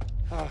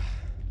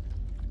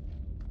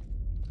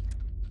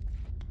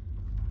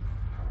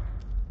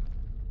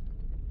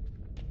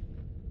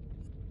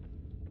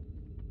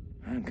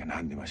 كان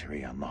عندي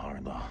مشاريع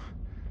النهاردة،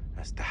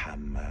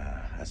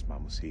 أستحمى، أسمع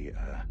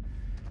موسيقى،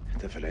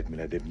 احتفل عيد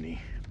ميلاد ابني،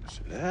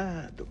 بس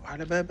لا دقوا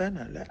على باب أنا،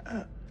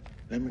 لا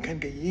لما كان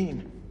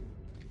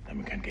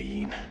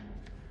جايين.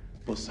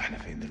 بص احنا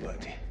فين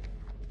دلوقتي؟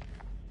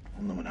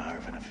 والله ما أنا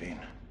عارف أنا فين.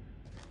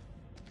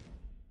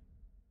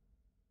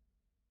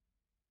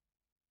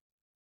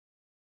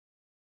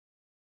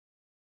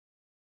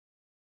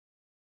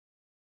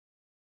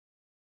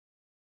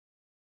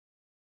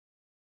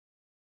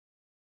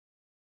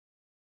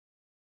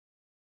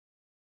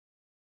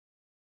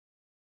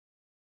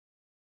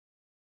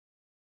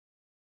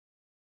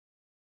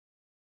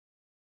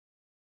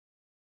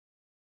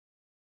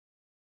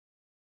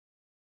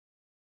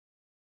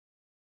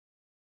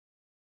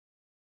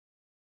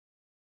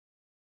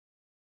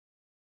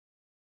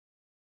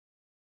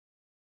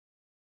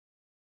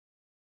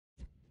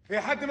 في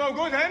حد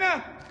موجود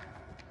هنا؟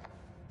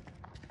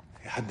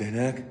 في حد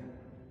هناك؟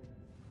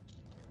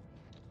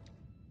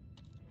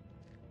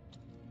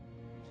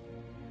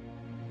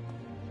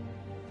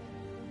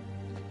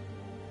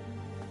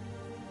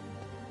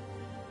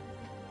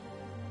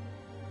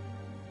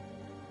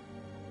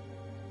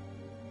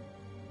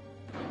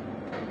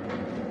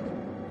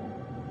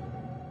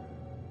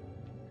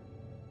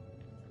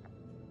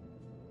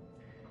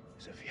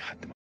 إذا في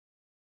حد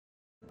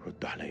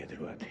رد عليا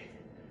دلوقتي.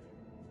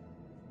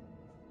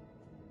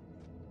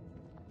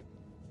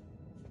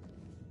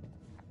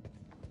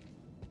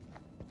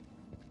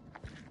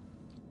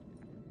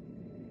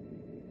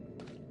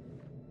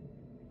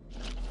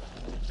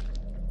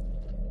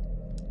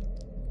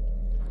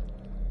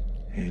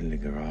 ايه اللي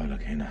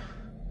جرالك هنا؟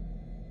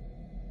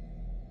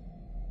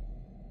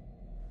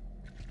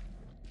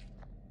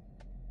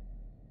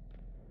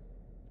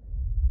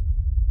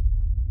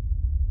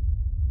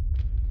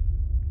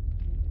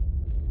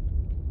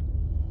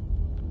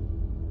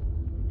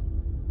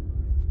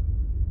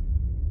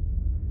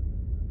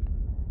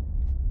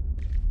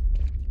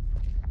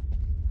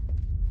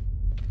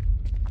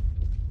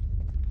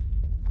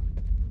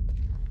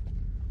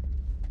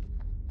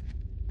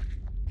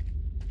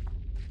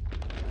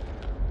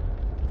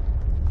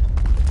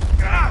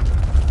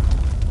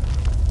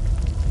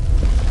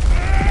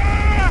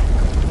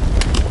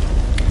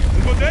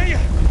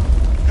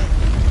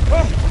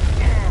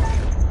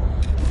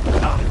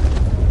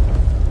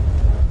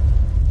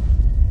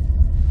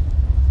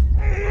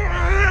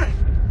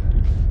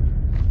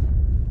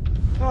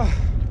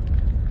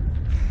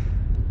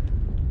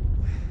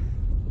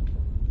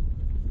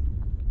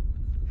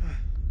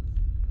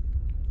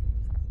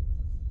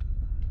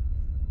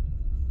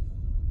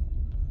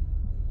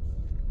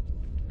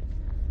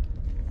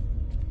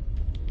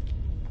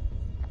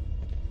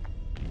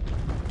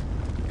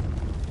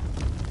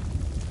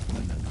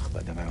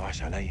 ده ما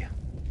يوحش عليا.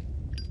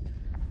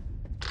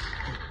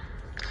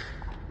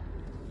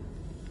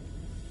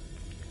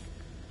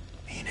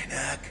 مين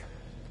هناك؟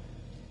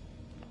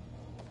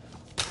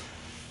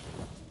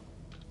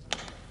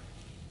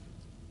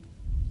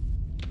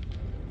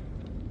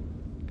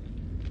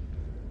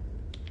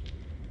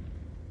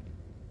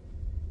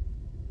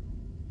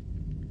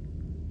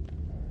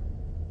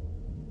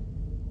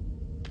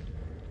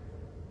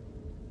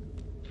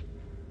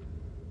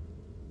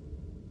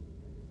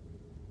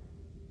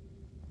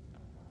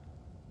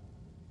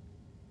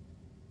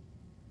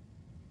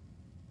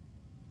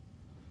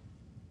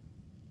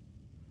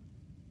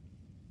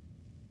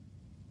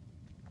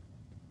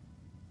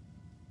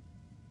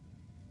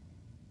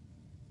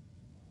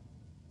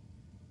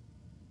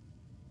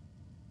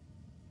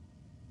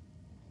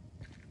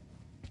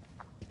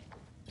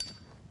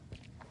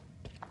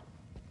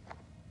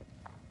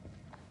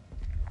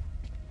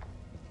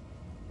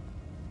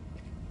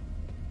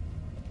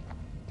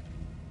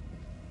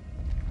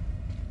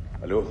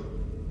 الو،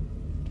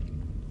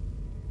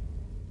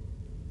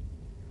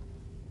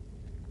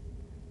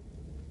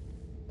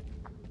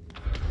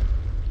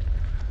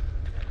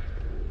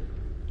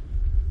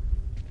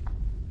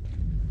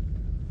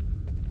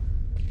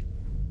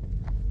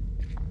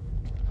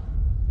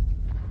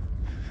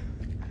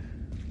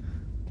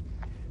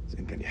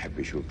 زين كان يحب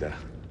يشوف ده.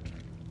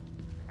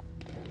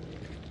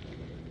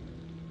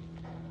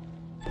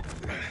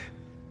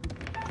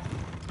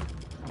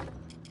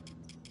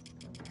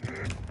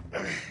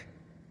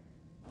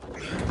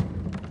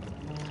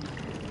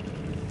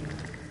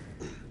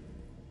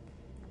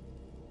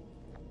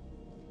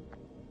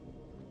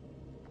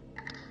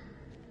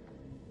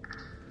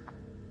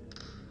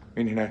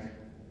 مين هناك؟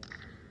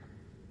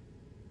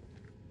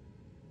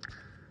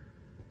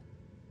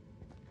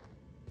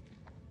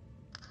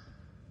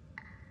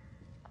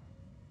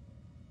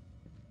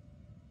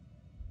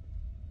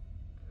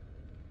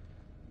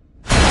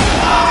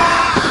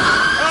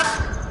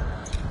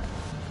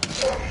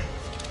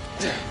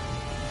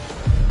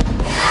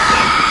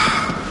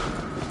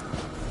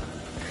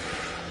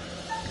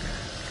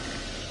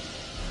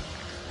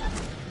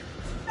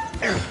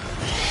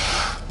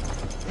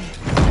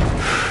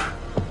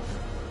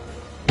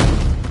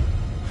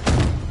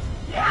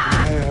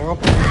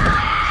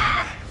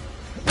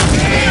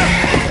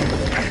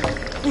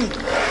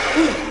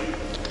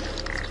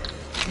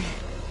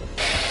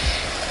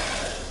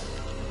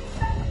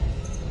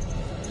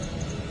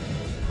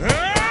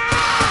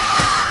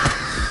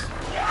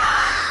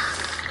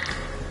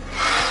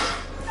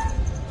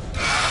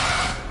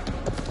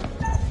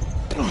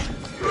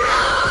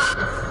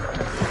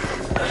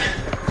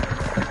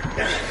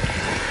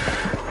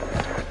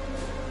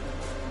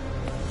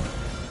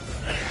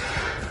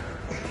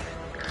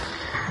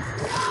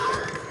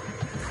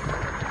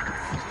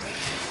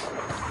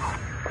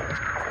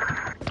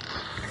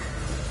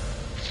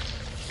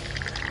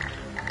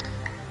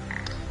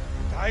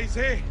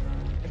 عايز ايه؟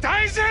 انت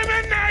عايز ايه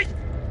مني؟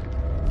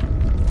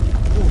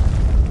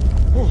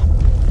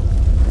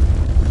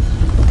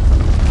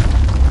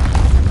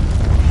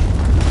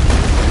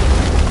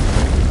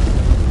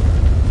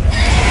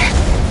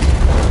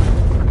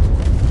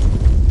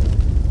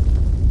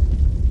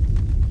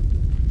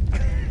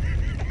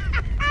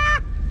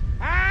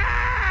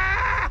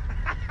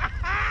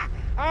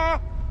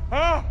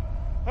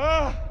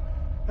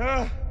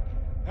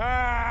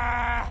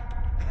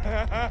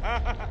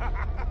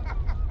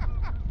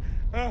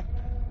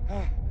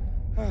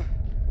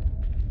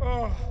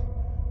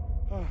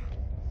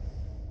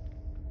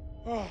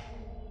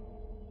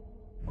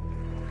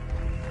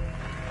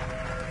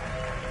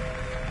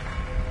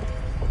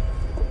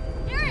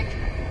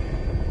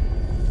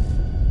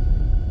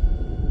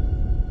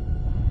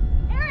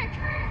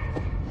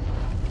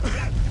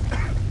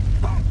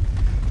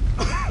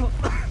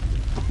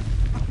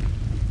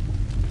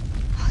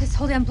 This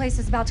whole damn place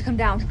is about to come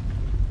down.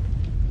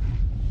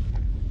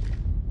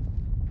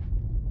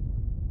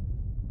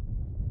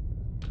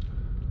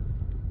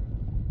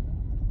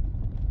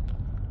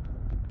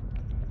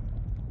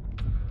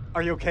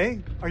 Are you okay?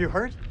 Are you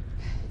hurt?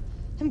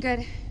 I'm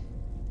good.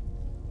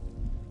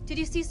 Did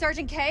you see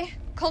Sergeant K?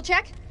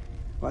 Kolchak?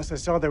 Last I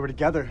saw, they were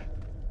together.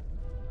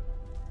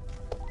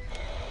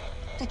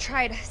 I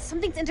tried.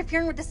 Something's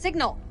interfering with the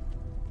signal.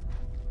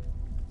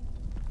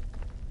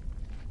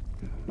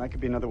 That could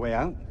be another way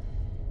out.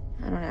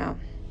 I don't know.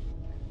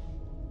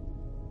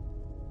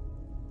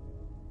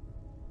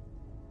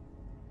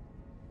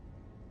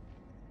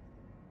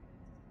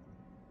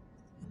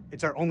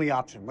 It's our only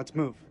option. Let's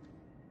move.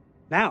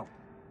 Now!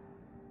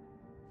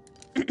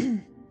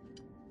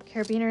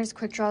 Carabiners,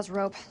 quick draws,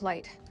 rope,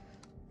 light.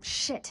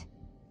 Shit.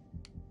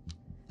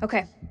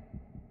 Okay,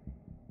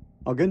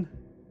 All good?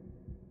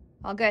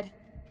 all good.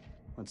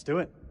 Let's do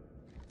it.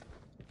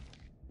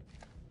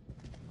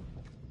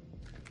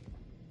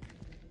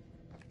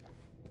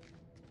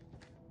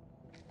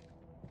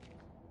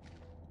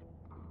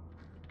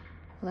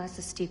 Well, that's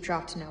a steep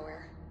drop to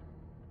nowhere.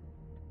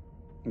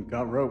 We've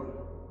got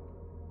rope.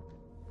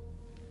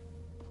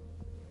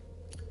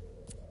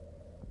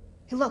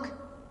 Hey, look.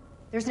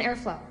 There's an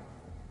airflow.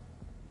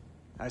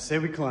 I say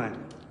we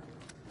climb.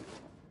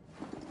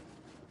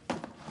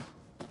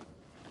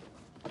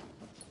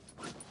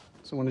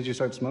 So when did you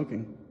start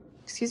smoking?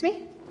 Excuse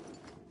me?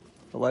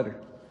 The lighter.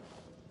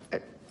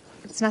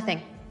 It's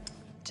nothing.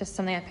 Just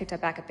something I picked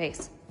up back at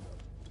base.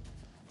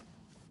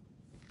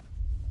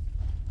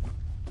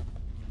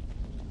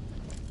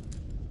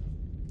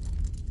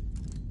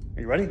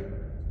 Are you ready?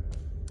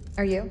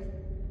 Are you?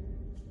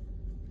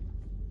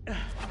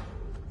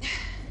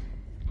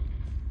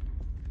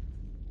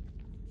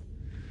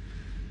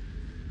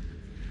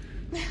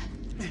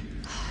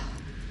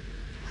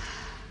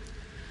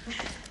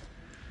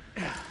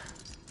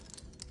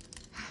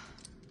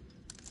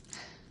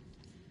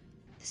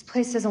 This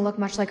place doesn't look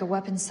much like a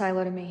weapons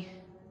silo to me.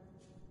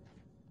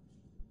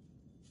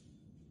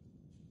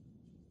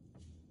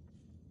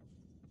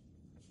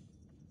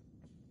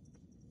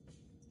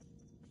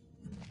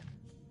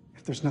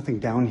 If there's nothing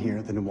down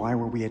here, then why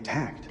were we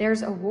attacked?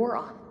 There's a war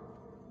on.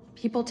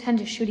 People tend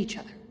to shoot each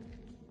other.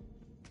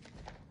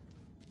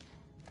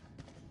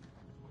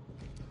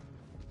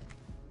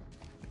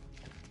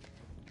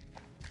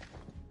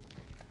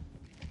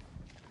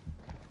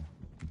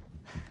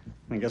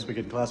 I guess we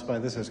could classify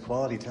this as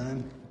quality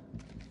time.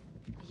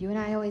 You and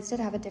I always did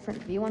have a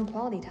different view on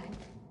quality time.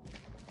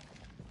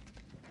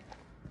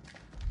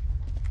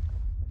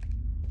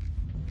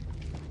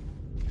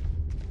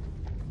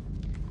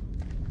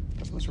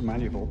 Doesn't this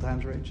remind you of old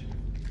times, Rach?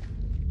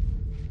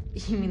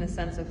 You mean the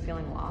sense of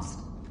feeling lost?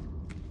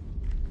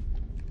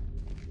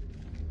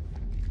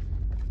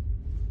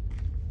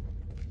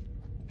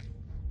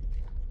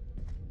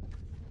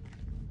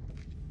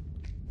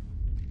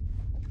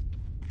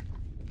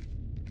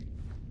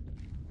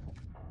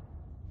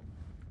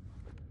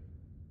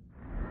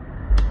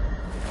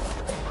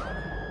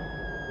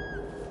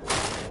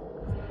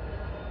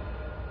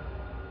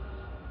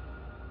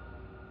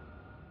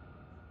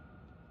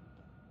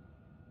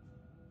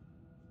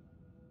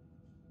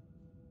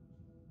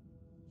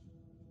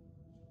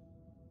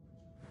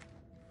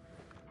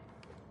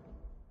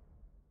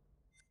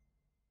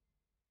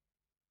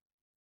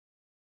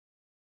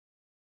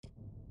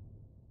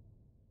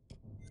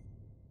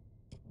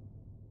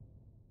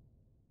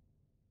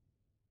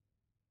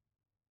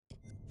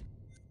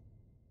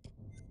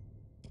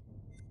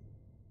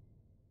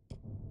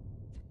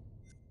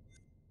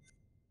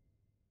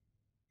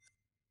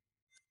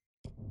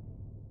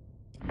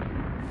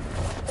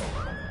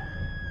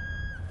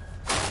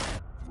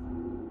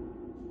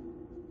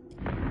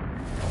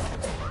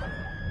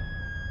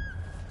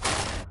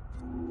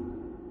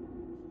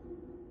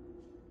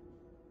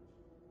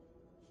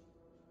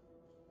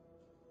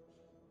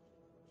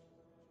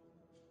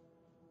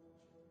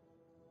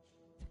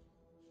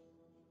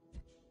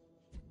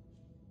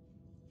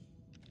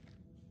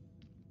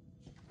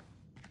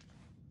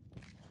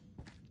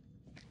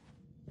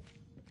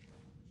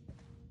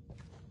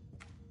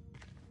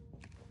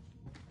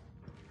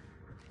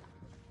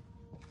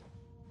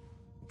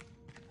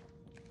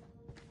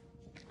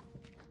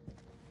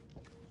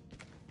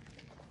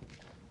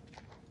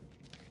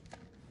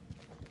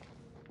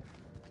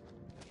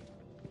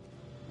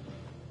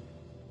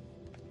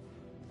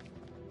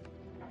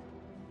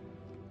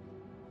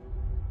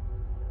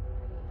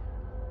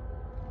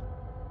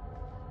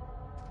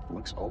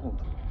 looks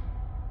old.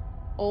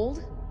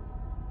 Old?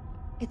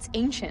 It's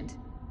ancient.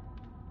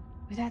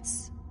 Or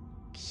that's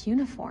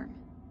cuneiform.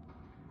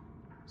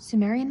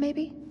 Sumerian,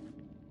 maybe?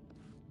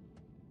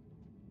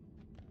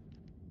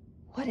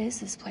 What is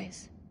this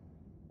place?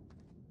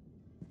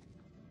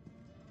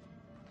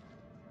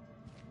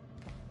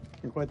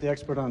 You're quite the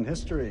expert on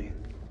history.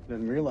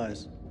 Didn't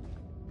realize.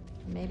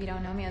 Maybe you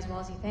don't know me as well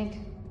as you think.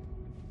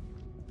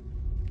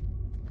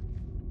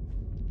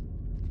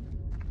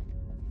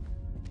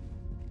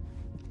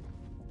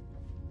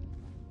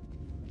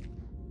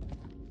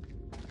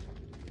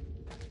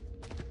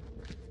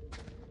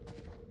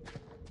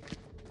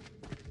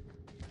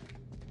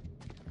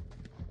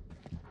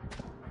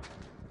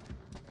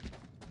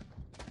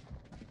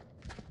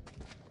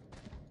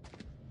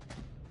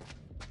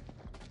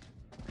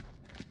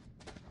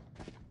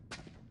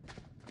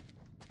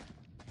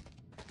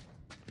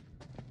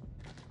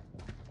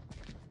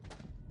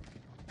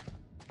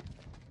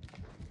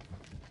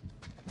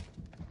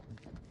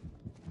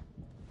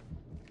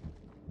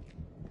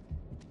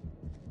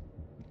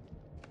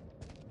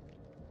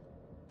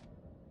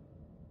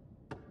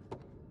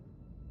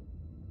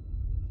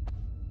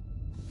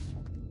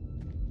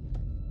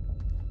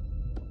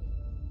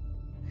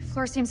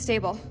 Floor seems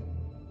stable.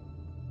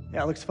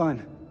 Yeah, it looks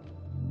fine.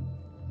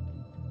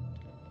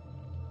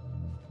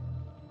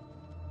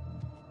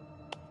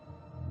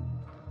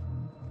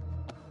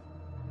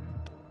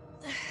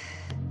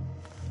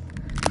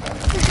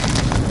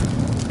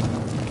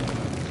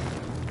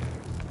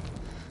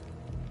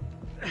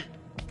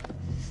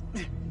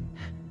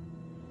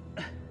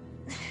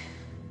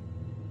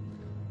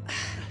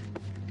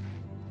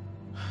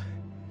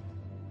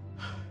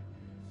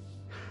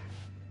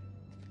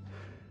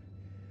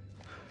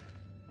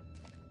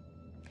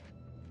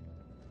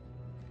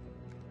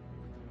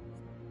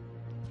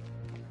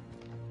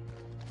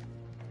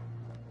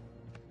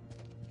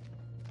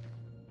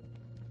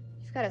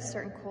 You've got a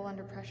certain cool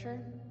under pressure.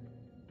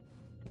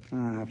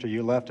 After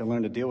you left, I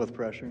learned to deal with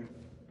pressure.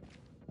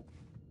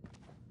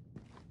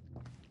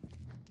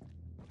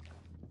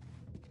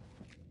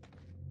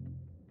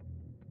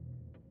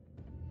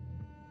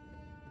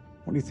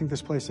 What do you think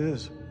this place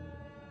is?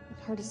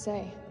 Hard to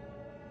say.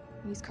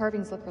 These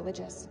carvings look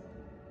religious.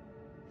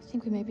 I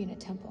think we may be in a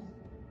temple.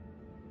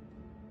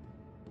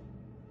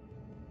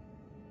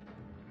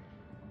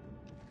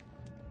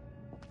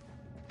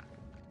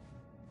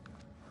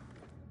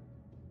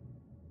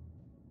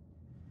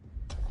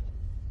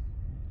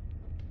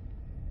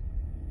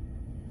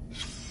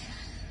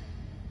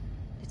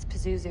 It's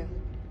Pazuzu.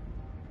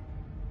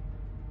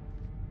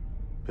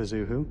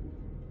 Pazu who?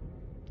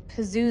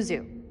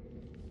 Pazuzu.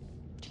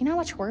 Do you not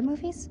watch horror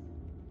movies?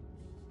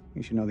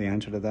 You should know the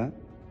answer to that.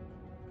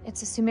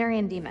 It's a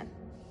Sumerian demon.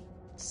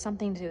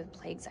 Something to do with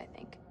plagues, I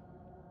think.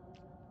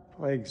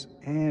 Plagues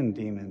and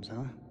demons,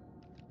 huh?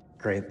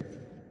 Great.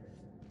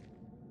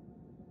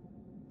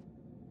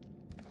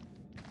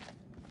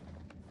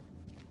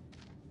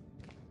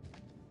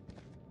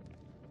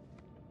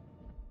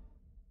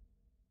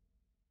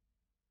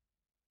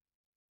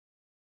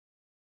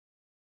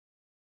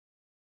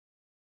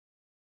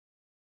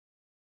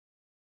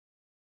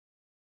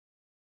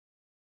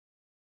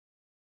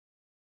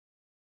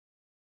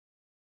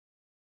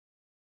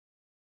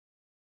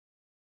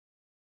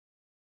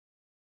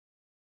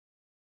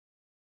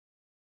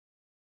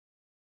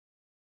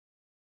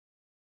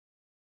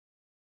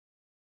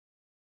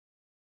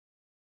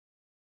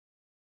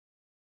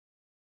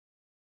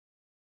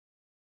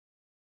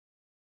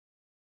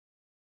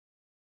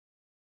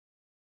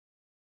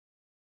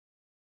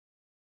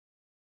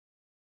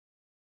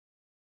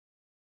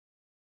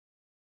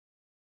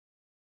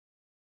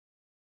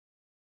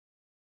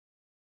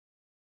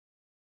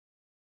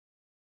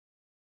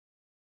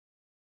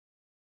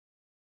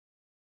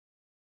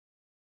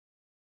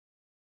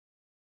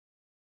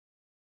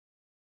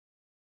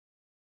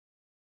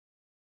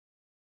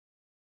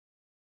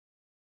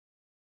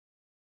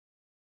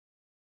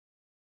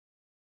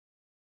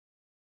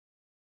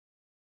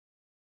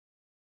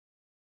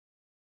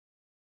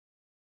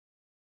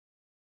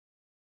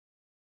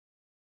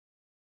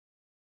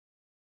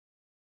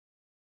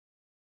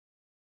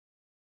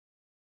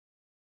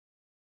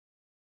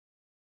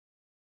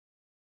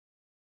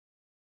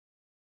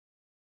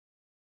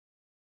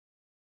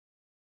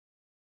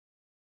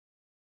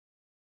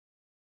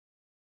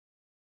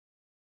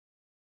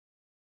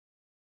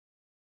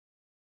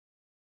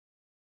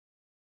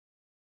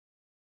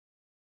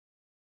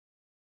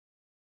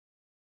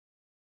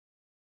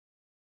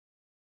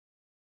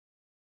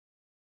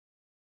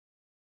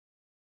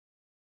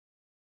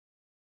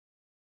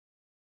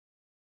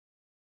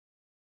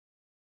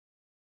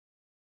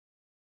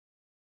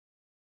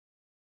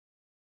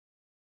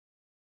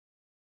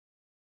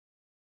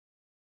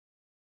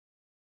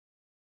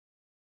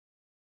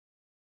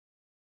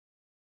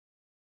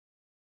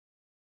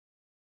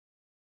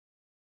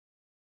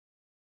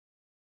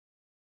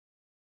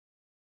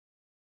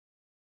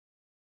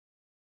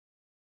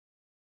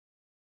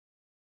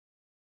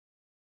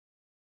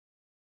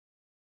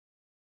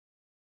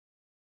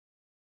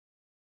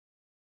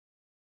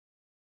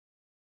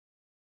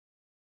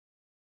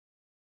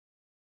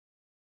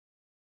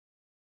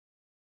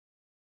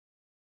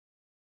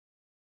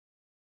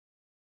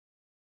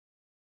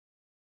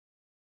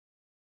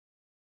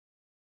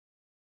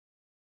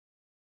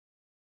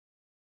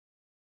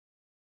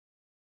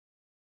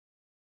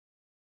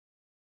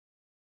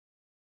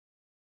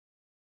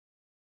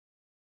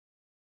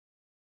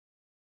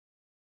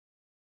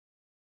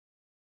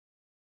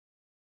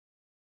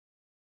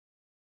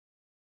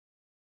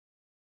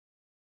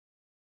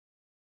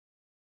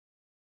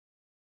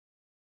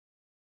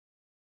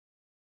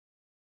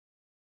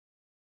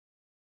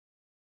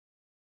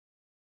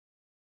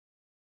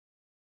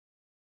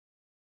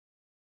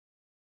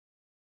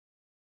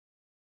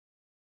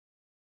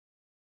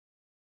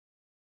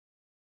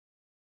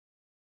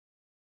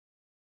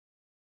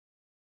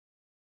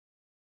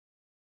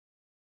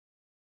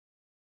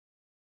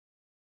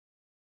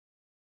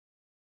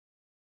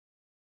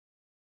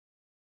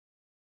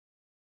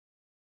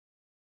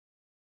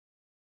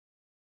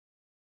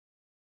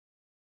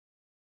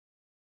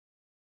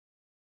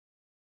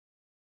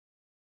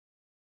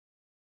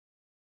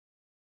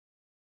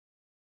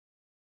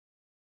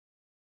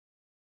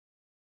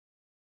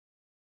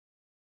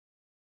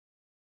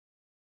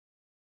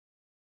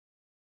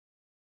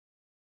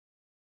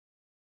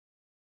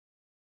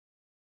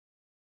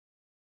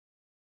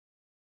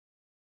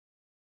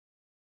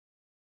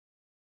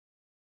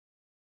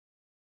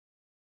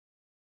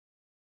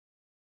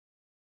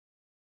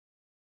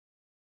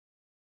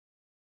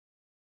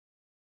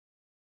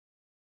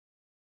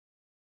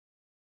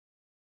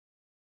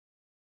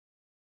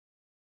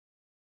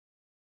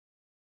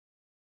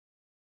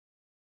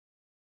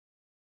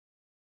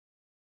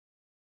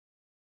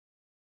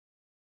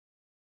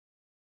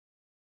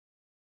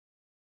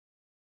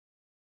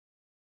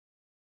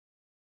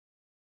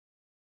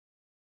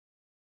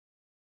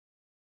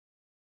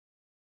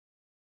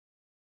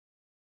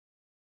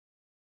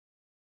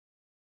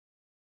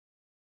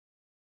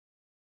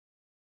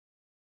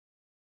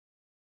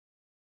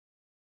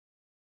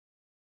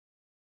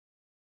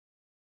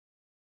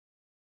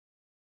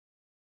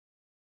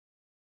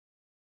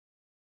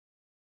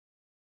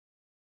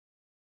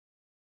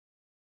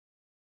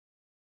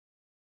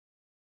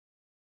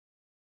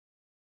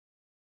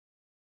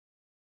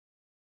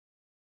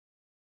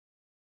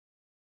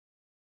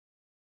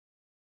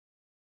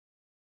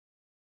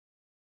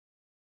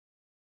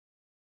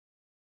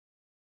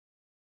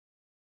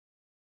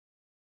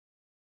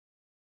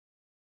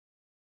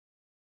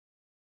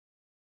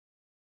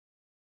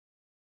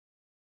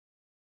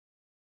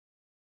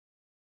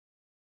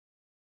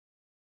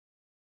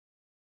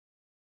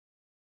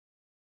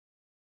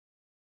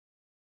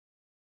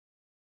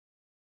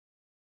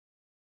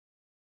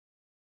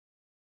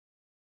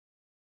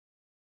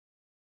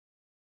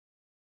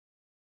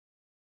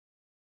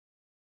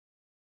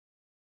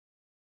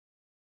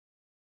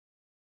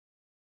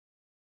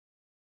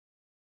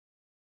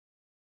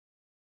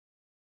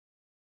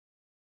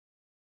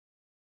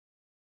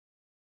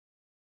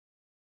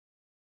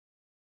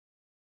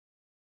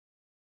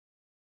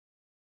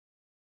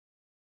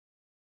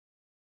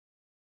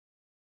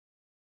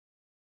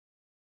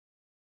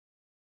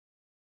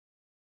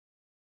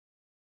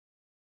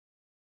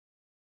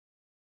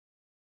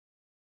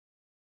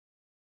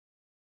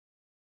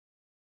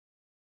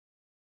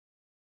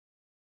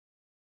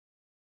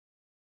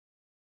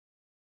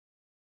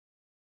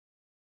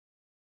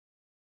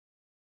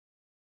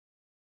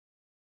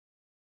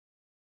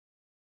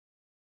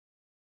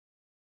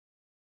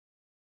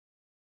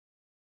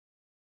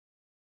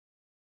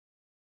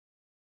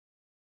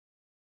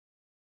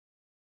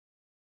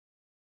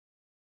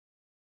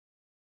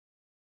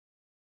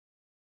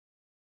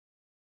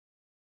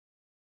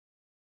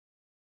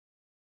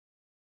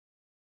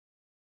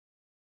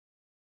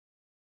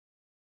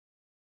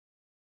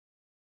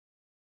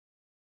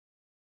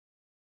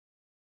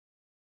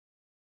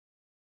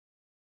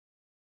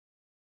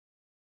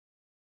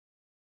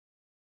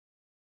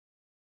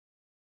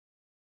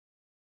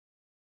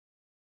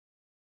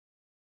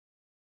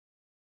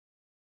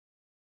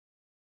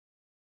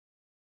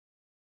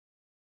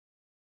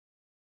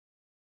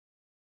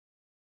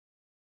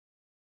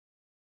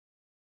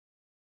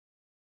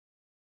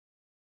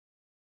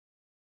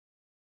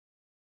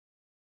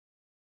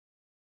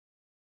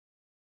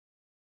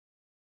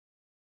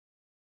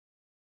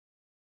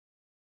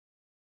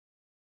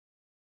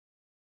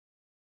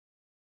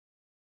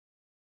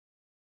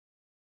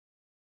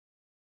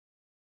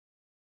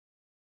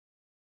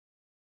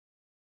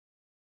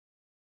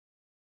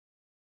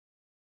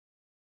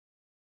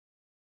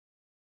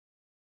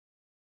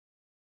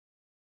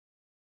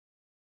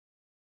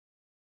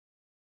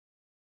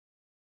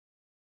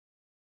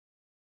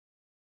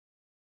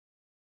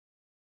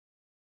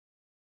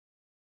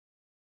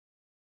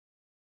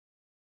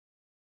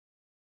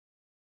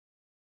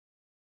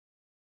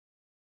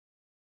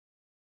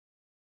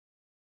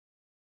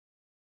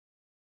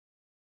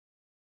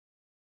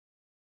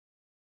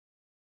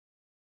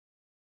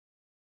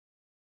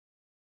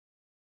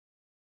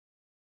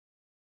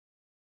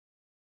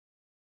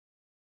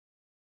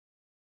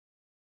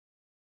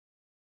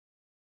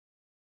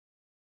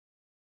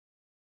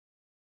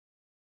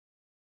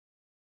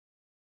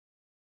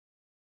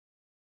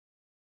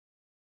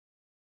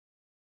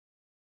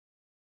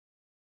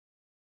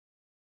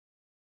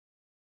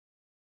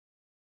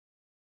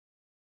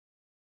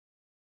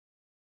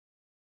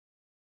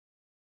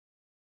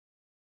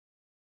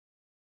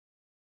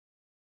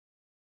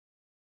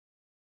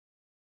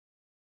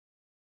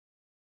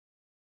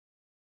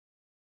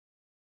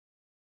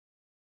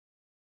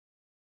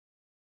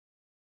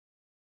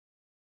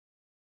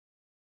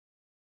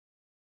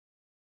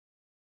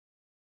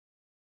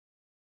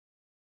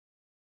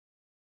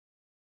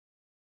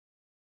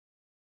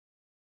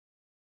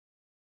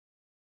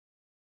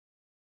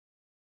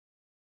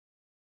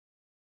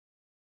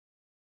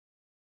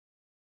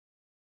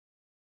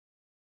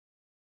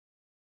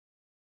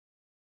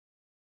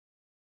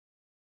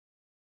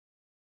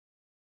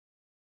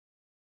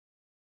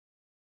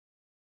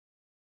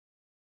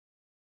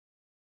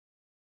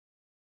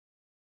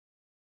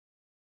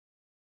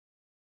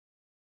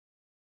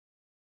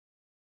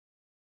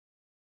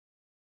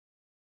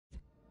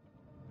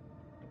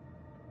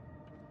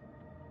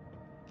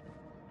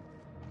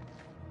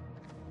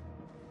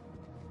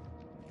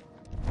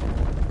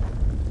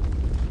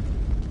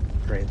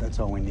 That's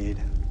all we need.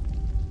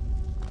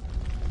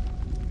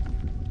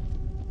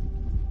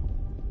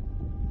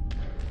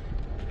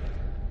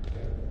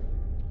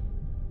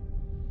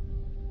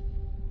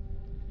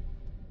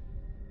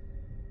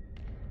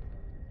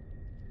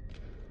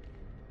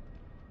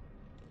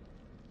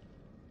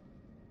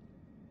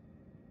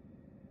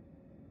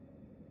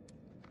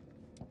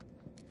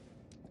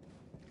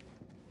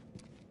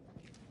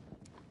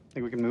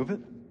 Think we can move it?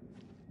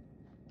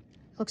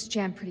 Looks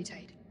jammed pretty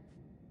tight.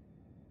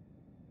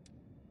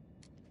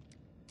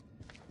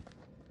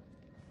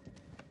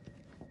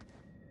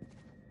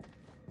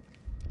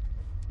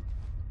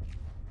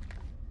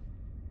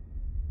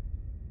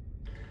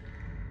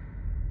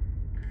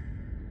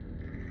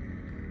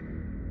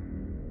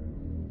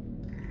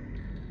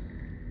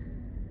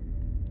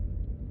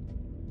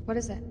 What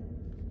is it?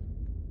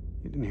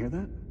 You didn't hear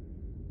that?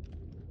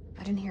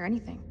 I didn't hear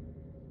anything.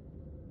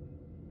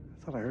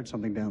 I thought I heard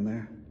something down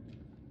there.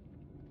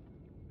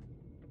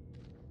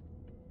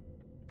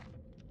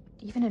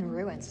 Even in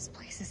ruins, this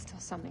place is still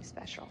something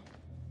special.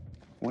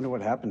 Wonder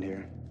what happened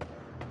here.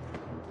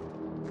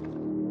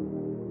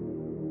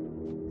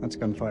 That's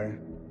gunfire.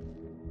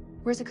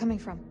 Where's it coming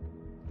from?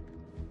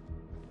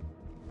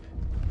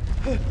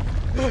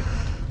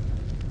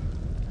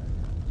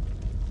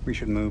 We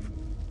should move.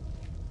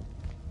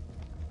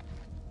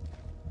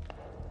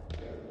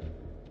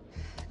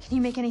 Can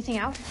you make anything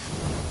out?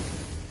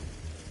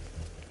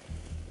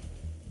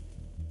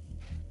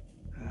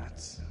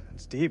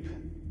 It's deep.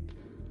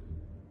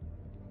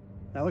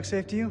 That looks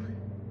safe to you?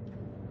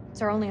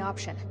 It's our only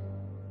option.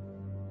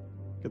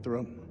 Get the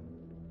rope.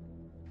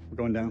 We're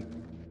going down.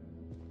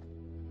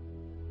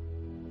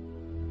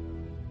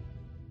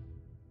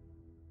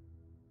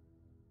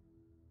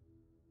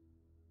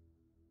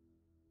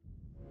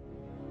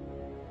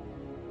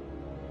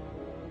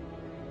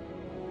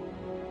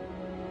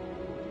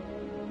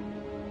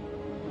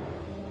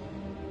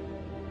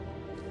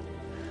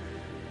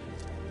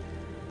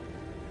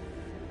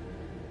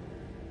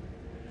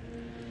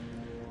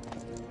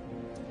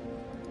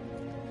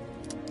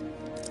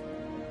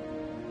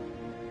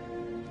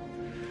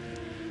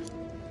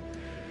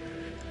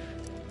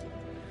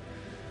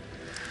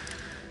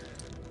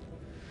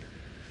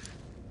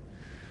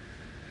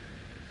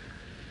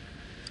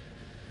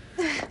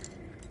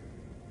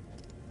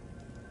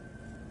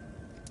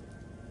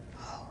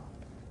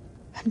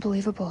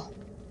 Unbelievable.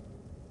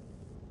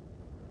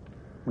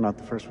 We're not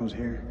the first ones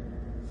here.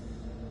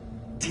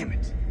 Damn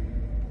it!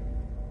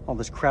 All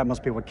this crap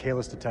must be what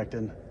Kalis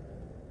detected.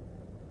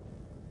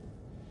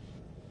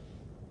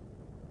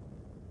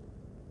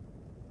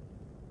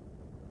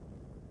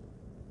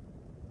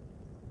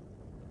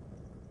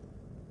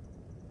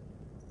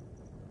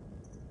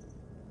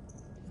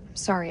 I'm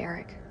sorry,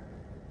 Eric.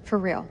 For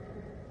real.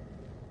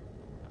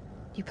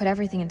 You put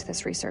everything into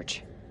this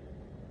research.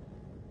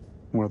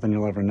 More than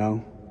you'll ever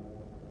know.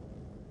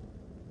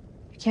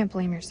 You can't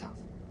blame yourself.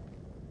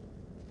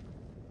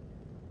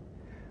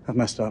 I've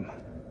messed up.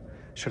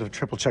 Should have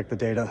triple-checked the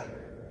data.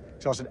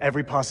 Exhausted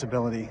every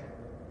possibility.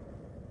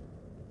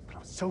 But I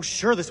was so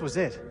sure this was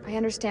it. I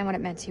understand what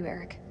it meant to you,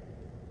 Eric.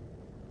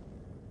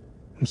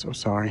 I'm so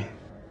sorry.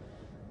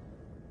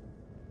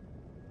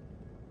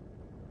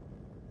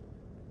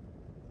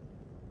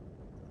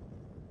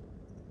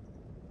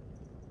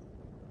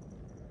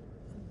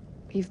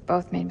 We've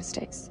both made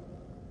mistakes.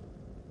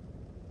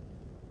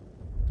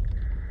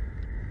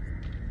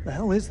 The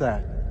hell is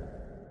that?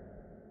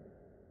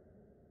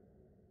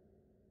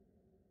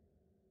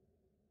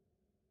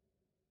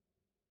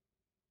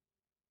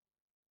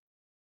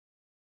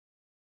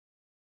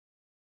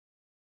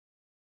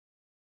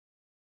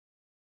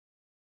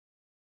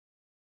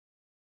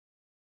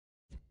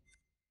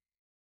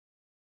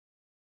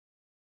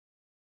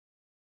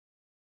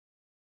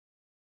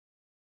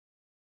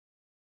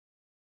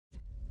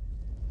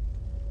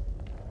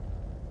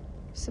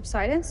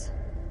 Subsidence?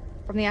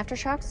 From the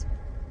aftershocks?